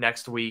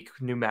 next week.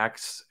 New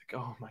Macs.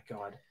 Oh my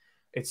God.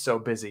 It's so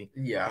busy.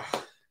 Yeah.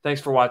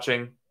 Thanks for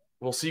watching.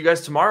 We'll see you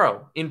guys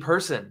tomorrow in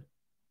person.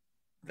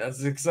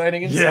 That's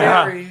exciting and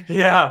scary.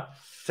 Yeah.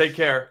 Take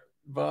care.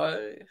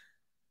 Bye.